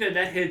 And I think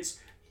that hits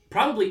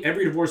probably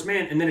every divorced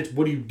man, and then it's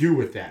what do you do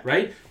with that,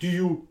 right? Do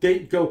you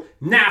go,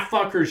 nah,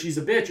 fuck her, she's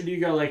a bitch, or do you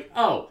go like,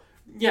 oh,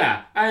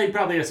 yeah, I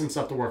probably have some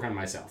stuff to work on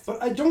myself?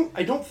 But I don't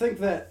think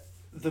that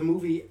the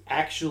movie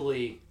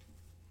actually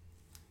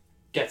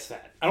gets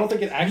that. I don't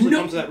think it actually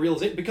comes to that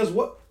realization, because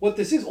what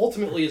this is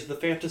ultimately is the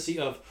fantasy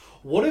of,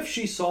 what if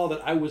she saw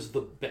that I was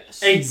the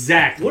best?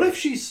 Exactly. What if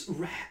she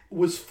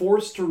was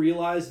forced to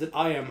realize that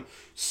I am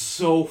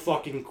so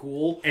fucking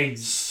cool?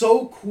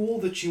 So cool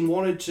that she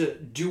wanted to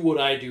do what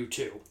I do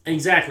too.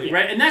 Exactly, Yeah.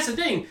 right? And that's the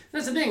thing.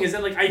 That's the thing is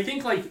that, like, I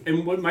think, like,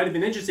 and what might have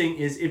been interesting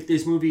is if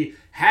this movie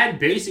had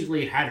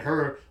basically had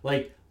her,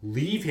 like,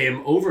 leave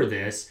him over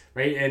this,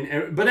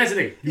 right? But that's the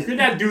thing. You could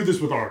not do this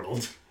with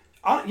Arnold.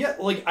 Yeah,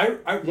 like,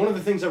 I one of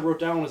the things I wrote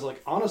down was,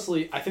 like,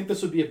 honestly, I think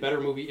this would be a better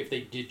movie if they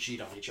did cheat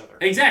on each other.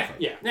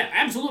 Exactly. Yeah. Yeah,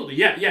 absolutely.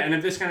 Yeah. And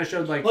if this kind of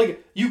showed, like...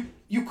 Like, you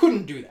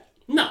couldn't do that.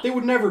 No. They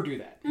would never do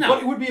that. No.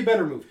 But it would be a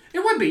better movie. It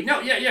would be. No,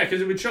 yeah,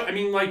 because it would show... I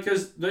mean, like,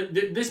 because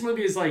this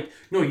movie is like,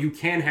 no, you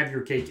can have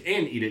your cake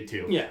and eat it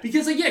too. Yeah.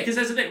 Because, like, because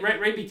that's the thing,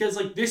 right? Because,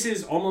 like, this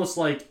is almost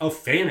like a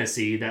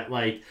fantasy that,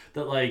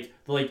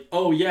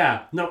 oh,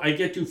 yeah, no, I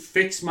get to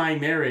fix my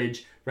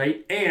marriage,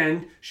 right?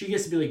 And she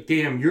gets to be like,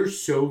 damn, you're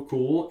so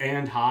cool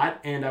and hot,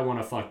 and I want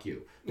to fuck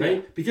you, right?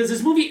 Yeah. Because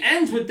this movie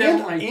ends with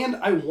them, and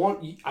I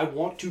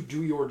want to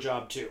do your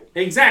job too.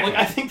 Exactly.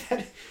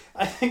 Like,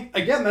 I think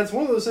again, that's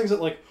one of those things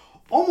that, like,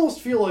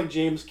 almost feel like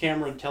James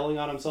Cameron telling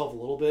on himself a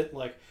little bit.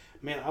 Like,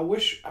 man, I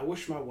wish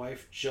my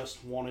wife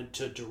just wanted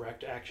to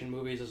direct action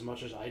movies as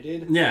much as I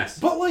did. Yes.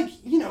 But, like,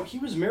 he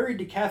was married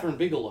to Catherine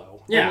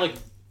Bigelow. Yeah. And, like,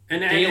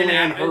 And Dale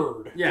Ann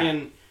Hurd. yeah.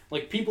 And,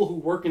 like, people who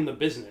work in the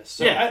business.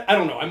 So Yeah. I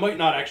don't know. I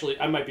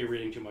might be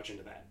reading too much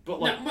into that. But,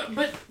 like... No,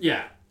 but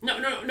yeah. No,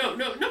 but I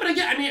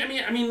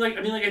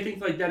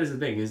think, like, that is the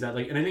thing, is that,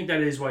 like, and I think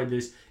that is why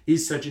this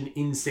is such an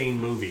insane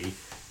movie,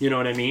 you know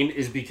what I mean,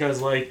 is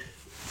because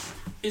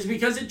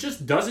it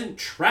just doesn't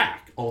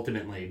track,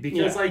 ultimately,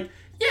 because, Yeah. like,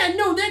 yeah,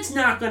 no, that's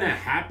not gonna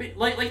happen,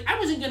 like, I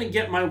wasn't gonna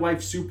get my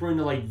wife super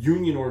into, like,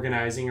 union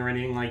organizing or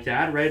anything like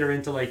that, right, or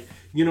into, like,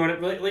 you know what,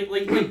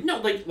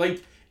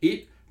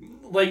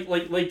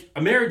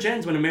 a marriage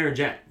ends when a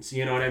marriage ends,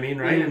 you know what I mean,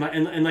 right,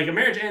 Mm-hmm. and like, a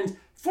marriage ends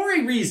for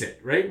a reason,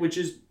 right, which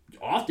is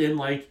often,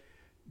 like,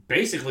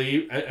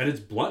 basically, at its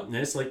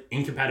bluntness, like,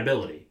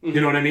 incompatibility. Mm-hmm.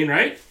 You know what I mean,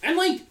 right? And,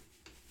 like,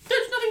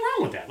 there's nothing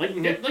wrong with that. Like,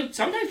 Mm-hmm. like,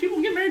 sometimes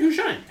people get married who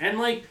shouldn't. And,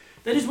 like,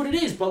 that is what it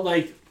is. But,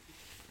 like,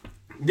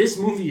 this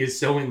movie is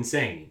so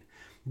insane.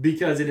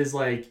 Because it is,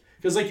 like...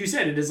 Because, like you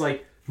said, it is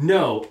like,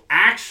 no,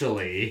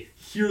 actually,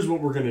 here's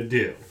what we're going to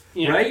do.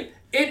 Yeah. Right?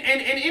 And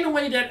in a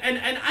way that...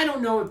 And I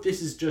don't know if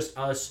this is just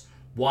us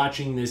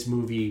watching this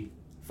movie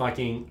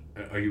fucking,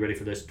 are you ready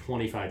for this?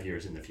 25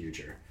 years in the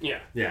future. Yeah.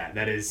 Yeah,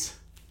 that is...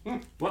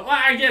 Well,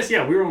 I guess,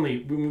 yeah, we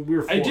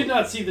were 4. I did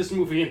not see this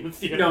movie in the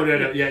theater. No,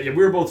 yeah, we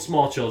were both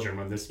small children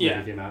when this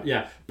movie came out.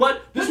 Yeah,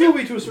 but this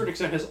movie, to a certain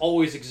extent, has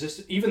always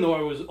existed. Even though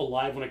I was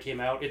alive when it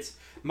came out, it's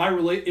my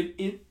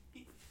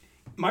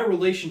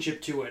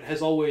relationship to it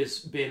has always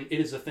been, it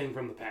is a thing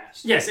from the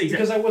past. Yes, exactly.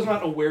 Because I was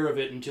not aware of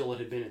it until it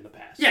had been in the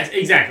past. Yes,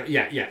 exactly.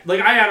 Yeah.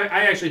 Like,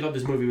 I actually thought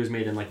this movie was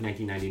made in, like,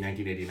 1990,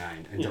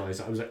 1989. Until I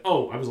saw it. I was like,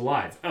 oh, I was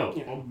alive.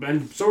 Oh,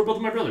 and so were both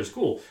of my brothers.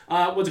 Cool.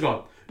 What's it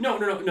called? No.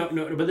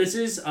 But this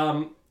is,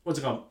 what's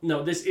it called?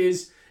 No, this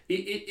is...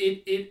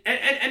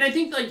 And I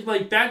think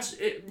like that's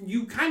it,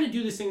 you kind of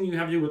do this thing you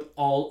have to do with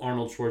all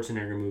Arnold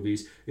Schwarzenegger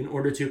movies in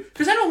order to,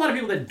 because I know a lot of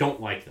people that don't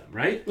like them,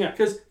 right? Yeah.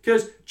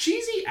 Because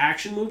cheesy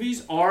action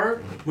movies are,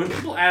 when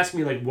people ask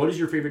me like what is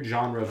your favorite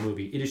genre of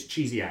movie, it is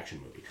cheesy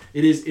action movie.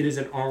 It is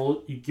an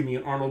Arnold. You give me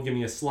an Arnold, give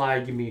me a Sly,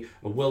 give me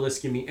a Willis,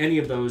 give me any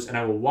of those, and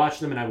I will watch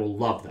them and I will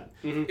love them.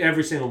 Mm-hmm.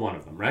 Every single one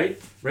of them, right?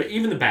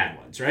 Even the bad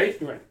ones, right?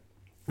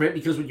 Right.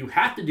 Because what you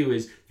have to do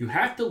is you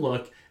have to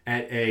look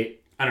at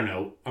I don't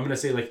know, I'm going to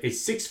say like a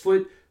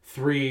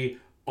 6'3"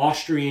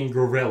 Austrian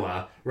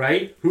guerrilla,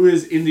 right? Who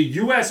is in the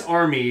U.S.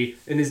 Army,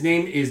 and his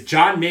name is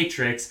John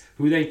Matrix,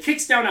 who then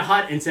kicks down a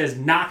hut and says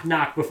knock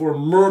knock before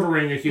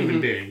murdering a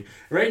human being,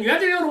 right? And you have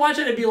to be able to watch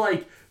that and be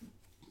like,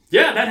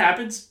 yeah, that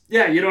happens.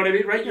 Yeah, you know what I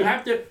mean, right? You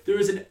have to, there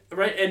is an,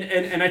 right?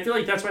 And I feel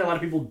like that's why a lot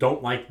of people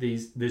don't like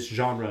this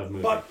genre of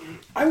movie. But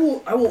I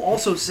will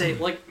also say,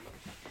 like,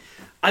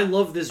 I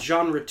love this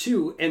genre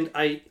too, and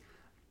I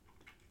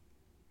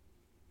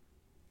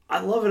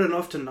love it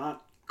enough to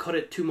not cut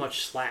it too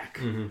much slack.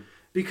 Mm-hmm.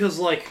 Because,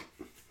 like,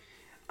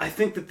 I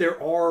think that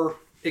there are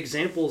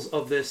examples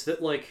of this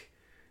that, like,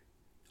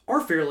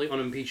 are fairly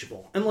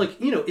unimpeachable. And, like,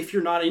 you know, if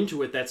you're not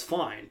into it, that's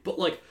fine. But,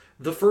 like,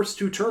 the first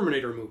 2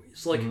 Terminator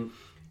movies, like,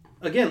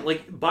 again,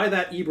 like, by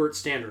that Ebert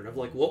standard of,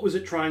 like, what was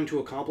it trying to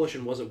accomplish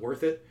and was it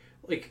worth it?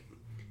 Like,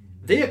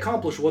 they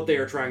accomplish what they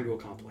are trying to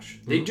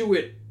accomplish. They do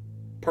it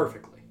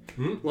perfectly.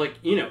 Like,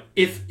 you know,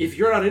 if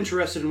you're not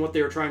interested in what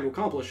they are trying to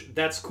accomplish,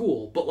 that's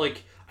cool. But,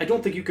 like, I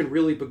don't think you can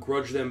really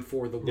begrudge them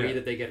for the way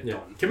that they get it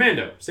done.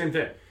 Commando, same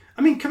thing.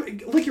 I mean,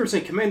 like you were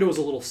saying, Commando is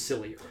a little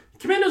sillier.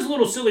 Commando's a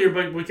little sillier,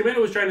 but what Commando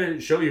was trying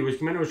to show you was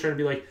Commando was trying to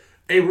be like,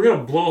 hey, we're going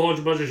to blow a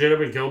whole bunch of shit up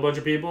and kill a bunch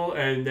of people,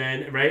 and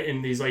then, right,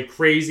 in these, like,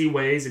 crazy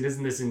ways, and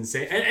isn't this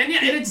insane? And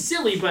it's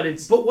silly, but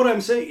it's... But what I'm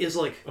saying is,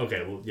 like...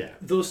 Okay, well, yeah.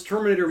 Those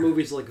Terminator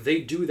movies, like,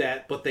 they do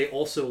that, but they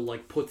also,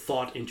 like, put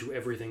thought into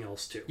everything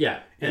else, too.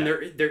 Yeah. And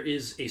there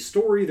is a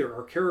story, there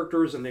are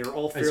characters, and they are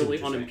all fairly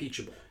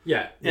unimpeachable.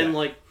 Yeah. And,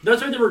 like...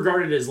 That's why they're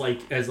regarded as,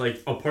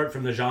 apart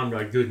from the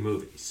genre, good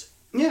movies.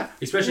 Yeah.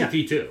 Especially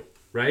T2,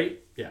 right?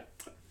 Yeah.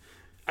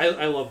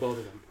 I love both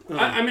of them.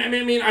 I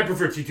mean, I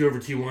prefer T2 over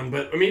T1,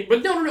 but no,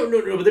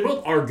 but they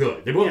both are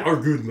good. They both are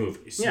good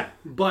movies. Yeah,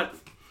 but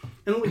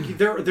and like,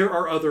 there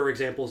are other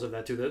examples of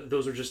that too.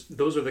 Those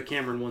are the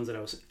Cameron ones that I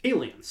was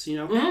Aliens, you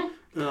know.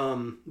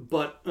 Mm-hmm.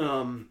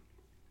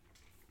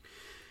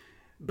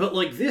 But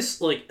like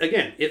this, like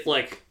again,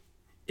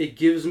 it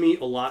gives me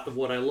a lot of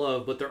what I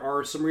love, but there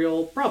are some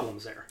real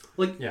problems there.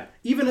 Like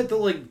even at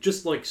the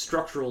just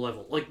structural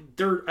level, like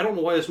I don't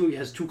know why this movie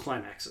has 2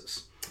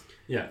 climaxes.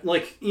 Yeah,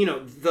 like you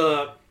know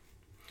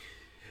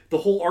the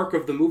whole arc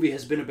of the movie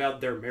has been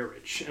about their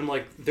marriage. And,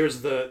 like,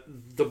 there's the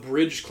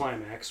bridge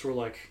climax where,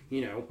 like,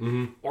 you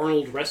know,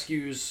 Arnold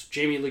rescues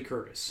Jamie Lee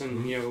Curtis.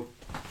 And, you know,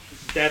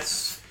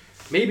 that's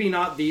maybe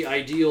not the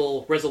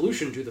ideal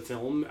resolution to the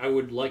film. I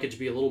would like it to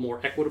be a little more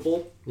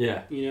equitable.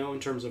 Yeah. You know, in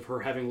terms of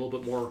her having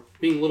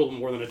being a little bit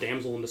more than a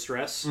damsel in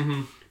distress.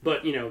 Mm-hmm.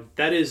 But, you know,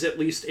 that is at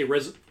least a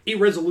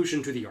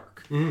resolution to the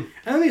arc. Mm-hmm.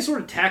 And then they sort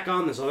of tack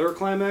on this other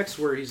climax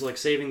where he's, like,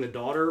 saving the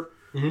daughter.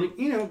 Mm-hmm. Like,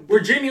 you know, where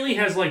Jamie Lee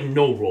has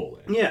no role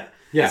in. Yeah.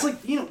 It's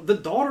like, you know, the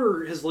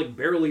daughter has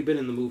barely been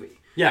in the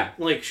movie. Yeah.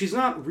 Like, she's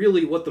not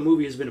really what the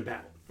movie has been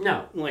about.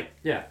 No. Like,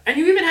 yeah. And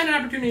you even had an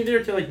opportunity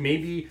there to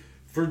maybe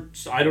for,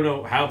 I don't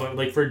know how,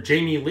 but for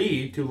Jamie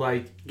Lee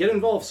to get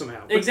involved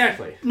somehow. But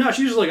exactly. No,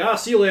 she's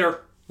just see you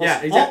later.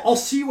 I'll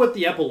see you at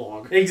the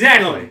epilogue.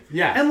 Exactly.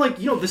 Yeah. And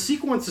the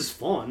sequence is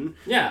fun.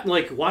 Yeah.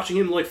 Watching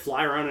him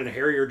fly around in a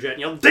Harrier jet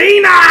and yell,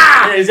 Dana!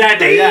 Yeah,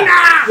 exactly. Dana!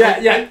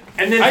 Yeah.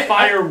 And then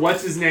fire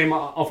what's his name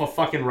off a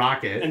fucking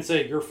rocket. And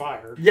say, you're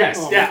fired.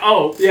 Yes.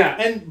 Yeah.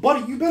 And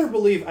buddy, you better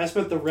believe I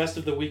spent the rest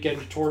of the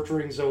weekend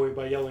torturing Zoe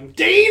by yelling,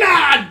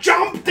 Dana!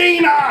 Jump,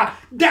 Dana!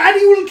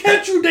 Daddy will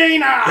catch you,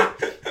 Dana!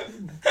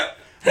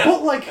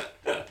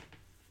 But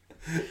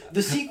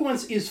the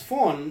sequence is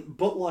fun,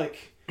 but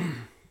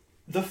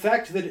the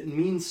fact that it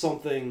means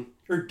something,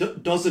 or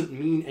doesn't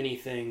mean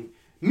anything,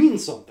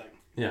 means something.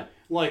 Yeah.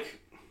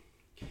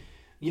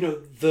 You know,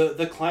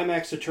 the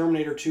climax to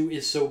Terminator 2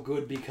 is so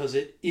good because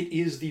it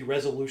is the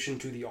resolution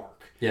to the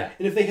arc. Yeah.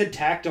 And if they had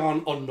tacked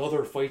on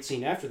another fight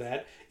scene after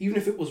that, even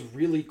if it was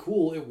really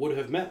cool, it would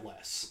have meant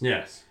less.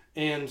 Yes.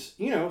 And,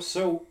 you know,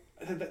 so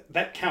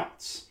that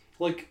counts.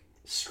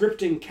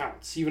 Scripting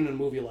counts, even in a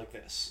movie like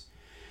this.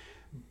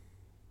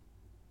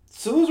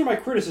 So those are my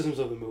criticisms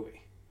of the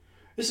movie.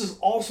 This is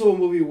also a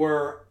movie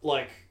where,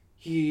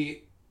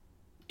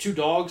 two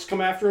dogs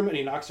come after him and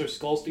he knocks their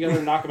skulls together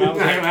and knock them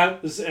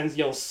out. And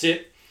yells,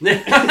 "Sit."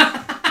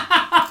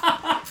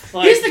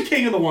 He's the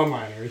king of the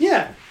one-liners.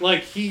 Yeah,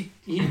 like he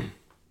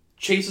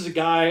chases a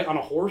guy on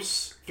a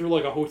horse through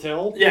like a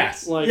hotel.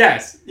 Yes. Like,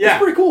 yes. Yeah. It's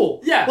pretty cool.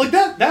 Yeah. Like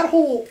that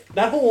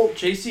whole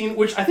chase scene,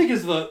 which I think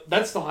is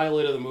that's the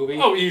highlight of the movie.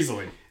 Oh,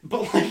 easily.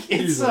 But like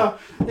it's the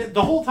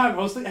whole time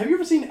I was thinking, have you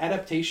ever seen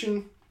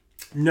Adaptation?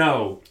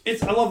 No.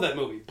 I love that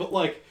movie, but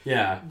like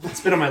yeah,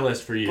 it's been on my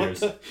list for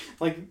years.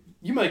 Like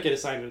you might get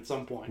assigned it at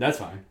some point. That's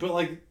fine. But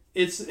like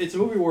it's a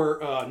movie where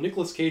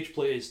Nicolas Cage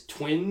plays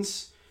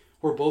twins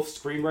who are both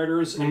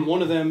screenwriters, and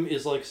one of them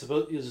is like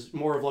is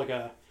more of like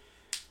a,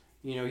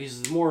 you know, he's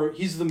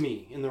the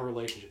me in the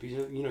relationship.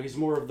 He's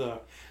more of the.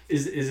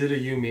 Is it a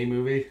you me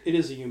movie? It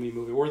is a you me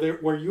movie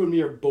where you and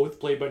me are both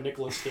played by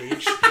Nicolas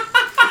Cage.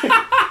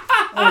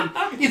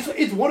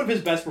 It's one of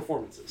his best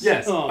performances.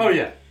 Yes.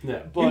 Yeah.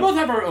 But, we both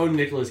have our own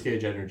Nicolas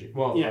Cage energy.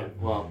 Well, yeah.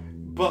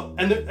 But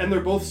they're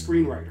both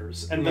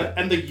screenwriters, and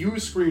the you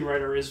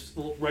screenwriter is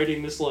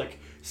writing this like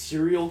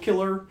serial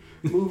killer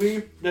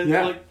movie that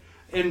like,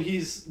 and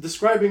he's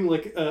describing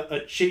like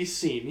a chase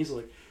scene. He's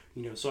like,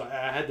 you know, so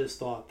I had this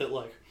thought that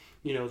like,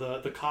 you know,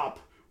 the cop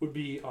would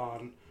be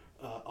on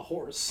a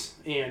horse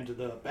and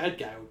the bad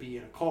guy would be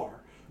in a car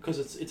because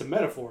it's a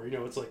metaphor. You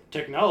know, it's like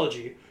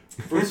technology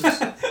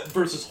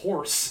versus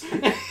horse.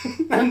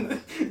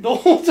 And the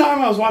whole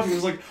time I was watching, it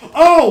was like,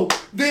 oh,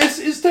 this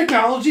is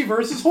technology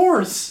versus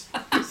horse.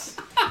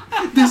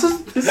 This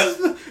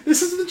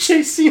is the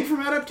chase scene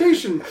from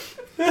Adaptation.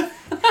 And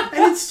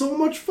it's so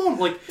much fun.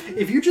 Like,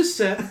 if you just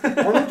set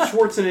Arnold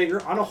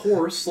Schwarzenegger on a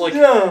horse, like,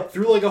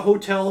 through, like, a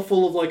hotel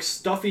full of, like,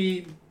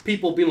 stuffy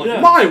people being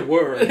like, my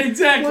word.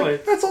 Exactly.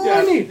 Like, that's all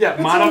I need. Yeah,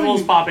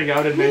 monocles popping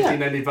out in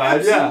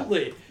 1995.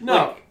 Absolutely. Yeah. No.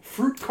 Like,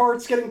 fruit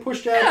carts getting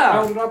pushed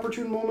out at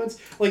opportune moments.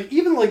 Like,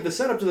 even, like, the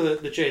setup to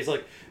the chase.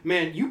 Like,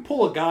 man, you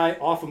pull a guy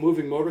off a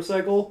moving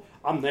motorcycle,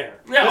 I'm there.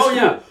 Yeah, That's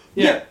cool.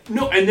 Yeah.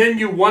 No, and then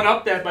you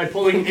one-up that by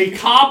pulling a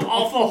cop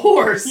off a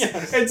horse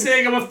and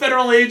saying, I'm a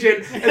federal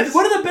agent. And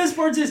one of the best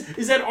parts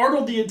is that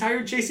Arnold, the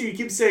entire chase scene,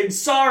 keeps saying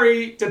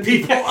sorry to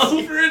people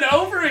over and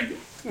over again.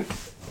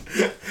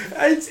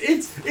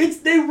 It's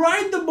they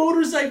ride the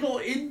motorcycle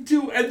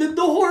into, and then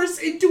the horse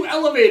into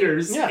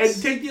elevators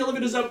and take the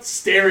elevators up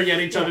staring at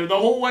each other the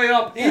whole way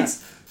up. Yeah.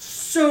 It's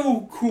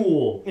so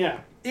cool.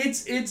 Yeah.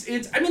 It's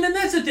I mean, and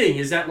that's the thing,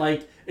 is that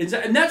like,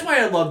 and that's why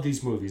I love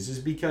these movies, is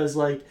because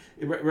like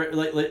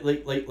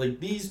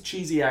these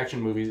cheesy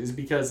action movies, is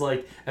because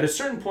like at a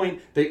certain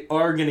point they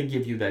are gonna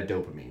give you that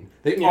dopamine.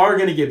 They are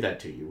gonna give that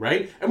to you,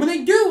 right? And when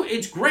they do,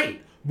 it's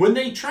great. When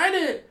they try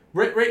to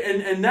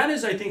and that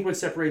is, I think, what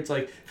separates,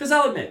 like, because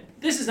I'll admit,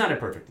 this is not a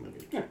perfect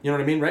movie. Yeah. You know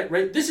what I mean, right?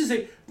 This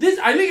I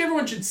think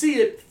everyone should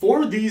see it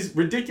for these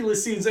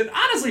ridiculous scenes, and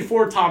honestly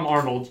for Tom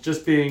Arnold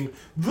just being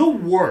the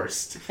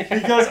worst,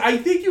 because I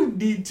think you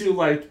need to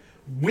like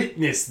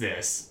witness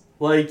this.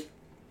 Like,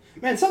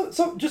 man,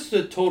 so just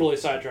to totally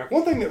sidetrack,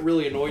 one thing that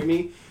really annoyed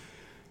me,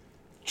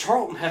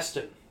 Charlton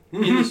Heston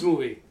in this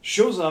movie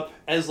shows up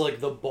as like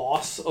the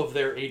boss of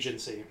their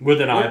agency with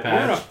an eye patch.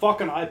 Wearing a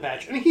fucking eye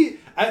patch, and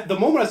the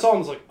moment I saw him, I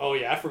was like, oh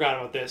yeah, I forgot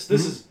about this.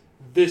 This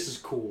is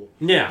cool.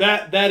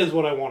 Yeah, that is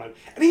what I wanted.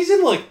 And he's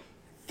in like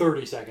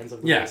 30 seconds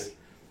of the movie.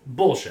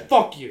 Bullshit.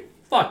 Fuck you.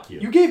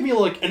 You gave me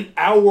like an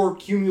hour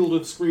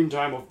cumulative screen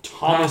time of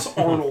Thomas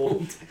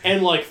Arnold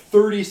and like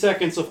 30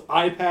 seconds of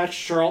eye patch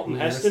Charlton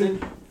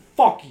Heston.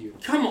 Fuck you.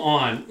 Come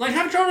on. Like,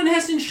 have Charlton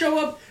Heston show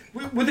up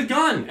with a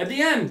gun at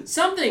the end.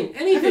 Something.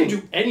 Anything. Have him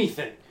do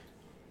anything.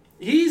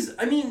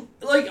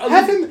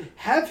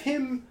 Have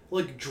him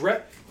like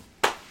dress.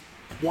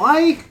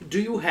 Why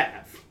do you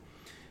have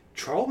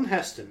Charlton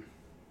Heston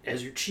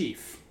as your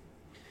chief?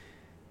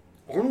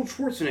 Arnold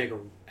Schwarzenegger,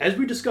 as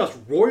we discussed,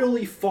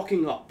 royally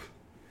fucking up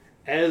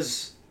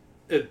as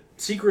a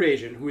secret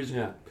agent who is,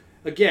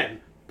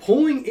 again,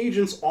 pulling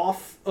agents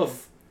off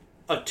of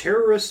a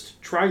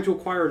terrorist trying to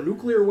acquire a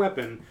nuclear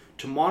weapon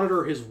to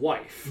monitor his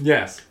wife.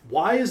 Yes.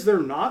 Why is there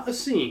not a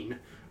scene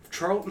of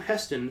Charlton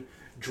Heston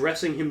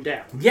dressing him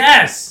down?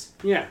 Yes!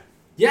 Yeah.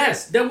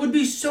 Yes, that would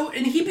be so,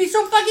 and he'd be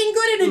so fucking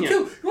good at it too.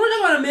 You want to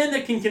talk about a man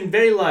that can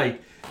convey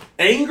like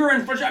anger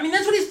and frustration? I mean,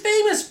 that's what he's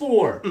famous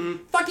for.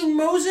 Mm-hmm. Fucking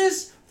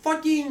Moses,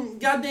 fucking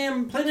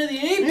goddamn Planet of the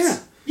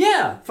Apes.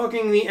 Yeah.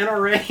 Fucking the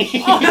NRA.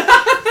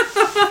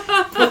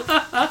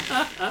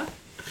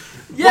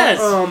 Yes.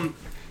 But,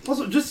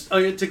 also, just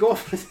to go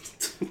off.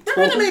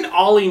 Remember they made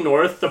Ollie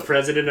North the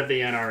president of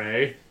the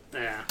NRA?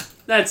 Yeah.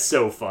 That's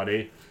so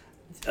funny.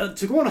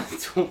 To go on a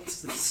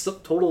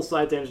total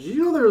side tangent, did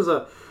you know there was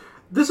a...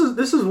 This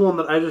is one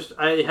that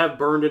I have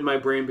burned in my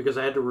brain because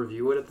I had to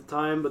review it at the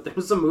time, but there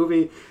was a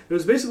movie, it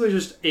was basically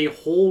just a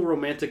whole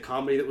romantic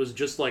comedy that was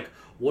just like,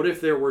 what if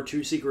there were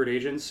two secret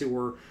agents who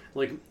were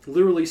like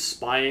literally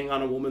spying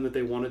on a woman that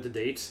they wanted to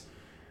date?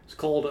 It's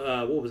called,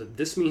 what was it?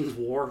 This Means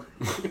War.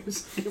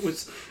 It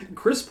was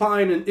Chris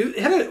Pine, and it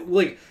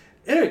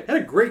had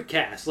a great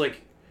cast,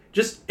 like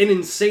just an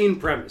insane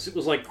premise. It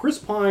was like Chris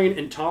Pine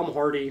and Tom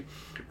Hardy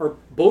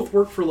both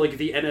work for like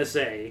the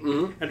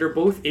NSA, and are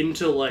both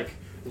into like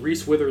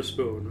Reese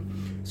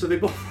Witherspoon. So they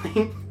both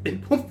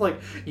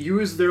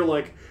use their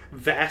like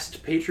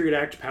vast Patriot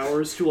Act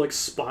powers to like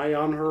spy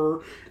on her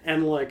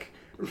and like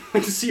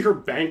see her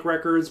bank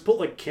records, put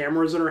like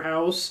cameras in her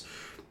house,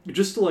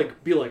 just to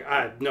like be like,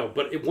 no.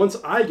 But once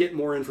I get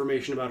more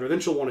information about her, then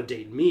she'll want to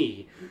date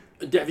me.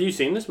 Have you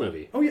seen this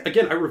movie? Oh yeah,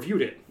 again, I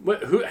reviewed it.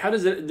 What? Who? How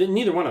does it?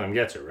 Neither one of them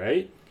gets her,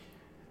 right?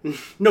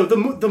 No,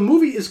 the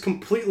movie is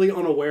completely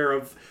unaware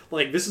of,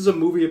 like, this is a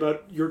movie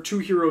about your two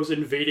heroes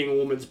invading a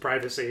woman's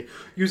privacy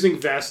using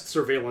vast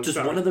surveillance. Does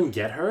one of them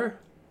get her?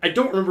 I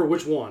don't remember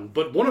which one,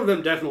 but one of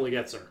them definitely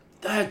gets her.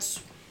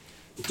 Does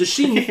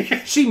she?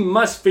 She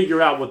must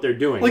figure out what they're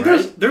doing. Like,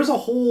 right? there's a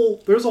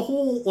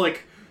whole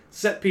like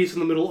set piece in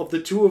the middle of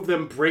the two of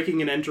them breaking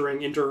and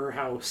entering into her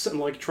house and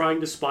like trying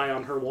to spy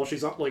on her while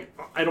she's not, like,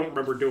 I don't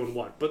remember doing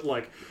what, but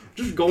like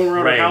just going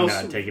around her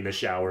house, not taking a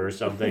shower or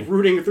something,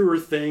 rooting through her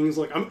things.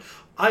 Like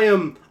I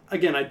am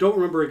again, I don't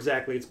remember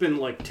exactly. It's been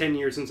like 10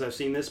 years since I've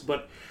seen this,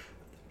 but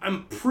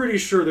I'm pretty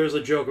sure there's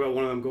a joke about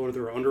one of them going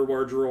through her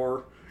underwear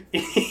drawer.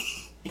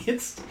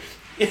 It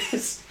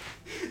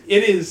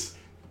is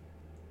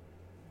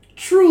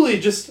truly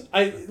just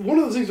one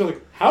of those things where,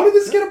 like, how did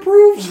this get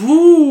approved?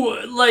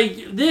 Ooh,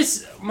 like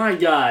this, my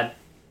God.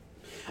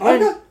 I've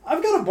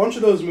got a bunch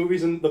of those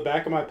movies in the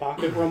back of my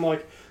pocket where I'm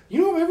like, you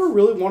know, if I ever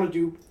really want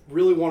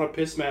to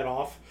piss Matt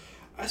off,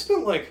 I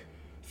spent like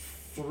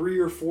 3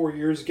 or 4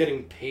 years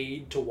getting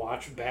paid to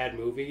watch bad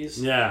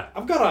movies. Yeah.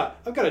 I've got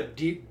a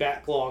deep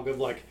backlog of,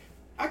 like,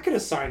 I could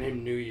assign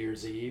him New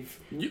Year's Eve.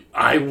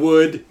 I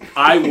would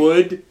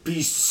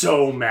be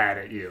so mad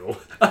at you.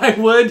 I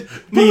would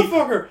be...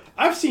 Motherfucker,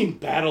 I've seen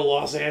Battle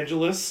Los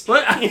Angeles.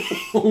 What?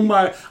 Oh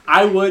my...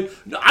 I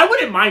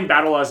wouldn't mind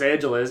Battle Los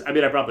Angeles. I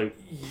mean, I probably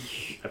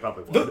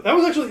would. That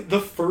was actually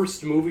the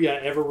first movie I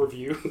ever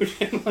reviewed.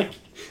 And, like,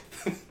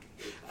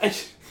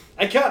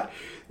 I got,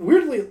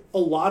 weirdly, a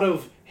lot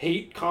of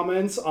hate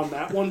comments on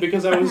that one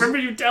because I remember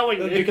you telling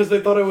me. Because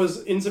they thought I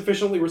was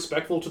insufficiently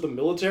respectful to the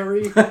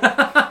military.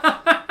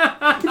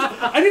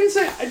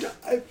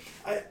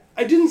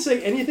 I didn't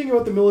say anything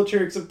about the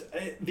military except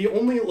the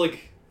only,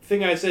 like,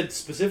 thing I said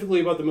specifically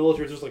about the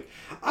military is just, like,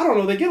 I don't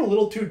know, they get a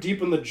little too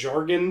deep in the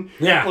jargon.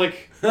 Yeah.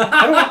 Like,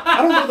 I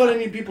don't know that I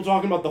need people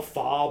talking about the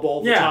fob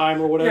all the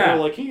time or whatever. Yeah.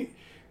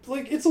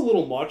 Like, it's a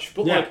little much,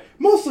 but, Yeah. like,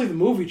 mostly the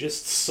movie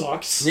just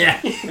sucks. Yeah.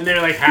 And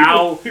they're like,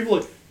 how? People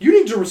like, you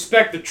need to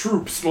respect the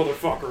troops,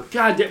 motherfucker.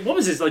 God, what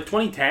was this, like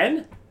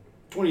 2010?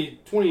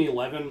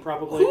 2011,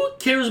 probably. Who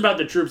cares about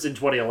the troops in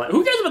 2011?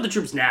 Who cares about the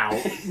troops now?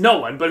 No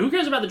one. But who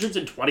cares about the troops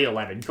in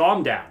 2011?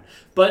 Calm down.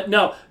 But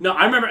no.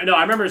 I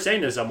remember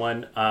saying to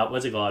someone,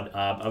 what's it called?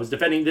 I was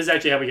defending. This is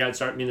actually how me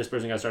and this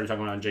person got started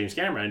talking about James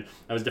Cameron.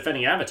 I was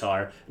defending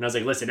Avatar, and I was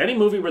like, listen, any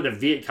movie where the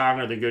Viet Cong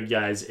are the good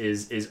guys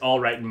is all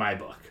right in my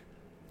book.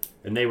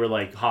 And they were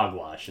like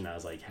hogwash, and I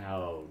was like,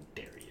 how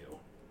dare you?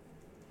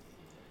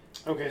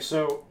 Okay,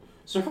 so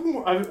a couple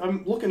more.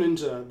 I'm looking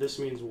into This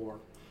Means War.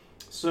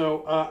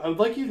 So, I would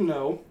like you to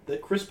know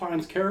that Chris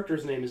Pine's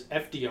character's name is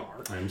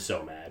FDR. I'm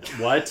so mad.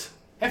 What?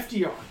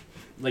 FDR.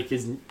 Like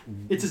his...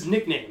 It's his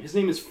nickname. His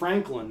name is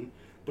Franklin,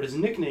 but his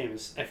nickname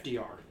is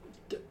FDR.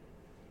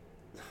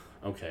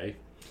 Okay.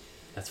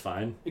 That's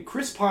fine. And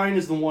Chris Pine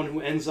is the one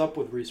who ends up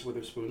with Reese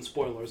Witherspoon.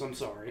 Spoilers, I'm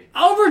sorry.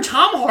 Over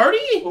Tom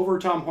Hardy? Over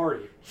Tom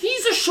Hardy.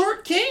 He's a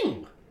short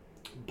king.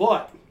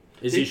 But...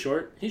 Is he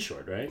short? He's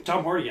short, right?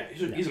 Tom Hardy, yeah.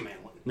 He's a manlet.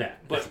 Yeah.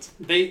 But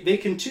they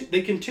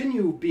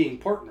continue being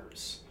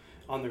partners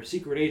on their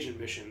secret agent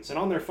missions. And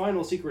on their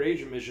final secret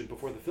agent mission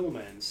before the film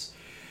ends,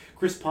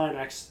 Chris Pine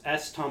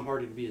asks Tom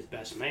Hardy to be his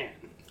best man.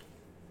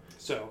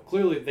 So,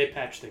 clearly they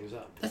patch things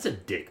up. That's a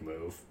dick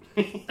move.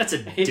 That's a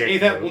dick Hey,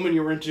 that move. woman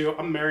you were into,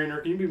 I'm marrying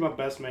her. Can you be my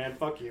best man?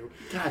 Fuck you.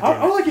 God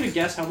I would like you to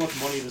guess how much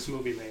money this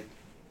movie made.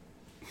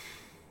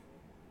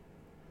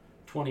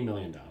 $20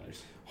 million.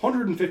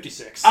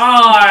 156.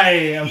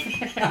 Are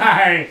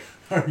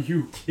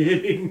you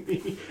kidding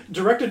me?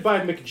 Directed by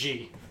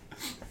McG.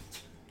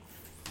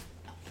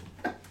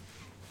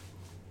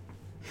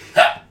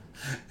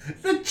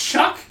 The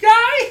Chuck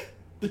guy?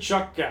 The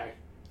Chuck guy.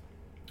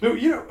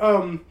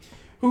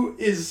 Who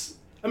is...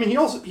 I mean,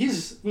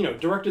 he's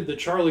directed the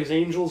Charlie's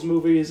Angels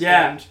movies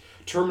and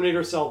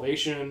Terminator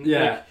Salvation.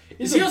 Yeah. Like,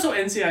 Is he also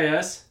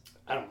NCIS?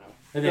 I don't know.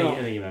 I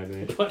think he might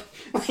be. But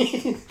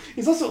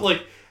he's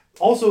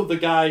also the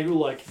guy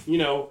who,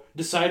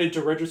 decided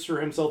to register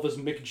himself as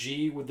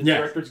McG with the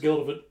Directors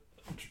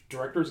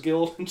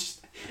Guild. And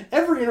just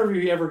every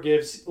interview he ever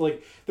gives,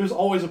 there's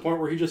always a point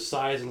where he just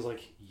sighs and is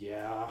like,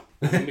 yeah,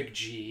 I'm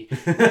McG.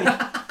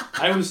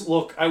 I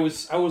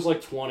was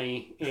like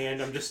 20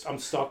 and I'm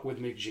stuck with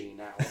McG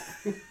now.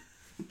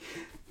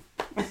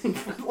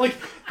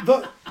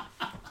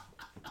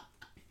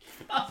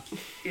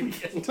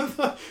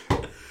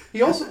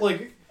 He also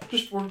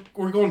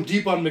we're going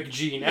deep on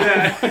McG now.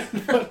 Yeah.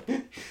 But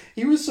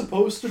he was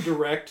supposed to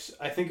direct,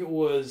 I think it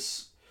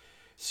was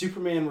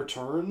Superman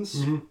Returns.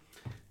 Mm-hmm.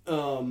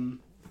 And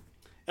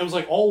it was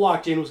all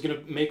locked in, was gonna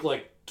make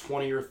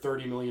 $20 or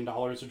 $30 million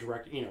to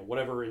direct,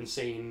 whatever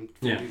insane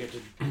thing you get to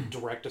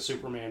direct a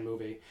Superman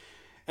movie.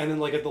 And then,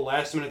 like, at the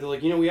last minute, they're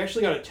like, we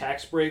actually got a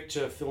tax break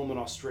to film in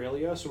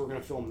Australia, so we're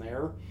going to film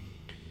there.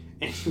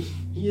 And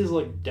he is,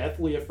 like,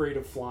 deathly afraid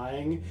of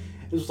flying.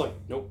 It's just like,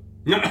 nope.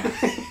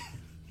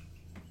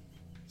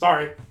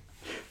 Sorry.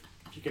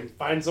 You can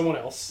find someone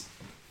else.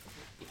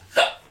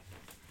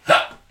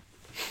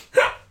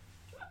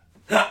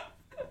 Well,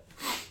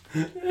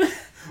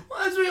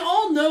 as we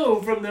all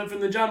know from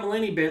the John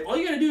Mulaney bit, all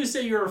you gotta do is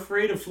say you're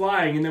afraid of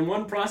flying, and then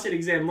one prostate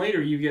exam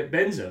later, you get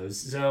benzos.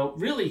 So,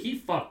 really, he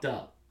fucked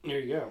up. There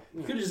you go.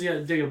 Yeah. Could have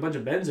just taken a bunch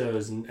of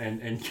benzos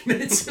and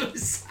committed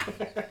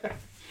suicide.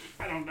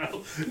 I don't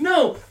know.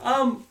 No,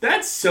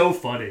 that's so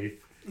funny.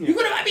 Yeah. You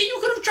could have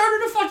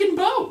chartered a fucking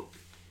boat.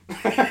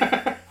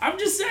 I'm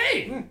just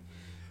saying.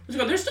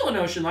 There's still an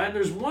ocean liner.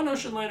 There's one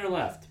ocean liner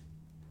left.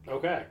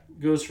 Okay.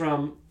 Goes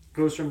from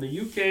the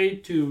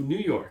UK to New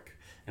York,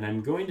 and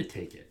I'm going to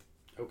take it.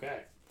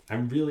 Okay.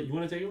 You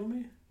want to take it with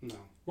me? No.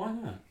 Why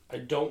not? I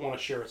don't want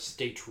to share a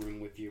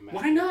stateroom with you, man.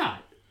 Why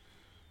not?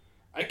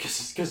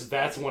 Because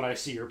that's when I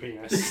see your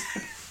penis.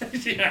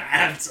 Yeah,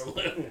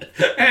 absolutely.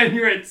 And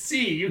you're at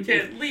sea. You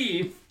can't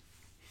leave.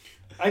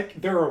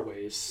 There are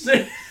ways.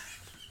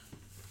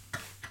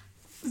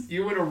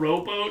 You in a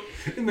rowboat?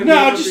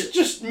 No,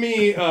 just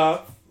me,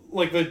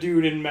 like the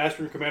dude in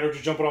Master and Commander,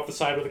 just jumping off the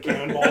side with a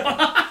cannonball.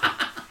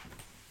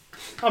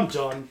 I'm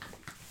done.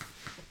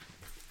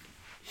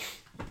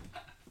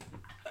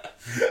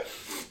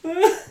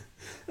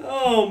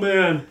 Oh,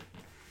 man.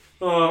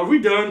 Are we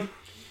done?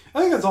 I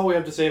think that's all we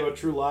have to say about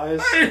True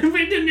Lies.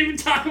 We didn't even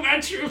talk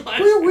about True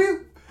Lies.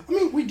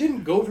 We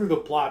didn't go through the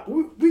plot.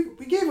 We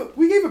gave a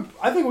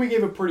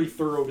pretty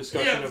thorough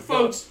discussion of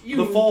folks,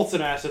 the faults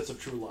and assets of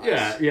True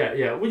Lies.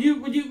 Yeah. Would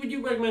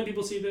you recommend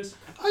people see this?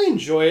 I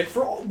enjoy it.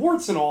 For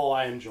warts and all,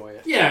 I enjoy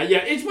it. Yeah.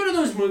 It's one of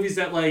those movies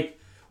that, like,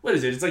 what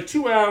is it? It's like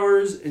 2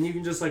 hours, and you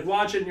can just, like,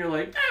 watch it, and you're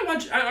like,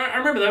 I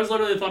remember that was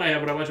literally the thought I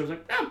had when I watched it. I was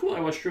like, oh, cool,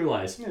 I watched True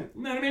Lies. Yeah.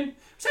 You know what I mean? I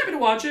was happy to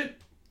watch it.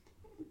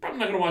 Probably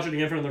not going to watch it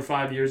again for another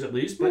 5 years at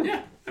least, but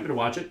yeah, happy to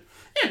watch it.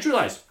 Yeah, True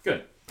Lies.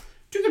 Good.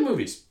 2 good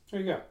movies. There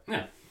you go.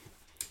 Yeah.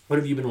 What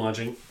have you been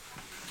watching?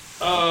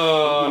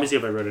 Let me see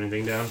if I wrote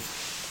anything down.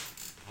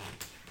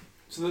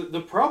 So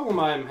the problem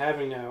I'm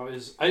having now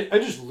is I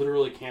just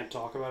literally can't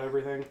talk about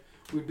everything.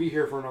 We'd be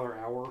here for another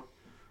hour.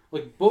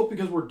 Like, both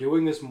because we're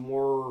doing this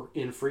more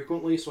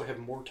infrequently, so I have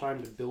more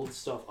time to build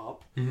stuff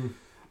up. Mm-hmm.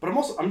 But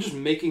I'm just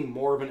making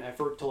more of an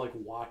effort to, like,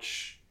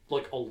 watch,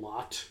 like, a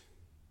lot.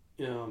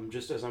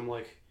 Just as I'm,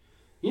 like,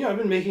 I've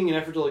been making an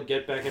effort to, like,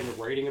 get back into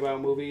writing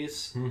about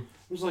movies. Mm-hmm.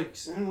 I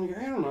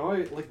don't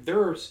know.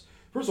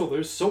 First of all,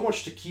 there's so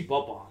much to keep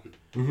up on.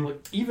 Mm-hmm. Like,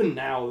 even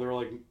now, there are,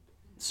 like,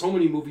 so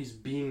many movies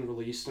being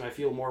released, and I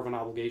feel more of an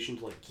obligation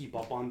to, like, keep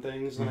up on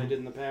things than I did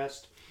in the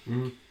past.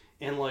 Mm-hmm.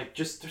 And, like,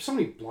 just, there's so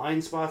many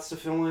blind spots to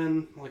fill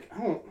in. Like, I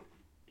don't...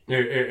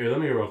 Here, let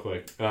me go real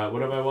quick.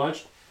 What have I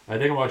watched? I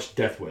think I watched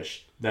Death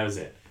Wish. That was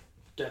it.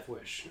 Death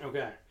Wish.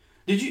 Okay.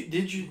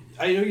 Did you...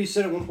 I know you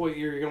said at one point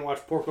you're going to watch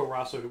Porco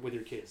Rosso with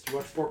your kids. Did you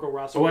watch Porco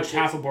Rosso? I watched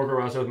half of Porco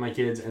Rosso with my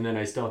kids, and then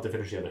I still have to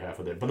finish the other half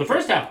with it. But the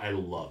first half, I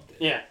loved it.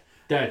 Yeah.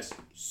 That's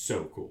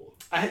so cool.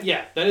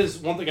 That is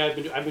one thing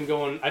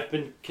I've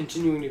been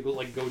continuing to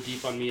go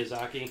deep on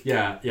Miyazaki.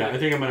 Yeah. I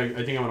think I'm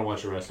gonna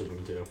watch the rest of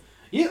them too.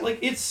 Yeah, like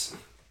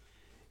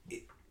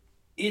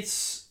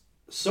it's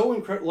so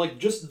incredible. Like,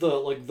 just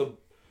the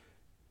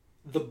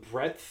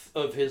breadth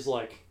of his,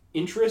 like,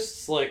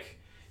 interests. Like,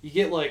 you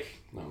get, like...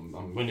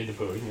 I'm Winnie the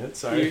Pooh. Yeah,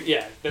 sorry.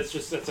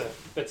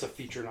 That's a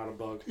feature, not a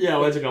bug. Yeah,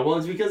 what's it called? Well,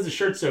 it's because the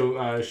shirt's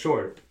so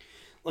short.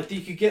 Like, you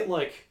could get,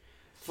 like,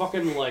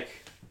 fucking, like...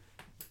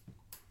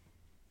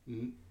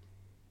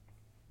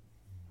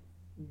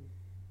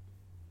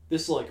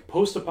 this, like,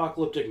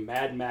 post-apocalyptic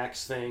Mad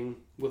Max thing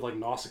with, like,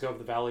 Nausicaa of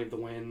the Valley of the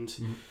Wind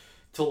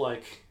to,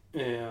 like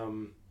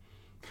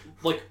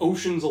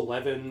Ocean's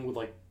 11 with,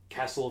 like,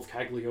 Castle of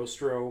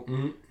Cagliostro.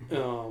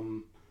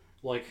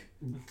 Like,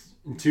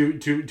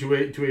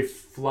 to a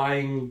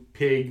flying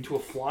pig. To a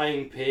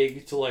flying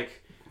pig. To,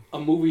 like, a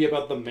movie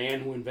about the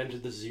man who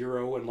invented the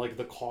zero and, like,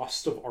 the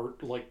cost of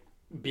art, like,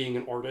 being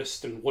an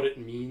artist and what it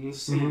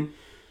means. And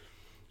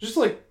just,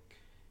 like,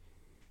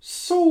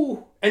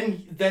 so...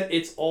 And that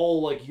it's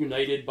all, like,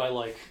 united by,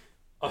 like,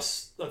 a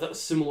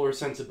similar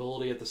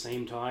sensibility at the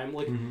same time.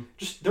 Like,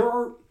 just, there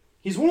are...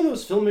 He's one of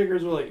those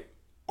filmmakers where, like,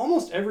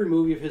 almost every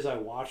movie of his I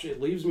watch,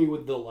 it leaves me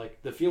with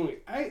the feeling,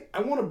 I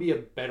want to be a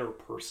better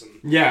person.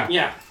 Yeah.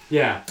 And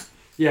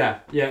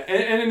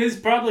it is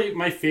probably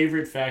my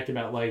favorite fact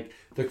about, like,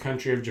 the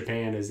country of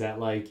Japan is that,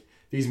 like,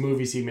 these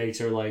movies he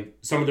makes are, like,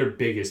 some of their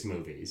biggest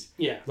movies.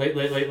 Yeah. Like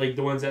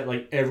the ones that,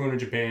 like, everyone in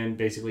Japan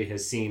basically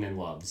has seen and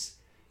loves.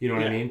 You know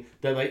what I mean?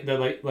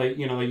 That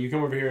you know, like, you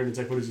come over here and it's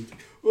like, what is it?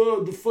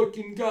 Oh, the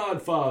fucking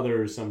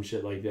Godfather or some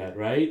shit like that,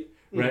 right?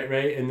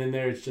 Right? And then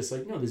there it's just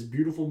like, no, this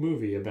beautiful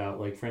movie about,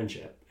 like,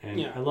 friendship.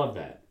 And I love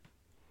that.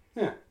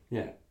 Yeah.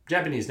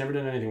 Japanese, never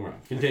done anything wrong.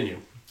 Continue.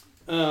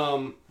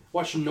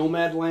 Watched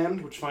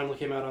Nomadland, which finally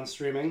came out on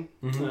streaming.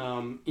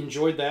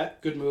 Enjoyed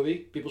that. Good movie.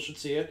 People should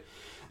see it.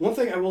 One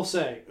thing I will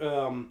say,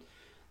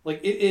 like,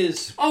 it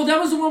is... Oh, that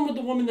was the one with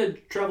the woman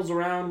that travels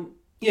around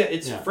Yeah,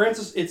 it's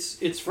Frances.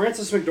 It's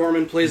Frances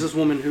McDormand plays this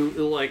woman who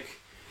like,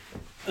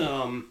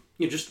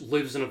 just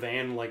lives in a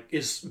van, like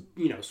is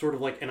sort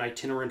of like an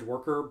itinerant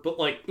worker, but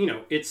like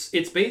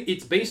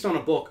it's based on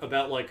a book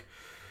about like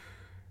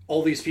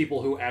all these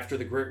people who after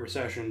the Great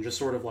Recession just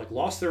sort of like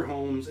lost their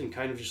homes and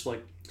kind of just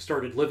like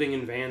started living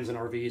in vans and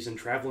RVs and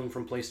traveling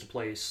from place to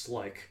place,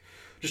 like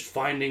just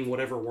finding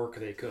whatever work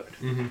they could.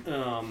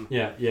 Mm-hmm.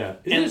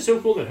 Isn't it so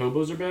cool that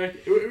hobos are back?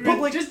 But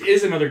like, just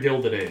is another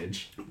Gilded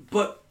Age.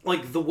 But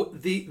like the way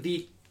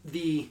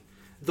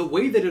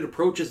that it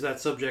approaches that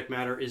subject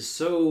matter is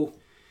so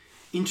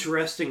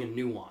interesting and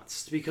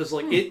nuanced because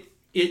like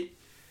it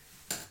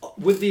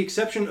with the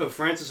exception of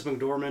Frances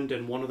McDormand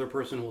and one other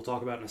person who we'll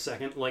talk about in a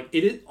second, like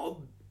it is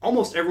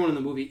almost everyone in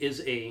the movie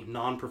is a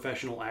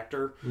non-professional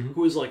actor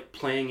who is like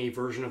playing a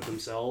version of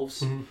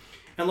themselves.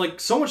 And like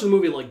so much of the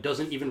movie like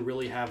doesn't even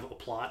really have a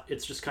plot.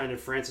 It's just kind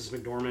of Frances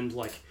McDormand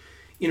like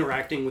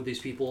interacting with these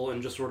people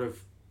and just sort of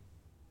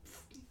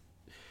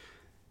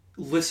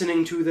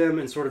listening to them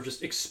and sort of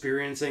just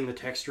experiencing the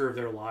texture of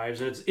their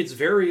lives. And it's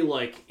very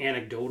like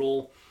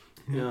anecdotal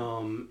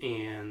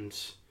and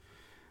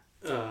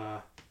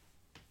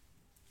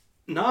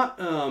not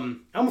I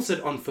almost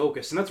said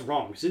unfocused, and that's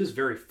wrong because it is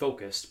very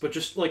focused, but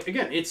just like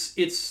again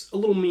it's a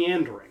little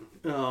meandering.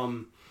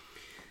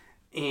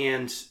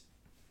 And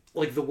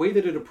like the way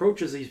that it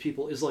approaches these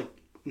people is like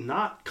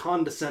not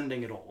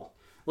condescending at all.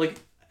 Like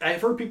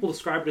I've heard people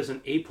describe it as an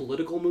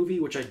apolitical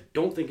movie, which I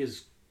don't think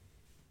is,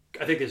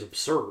 I think is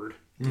absurd.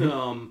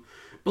 But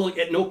like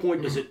at no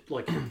point does it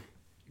like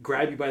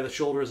grab you by the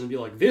shoulders and be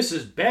like, this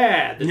is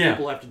bad that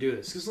people have to do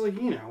this. Because like,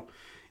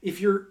 if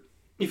you're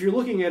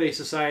looking at a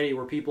society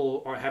where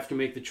people have to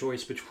make the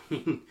choice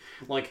between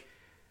like,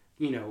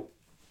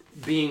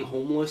 being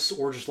homeless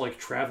or just like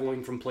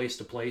traveling from place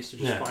to place to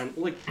just find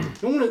like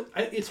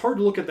it's hard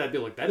to look at that and be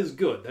like, that is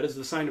good, that is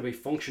the sign of a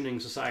functioning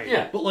society.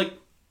 But like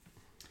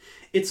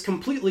it's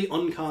completely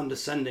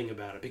uncondescending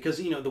about it because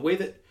the way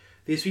that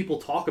these people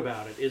talk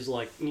about it is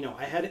like,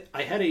 I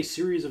had a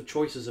series of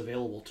choices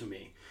available to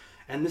me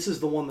and this is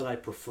the one that I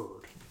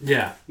preferred.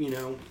 I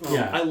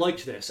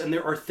liked this, and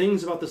there are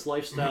things about this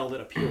lifestyle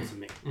that appeal to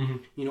me.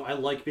 I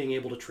like being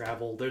able to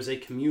travel. There's a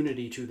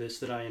community to this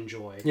that I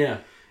enjoy.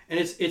 And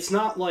it's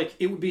not like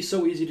it would be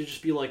so easy to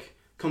just be like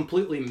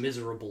completely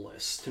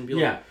miserablest and be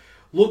like,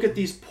 look at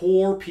these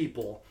poor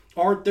people.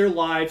 Aren't their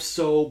lives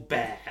so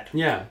bad?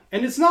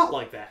 And it's not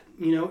like that.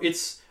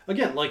 It's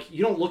again like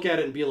you don't look at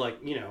it and be like,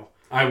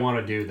 I want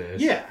to do this.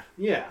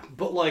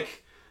 But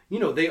like,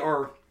 they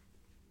are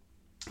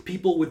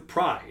people with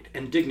pride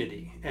and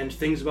dignity and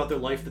things about their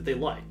life that they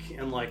like,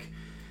 and like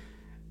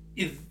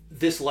if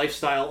this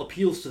lifestyle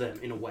appeals to them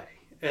in a way,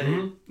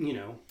 and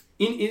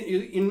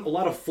in a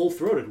lot of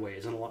full-throated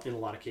ways in a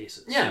lot of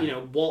cases.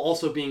 While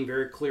also being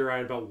very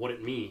clear-eyed about what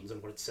it means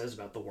and what it says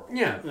about the world.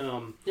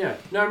 No, I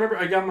remember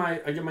I got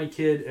my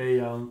kid we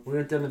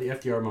went down to the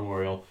FDR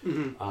Memorial,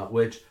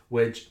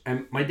 which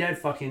and my dad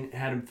fucking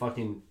had him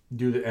fucking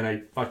do the, and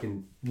I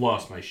fucking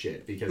lost my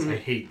shit because I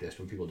hate this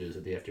when people do this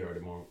at the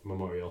FDR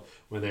Memorial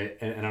where they,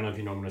 and I don't know if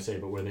you know what I'm gonna say,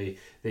 but where they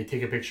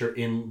take a picture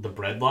in the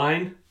bread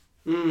line.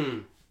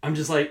 I'm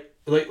just like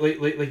he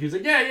was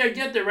like, yeah,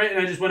 get there, right?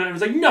 And I just went out and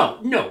was like,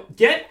 no,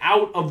 get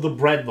out of the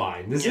bread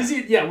line. This is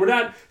it. Yeah, we're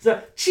not.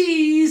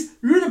 Cheese.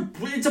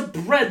 It's a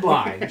bread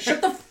line.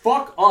 Shut the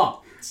fuck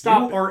up.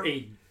 Stop. You are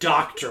a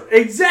doctor.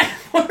 Exactly.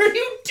 What are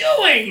you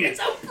doing? It's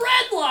a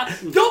bread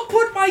line. Don't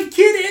put my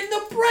kid in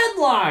the bread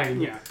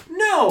line.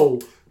 No.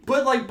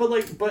 But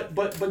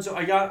so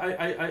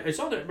I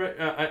saw that,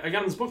 right? I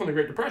got this book on the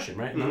Great Depression,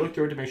 right? And I looked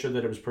through it to make sure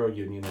that it was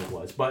pro-union, and it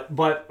was,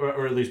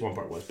 or at least one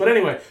part was. But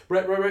anyway,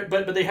 right.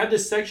 But they had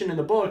this section in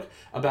the book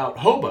about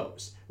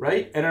hobos,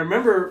 right? And I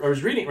remember I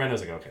was reading it, right? And I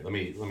was like, okay, let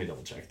me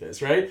double check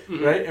this, right?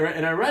 Right?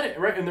 And I read it,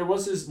 right? And there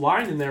was this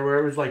line in there where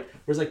it was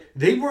like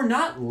they were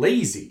not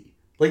lazy.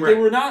 Like they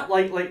were not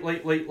like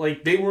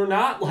they were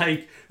not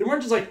like they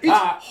weren't just like it's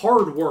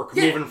hard work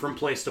moving from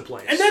place to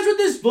place. And that's what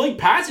this like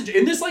passage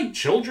in this like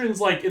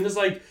children's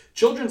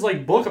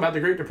book about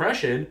the Great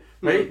Depression,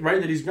 right? Right,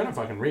 that he's gonna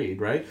fucking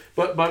read, right?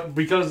 But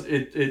because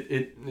it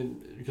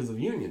because of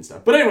the union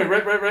stuff. But anyway,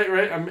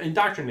 right. I'm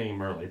indoctrinating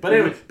him early. But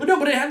anyway, but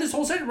it had this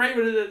whole section, right,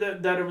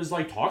 that it was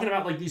like talking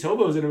about like these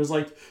hobos, and it was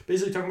like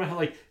basically talking about how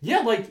like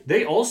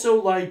they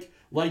also like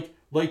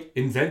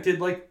invented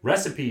like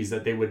recipes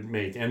that they would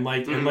make and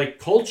like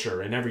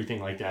culture and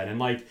everything like that, and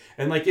like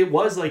it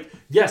was like,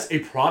 yes, a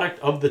product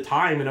of the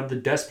time and of the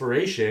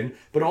desperation,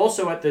 but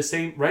also at the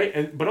same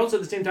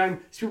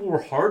time these people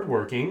were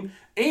hardworking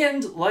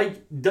and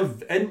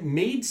and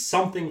made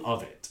something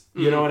of it.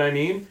 You know what I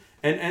mean?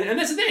 And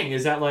that's the thing,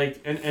 is that like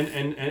and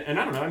I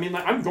don't know, I mean,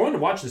 like, I'm going to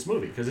watch this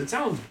movie because it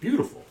sounds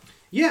beautiful.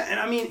 Yeah, and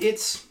I mean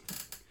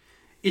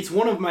it's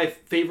one of my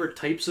favorite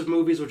types of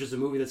movies, which is a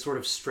movie that sort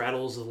of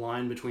straddles the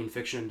line between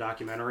fiction and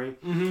documentary.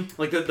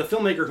 Like the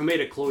filmmaker who made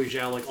it, Chloe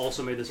Zhao, like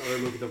also made this other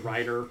movie, The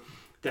Rider,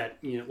 that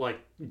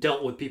like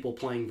dealt with people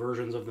playing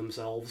versions of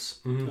themselves.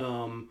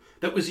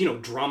 That was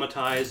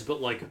dramatized, but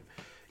like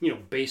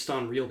based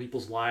on real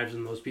people's lives,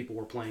 and those people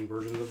were playing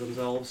versions of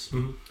themselves.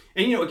 Mhm.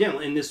 And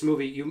again, in this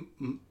movie,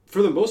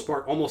 for the most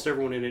part, almost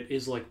everyone in it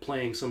is like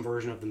playing some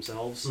version of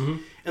themselves, and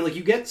like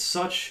you get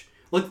such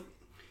like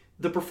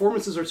the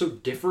performances are so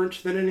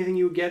different than anything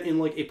you would get in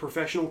like a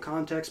professional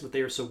context, but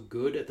they are so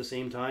good at the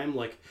same time.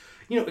 Like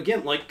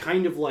again, like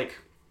kind of like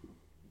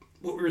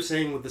what we were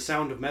saying with The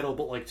Sound of Metal,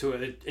 but like to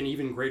an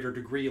even greater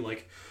degree,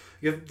 like.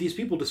 You have these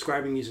people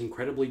describing these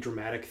incredibly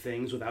dramatic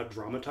things without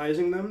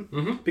dramatizing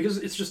them, because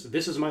it's just,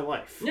 this is my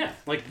life. Yeah.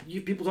 Like,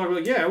 people talk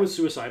about, I was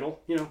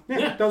suicidal,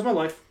 that was my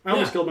life. I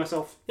almost killed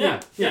myself. Yeah.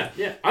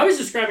 I was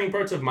describing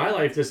parts of my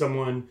life to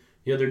someone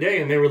the other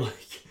day, and they were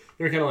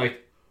kind of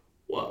like,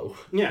 whoa.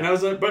 Yeah. And I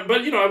was like, but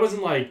I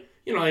wasn't like,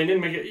 I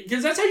didn't make it,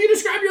 because that's how you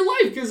describe your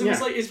life, because it was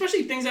like,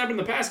 especially things that happened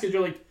in the past, because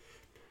you're like,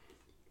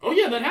 oh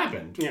yeah, that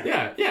happened.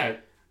 Yeah.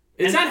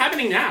 It's not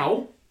happening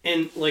now.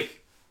 And, like,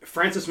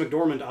 Frances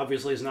McDormand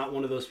obviously is not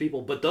one of those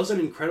people, but does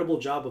an incredible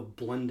job of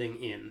blending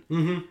in.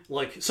 Mm-hmm.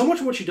 Like, so much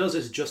of what she does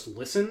is just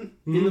listen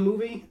in the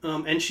movie,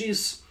 and she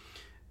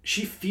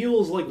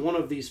feels like one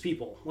of these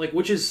people, like,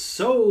 which is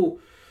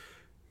so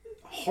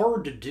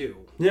hard to do.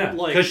 Yeah,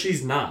 like, because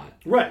she's not.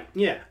 Right,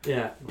 yeah.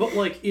 Yeah. But,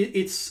 like,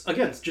 it's,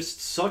 again, it's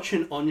just such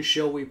an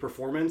unshowy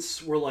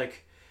performance where,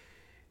 like,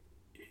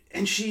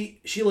 and she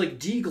like,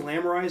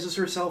 de-glamorizes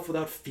herself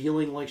without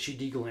feeling like she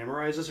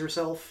de-glamorizes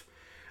herself.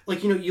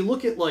 Like, you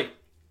look at, like,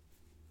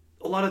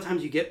 a lot of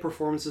times you get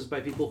performances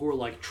by people who are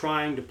like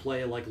trying to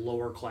play like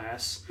lower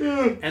class,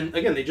 and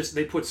again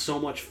they put so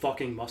much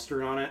fucking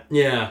mustard on it.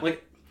 Yeah.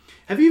 Like,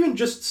 have you even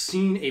just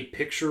seen a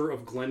picture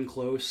of Glenn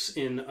Close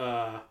in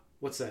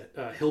what's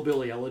that,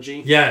 Hillbilly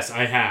Elegy? Yes,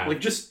 I have.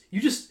 Like,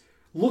 you just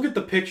look at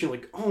the picture,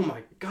 like, oh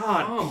my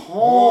god,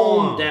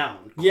 calm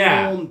down.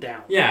 Calm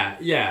down. Yeah.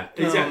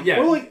 Exactly. Yeah.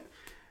 Or like,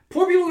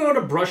 poor people know how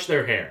to brush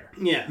their hair.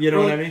 Yeah. You know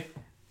or what like, I mean?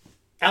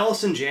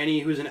 Allison Janney,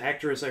 who's an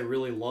actress I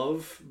really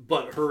love,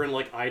 but her in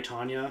like I,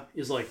 Tonya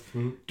is like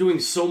doing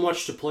so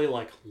much to play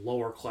like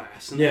lower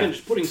class, and again,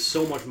 just putting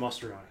so much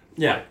mustard on it.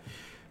 Yeah.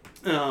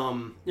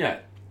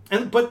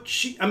 Like, but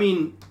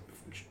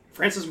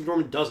Frances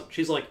McDormand doesn't.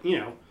 She's like,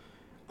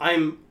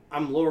 I'm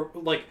lower,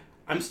 like,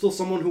 I'm still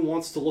someone who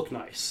wants to look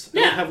nice.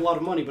 I don't have a lot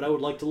of money, but I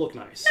would like to look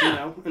nice.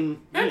 And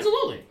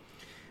absolutely.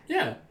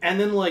 Yeah. And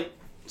then like,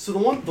 so the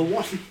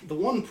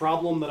one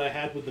problem that I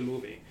had with the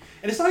movie,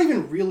 and it's not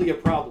even really a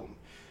problem,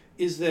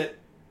 is that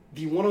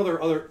the one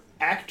other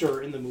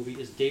actor in the movie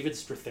is David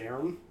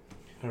Strathairn.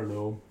 I don't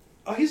know.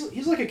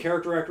 He's like a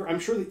character actor. I'm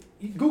sure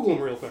Google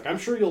him real quick. I'm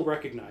sure you'll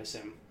recognize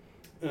him.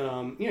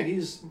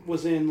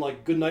 Was in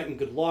like Good Night and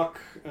Good Luck.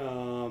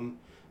 Been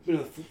in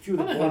a few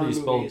of the Bourne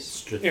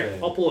movies. Here,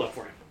 I'll pull it up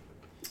for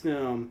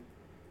you.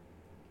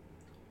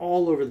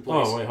 All over the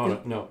place. Oh wait, hold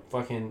on. No,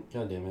 fucking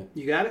goddamn it.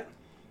 You got it?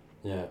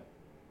 Yeah.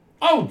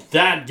 Oh,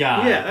 that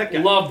guy. Yeah, that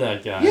guy. Love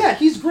that guy. Yeah,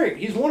 he's great.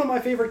 He's one of my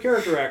favorite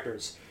character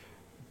actors.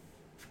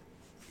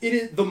 It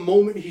is the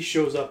moment he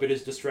shows up, it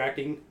is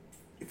distracting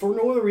for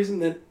no other reason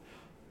than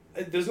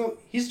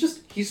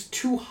he's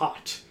too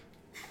hot.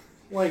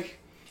 Like,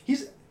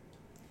 he's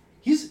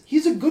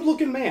a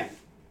good-looking man.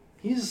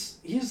 He's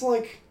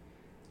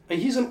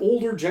an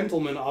older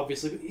gentleman,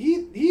 obviously, but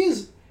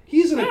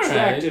he's an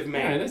attractive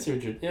man. All right, that's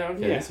what you're... Yeah,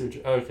 okay. Yeah. That's what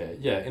you're, okay,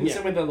 yeah. In the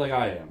same way that, like,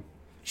 I am.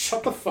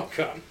 Shut the fuck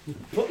up.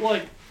 But,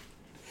 like...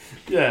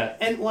 Yeah.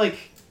 And, like,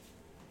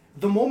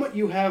 the moment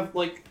you have,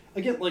 like...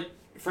 Again, like,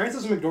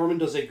 Frances McDormand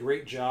does a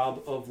great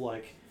job of,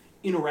 like,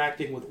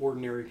 interacting with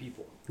ordinary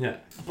people. Yeah.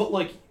 But,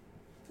 like,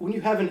 when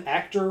you have an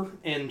actor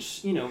and,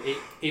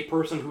 a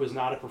person who is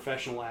not a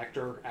professional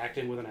actor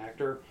acting with an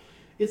actor...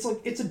 It's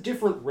like, it's a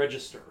different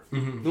register.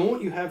 Mm-hmm. The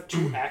moment you have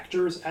two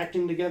actors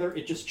acting together,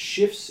 it just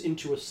shifts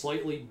into a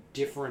slightly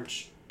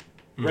different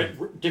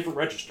different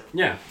register.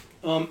 Yeah.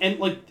 And,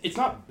 like, it's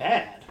not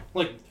bad.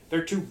 Like,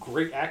 they're two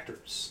great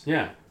actors.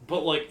 Yeah.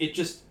 But, like, it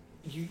just,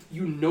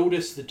 you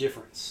notice the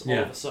difference all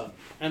of a sudden.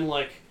 And,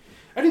 like,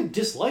 I didn't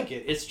dislike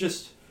it. It's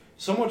just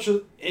so much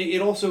of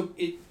it also,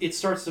 it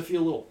starts to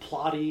feel a little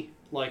plotty.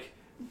 Like,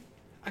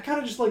 I kind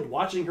of just liked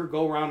watching her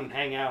go around and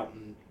hang out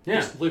and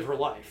just live her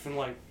life. And,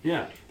 like,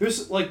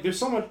 there's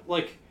so much,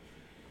 like,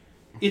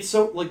 it's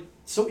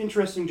so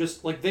interesting.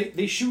 Just, like,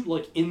 they shoot,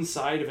 like,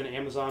 inside of an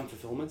Amazon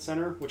fulfillment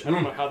center, which I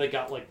don't know how they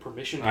got, like,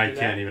 permission to do that.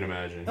 I can't even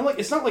imagine. And, like,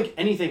 it's not like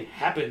anything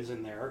happens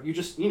in there. You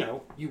just,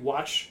 you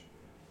watch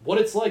what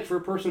it's like for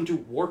a person to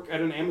work at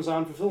an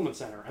Amazon fulfillment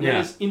center. And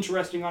that is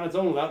interesting on its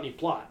own without any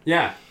plot.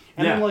 Yeah.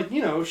 And then, like,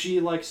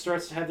 she, like,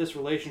 starts to have this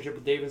relationship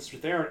with David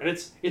Strathairn,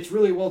 and it's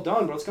really well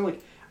done, but it's kind of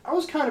like, I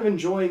was kind of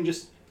enjoying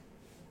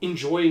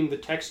the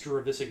texture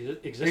of this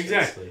existence.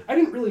 Exactly. I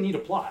didn't really need a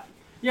plot.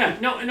 Yeah,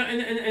 no,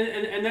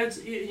 and that's,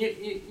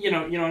 and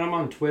I'm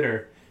on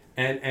Twitter,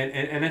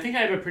 and I think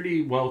I have a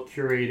pretty well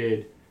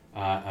curated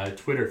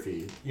Twitter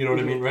feed. You know what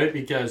I mean, right?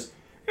 Because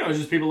it's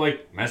just people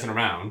like messing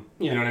around.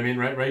 You know what I mean,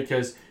 right?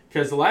 Because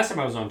the last time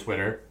I was on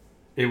Twitter,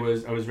 I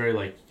was very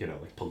like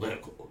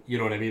political. You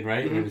know what I mean,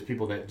 right? And it was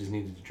people that just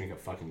needed to drink a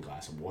fucking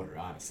glass of water,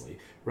 honestly,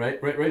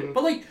 right.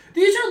 But like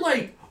these are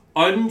like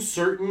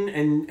uncertain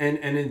and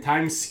in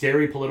times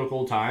scary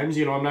political times,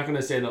 you know, I'm not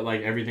gonna say that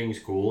like everything's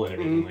cool and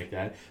everything like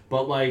that,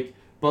 but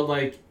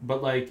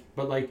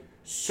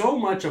so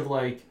much of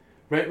like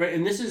right,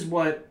 and this is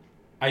what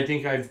I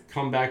think I've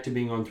come back to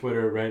being on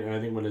Twitter, right, and I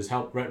think what has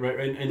helped, right,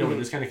 and I know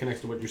this kind of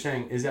connects to what you're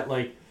saying, is that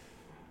like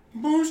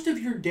most of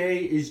your day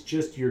is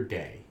just your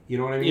day. You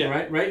know what I mean?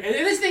 Yeah. Right? And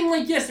this thing,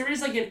 like, yes, there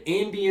is like an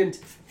ambient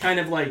kind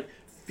of like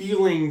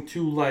feeling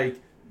to like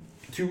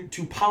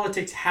to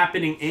politics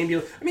happening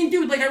ambient. I mean,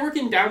 dude, like I work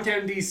in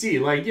downtown DC.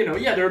 Like, you know,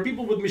 yeah, there are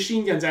people with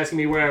machine guns asking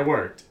me where I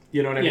worked.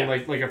 You know what I mean?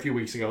 Like a few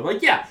weeks ago.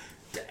 Like, yeah,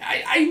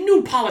 I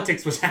knew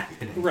politics was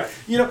happening. Right.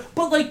 You know,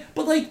 but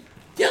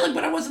yeah, like,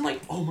 but I wasn't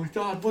like, oh my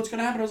god, what's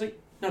gonna happen? I was like,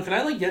 no, can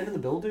I like get into the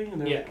building?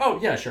 And they're like, oh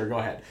yeah, sure, go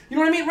ahead. You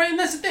know what I mean? Right? And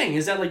that's the thing,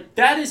 is that like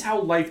that is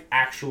how life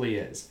actually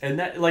is. And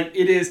that like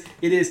it is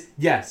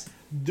yes,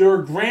 there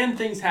are grand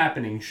things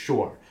happening,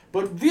 sure.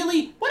 But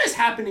really, what is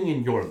happening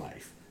in your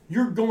life?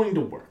 You're going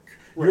to work.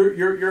 Right.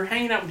 You're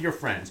hanging out with your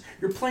friends.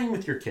 You're playing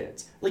with your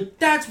kids. Like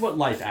that's what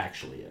life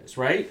actually is,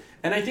 right?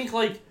 And I think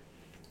like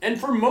and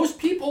for most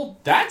people,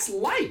 that's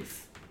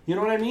life. You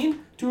know what I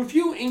mean? To a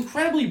few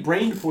incredibly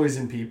brain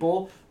poisoned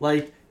people,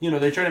 like, you know,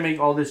 they try to make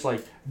all this,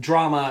 like,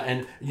 drama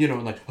and, you know,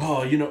 like,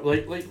 oh, you know,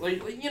 like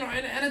you know,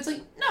 and it's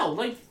like, no,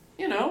 like,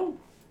 you know,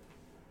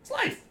 it's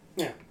life.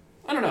 Yeah.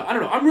 I don't know.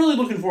 I'm really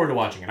looking forward to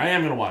watching it. I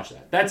am going to watch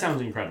that. That sounds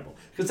incredible.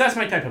 Because that's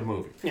my type of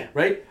movie. Yeah.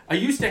 Right? I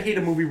used to hate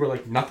a movie where,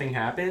 like, nothing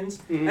happens.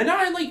 Mm-hmm. And now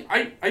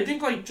I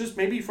think, like, just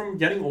maybe from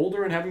getting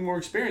older and having more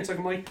experience, like,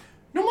 I'm like,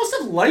 no, most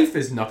of life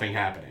is nothing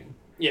happening.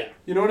 Yeah.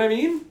 You know what I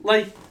mean?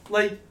 Like,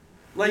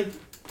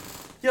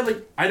 yeah,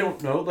 like, I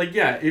don't know. Like,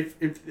 yeah, if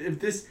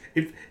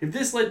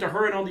this led to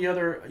her and all the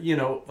other, you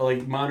know,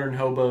 like, modern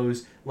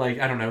hobos, like,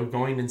 I don't know,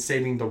 going and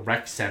saving the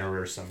rec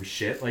center or some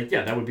shit, like,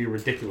 yeah, that would be a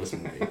ridiculous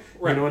movie.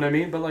 Right. You know what I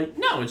mean? But, like,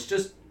 no, it's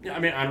just, I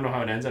mean, I don't know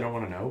how it ends. I don't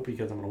want to know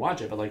because I'm going to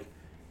watch it. But, like,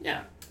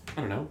 yeah,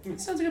 I don't know.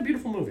 It sounds like a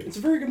beautiful movie. It's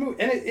a very good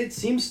movie. And it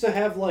seems to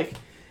have, like,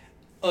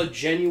 a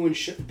genuine...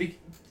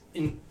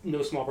 in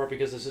no small part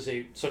because this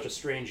is such a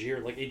strange year,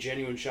 like, a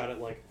genuine shot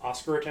at, like,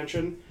 Oscar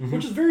attention,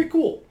 which is very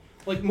cool.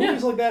 Like,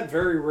 movies like that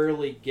very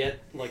rarely get,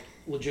 like,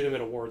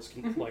 legitimate awards.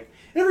 Like,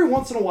 and every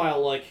once in a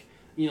while, like,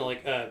 you know,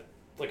 like a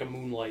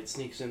Moonlight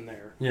sneaks in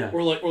there. Yeah.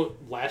 Or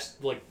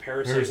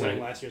Parasite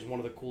winning last year is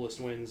one of the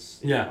coolest wins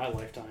in my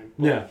lifetime.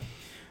 But,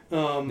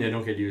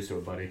 don't get used to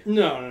it, buddy.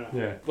 No.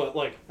 Yeah. But,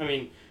 like, I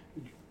mean,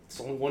 it's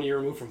only 1 year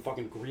removed from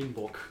fucking Green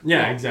Book.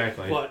 Yeah,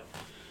 exactly. But...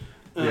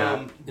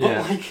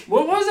 like,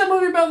 what was that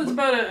movie about? That's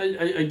about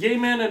a gay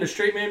man and a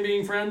straight man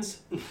being friends?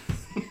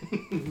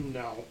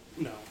 No.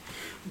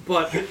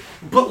 But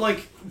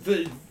like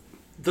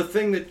the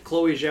thing that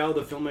Chloe Zhao,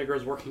 the filmmaker,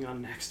 is working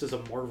on next is a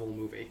Marvel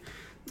movie,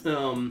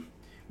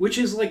 which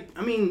is like,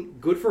 I mean,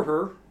 good for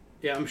her.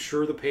 Yeah, I'm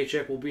sure the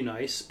paycheck will be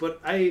nice, but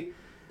I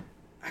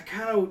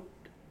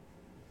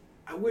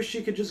wish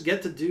she could just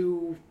get to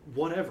do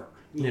whatever,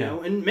 you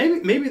know, and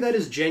maybe that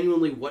is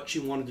genuinely what she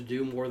wanted to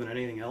do more than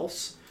anything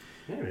else.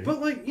 Maybe. But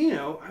like, you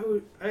know,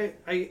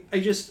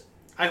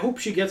 I hope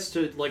she gets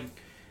to, like,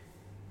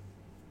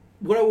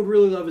 what I would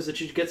really love is that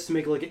she gets to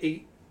make like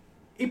a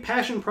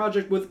passion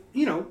project with,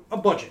 you know, a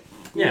budget.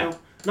 You know?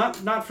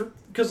 Not for,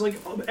 because like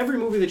every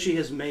movie that she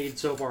has made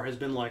so far has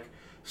been like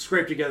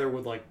scraped together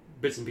with like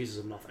bits and pieces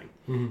of nothing.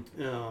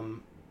 Mm-hmm.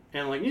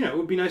 And like, you know, it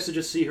would be nice to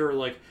just see her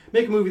like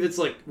make a movie that's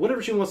like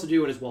whatever she wants to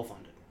do and is well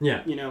funded.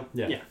 Yeah. You know.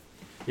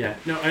 Yeah.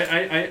 No,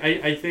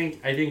 I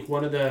think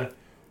one of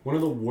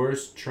the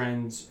worst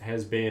trends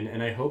has been,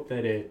 and I hope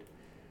that it,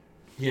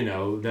 you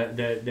know,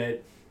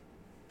 that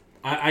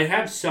I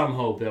have some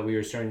hope that we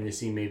are starting to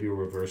see maybe a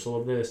reversal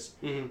of this,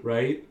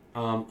 right?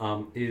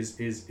 Is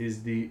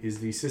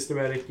the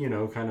systematic, you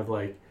know, kind of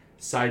like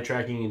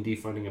sidetracking and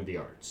defunding of the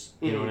arts.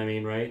 You know what I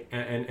mean, right?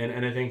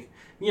 And I think,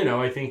 you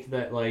know, I think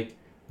that like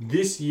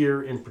this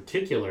year in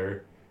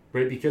particular,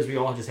 right, because we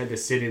all just had to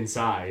sit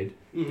inside,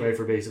 right,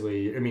 for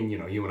basically, I mean, you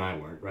know, you and I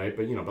weren't, right,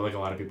 but, you know, but like a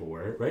lot of people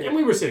were, right, and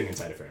we were sitting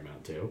inside a fair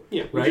amount too,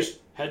 right? We just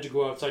had to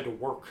go outside to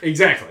work.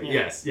 Exactly.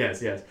 Yeah.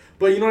 Yes.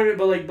 But you know what I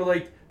mean? But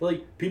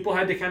like people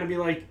had to kind of be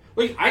like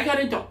I got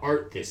into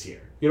art this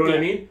year. You know what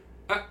I mean?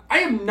 I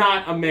am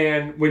not a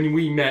man when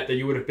we met that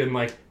you would have been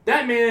like,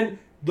 that man,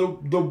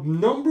 the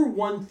number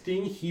one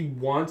thing he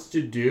wants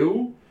to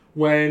do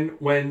when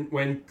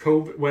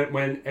COVID,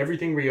 when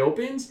everything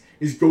reopens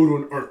is go to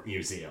an art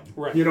museum.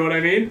 Right. You know what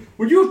I mean?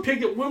 Would you have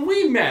picked it when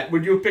we met?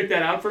 Would you have picked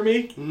that out for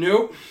me?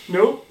 Nope.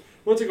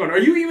 What's it going? Are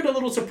you even a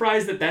little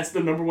surprised that that's the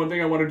number one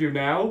thing I want to do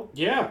now?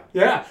 Yeah.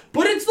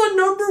 But it's the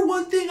number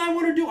one thing I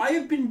want to do. I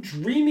have been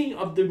dreaming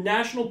of the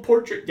National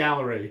Portrait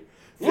Gallery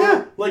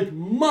for like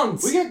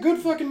months. We got good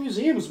fucking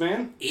museums,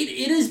 man.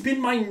 It has been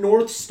my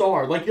North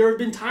Star. Like, there have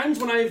been times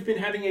when I have been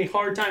having a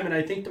hard time and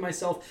I think to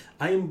myself,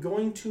 I am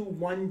going to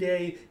one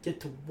day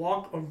get to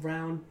walk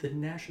around the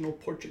National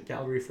Portrait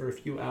Gallery for a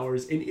few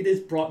hours, and it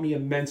has brought me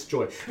immense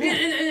joy.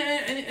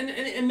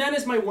 And that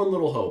is my one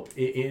little hope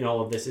in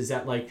all of this, is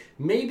that, like,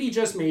 maybe,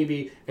 just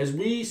maybe, as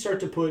we start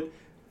to put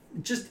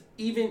just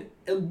even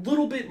a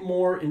little bit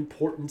more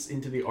importance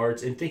into the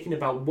arts and thinking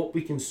about what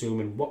we consume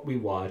and what we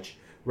watch,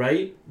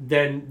 right?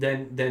 Then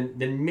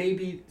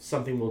maybe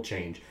something will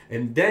change.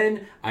 And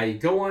then I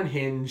go on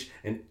Hinge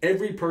and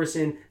every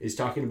person is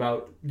talking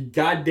about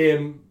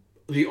goddamn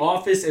The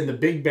Office and The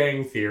Big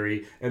Bang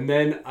Theory, and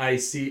then I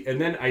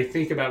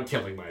think about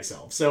killing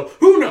myself. So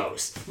who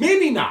knows?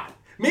 Maybe not.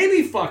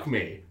 Maybe fuck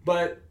me,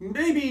 but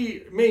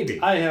maybe.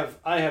 I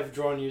have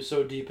drawn you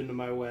so deep into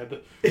my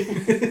web.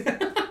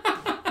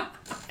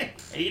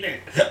 Hate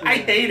it. I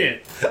hate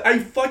it. I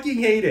fucking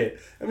hate it.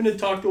 I'm gonna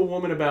talk to a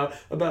woman about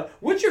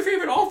what's your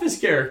favorite Office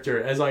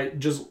character, as I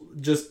just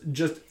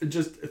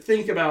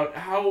think about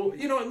how,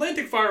 you know,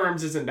 Atlantic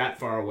Firearms isn't that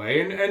far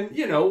away, and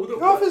you know, The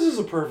Office is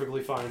a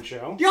perfectly fine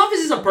show. The Office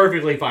is a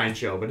perfectly fine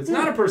show, but it's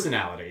not a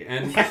personality,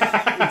 and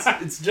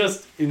it's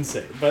just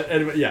insane. But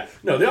anyway, yeah,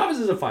 no, The Office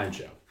is a fine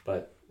show,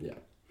 but yeah,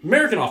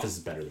 American Office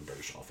is better than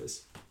British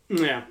Office.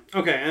 Yeah.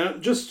 Okay. And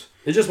it just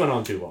went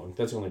on too long.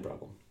 That's the only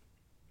problem.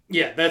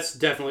 Yeah, that's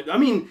definitely. I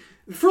mean,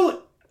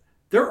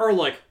 there are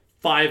like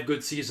 5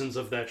 good seasons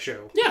of that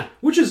show. Yeah,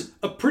 which is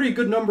a pretty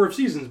good number of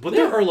seasons. But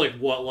there are like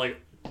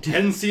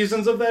 10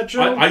 seasons of that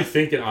show. I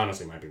think it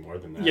honestly might be more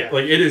than that. Yeah,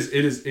 like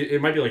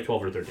it might be like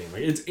 12 or 13.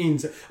 Like it's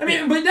insane. I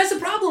mean, but that's the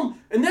problem,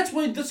 and that's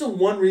the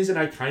one reason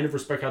I kind of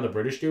respect how the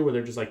British do, where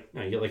they're just like,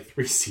 no, you get like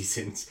 3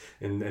 seasons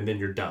and then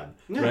you're done.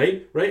 Yeah.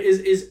 Right?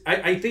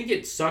 I think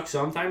it sucks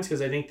sometimes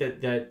because I think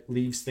that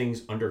leaves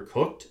things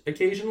undercooked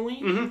occasionally.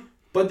 Mm-hmm.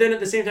 But then at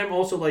the same time,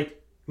 also,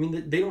 like, I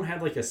mean, they don't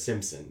have, like, a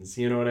Simpsons,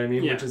 you know what I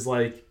mean? Yeah. Which is,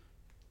 like,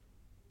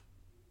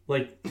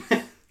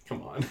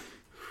 come on.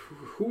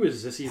 Who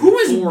is this even? Who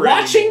is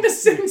watching anymore? The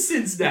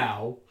Simpsons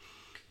now?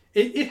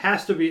 It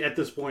has to be, at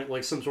this point,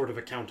 like, some sort of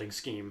accounting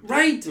scheme.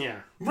 Right.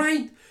 Yeah.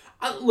 Right.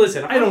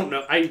 Listen. I don't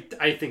know.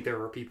 I think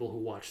there are people who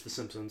watch The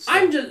Simpsons.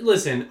 So.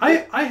 Listen.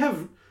 I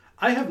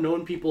have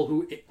known people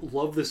who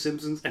love The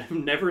Simpsons and have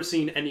never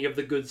seen any of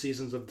the good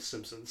seasons of The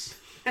Simpsons.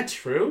 That's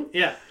true?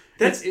 Yeah.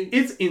 It's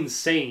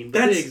insane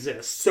that they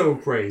exist. So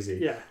crazy.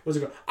 Yeah. What's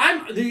it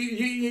called?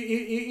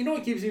 You know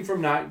what keeps me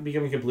from not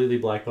becoming completely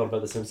blackballed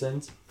about The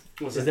Simpsons?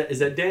 Is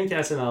that Dan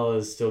Casanella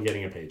is still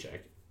getting a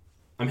paycheck.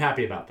 I'm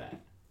happy about that.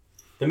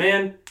 The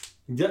man,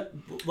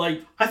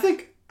 like, I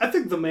think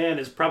the man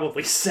is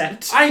probably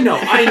set. I know.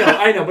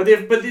 But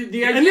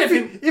the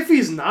idea if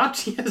he's not,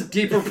 he has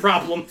deeper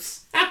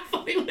problems. How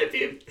funny would it be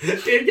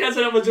if Dan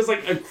Casanella was just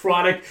like a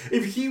chronic?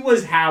 If he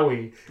was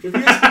Howie, if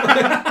he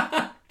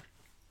was.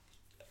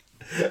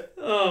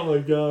 Oh my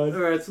god!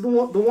 All right, so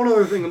the one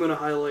other thing I'm going to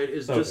highlight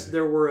is just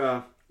there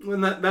were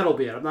and that'll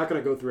be it. I'm not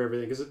going to go through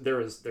everything because there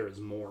is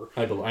more.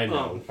 I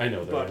know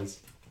there is.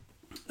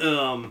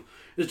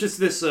 It's just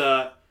this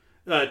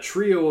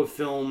trio of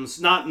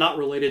films, not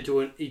related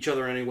to each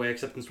other in any way,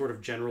 except in sort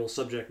of general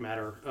subject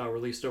matter,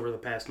 released over the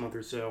past month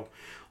or so,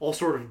 all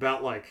sort of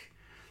about like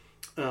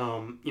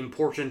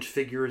important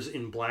figures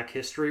in Black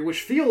history,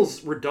 which feels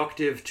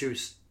reductive to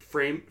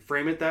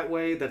frame it that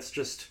way. That's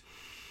just.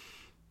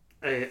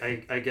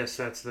 I guess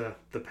that's the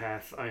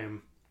path I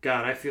am.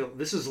 God, I feel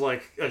this is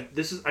like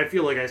I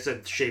feel like I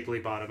said shapely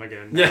bottom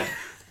again. Yeah,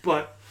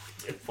 but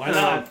why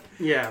not?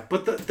 Yeah,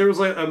 but there was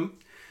like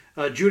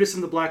Judas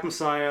and the Black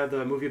Messiah,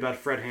 the movie about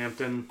Fred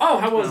Hampton. Oh,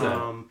 how was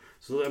that?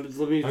 So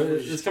let me.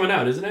 It's coming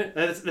out, isn't it?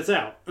 It's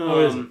out.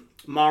 Is it?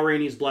 Ma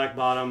Rainey's Black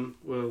Bottom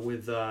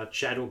with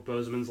Chadwick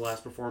Boseman's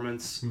last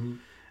performance,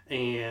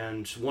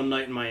 and One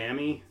Night in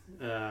Miami,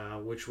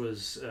 which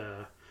was.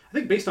 I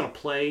think based on a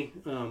play,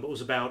 but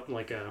was about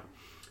like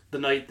the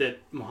night that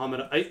Muhammad,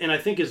 I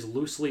think is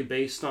loosely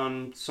based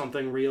on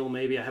something real.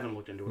 Maybe I haven't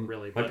looked into it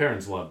really. My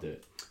parents loved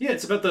it. Yeah,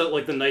 it's about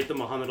the night that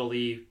Muhammad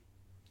Ali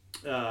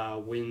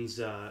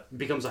wins,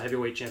 becomes a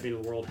heavyweight champion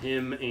of the world.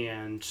 Him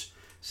and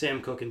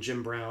Sam Cooke and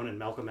Jim Brown and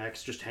Malcolm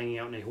X just hanging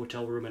out in a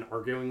hotel room and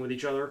arguing with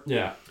each other.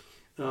 Yeah,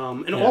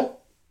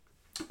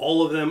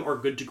 all of them are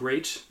good to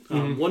great.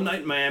 One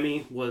Night in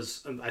Miami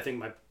was I think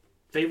my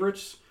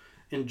favorite.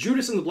 And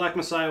Judas and the Black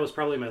Messiah was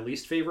probably my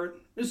least favorite.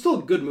 It's still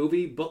a good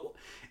movie,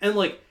 I've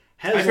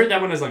heard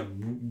that one is like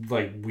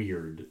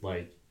weird.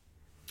 Like,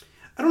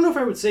 I don't know if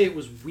I would say it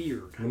was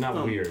weird.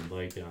 Not weird.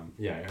 Like,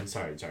 yeah. I'm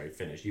sorry.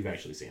 Finish. You've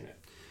actually seen it.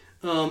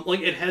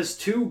 It has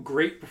 2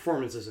 great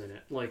performances in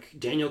it. Like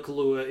Daniel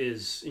Kaluuya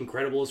is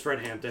incredible as Fred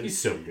Hampton. He's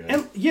so good.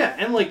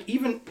 And like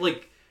even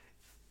like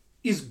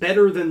is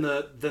better than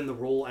the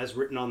role as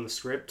written on the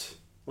script,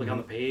 like on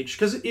the page,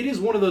 because it is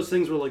one of those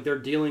things where like they're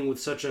dealing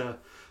with such a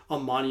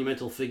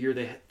monumental figure.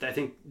 I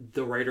think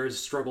the writers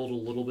struggled a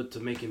little bit to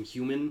make him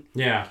human.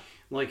 Yeah.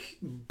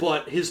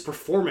 But his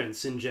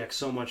performance injects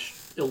so much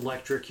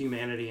electric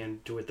humanity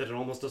into it that it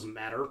almost doesn't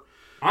matter.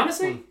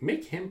 Honestly,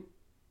 make him.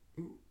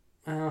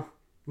 No,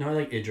 I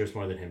like Idris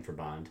more than him for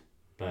Bond,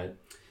 but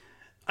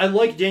I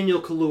like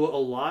Daniel Kaluuya a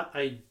lot.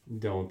 I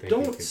don't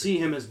see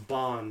him as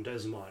Bond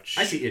as much.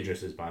 I see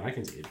Idris as Bond. I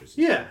can see Idris.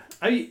 Yeah,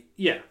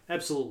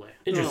 absolutely.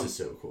 Idris is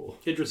so cool.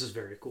 Idris is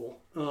very cool.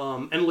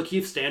 And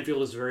Lakeith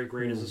Stanfield is very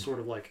great as a sort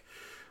of like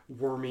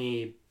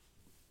wormy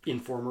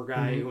informer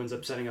guy who ends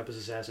up setting up his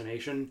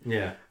assassination.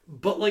 Yeah.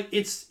 But like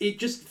it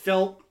just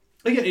felt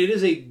again, it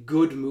is a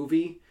good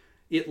movie.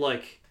 It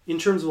like in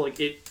terms of like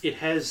it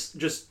has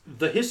just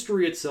the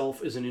history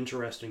itself is an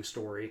interesting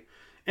story,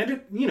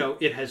 and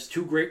it has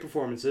 2 great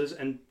performances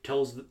and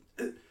tells the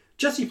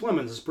Jesse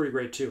Plemons is pretty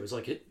great too. Is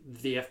like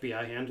the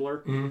FBI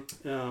handler,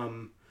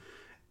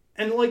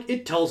 and like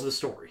it tells the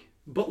story,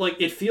 but like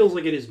it feels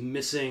like it is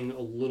missing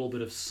a little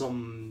bit of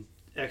some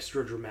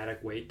extra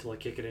dramatic weight to like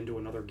kick it into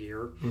another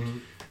gear,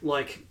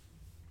 like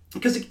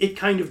because it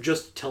kind of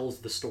just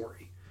tells the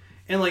story,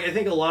 and like I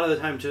think a lot of the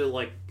time to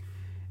like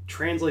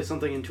translate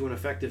something into an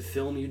effective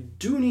film, you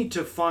do need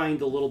to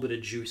find a little bit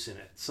of juice in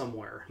it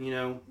somewhere.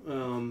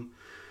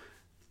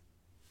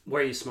 Why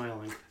are you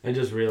smiling? I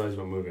just realized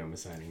what movie I'm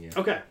assigning you.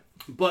 Okay.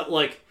 But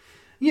like,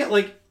 yeah,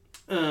 like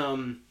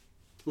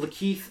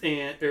Lakeith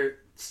and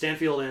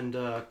Stanfield and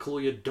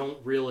Kaluuya don't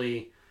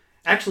really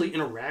actually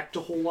interact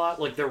a whole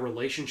lot. Like their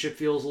relationship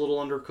feels a little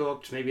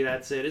undercooked. Maybe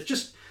that's it. It's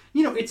just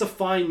it's a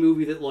fine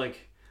movie that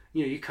like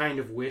you kind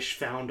of wish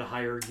found a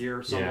higher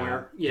gear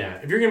somewhere.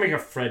 Yeah. If you're gonna make a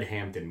Fred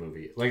Hampton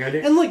movie, like I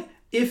did, and like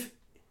if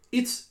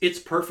it's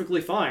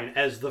perfectly fine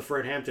as the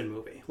Fred Hampton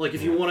movie. Like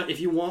if you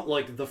want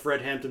like the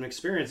Fred Hampton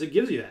experience, it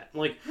gives you that.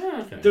 Like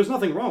there's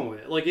nothing wrong with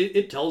it. Like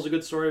it tells a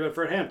good story about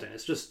Fred Hampton.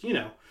 It's just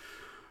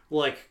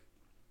like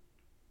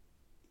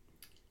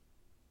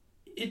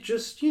it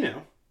just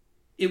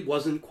it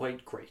wasn't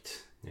quite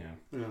great.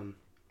 Yeah.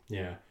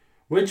 Yeah.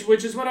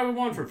 Which is what I would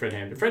want for Fred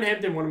Hampton. Fred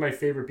Hampton, one of my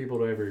favorite people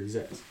to ever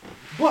exist.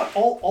 But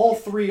all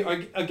 3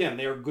 again,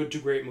 they are good to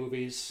great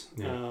movies.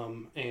 Yeah.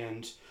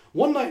 And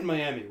One Night in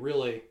Miami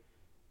really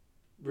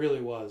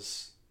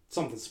was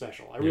something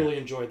special. I really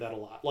enjoyed that a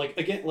lot. Like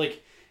again,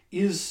 like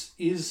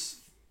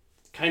is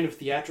kind of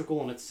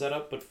theatrical in its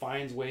setup, but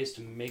finds ways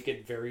to make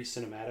it very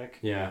cinematic.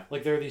 Yeah.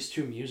 Like there are these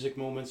 2 music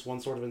moments, one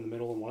sort of in the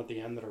middle and one at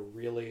the end, that are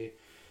really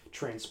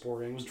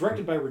transporting. It was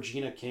directed by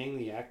Regina King,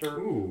 the actor.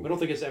 Ooh. I don't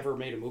think has ever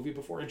made a movie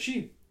before, and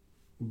she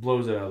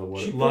blows it out of the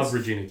water. Love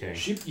Regina King.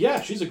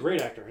 She's a great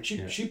actor, and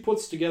she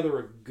puts together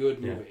a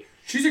good movie. Yeah.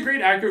 She's a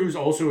great actor who's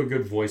also a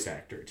good voice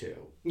actor too.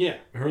 Yeah.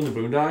 Her in the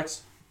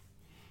Boondocks.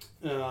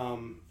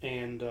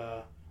 And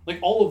like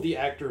all of the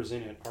actors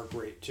in it are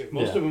great too.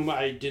 Most of whom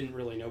I didn't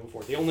really know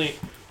before. The only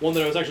one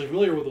that I was actually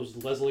familiar with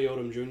was Leslie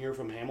Odom Jr.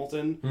 from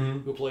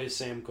Hamilton, who plays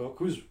Sam Cooke,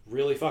 who's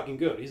really fucking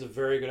good. He's a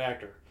very good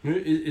actor.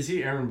 Is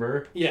he Aaron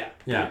Burr? Yeah.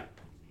 Yeah.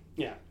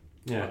 Yeah.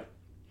 Yeah.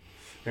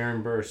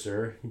 Aaron Burr,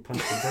 sir. He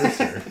punched the Burr,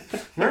 sir.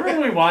 Remember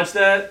when we watched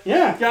that?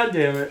 Yeah. God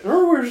damn it.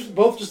 Remember we were just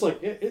both just like,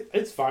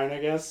 it's fine, I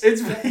guess.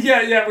 It's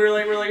yeah. We were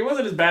like, it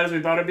wasn't as bad as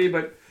we thought it'd be,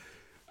 but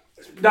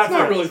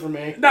not really for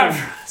me. Not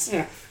for us.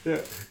 Yeah.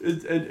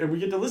 And we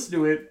get to listen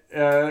to it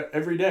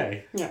every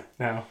day. Yeah.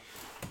 Now.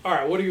 All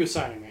right. What are you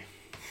assigning me?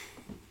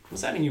 I'm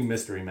assigning you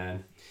Mystery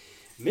Man.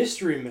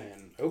 Mystery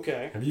Man.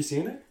 Okay. Have you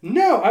seen it?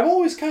 No, I've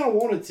always kind of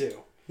wanted to.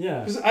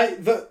 Yeah. Because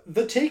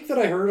the take that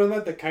I heard on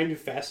that kind of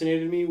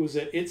fascinated me was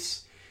that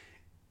it's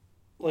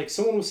like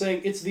someone was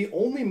saying it's the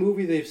only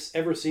movie they've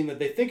ever seen that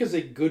they think is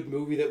a good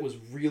movie that was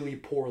really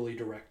poorly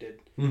directed.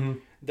 Mm-hmm.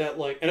 That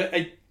like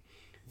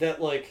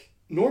that like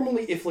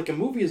normally if like a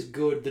movie is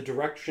good, the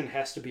direction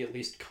has to be at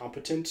least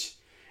competent.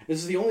 This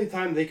is the only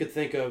time they could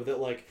think of that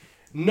like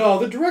no,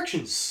 the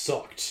direction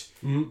sucked,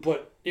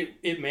 but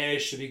it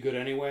managed to be good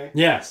anyway.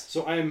 Yes.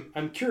 So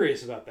I'm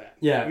curious about that.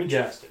 Yeah. I'm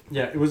interested.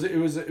 Yeah. It was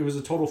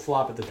a total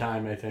flop at the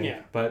time, I think.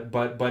 Yeah.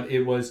 But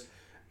it was.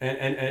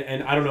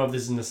 And I don't know if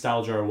this is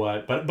nostalgia or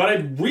what, but I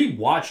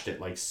rewatched it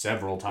like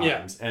several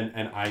times,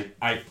 and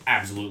I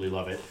absolutely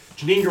love it.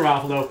 Janine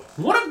Garofalo,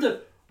 one of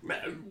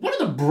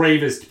the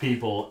bravest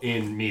people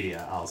in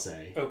media, I'll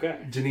say. Okay.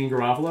 Janine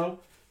Garofalo.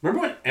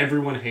 Remember when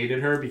everyone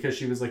hated her because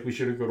she was like, we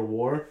shouldn't go to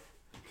war?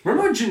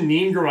 Remember when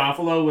Janine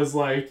Garofalo was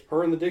like...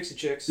 Her and the Dixie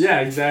Chicks. Yeah,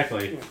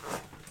 exactly. Yeah.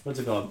 What's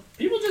it called?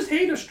 People just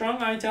hate a strong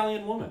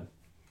Italian woman.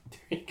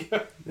 There you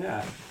go.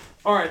 Yeah.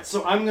 All right,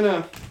 so I'm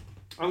gonna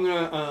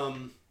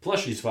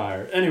Plushie's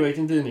fire. Anyway,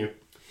 continue.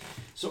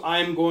 So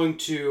I'm going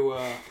to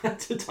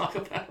to talk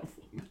about a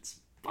woman's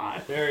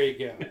body. There you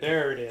go.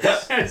 There it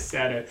is. I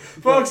said it.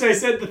 Folks, I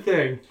said the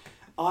thing.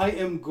 I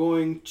am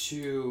going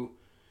to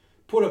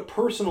put a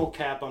personal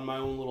cap on my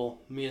own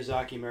little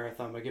Miyazaki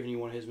marathon by giving you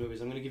one of his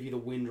movies. I'm going to give you The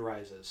Wind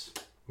Rises.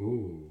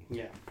 Ooh.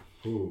 Yeah.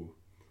 Ooh.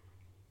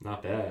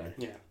 Not bad.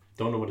 Yeah.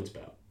 Don't know what it's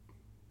about.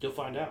 You'll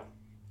find out.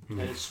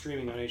 And it's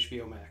streaming on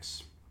HBO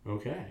Max.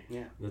 Okay.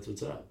 Yeah. That's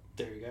what's up.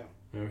 There you go.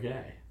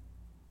 Okay.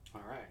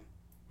 All right.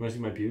 Want to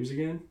see my pubes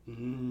again?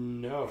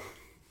 No.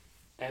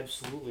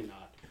 Absolutely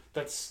not.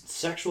 That's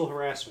sexual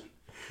harassment.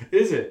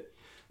 Is it?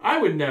 I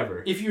would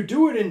never. If you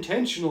do it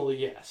intentionally,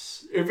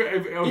 yes.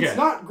 Okay. It's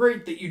not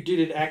great that you did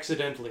it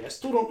accidentally. I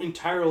still don't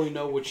entirely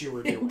know what you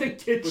were doing. In the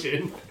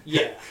kitchen.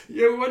 Yeah.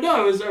 Yeah. Well,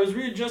 no, I was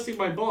readjusting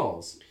my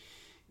balls.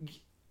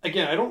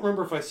 Again, I don't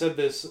remember if I said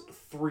this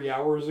 3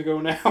 hours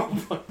ago now,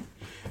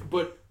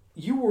 but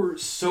you were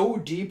so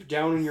deep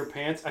down in your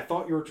pants, I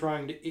thought you were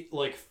trying to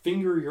like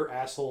finger your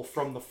asshole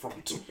from the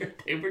front.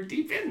 They were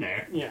deep in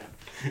there. Yeah.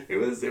 It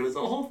was a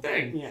whole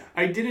thing. Yeah.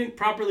 I didn't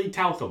properly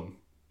talcum.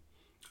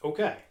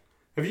 Okay.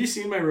 Have you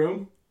seen my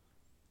room?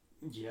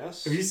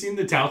 Yes. Have you seen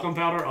the talcum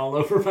powder all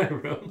over my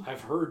room?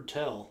 I've heard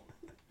tell.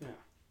 Yeah.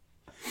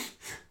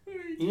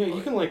 You know,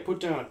 you can like put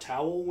down a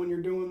towel when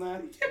you're doing that.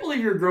 I can't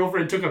believe your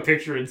girlfriend took a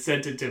picture and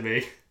sent it to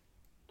me.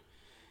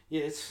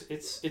 Yeah,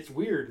 it's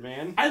weird,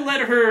 man. I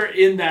let her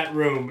in that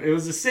room. It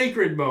was a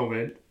sacred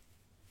moment.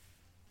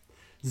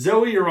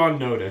 Zoe, you're on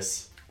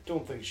notice.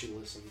 Don't think she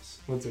listens.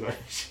 What's it?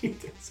 She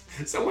does.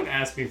 Someone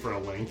asked me for a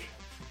link.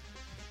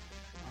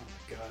 Oh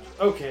my god.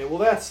 Okay, well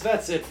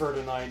that's it for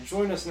tonight.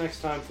 Join us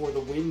next time for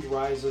The Wind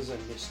Rises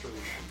and Mystery.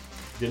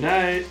 Good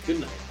night. Good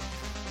night.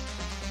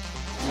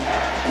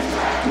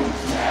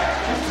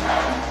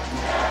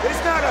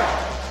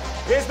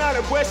 It's not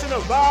a question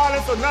of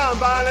violence or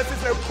non-violence.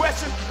 It's a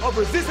question of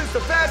resistance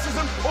to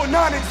fascism or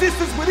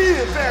non-existence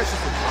within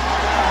fascism.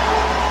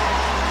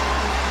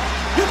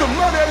 You can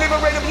murder a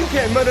liberator, but you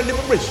can't murder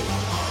liberation.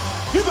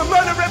 You can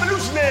murder a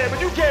revolutionary,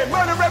 but you can't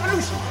murder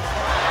revolution.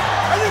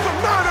 And you can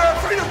murder a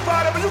freedom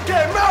fighter, but you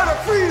can't murder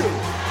freedom.